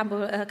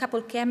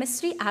 coupled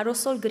chemistry,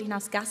 aerosol,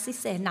 greenhouse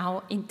gases, and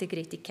now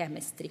integrated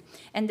chemistry.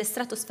 And the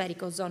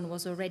stratospheric ozone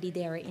was already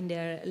there in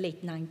the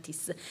late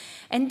 90s.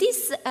 And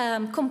these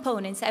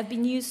components have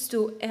been used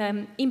to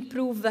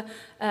improve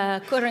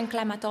current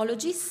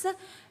climatologies.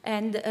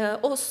 And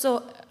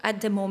also, at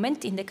the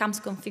moment, in the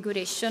CAMS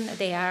configuration,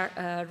 they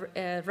are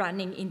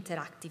running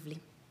interactively.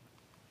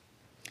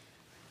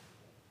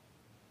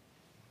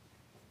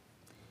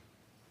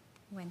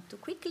 Went too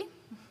quickly.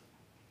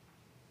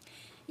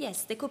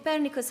 Yes, the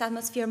Copernicus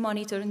Atmosphere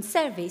Monitoring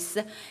Service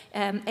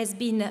has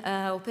been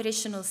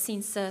operational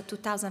since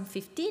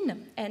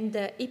 2015, and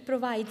it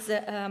provides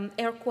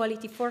air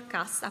quality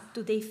forecasts up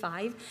to day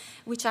 5,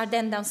 which are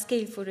then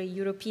downscaled for a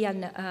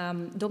European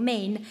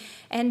domain.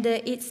 And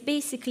it's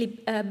basically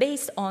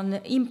based on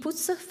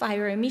inputs,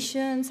 fire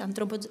emissions,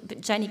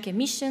 anthropogenic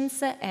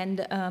emissions,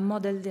 and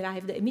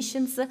model-derived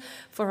emissions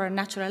for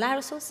natural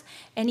aerosols.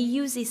 And it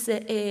uses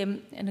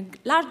a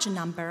large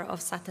number of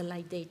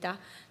satellite data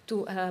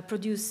to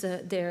produce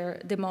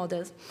the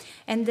models.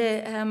 And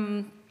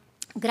the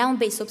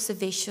ground-based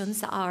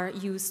observations are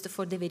used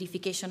for the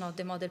verification of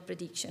the model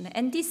prediction.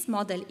 And this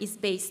model is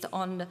based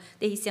on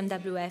the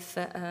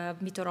ECMWF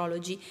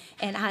methodology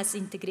and has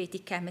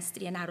integrated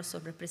chemistry and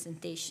aerosol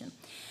representation.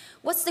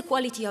 What's the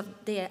quality of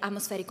the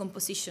atmospheric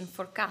composition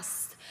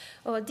forecast?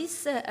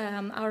 These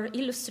are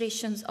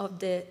illustrations of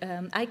the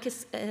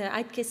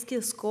IK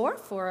skill score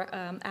for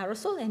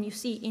aerosol, and you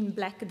see in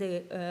black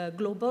the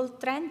global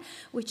trend,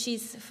 which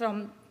is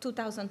from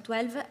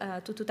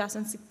 2012 to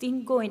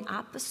 2016 going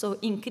up, so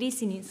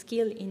increasing in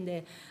skill in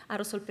the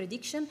aerosol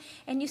prediction.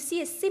 And you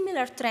see a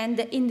similar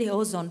trend in the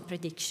ozone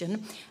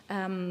prediction,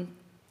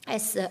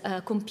 as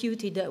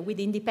computed with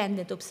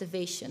independent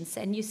observations.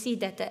 And you see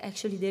that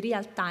actually the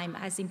real time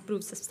has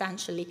improved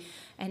substantially,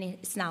 and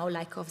it's now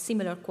like of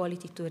similar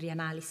quality to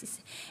reanalysis.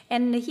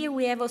 And here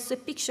we have also a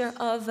picture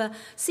of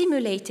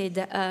simulated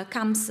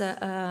CAMS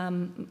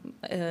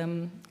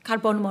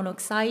carbon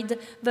monoxide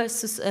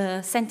versus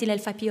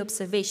Sentinel-5P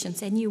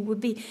observations, and you would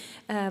be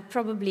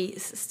probably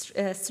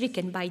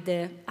stricken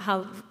by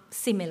how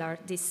similar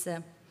these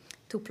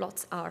two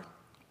plots are.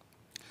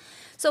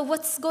 So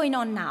what's going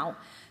on now?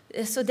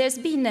 So there's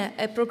been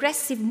a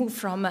progressive move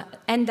from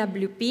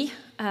NWP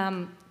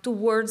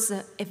towards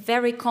a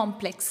very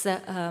complex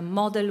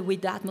model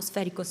with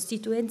atmospheric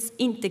constituents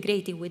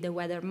integrated with the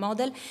weather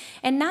model.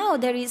 And now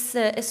there is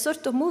a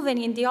sort of movement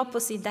in the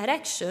opposite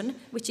direction,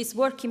 which is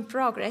work in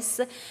progress,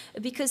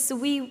 because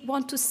we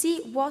want to see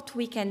what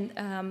we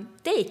can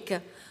take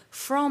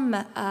from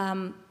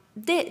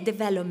the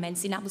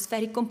developments in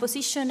atmospheric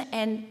composition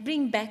and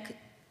bring back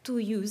to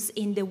use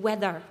in the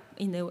weather,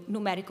 in the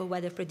numerical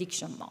weather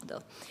prediction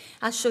model.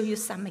 I'll show you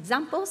some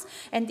examples,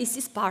 and this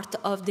is part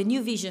of the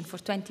new vision for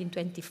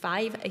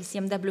 2025.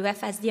 ECMWF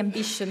has the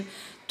ambition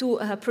to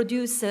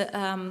produce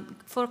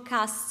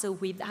forecasts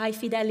with high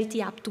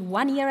fidelity up to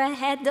 1 year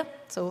ahead,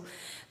 so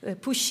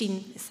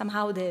pushing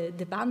somehow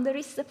the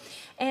boundaries,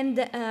 and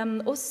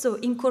also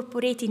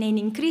incorporating an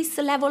increased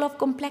level of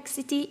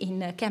complexity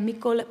in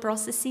chemical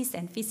processes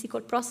and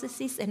physical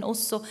processes, and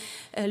also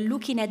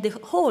looking at the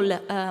whole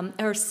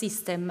Earth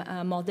system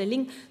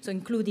modeling, so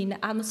including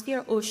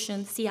atmosphere,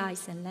 ocean, sea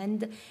ice, and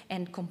land,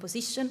 and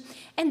composition.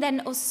 And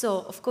then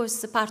also, of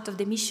course, part of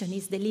the mission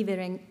is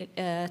delivering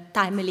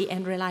timely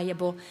and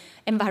reliable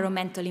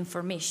environmental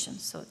information.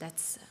 So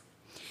that's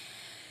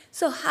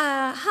so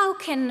how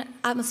can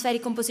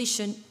atmospheric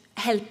composition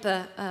help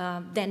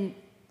then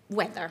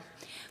weather?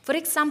 For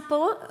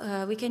example,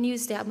 we can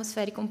use the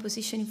atmospheric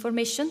composition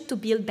information to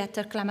build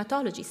better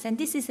climatologies. And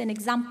this is an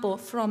example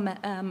from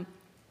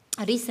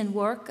a recent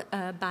work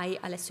by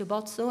Alessio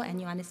Bozzo and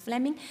Johannes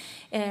Fleming.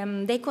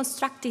 They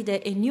constructed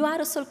a new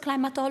aerosol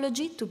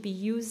climatology to be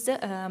used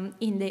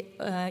in the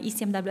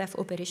ECMWF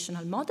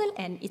operational model,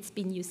 and it's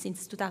been used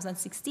since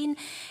 2016.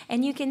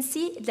 And you can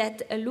see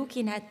that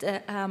looking at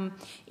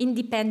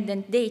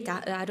independent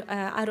data,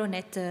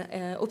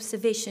 Aeronet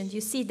observations,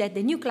 you see that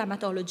the new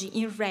climatology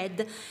in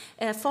red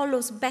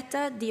follows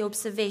better the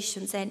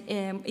observations, and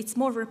it's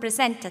more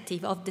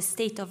representative of the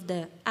state of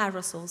the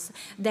aerosols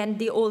than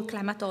the old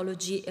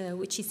climatology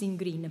which is in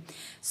green.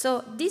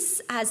 So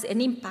this has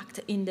an impact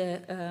in the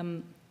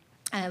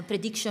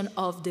prediction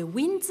of the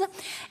winds,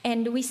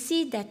 and we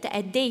see that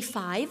at day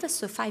 5,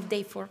 so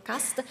 5-day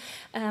forecast,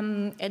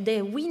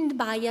 the wind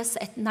bias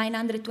at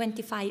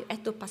 925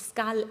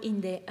 hectopascal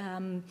in the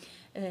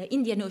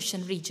Indian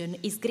Ocean region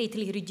is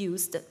greatly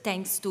reduced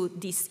thanks to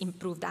this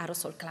improved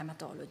aerosol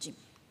climatology.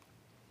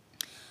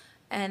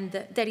 And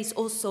there is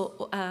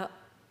also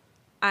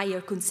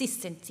higher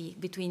consistency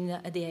between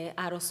the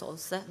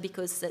aerosols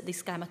because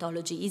this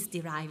climatology is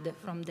derived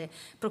from the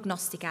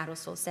prognostic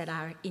aerosols that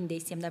are in the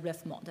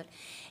ECMWF model.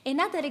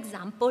 Another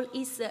example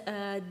is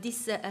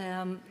this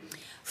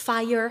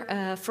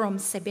fire from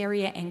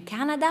Siberia and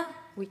Canada,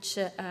 which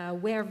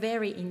were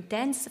very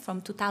intense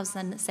from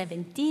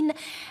 2017,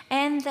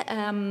 and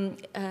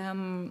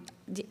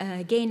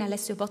again,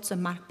 Alessio Bozzo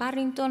and Mark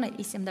Parrington at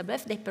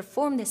ECMWF, they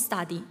performed a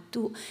study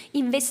to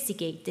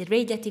investigate the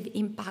radiative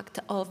impact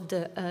of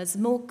the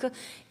smoke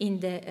in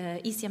the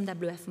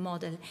ECMWF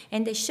model,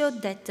 and they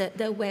showed that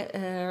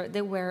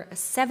there were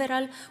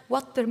several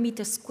watt per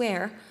meter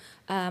square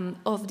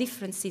of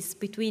differences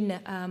between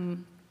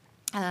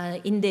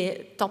in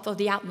the top of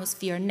the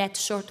atmosphere net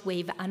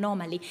shortwave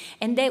anomaly,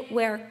 and they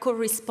were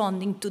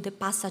corresponding to the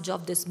passage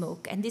of the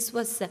smoke. And this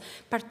was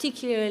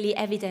particularly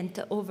evident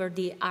over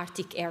the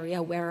Arctic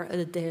area where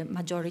the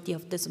majority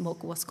of the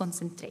smoke was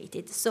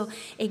concentrated. So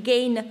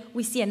again,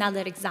 we see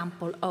another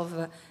example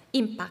of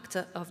impact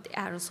of the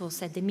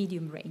aerosols at the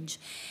medium range.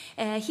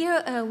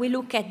 Here we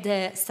look at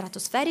the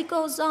stratospheric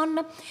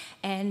ozone,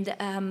 and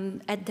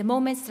at the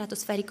moment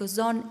stratospheric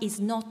ozone is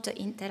not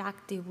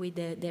interactive with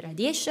the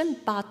radiation,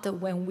 but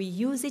when we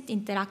use it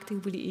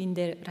interactively in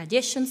the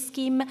radiation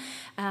scheme,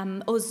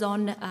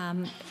 ozone,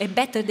 a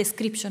better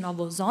description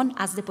of ozone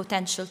has the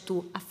potential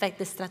to affect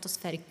the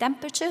stratospheric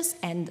temperatures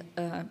and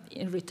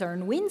in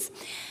return winds.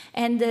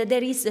 And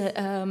there is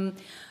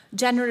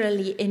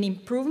generally an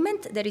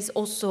improvement. There is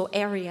also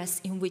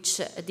areas in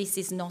which this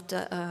is not,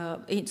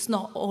 it's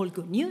not all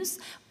good news.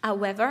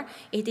 However,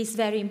 it is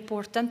very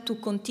important to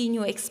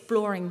continue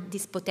exploring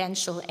this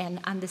potential and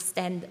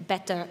understand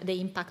better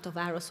the impact of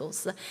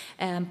aerosols,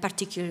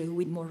 particularly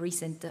with more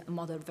recent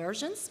model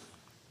versions.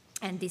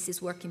 And this is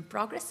work in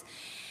progress.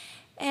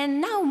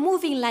 And now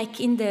moving like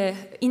in the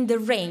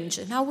range,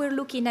 now we're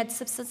looking at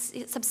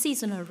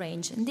subseasonal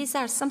range. And these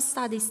are some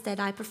studies that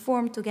I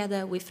performed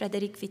together with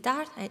Frédéric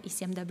Vittard at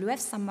ECMWF,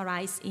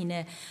 summarized in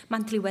a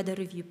monthly weather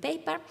review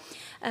paper.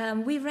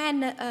 We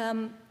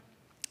ran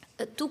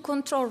 2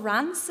 control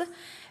runs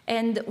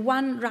and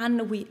 1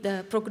 run with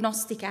the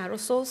prognostic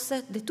aerosols.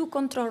 The 2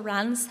 control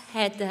runs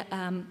had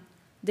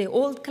the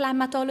old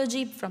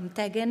climatology from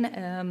Tegen,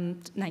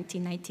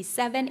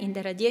 1997 in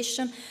the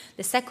radiation.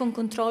 The second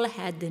control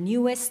had the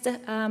newest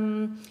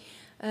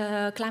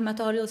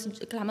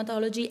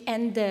climatology,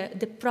 and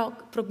the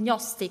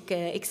prognostic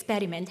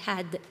experiment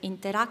had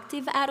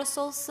interactive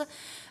aerosols,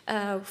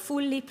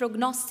 fully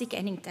prognostic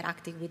and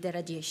interactive with the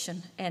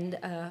radiation, and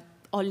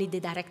only the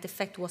direct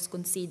effect was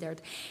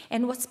considered.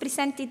 And what's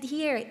presented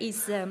here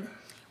is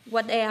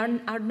what they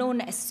are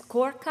known as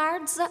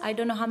scorecards. I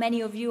don't know how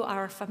many of you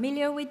are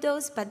familiar with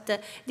those,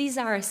 but these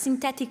are a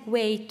synthetic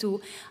way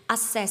to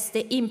assess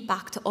the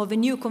impact of a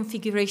new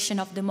configuration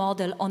of the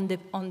model on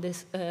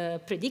the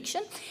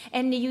prediction.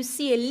 And you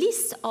see a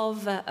list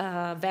of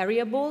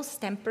variables: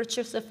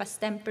 temperature, surface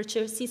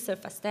temperature, sea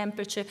surface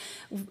temperature,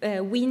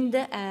 wind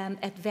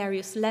at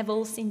various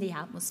levels in the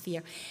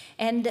atmosphere.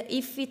 And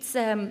if it's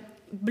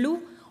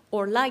blue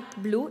or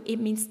light blue, it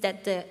means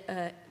that the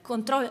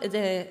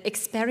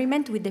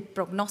experiment with the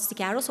prognostic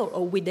aerosol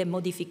or with the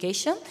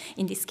modification,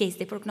 in this case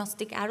the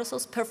prognostic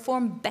aerosols,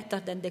 perform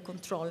better than the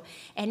control.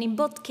 And in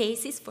both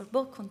cases, for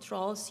both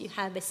controls, you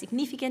have a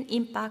significant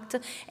impact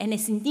and a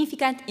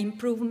significant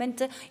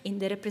improvement in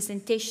the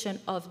representation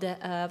of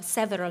the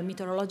several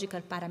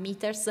meteorological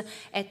parameters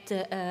at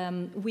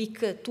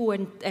week 2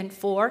 and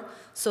 4.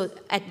 So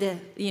at the,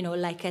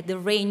 like at the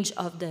range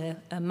of the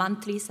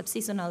monthly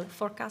subseasonal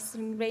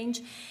forecasting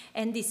range.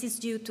 And this is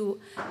due to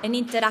an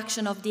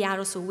interaction of the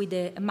aerosol with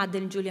the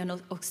Madden-Julian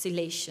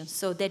oscillation.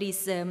 So there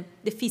is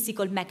the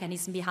physical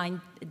mechanism behind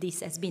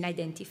this has been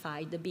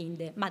identified, being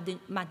the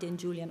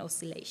Madden-Julian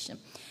oscillation.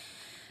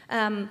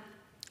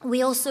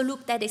 We also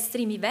looked at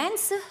extreme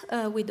events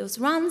with those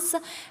runs,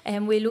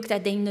 and we looked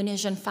at the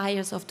Indonesian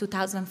fires of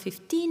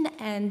 2015,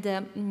 and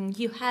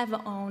you have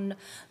on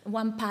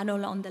one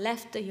panel on the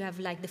left, you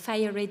have like the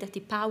fire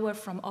radiative power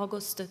from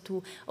August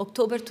to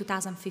October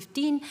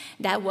 2015.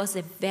 That was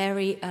a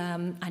very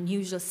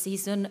unusual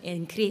season,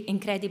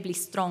 incredibly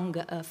strong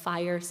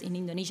fires in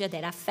Indonesia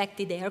that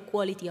affected the air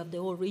quality of the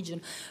whole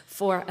region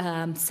for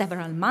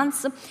several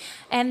months.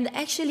 And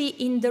actually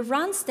in the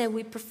runs that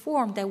we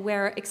performed that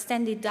were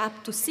extended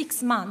up to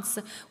 6 months,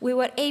 we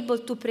were able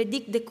to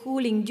predict the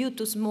cooling due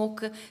to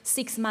smoke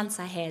 6 months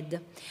ahead.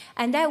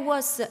 And that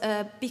was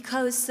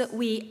because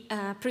we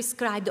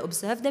prescribed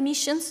observed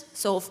emissions.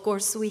 So of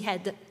course we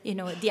had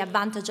the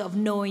advantage of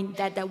knowing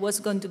that there was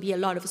going to be a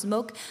lot of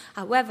smoke.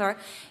 However,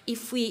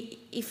 if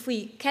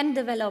we can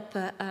develop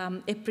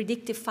a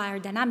predictive fire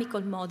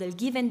dynamical model,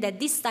 given that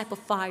this type of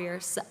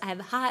fires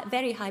have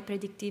very high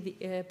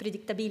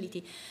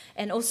predictability,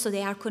 and also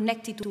they are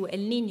connected to El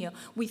Niño,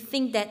 we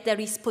think that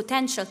there is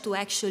potential to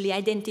actually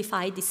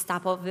identify this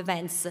type of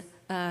events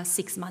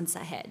 6 months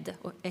ahead,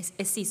 or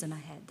a season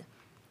ahead.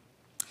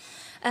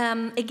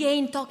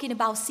 Again, talking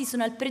about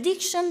seasonal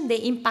prediction,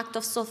 the impact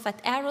of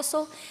sulfate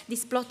aerosol.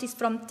 This plot is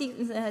from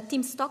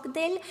Tim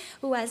Stockdale,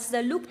 who has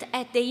looked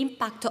at the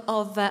impact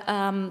of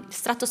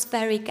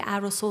stratospheric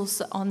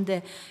aerosols on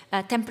the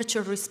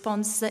temperature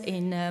response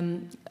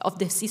of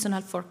the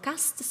seasonal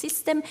forecast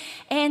system.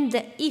 And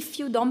if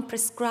you don't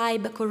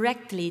prescribe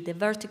correctly the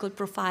vertical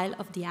profile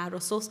of the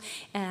aerosols,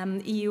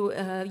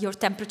 your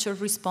temperature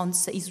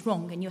response is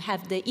wrong. And you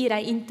have the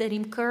ERA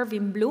interim curve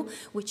in blue,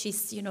 which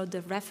is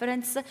the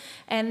reference,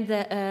 and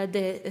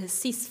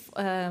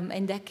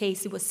in that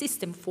case, it was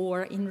system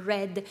 4 in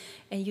red.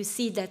 And you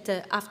see that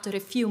after a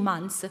few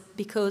months,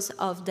 because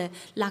of the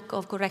lack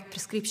of correct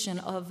prescription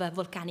of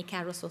volcanic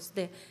aerosols,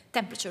 the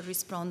temperature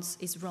response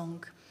is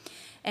wrong.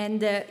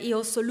 And he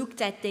also looked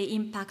at the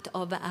impact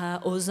of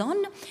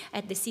ozone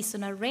at the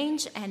seasonal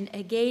range. And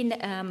again,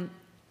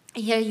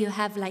 here you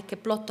have like a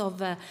plot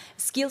of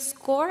skill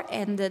score,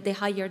 and the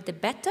higher the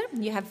better.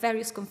 You have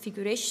various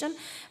configuration.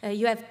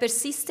 You have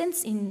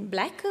persistence in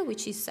black,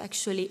 which is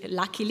actually,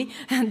 luckily,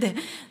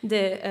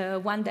 the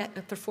one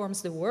that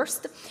performs the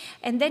worst.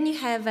 And then you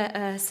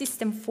have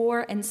system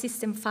 4 and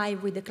system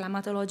 5 with the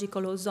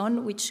climatological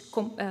ozone, which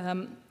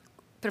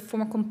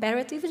perform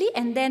comparatively.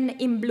 And then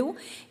in blue,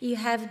 you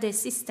have the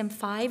system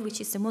 5,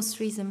 which is the most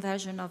recent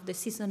version of the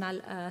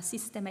seasonal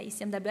system at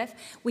ECMWF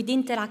with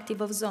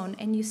interactive ozone.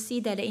 And you see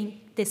that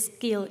the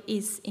skill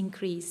is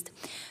increased.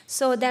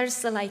 So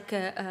there's like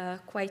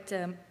quite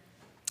a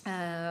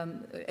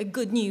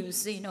good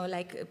news,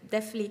 like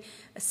definitely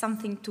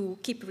something to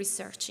keep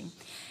researching.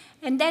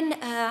 And then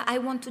I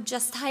want to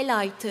just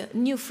highlight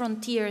new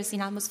frontiers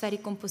in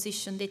atmospheric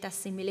composition data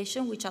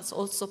assimilation, which is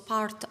also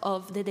part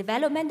of the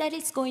development that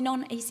is going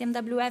on at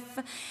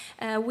ECMWF.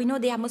 We know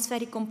the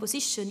atmospheric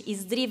composition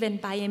is driven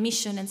by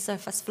emission and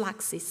surface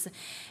fluxes,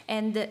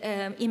 and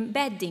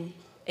embedding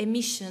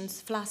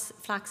emissions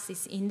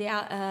fluxes in the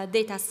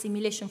data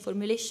assimilation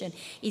formulation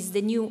is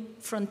the new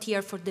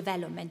frontier for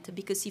development,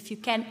 because if you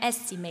can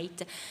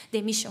estimate the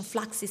emission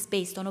fluxes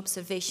based on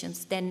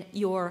observations, then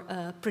your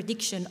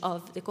prediction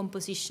of the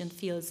composition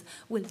fields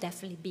will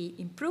definitely be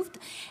improved.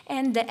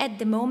 And at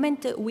the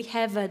moment, we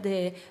have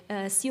the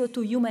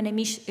CO2 human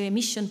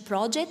emission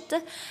project,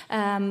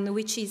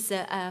 which is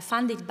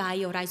funded by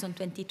Horizon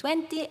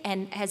 2020,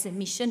 and has a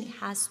mission, it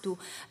has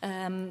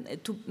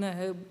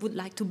would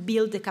like to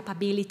build the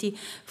capability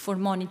for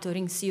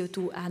monitoring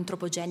CO2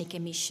 anthropogenic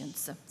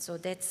emissions. So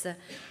that's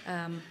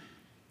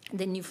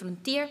the new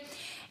frontier.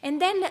 And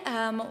then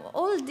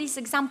all these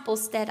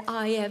examples that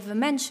I have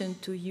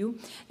mentioned to you,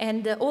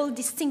 and all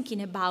this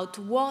thinking about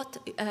what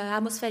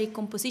atmospheric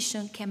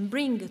composition can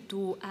bring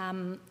to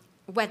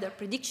weather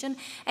prediction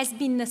has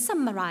been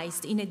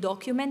summarized in a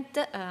document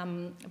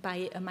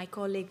by my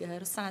colleague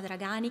Rossana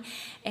Dragani,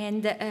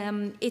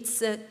 and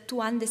it's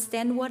to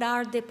understand what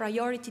are the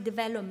priority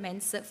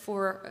developments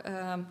for,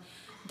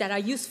 that are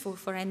useful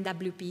for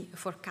NWP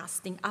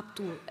forecasting up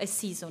to a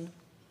season.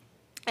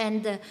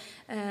 And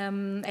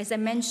as I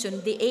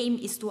mentioned, the aim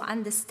is to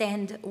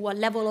understand what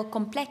level of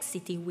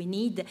complexity we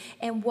need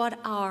and what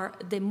are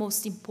the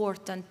most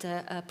important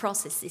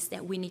processes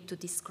that we need to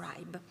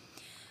describe.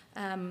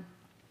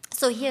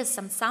 So here's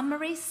some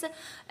summaries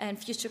and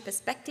future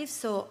perspectives.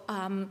 So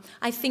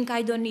I think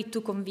I don't need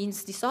to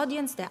convince this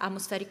audience that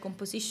atmospheric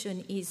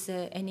composition is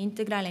an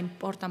integral and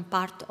important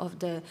part of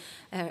the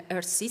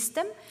Earth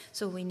system.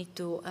 So we need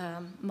to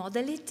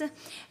model it.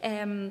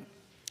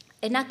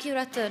 An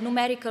accurate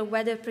numerical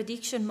weather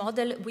prediction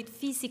model with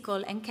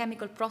physical and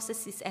chemical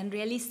processes and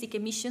realistic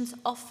emissions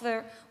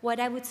offer what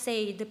I would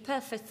say the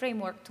perfect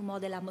framework to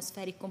model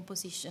atmospheric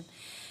composition.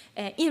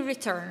 In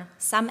return,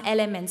 some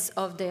elements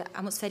of the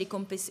atmospheric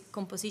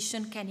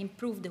composition can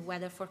improve the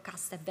weather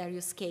forecast at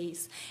various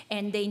scales,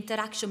 and the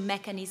interaction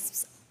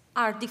mechanisms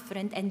are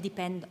different and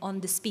depend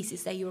on the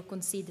species that you're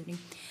considering.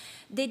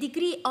 The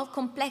degree of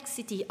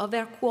complexity of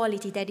air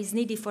quality that is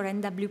needed for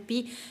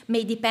NWP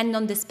may depend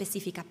on the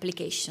specific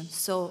application.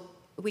 So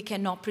we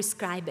cannot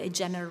prescribe a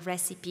general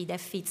recipe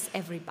that fits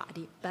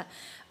everybody. But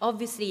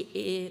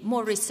obviously,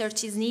 more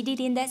research is needed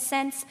in that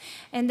sense.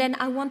 And then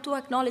I want to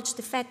acknowledge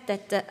the fact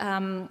that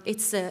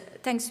it's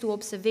thanks to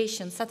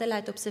observations,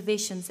 satellite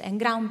observations, and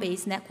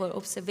ground-based network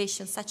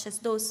observations, such as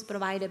those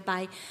provided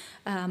by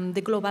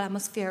the Global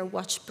Atmosphere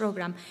Watch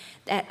program,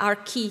 that are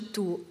key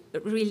to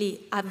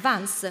really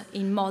advance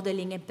in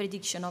modeling and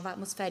prediction of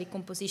atmospheric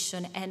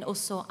composition and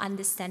also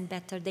understand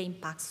better the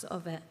impacts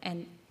of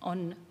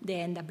on the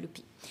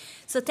NWP.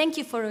 So thank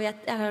you for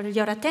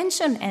your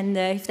attention, and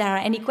if there are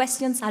any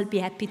questions, I'll be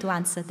happy to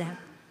answer them.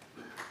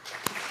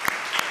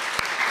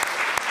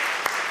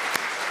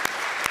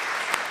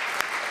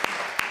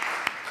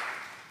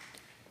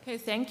 Okay,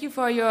 thank you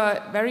for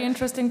your very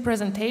interesting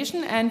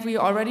presentation, and we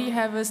already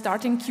have a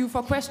starting queue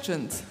for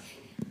questions.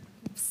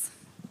 Oops,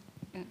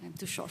 I'm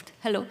too short.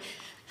 Hello.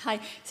 Hi.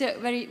 So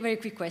very, very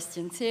quick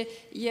question. So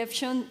you have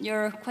shown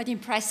your quite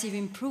impressive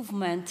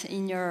improvement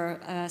in your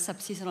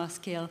subseasonal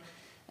scale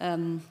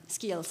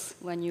skills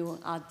when you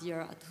add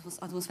your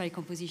atmospheric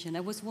composition. I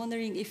was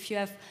wondering if you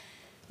have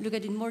looked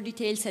at in more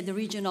details at the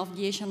region of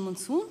the Asian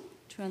monsoon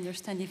to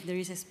understand if there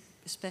is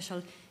a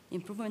special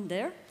improvement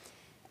there.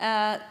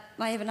 I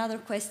have another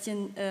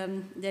question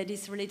that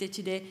is related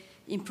to the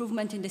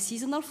improvement in the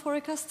seasonal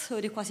forecast,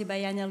 so the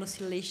quasi-biennial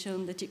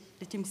oscillation, the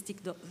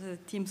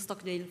Tim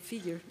Stockdale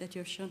figure that you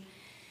have shown.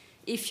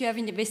 If you have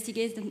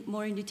investigated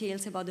more in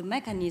details about the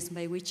mechanism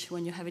by which,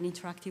 when you have an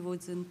interactive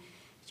ozone,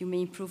 you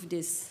may improve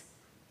this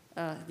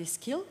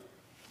skill.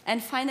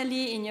 And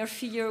finally, in your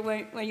figure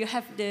where you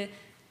have the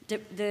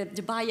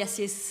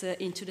biases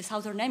into the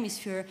southern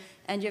hemisphere,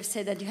 and you have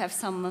said that you have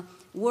some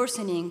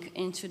worsening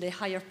into the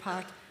higher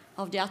part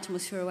of the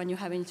atmosphere when you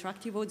have an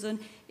interactive ozone.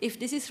 If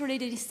this is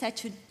related instead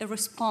to a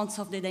response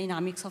of the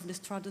dynamics of the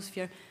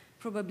stratosphere,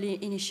 probably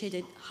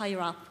initiated higher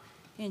up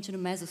into the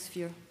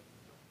mesosphere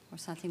or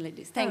something like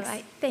this. Thanks. All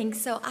right,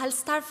 thanks. So I'll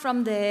start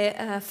from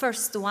the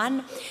first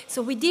one.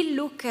 So we did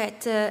look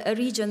at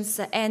regions,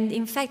 and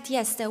in fact,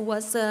 yes, there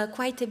was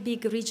quite a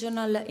big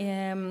regional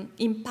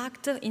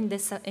impact in the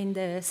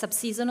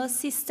subseasonal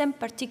system,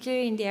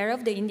 particularly in the area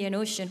of the Indian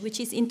Ocean, which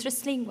is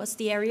interesting, was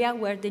the area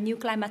where the new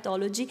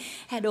climatology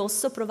had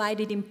also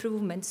provided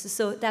improvements.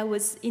 So that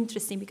was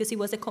interesting because it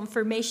was a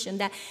confirmation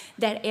that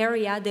that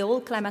area, the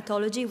old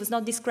climatology, was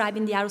not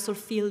describing the aerosol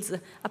fields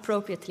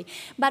appropriately.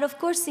 But of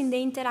course, in the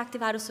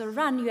interactive aerosol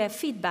run, you have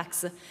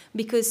feedbacks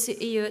because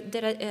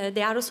the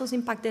aerosols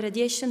impact the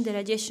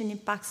radiation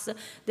impacts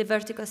the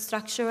vertical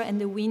structure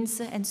and the winds,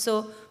 and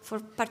so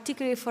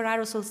particularly for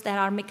aerosols that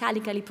are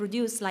mechanically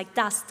produced, like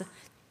dust,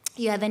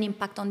 you have an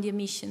impact on the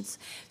emissions.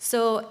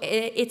 So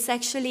it's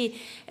actually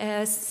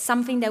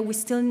something that we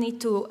still need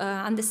to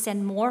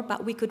understand more,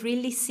 but we could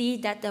really see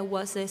that there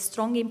was a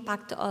strong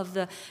impact of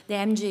the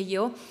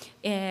MJO,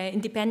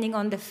 depending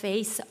on the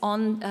phase,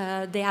 on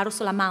the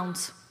aerosol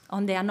amounts,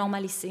 on the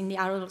anomalies in the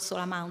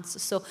aerosol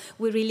amounts. So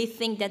we really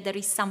think that there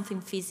is something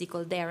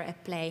physical there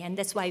at play, and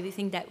that's why we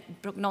think that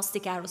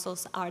prognostic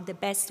aerosols are the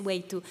best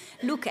way to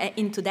look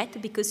into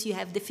that, because you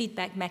have the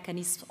feedback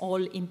mechanisms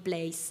all in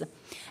place,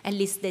 at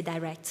least the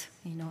direct,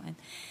 you know. And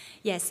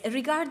yes,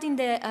 regarding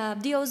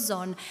the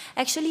ozone,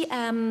 actually,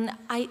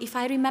 if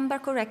I remember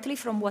correctly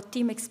from what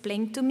Tim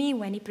explained to me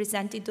when he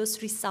presented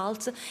those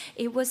results,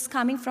 it was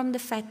coming from the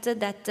fact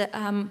that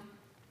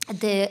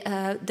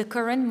the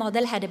current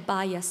model had a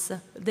bias.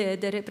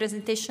 The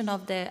representation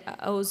of the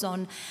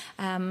ozone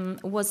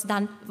was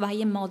done by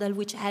a model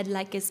which had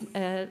like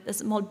a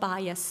small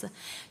bias.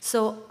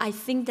 So I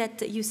think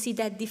that you see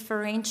that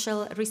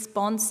differential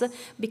response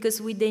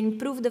because with the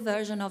improved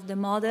version of the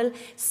model,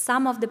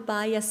 some of the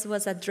bias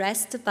was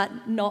addressed,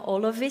 but not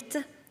all of it.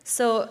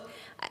 So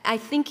I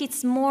think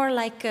it's more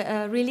like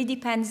really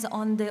depends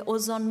on the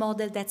ozone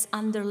model that's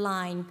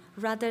underlying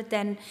rather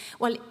than,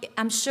 well,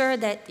 I'm sure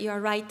that you're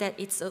right that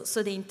it's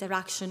also the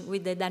interaction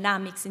with the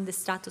dynamics in the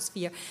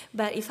stratosphere.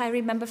 But if I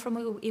remember from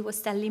what he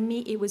was telling me,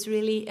 it was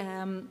really,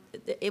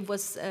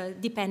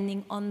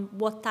 depending on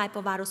what type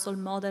of aerosol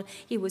model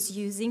he was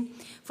using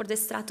for the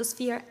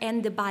stratosphere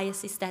and the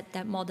biases that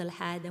that model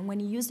had. And when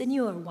he used the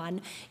newer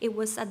one, it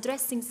was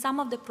addressing some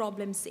of the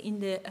problems in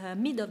the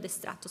middle of the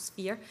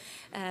stratosphere.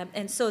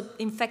 And so,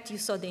 in fact, you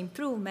saw the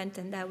improvement,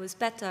 and that was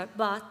better,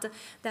 but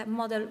that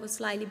model was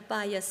slightly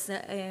biased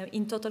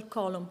in total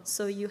column.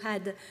 So you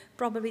had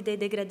probably the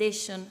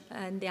degradation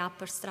in the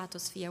upper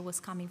stratosphere was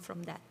coming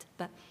from that.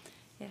 But,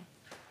 yeah.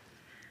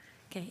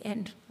 Okay,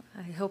 and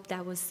I hope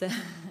that was...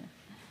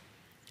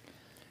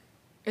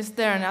 Is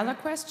there another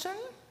question?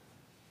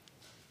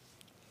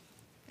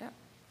 Yeah,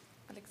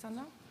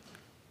 Alexander?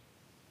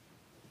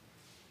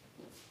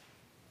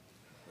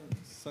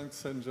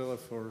 Thanks, Angela,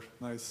 for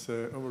nice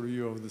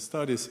overview of the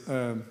studies.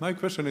 My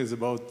question is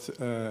about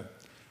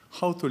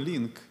how to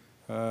link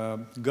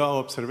GAW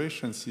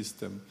observation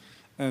system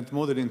and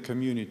modeling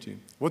community.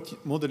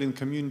 What modeling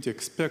community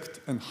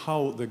expect and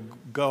how the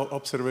GAW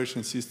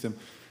observation system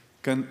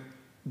can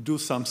do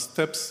some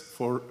steps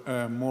for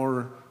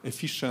more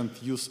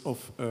efficient use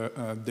of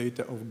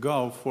data of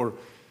GAW for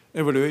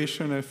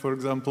evaluation, for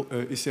example,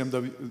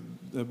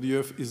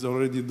 ECMWF is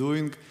already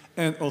doing,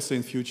 and also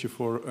in future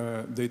for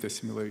data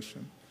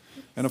simulation.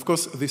 And of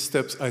course, these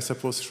steps, I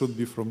suppose, should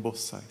be from both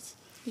sides.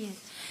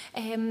 Yes.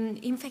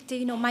 In fact,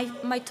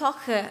 my talk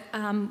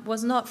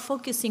was not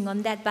focusing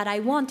on that, but I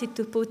wanted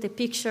to put a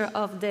picture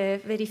of the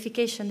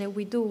verification that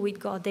we do with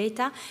GAW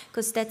data,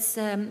 because that's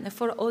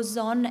for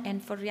ozone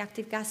and for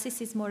reactive gases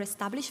is more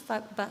established,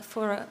 but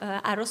for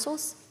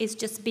aerosols, it's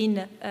just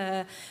been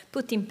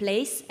put in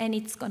place, and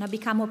it's going to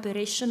become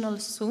operational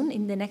soon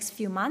in the next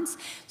few months.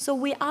 So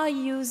we are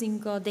using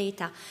GAW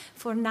data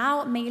for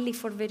now, mainly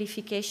for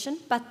verification,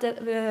 but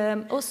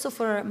also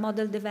for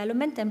model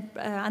development and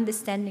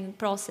understanding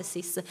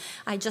processes.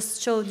 I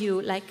just showed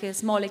you like a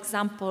small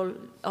example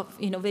of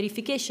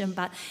verification,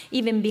 but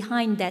even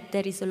behind that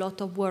there is a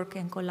lot of work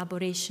and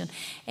collaboration.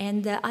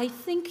 And I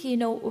think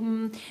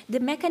the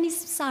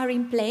mechanisms are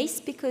in place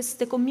because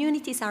the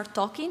communities are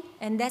talking,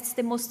 and that's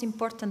the most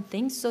important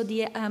thing. So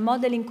the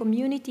modeling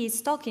community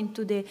is talking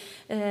to the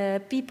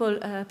people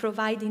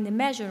providing the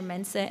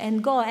measurements,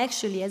 and GAW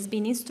actually has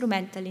been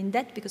instrumental in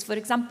that because, for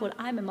example,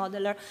 I'm a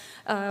modeler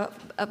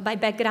by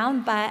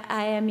background, but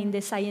I am in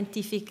the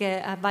scientific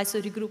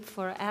advisory group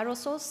for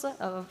aerosols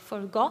for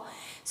GAW.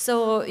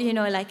 So,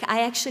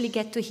 I actually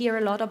get to hear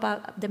a lot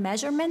about the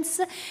measurements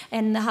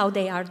and how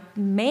they are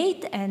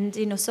made, and,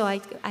 so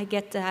I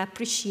get to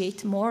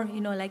appreciate more,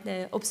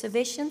 the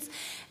observations.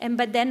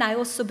 But then I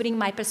also bring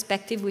my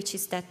perspective, which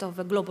is that of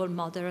a global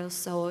model.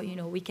 So,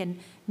 we can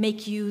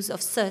make use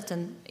of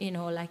certain,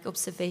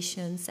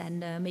 observations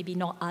and maybe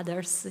not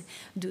others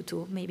due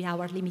to maybe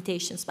our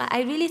limitations. But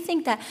I really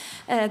think that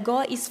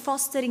GAW is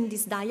fostering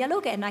this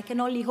dialogue, and I can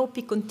only hope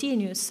it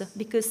continues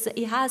because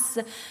it has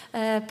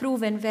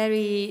proven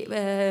very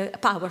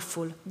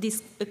powerful,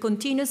 this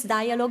continuous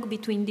dialogue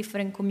between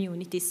different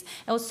communities.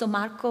 Also,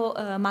 Marco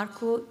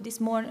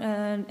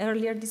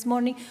earlier this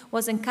morning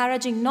was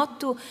encouraging not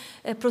to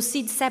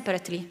proceed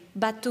separately,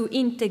 but to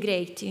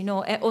integrate,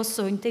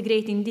 also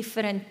integrate in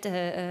different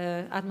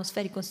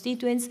atmospheric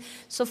constituents.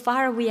 So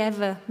far, we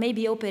have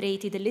maybe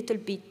operated a little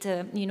bit,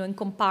 in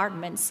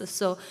compartments.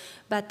 So,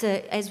 but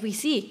as we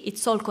see,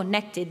 it's all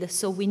connected.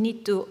 So we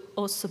need to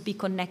also be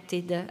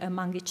connected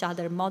among each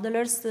other,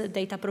 modelers,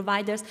 data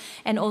providers,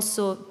 and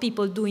also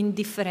people doing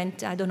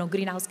different,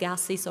 greenhouse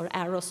gases or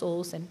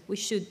aerosols, and we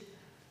should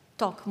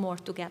talk more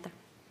together.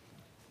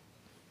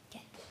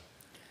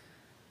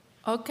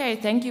 Okay,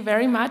 thank you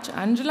very much,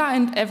 Angela,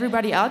 and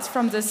everybody else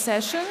from this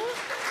session.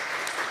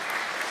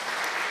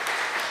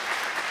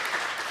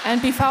 And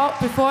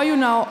before you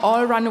now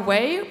all run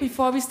away,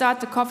 before we start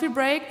the coffee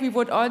break, we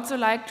would also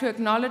like to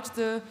acknowledge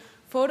the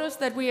photos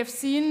that we have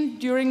seen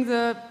during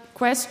the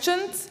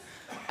questions,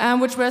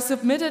 which were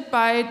submitted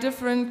by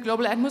different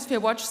Global Atmosphere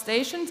Watch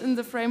stations in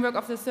the framework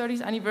of the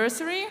 30th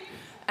anniversary.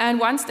 And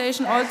one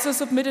station also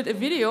submitted a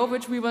video,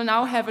 which we will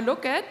now have a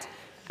look at.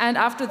 And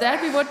after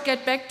that, we would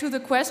get back to the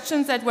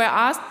questions that were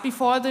asked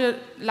before the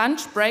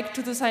lunch break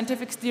to the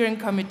Scientific Steering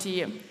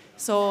Committee.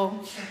 So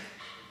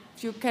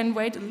if you can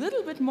wait a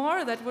little bit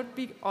more, that would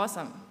be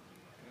awesome.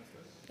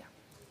 Yeah.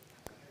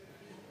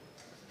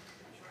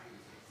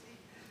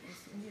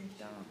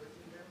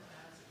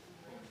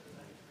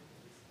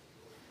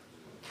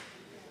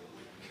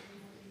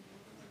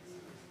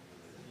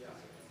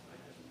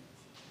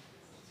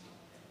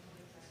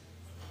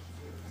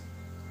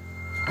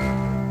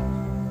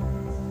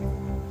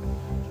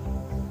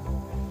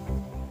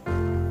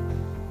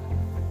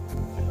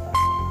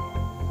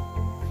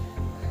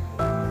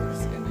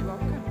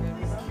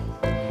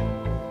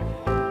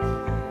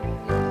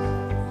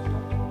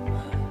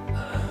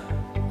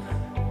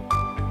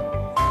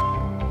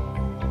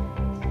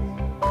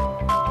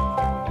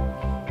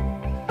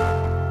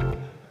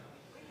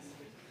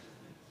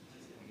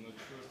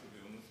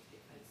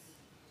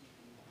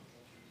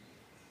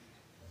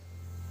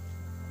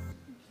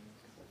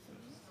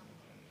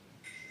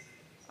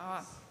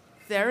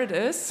 There it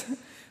is.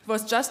 It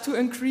was just to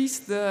increase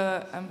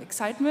the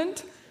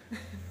excitement.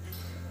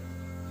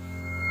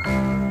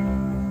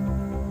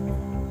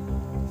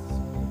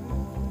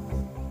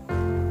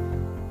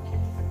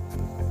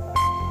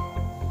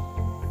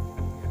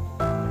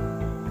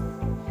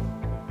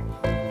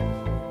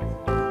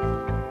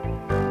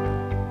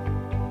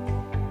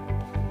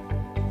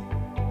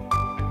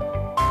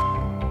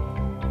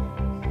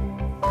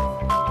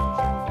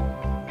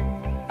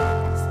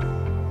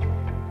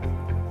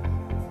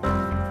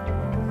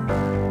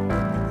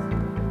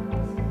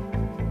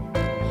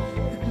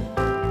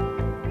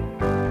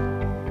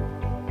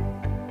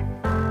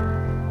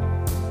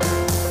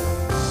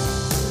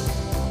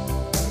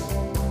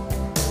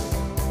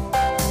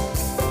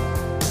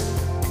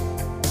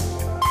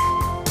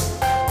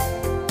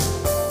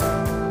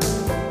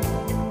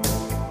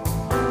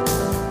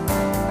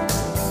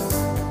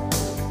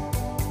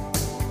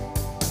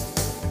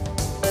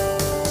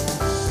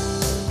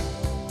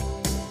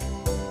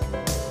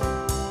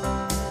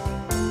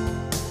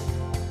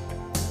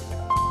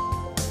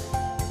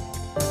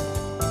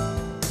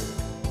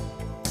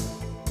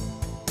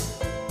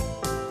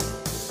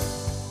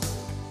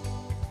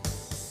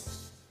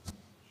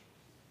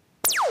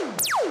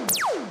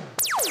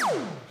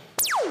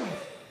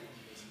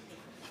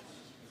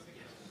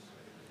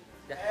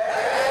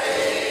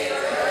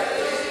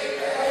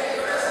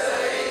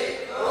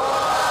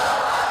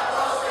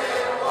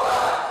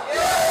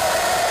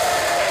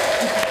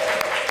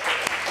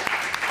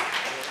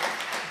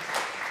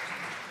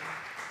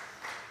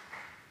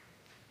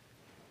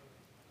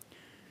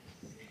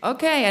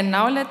 Okay, and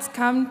now let's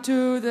come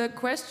to the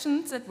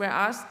questions that were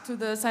asked to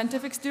the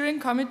Scientific Steering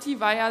Committee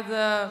via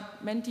the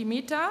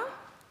Mentimeter.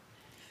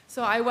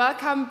 So I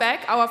welcome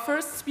back our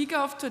first speaker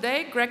of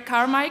today, Greg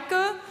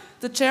Carmichael,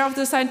 the chair of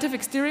the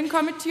Scientific Steering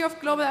Committee of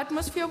Global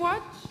Atmosphere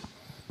Watch.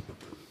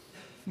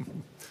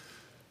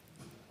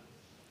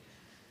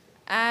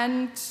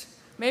 And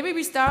maybe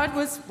we start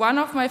with one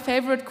of my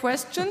favorite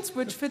questions,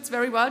 which fits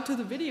very well to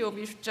the video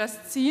we've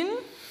just seen.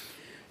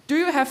 Do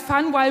you have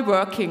fun while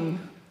working?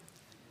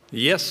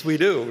 Yes, we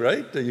do,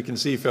 right? You can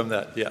see from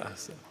that, yeah.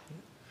 So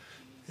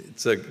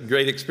it's a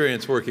great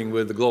experience working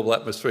with the Global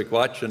Atmospheric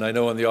Watch, and I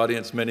know in the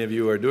audience many of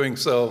you are doing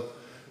so.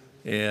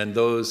 And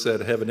those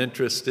that have an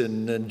interest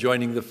in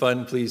joining the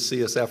fun, please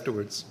see us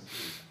afterwards.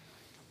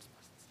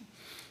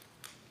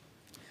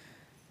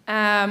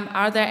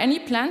 Are there any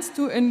plans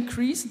to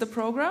increase the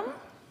program?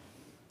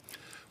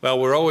 Well,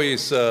 we're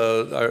always,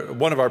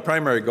 one of our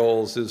primary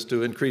goals is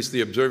to increase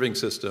the observing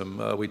system.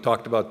 We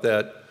talked about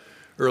that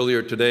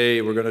earlier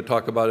today. We're going to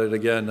talk about it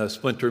again, a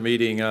splinter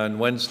meeting on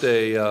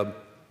Wednesday. You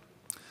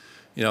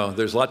know,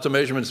 there's lots of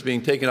measurements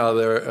being taken out of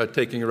there,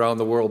 taking around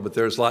the world, but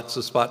there's lots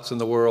of spots in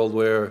the world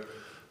where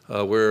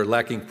we're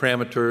lacking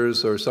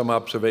parameters or some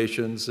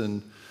observations.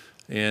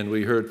 And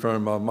we heard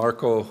from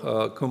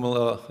Marco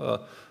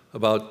Kumala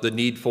about the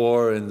need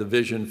for and the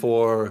vision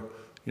for,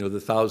 you know, the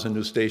 1,000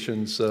 new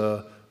stations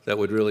that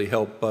would really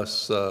help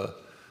us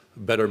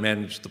better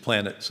manage the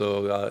planet.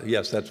 So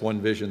yes, that's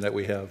one vision that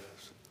we have.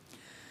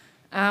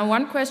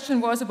 One question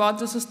was about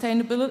the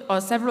sustainability,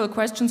 or several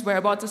questions were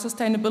about the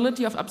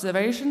sustainability of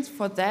observations.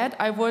 For that,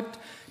 I would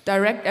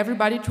direct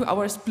everybody to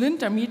our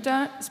splinter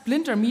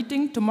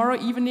meeting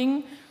tomorrow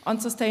evening on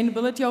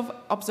sustainability of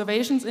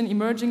observations in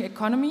emerging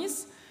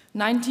economies,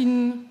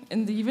 19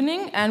 in the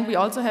evening, and we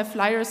also have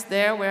flyers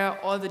there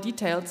where all the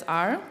details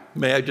are.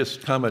 May I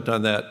just comment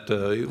on that?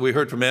 We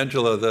heard from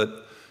Angela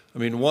that, I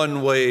mean,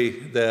 one way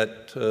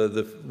that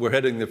we're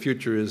heading in the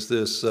future is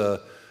this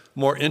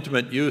more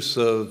intimate use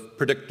of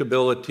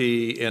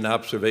predictability and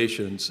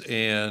observations.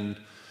 And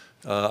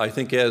I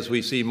think as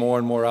we see more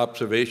and more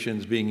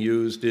observations being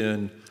used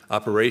in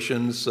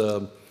operations,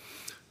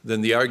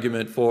 then the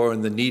argument for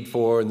and the need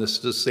for and the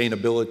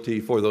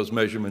sustainability for those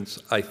measurements,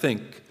 I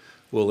think,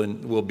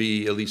 will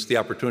be, at least the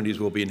opportunities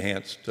will be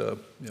enhanced.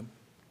 Yeah.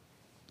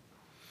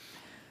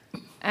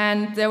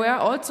 And there were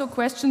also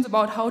questions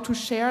about how to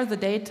share the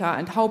data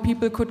and how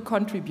people could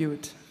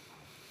contribute.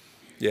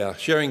 Yeah,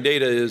 sharing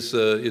data is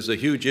a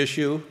huge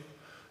issue.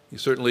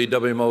 Certainly,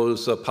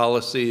 WMO's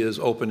policy is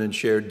open and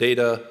shared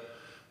data.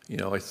 You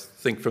know, I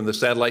think from the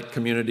satellite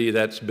community,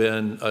 that's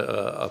been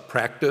a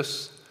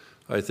practice.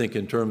 I think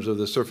in terms of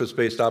the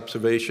surface-based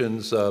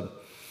observations,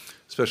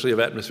 especially of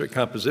atmospheric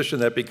composition,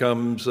 that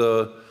becomes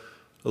a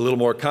little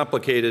more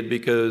complicated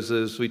because,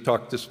 as we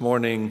talked this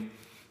morning,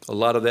 a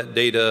lot of that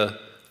data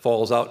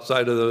falls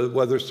outside of the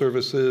weather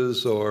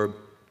services or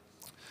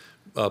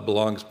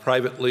belongs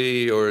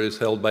privately or is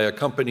held by a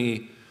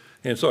company.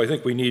 And so I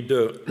think we need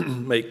to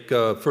make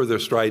further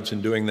strides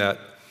in doing that.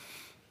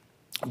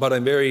 But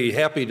I'm very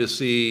happy to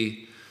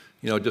see,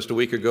 you know, just a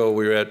week ago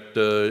we were at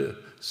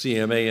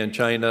CMA in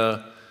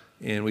China,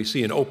 and we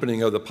see an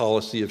opening of the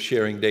policy of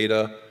sharing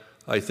data.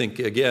 I think,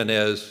 again,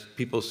 as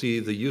people see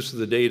the use of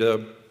the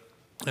data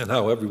and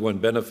how everyone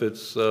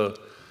benefits,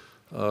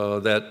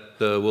 that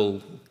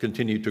will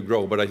continue to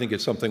grow. But I think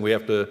it's something we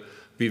have to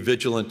be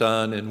vigilant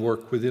on and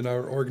work within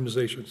our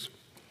organizations.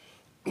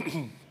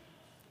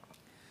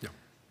 Yeah.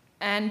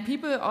 And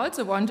people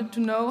also wanted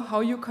to know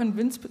how you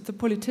convinced the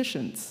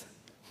politicians.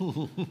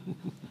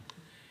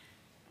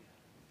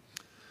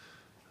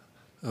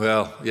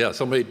 Well, yeah,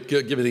 somebody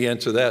give me the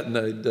answer to that,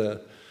 and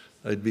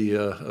I'd be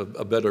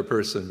a better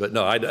person. But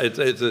no,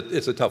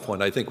 it's a tough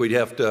one. I think we'd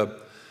have to,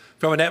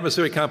 from an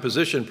atmospheric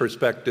composition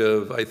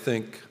perspective, I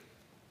think,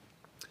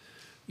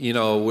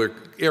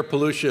 air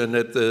pollution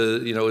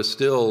is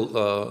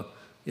still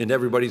in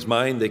everybody's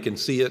mind. They can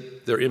see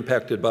it. They're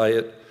impacted by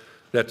it.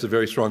 That's a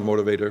very strong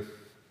motivator.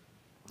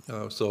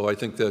 So I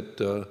think that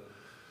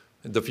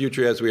the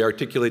future, as we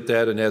articulate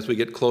that and as we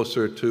get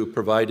closer to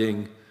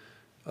providing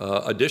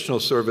additional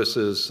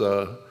services,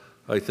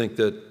 I think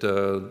that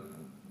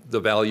the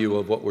value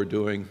of what we're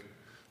doing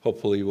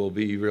hopefully will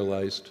be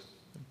realized.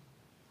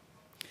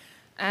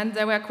 And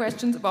there were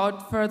questions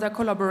about further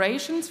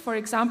collaborations, for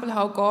example,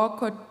 how GAW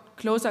could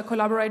closer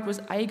collaborate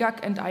with IGAC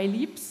and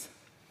ILEAPS.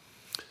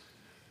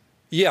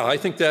 Yeah, I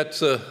think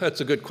that's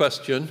a good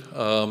question.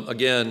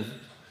 Again,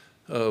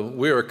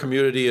 we're a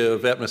community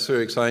of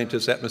atmospheric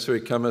scientists,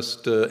 atmospheric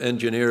chemists,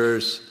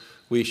 engineers.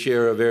 We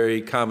share a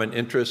very common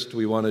interest.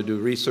 We want to do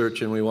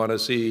research and we want to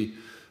see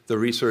the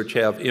research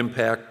have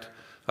impact.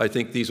 I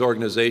think these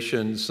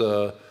organizations,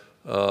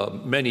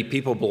 many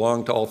people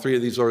belong to all three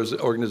of these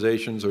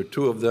organizations or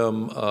two of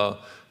them,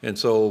 and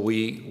so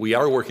we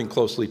are working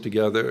closely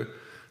together.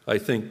 I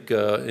think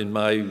in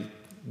my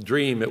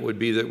dream it would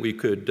be that we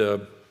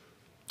could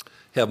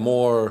have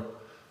more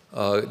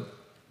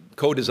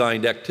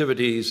co-designed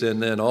activities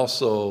and then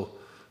also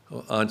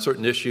on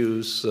certain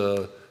issues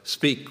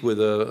speak with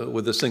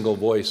a single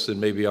voice, and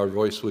maybe our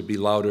voice would be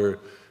louder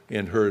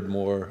and heard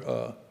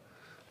more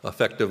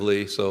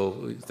effectively.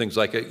 So things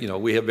like,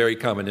 we have very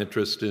common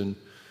interest in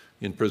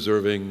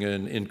preserving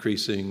and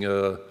increasing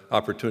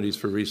opportunities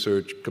for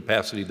research,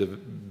 capacity to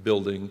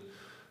building,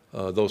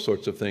 those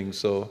sorts of things.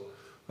 So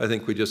I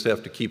think we just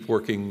have to keep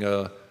working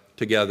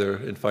together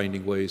and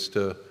finding ways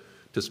to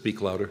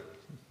speak louder.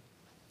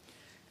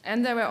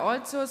 And there were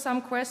also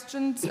some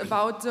questions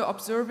about the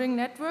observing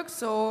networks.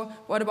 So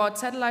what about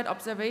satellite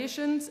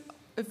observations,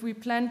 if we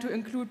plan to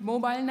include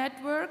mobile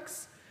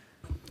networks,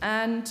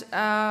 and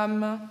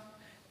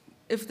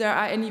if there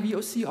are any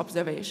VOC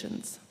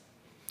observations?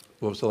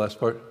 What was the last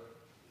part?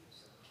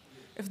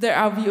 If there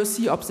are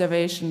VOC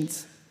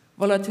observations,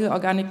 volatile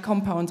organic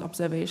compounds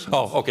observations.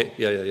 Oh, okay,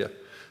 yeah.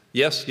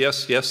 Yes,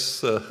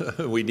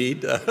 we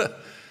need.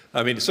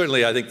 I mean,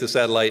 certainly I think the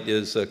satellite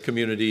is a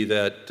community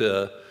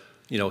that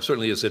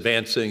certainly is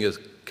advancing as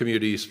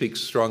community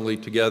speaks strongly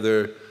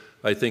together.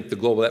 I think the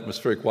Global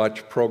Atmospheric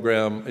Watch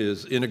program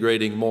is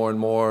integrating more and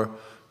more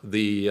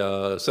the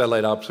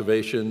satellite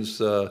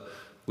observations.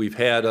 We've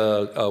had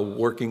a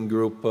working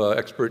group,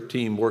 expert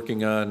team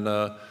working on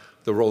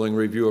the rolling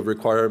review of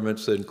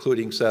requirements,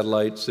 including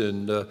satellites,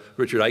 and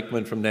Richard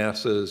Eichmann from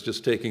NASA is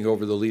just taking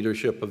over the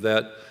leadership of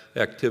that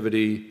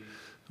activity.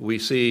 We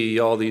see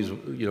all these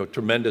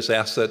tremendous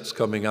assets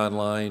coming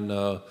online,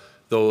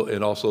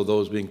 and also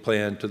those being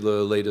planned to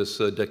the latest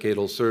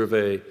decadal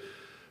survey.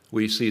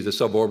 We see the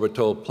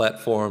suborbital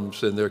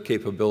platforms and their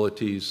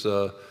capabilities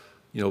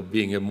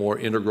being a more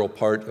integral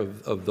part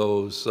of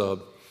those.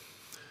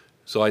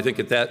 So I think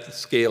at that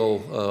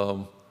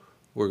scale,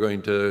 we're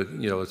going to,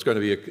 it's going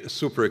to be a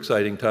super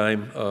exciting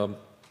time.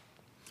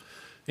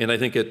 And I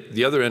think at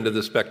the other end of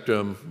the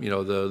spectrum,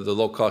 the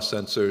low-cost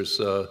sensors,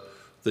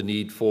 the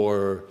need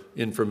for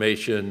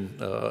information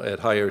at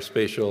higher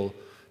spatial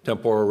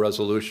temporal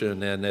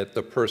resolution and at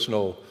the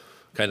personal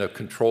kind of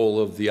control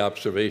of the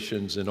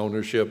observations and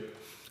ownership,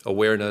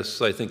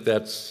 awareness. I think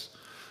that's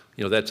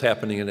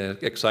happening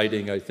and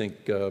exciting. I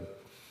think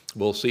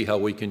we'll see how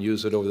we can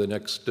use it over the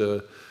next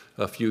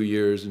a few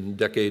years and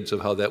decades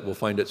of how that will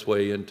find its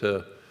way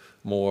into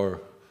more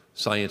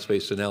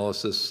science-based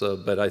analysis,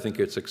 but I think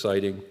it's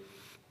exciting.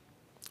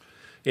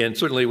 And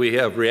certainly we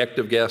have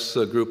reactive gas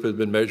group has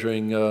been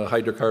measuring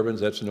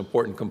hydrocarbons. That's an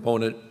important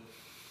component.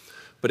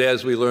 But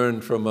as we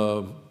learned from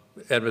an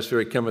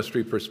atmospheric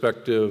chemistry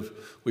perspective,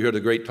 we heard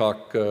a great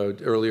talk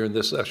earlier in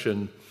this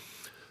session.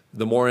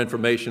 The more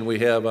information we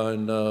have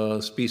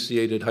on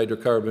speciated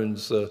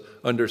hydrocarbons,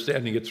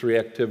 understanding its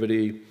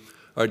reactivity,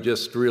 are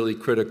just really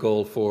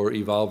critical for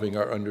evolving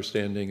our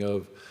understanding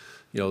of,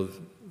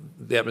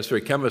 the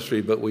atmospheric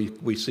chemistry, but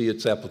we see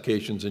its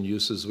applications and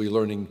uses. We're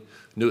learning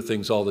new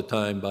things all the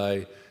time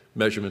by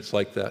measurements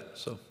like that,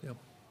 so, yeah.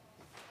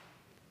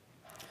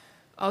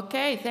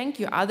 Okay, thank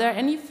you. Are there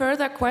any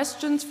further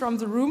questions from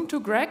the room to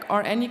Greg,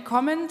 or any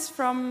comments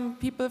from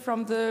people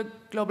from the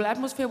Global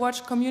Atmosphere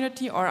Watch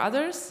community or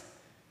others,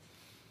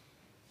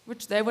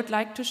 which they would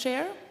like to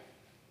share?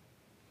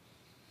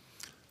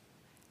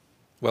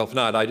 Well, if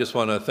not, I just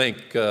want to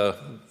thank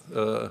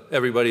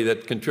everybody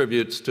that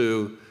contributes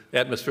to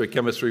atmospheric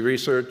chemistry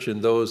research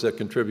and those that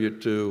contribute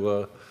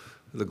to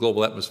the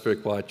Global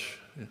Atmospheric Watch.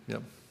 Yeah.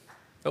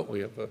 Oh,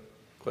 we have a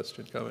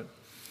question, comment.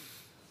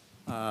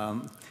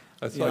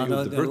 I thought you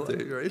were the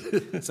birthday,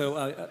 right? So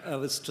I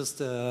was just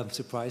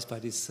surprised by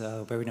this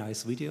very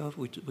nice video,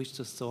 which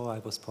just saw. I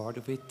was part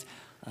of it.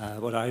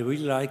 What I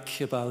really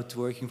like about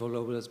working for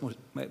Global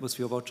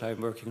Atmosphere Watch,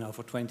 I'm working now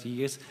for 20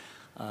 years.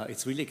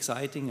 It's really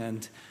exciting,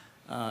 and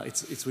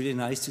it's really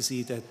nice to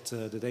see that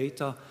the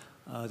data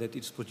that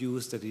it's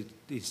produced, that it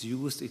is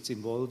used, it's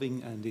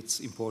evolving, and it's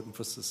important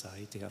for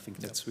society. I think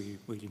that's really,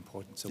 really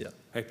important. So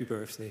happy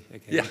birthday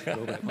again,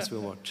 Global Atmosphere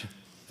Watch.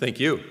 Thank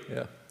you.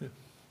 Yeah.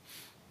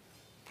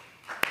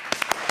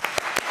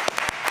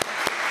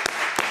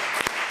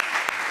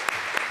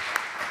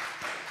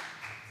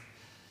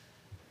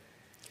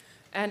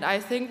 And I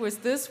think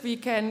with this we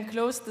can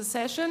close the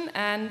session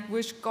and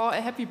wish GAW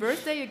a happy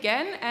birthday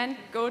again and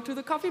go to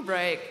the coffee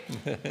break.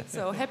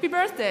 So happy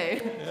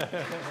birthday.